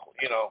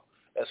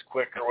 as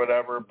quick or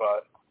whatever.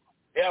 But,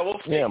 yeah, we'll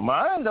see. Yeah,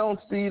 mine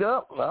don't speed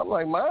up. I'm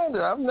like, mine,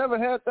 I've never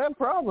had that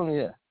problem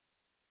yet.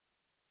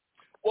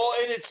 Well,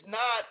 and it's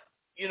not,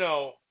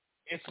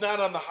 it's not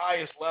on the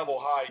highest level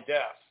high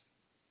def.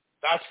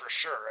 That's for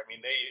sure. I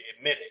mean, they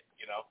admit it,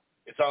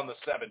 It's on the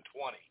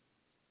 720.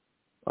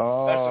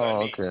 Oh, that's what I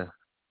mean. Okay.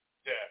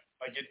 Yeah,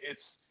 like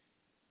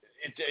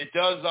it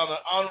does on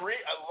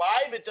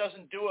live. It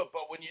doesn't do it,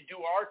 but when you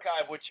do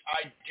archive, which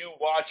I do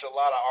watch a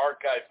lot of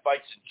archive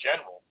fights in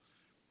general,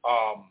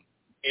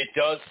 it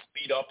does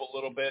speed up a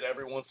little bit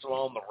every once in a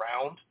while in the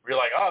round.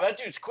 You're like, oh, that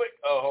dude's quick.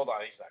 Oh, hold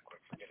on, he's not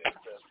quick. Forget it.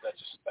 That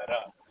just sped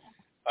up.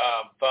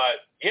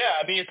 But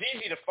yeah, I mean, it's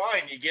easy to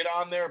find. You get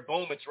on there,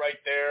 boom, it's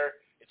right there.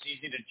 It's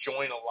easy to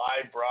join a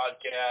live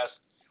broadcast.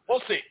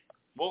 We'll see.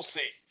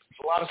 It's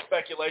a lot of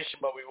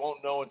speculation, but we won't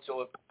know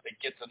until it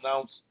gets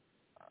announced.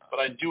 But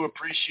I do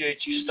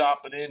appreciate you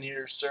stopping in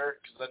here, sir,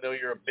 because I know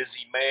you're a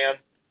busy man.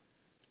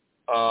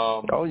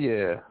 Oh,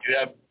 yeah.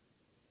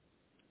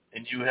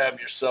 You have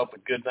yourself a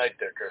good night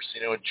there,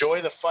 Garcia. Enjoy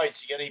the fights.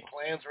 You got any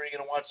plans? Are you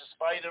going to watch this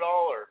fight at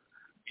all, or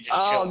you just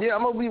chill? Yeah,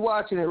 I'm going to be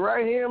watching it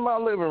right here in my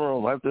living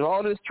room. After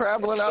all this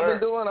traveling I've been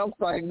doing, I'm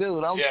like,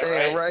 dude, I'm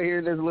staying right here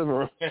in this living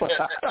room.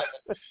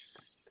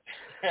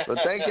 But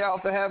thank y'all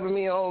for having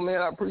me on,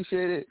 man. I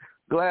appreciate it.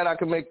 Glad I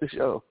could make the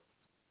show.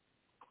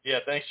 Yeah,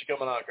 thanks for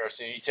coming on,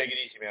 Garcia. You take it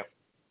easy, man.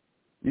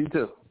 You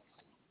too.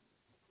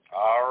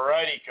 All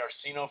righty,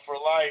 Casino for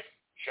Life.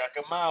 Check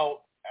them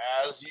out,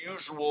 as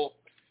usual.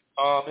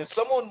 And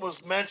someone was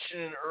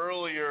mentioning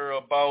earlier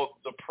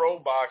about the Pro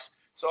Box.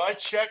 So I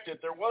checked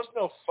it. There was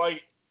no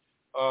fight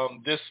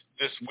this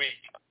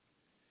week.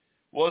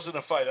 Wasn't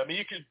a fight. I mean,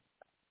 you could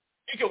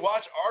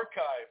watch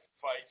archive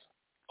fights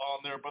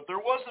on there, but there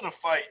wasn't a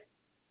fight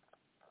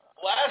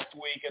last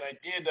week, and I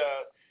did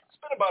it's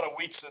been about a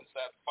week since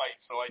that fight,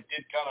 so I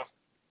did kind of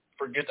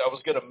forget. I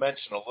was going to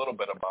mention a little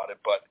bit about it,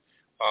 but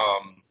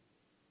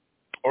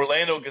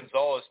Orlando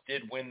Gonzalez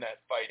did win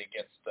that fight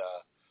against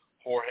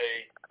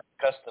Jorge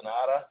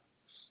Castaneda.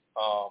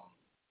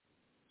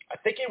 I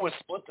think it was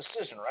split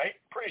decision, right?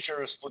 Pretty sure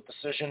it was split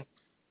decision.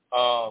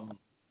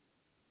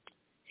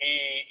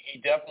 He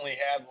definitely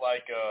had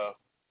like a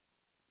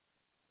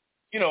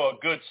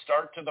good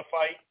start to the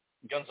fight.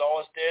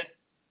 Gonzalez did.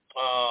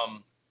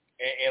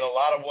 And a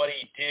lot of what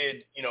he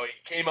did, he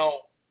came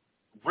out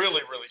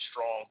really, really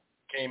strong,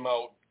 came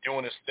out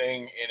doing his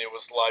thing, and it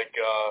was like,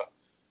 I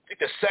think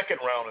the second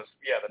round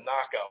the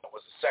knockout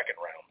was the second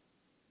round.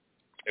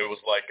 It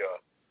was like a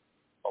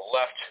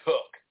left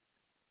hook,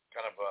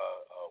 kind of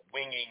a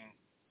winging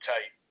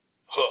type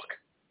hook,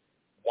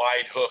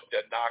 wide hook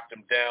that knocked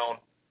him down.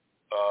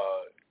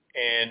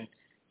 And,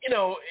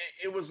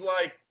 it was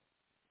like,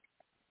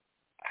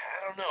 I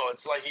don't know,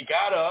 it's like he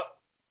got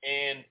up,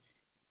 and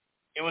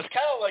it was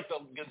kind of like the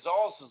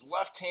Gonzalez's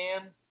left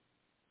hand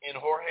in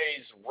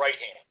Jorge's right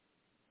hand.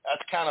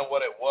 That's kind of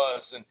what it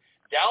was. And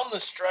down the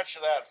stretch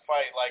of that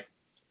fight,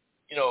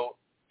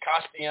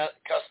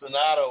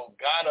 Castanado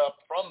got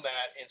up from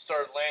that and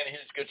started landing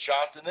his good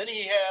shots. And then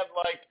he had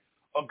like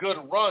a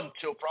good run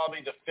till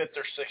probably the 5th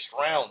or 6th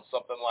round,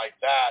 something like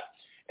that.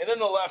 And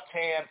then the left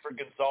hand for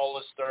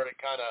Gonzalez started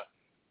kind of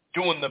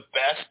doing the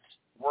best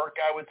work,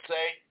 I would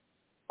say.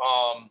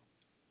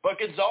 But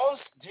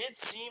Gonzalez did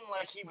seem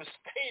like he was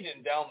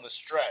fading down the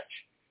stretch.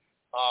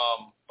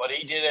 But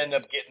he did end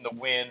up getting the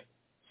win.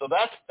 So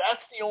that's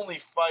the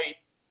only fight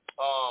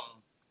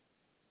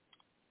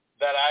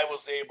that I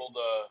was able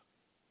to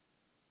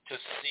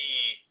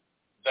see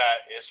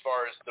that as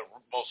far as the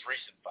most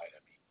recent fight,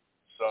 I mean.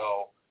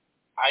 So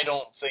I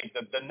don't think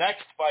that the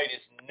next fight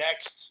is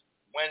next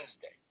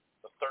Wednesday,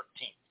 the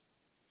 13th.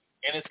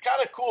 And it's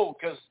kind of cool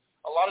because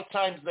a lot of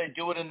times they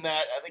do it in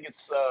that, I think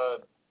it's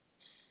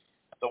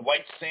the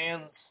White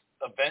Sands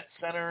Event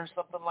Center or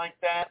something like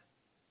that.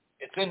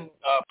 It's in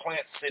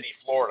Plant City,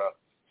 Florida.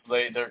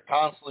 They're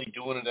constantly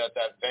doing it at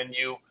that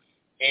venue.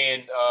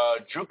 And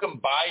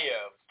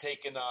Drukambayev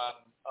taking on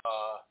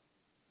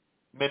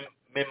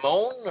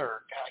Mimone,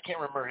 or I can't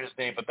remember his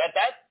name, but that's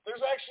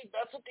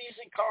a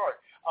decent card.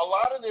 A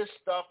lot of this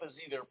stuff is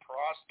either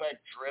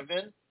prospect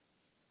driven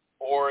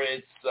or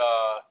it's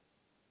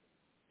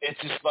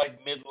just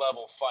like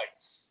mid-level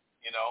fights,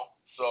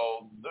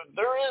 So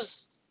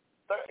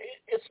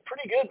it's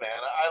pretty good,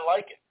 man. I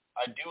like it.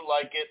 I do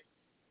like it.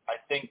 I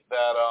think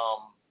that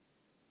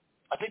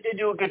they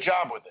do a good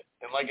job with it.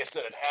 And like I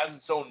said, it has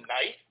its own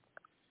night.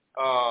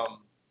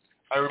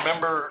 I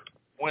remember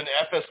when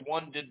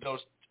FS1 did those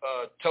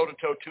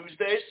toe-to-toe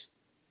Tuesdays.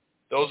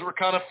 Those were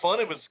kind of fun.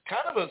 It was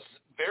kind of a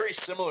very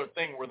similar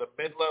thing where the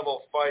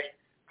mid-level fight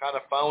kind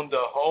of found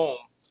a home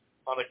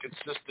on a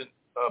consistent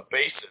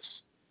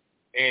basis.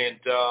 And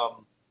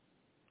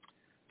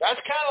that's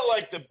kind of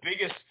like the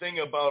biggest thing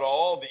about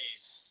all these,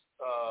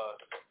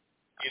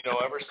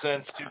 ever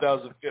since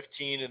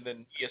 2015, and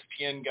then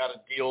ESPN got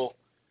a deal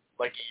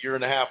like a year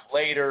and a half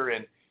later,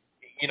 and,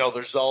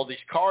 there's all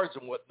these cards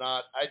and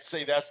whatnot. I'd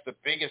say that's the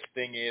biggest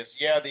thing is,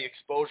 the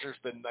exposure's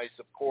been nice,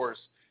 of course,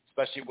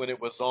 especially when it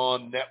was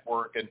on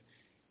network, and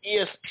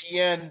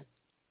ESPN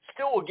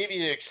still will give you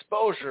the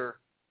exposure,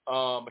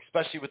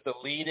 especially with the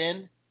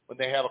lead-in. When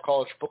they have a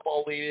college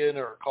football lead-in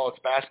or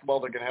college basketball,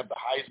 they're going to have the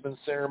Heisman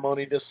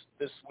ceremony this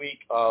week.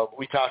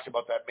 We talked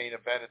about that main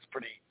event. It's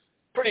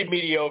pretty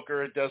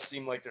mediocre. It does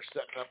seem like they're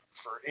setting up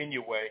for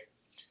Inoue.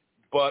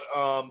 But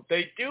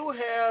they do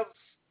have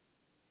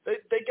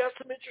they got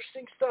some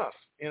interesting stuff,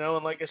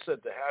 and like I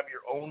said, to have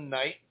your own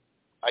night,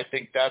 I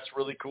think that's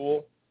really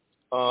cool.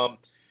 Now,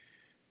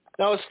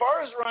 as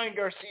far as Ryan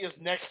Garcia's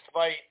next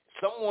fight,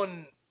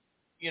 someone,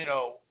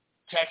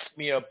 texted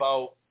me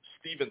about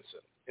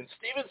Stevenson. And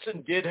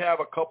Stevenson did have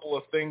a couple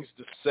of things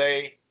to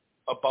say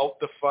about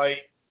the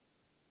fight,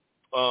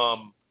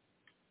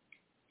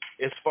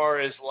 as far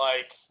as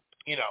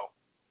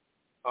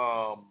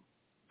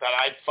that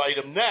I'd fight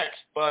him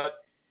next.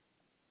 But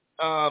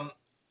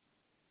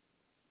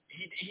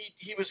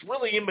he was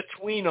really in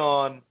between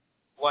on,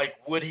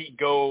 would he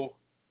go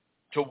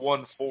to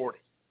 140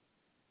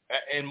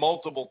 in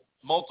multiple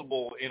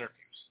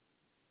interviews.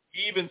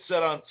 He even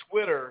said on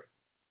Twitter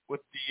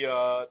with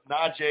the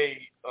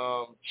Najee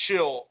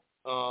Chill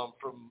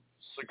from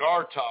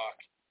Cigar Talk,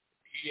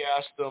 he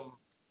asked him,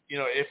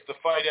 if the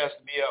fight has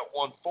to be at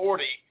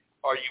 140,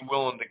 are you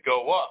willing to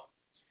go up?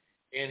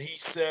 And he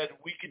said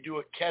we could do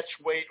a catch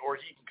weight, or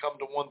he can come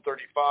to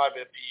 135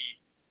 if he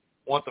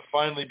wants to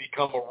finally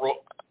become a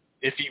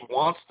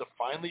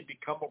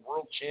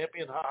world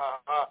champion. Ha ha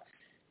ha.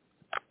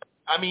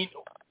 I mean,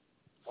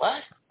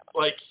 what?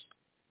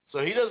 So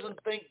he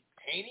doesn't think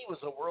Haney was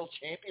a world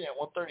champion at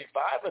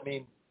 135? I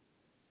mean,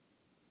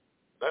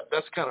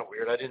 that's kind of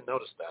weird. I didn't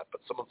notice that,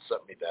 but someone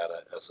sent me that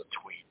as a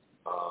tweet.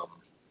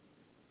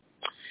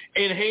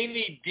 And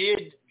Haney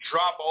did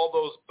drop all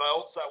those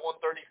belts at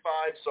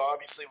 135, so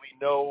obviously we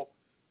know,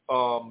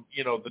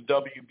 the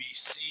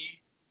WBC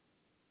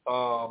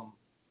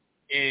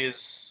is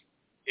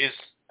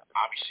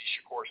obviously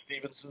Shakur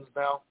Stevenson's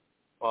now.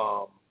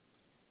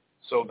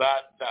 So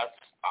that's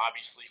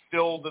obviously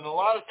filled, and a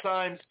lot of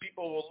times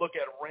people will look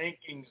at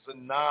rankings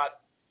and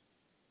not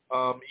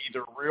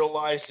either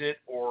realize it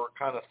or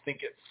kind of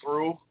think it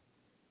through.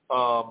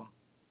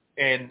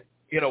 And,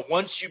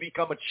 once you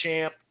become a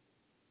champ,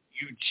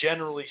 you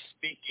generally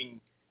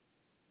speaking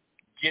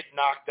get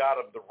knocked out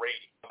of the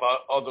rating.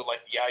 Other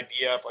like the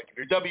IBF, like if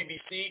you're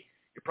WBC,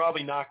 you're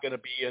probably not going to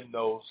be in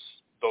those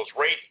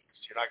ratings.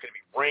 You're not going to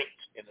be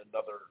ranked in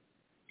another,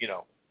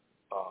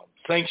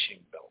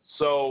 sanctioning belt.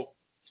 So,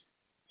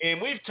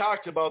 and we've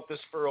talked about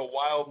this for a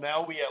while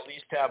now. We at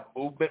least have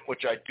movement,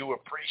 which I do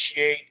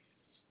appreciate.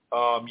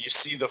 You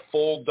see the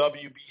full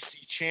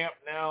WBC champ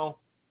now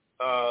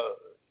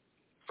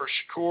for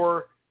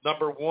Shakur.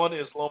 Number 1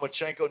 is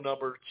Lomachenko.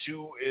 Number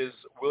 2 is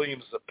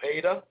William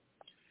Zepeda.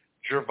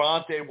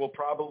 Gervonta will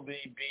probably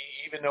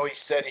be, even though he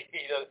said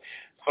he'd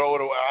throw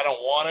it away, I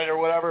don't want it or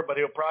whatever, but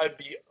he'll probably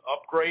be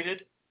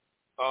upgraded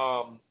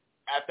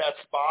at that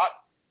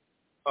spot.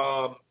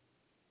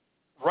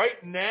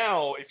 Right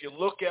now, if you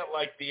look at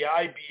like the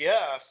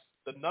IBF,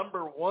 the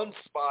number 1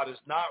 spot is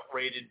not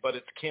rated, but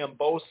it's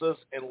Kambosos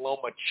and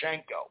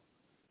Lomachenko.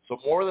 So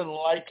more than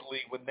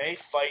likely, when they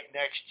fight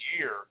next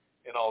year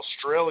in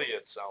Australia,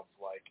 it sounds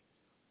like,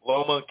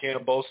 Loma and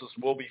Kambosos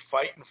will be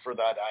fighting for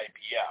that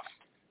IBF.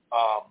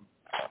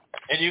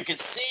 And you can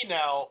see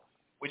now,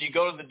 when you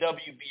go to the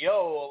WBO,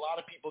 a lot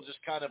of people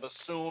just kind of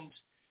assumed,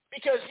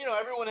 because,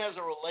 everyone has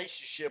a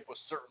relationship with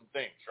certain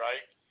things,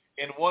 right?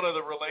 And one of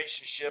the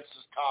relationships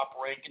is top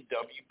rank in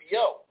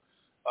WBO.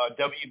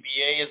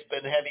 WBA has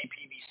been heavy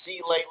PBC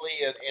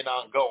lately and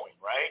ongoing,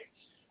 right?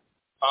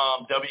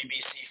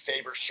 WBC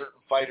favors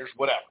certain fighters,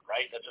 whatever,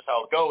 right? That's just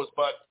how it goes.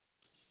 But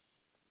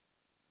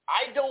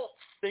I don't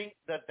think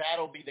that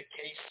that'll be the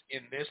case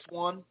in this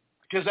one,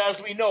 because as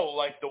we know,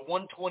 like the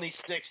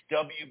 126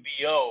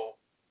 WBO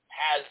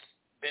has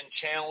been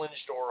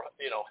challenged or,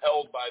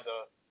 held by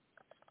the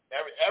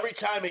every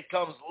time it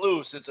comes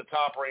loose, it's a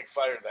top-ranked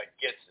fighter that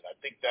gets it. I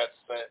think that's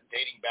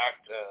dating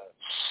back to,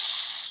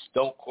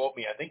 don't quote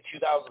me, I think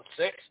 2006,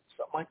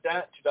 something like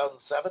that,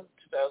 2007,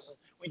 2000.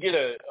 We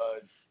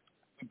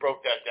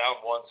broke that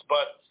down once.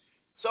 But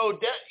so,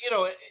 the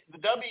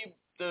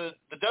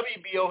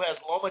WBO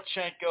has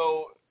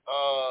Lomachenko,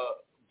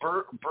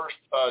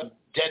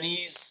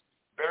 Denise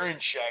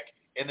Berenchek,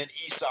 and then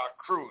Isak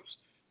Cruz.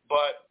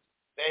 But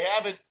they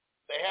haven't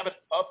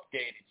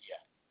updated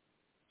yet.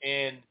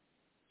 And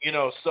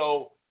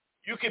so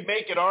you could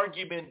make an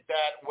argument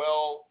that,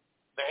 well,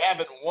 they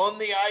haven't won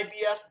the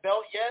IBF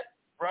belt yet,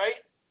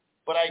 right?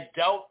 But I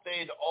doubt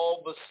they'd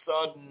all of a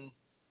sudden,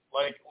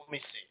 like, let me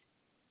see.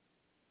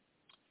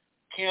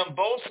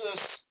 Kambosos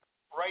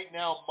right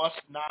now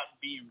must not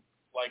be,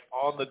 like,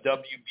 on the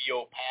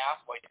WBO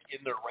path, like,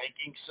 in their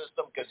ranking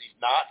system, because he's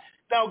not.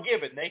 Now,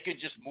 given, they could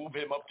just move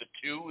him up to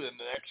 2 in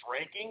the next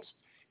rankings,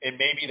 and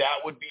maybe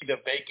that would be the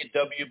vacant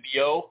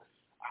WBO.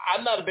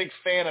 I'm not a big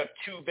fan of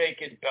 2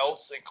 vacant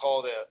belts and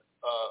call it a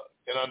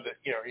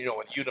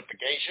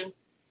unification.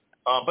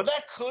 But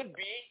that could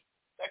be.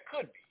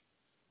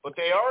 But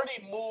they already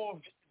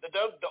moved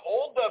the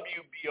old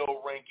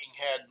WBO ranking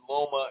had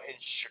Loma and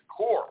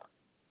Shakur,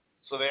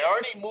 so they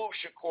already moved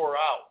Shakur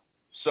out.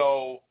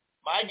 So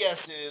my guess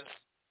is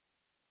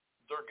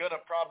they're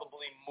gonna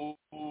probably move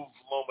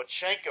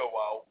Lomachenko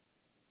out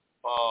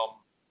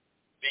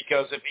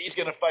because if he's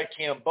gonna fight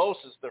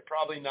Kambosos, they're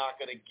probably not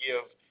gonna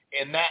give.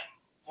 And that,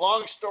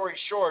 long story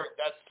short,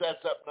 that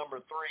sets up number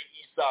 3,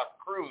 Isak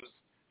Cruz,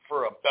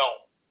 for a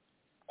belt.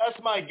 That's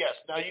my guess.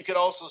 Now, you could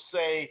also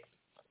say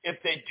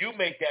if they do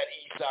make that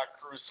Isak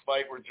Cruz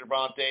fight with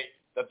Gervonta,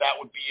 that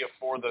would be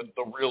for the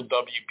real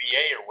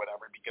WBA or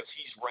whatever, because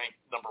he's ranked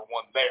number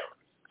 1 there.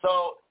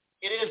 So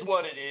it is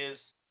what it is.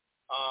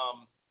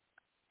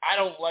 I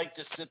don't like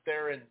to sit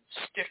there and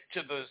stick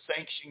to the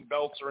sanctioning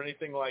belts or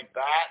anything like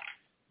that,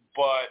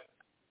 but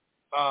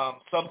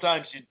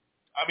sometimes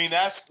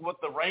that's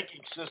what the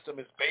ranking system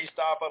is based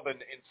off of,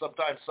 and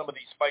sometimes some of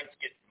these fights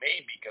get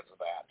made because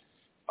of that,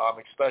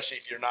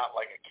 especially if you're not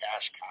like a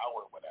cash cow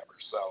or whatever.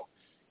 So,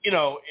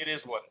 it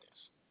is what it is.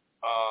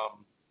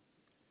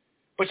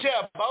 But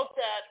yeah, about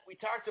that, we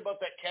talked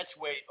about that catch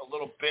weight a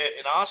little bit,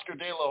 and Oscar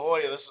De La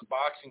Hoya, this is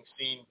Boxing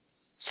Scene,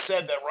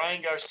 said that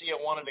Ryan Garcia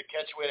wanted to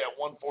catch weight at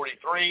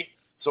 143,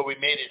 so we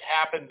made it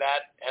happen.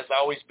 That has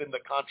always been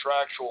the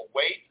contractual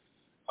weight.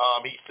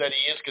 He said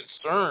he is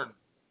concerned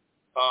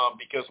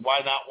because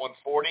why not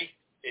 140?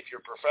 If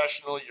you're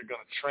professional, you're going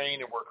to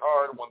train and work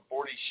hard. 140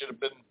 shouldn't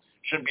be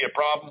a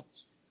problem.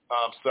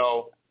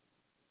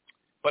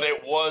 But it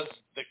was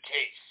the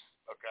case.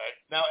 Okay.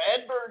 Now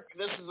Edberg,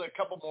 this is a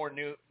couple more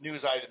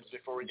news items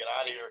before we get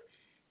out of here.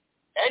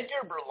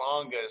 Edgar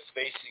Berlanga is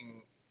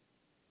facing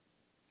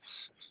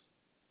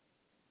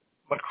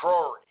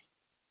McCrory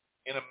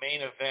in a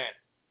main event.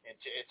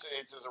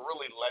 It's a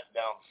really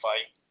letdown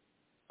fight.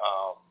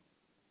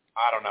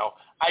 I don't know.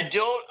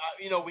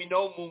 We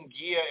know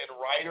Munguia and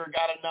Ryder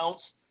got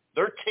announced.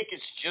 Their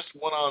tickets just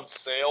went on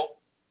sale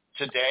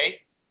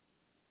today.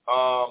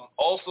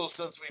 Also,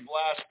 since we've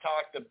last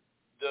talked,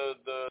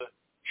 the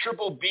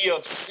Triple B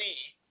of C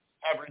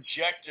have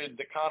rejected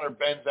the Conor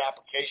Benz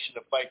application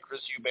to fight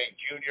Chris Eubank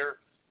Jr.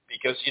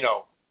 because,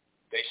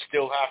 They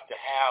still have to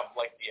have,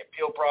 like, the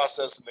appeal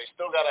process, and they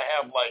still got to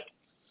have, like,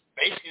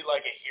 basically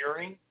like a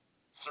hearing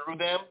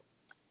through them,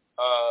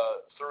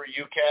 through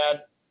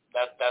UCAD.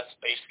 That's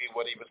basically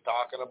what he was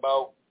talking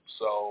about.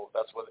 So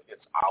that's what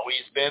it's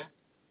always been.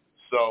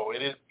 So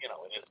it is, it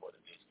is what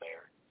it is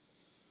there.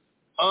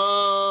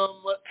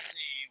 Let's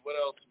see. What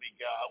else we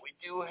got? We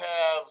do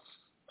have,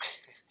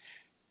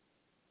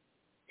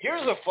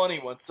 here's a funny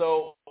one.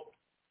 So,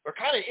 or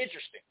kind of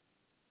interesting,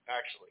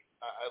 actually.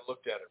 I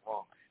looked at it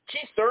wrong.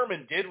 Keith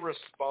Thurman did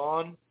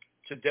respond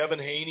to Devin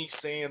Haney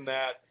saying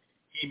that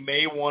he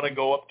may want to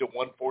go up to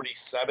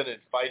 147 and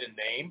fight a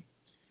name.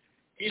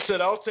 He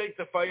said, I'll take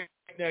the fight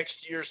next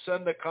year,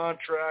 send the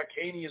contract.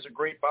 Haney is a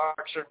great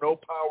boxer, no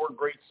power,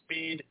 great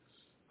speed.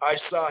 I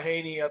saw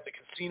Haney at the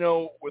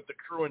casino with the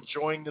crew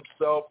enjoying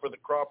themselves for the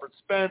Crawford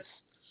Spence.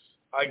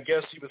 I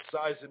guess he was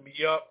sizing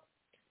me up.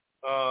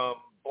 Blah,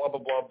 blah,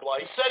 blah, blah.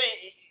 He said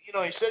he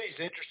said he's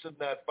interested in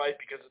that fight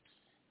because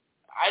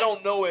I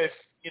don't know if,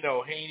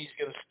 Haney's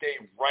going to stay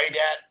right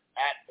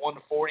at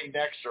 140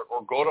 next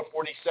or go to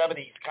 47.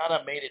 He's kind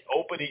of made it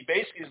open. He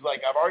basically is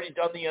like, I've already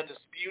done the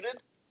undisputed,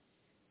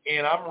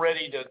 and I'm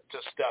ready to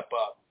step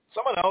up.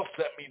 Someone else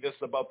sent me this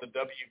about the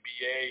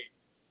WBA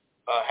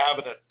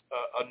having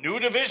a new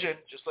division,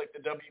 just like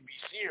the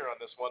WBC here on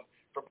this one,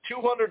 from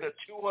 200 to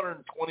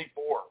 224,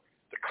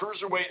 the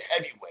cruiserweight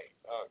heavyweight.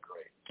 Oh,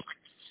 great.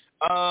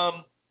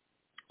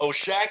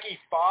 O'Shaquie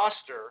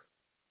Foster,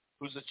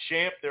 who's a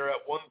champ there at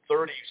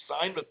 130,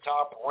 signed with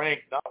Top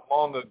Rank not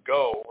long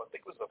ago. I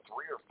think it was a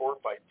 3 or 4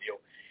 fight deal.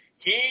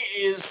 He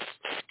is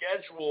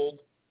scheduled,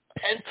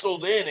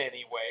 penciled in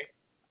anyway,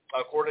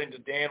 according to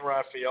Dan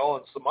Raphael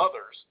and some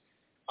others,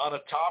 on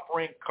a Top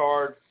Rank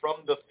card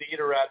from the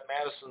theater at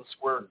Madison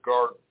Square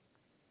Garden.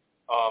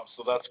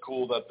 So that's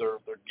cool that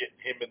they're getting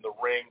him in the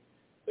ring.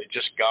 They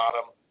just got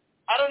him.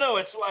 I don't know.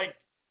 It's like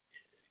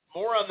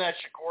more on that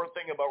Shakur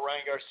thing about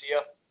Ryan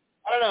Garcia.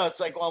 I don't know. It's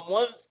like on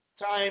one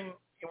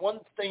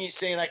thing he's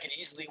saying I could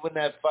easily win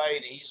that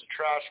fight. He's a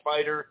trash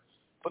fighter.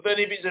 But then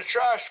if he's a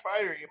trash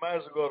fighter, you might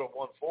as well go to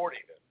 140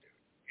 then, dude.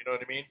 You know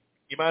what I mean?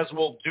 You might as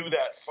well do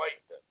that fight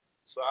then.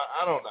 So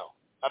I don't know.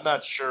 I'm not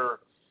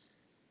sure.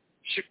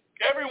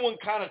 Everyone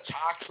kind of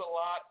talks a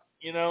lot,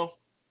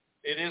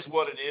 It is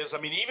what it is.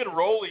 I mean, even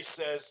Roley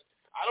says,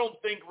 I don't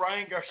think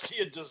Ryan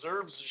Garcia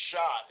deserves a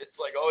shot. It's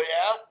like, oh,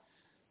 yeah?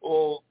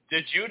 Well,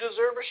 did you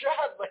deserve a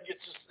shot? Like,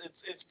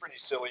 it's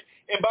pretty silly.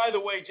 And by the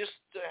way, just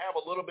to have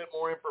a little bit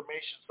more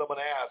information,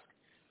 someone asked,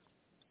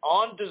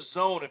 on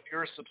DAZN, if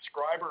you're a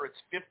subscriber, it's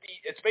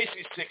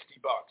basically $60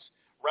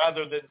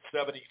 rather than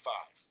 $75.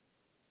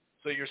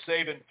 So you're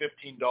saving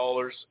 $15,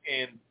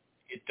 and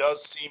it does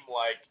seem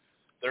like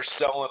they're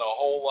selling a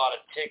whole lot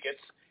of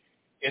tickets.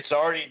 It's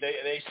already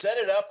they set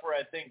it up for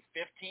I think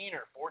 15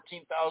 or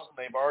 14,000.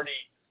 They've already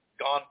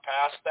gone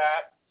past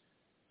that.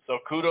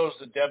 So kudos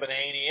to Devin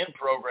Haney and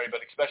Prograis,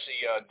 but especially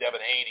Devin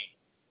Haney.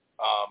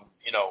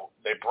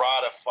 They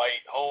brought a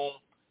fight home,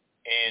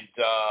 and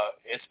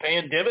it's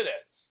paying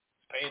dividends.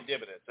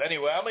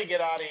 Anyway, I'm gonna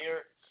get out of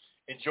here.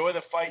 Enjoy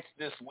the fights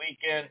this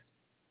weekend.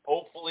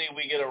 Hopefully,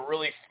 we get a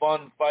really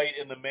fun fight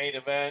in the main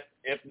event.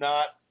 If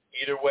not,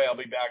 either way, I'll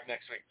be back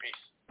next week.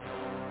 Peace.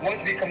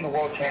 Once you become the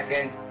world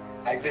champion,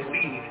 I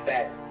believe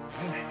that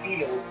you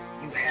feel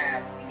you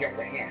have the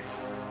upper hand.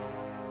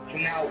 So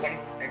now,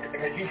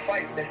 as you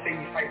fight, let's say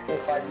you fight 4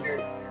 or 5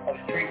 years of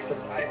straight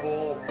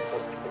survival,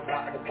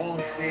 the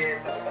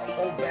bullshit, the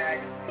holdback,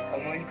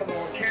 and when you become the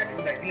world champion,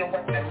 you're like, you know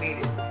what, I made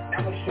it. Now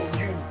I'm going to show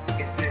you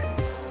it's business.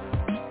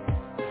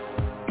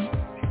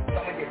 So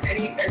I'm going to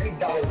get every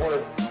dollar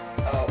worth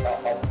of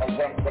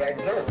what I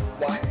deserve.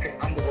 Why?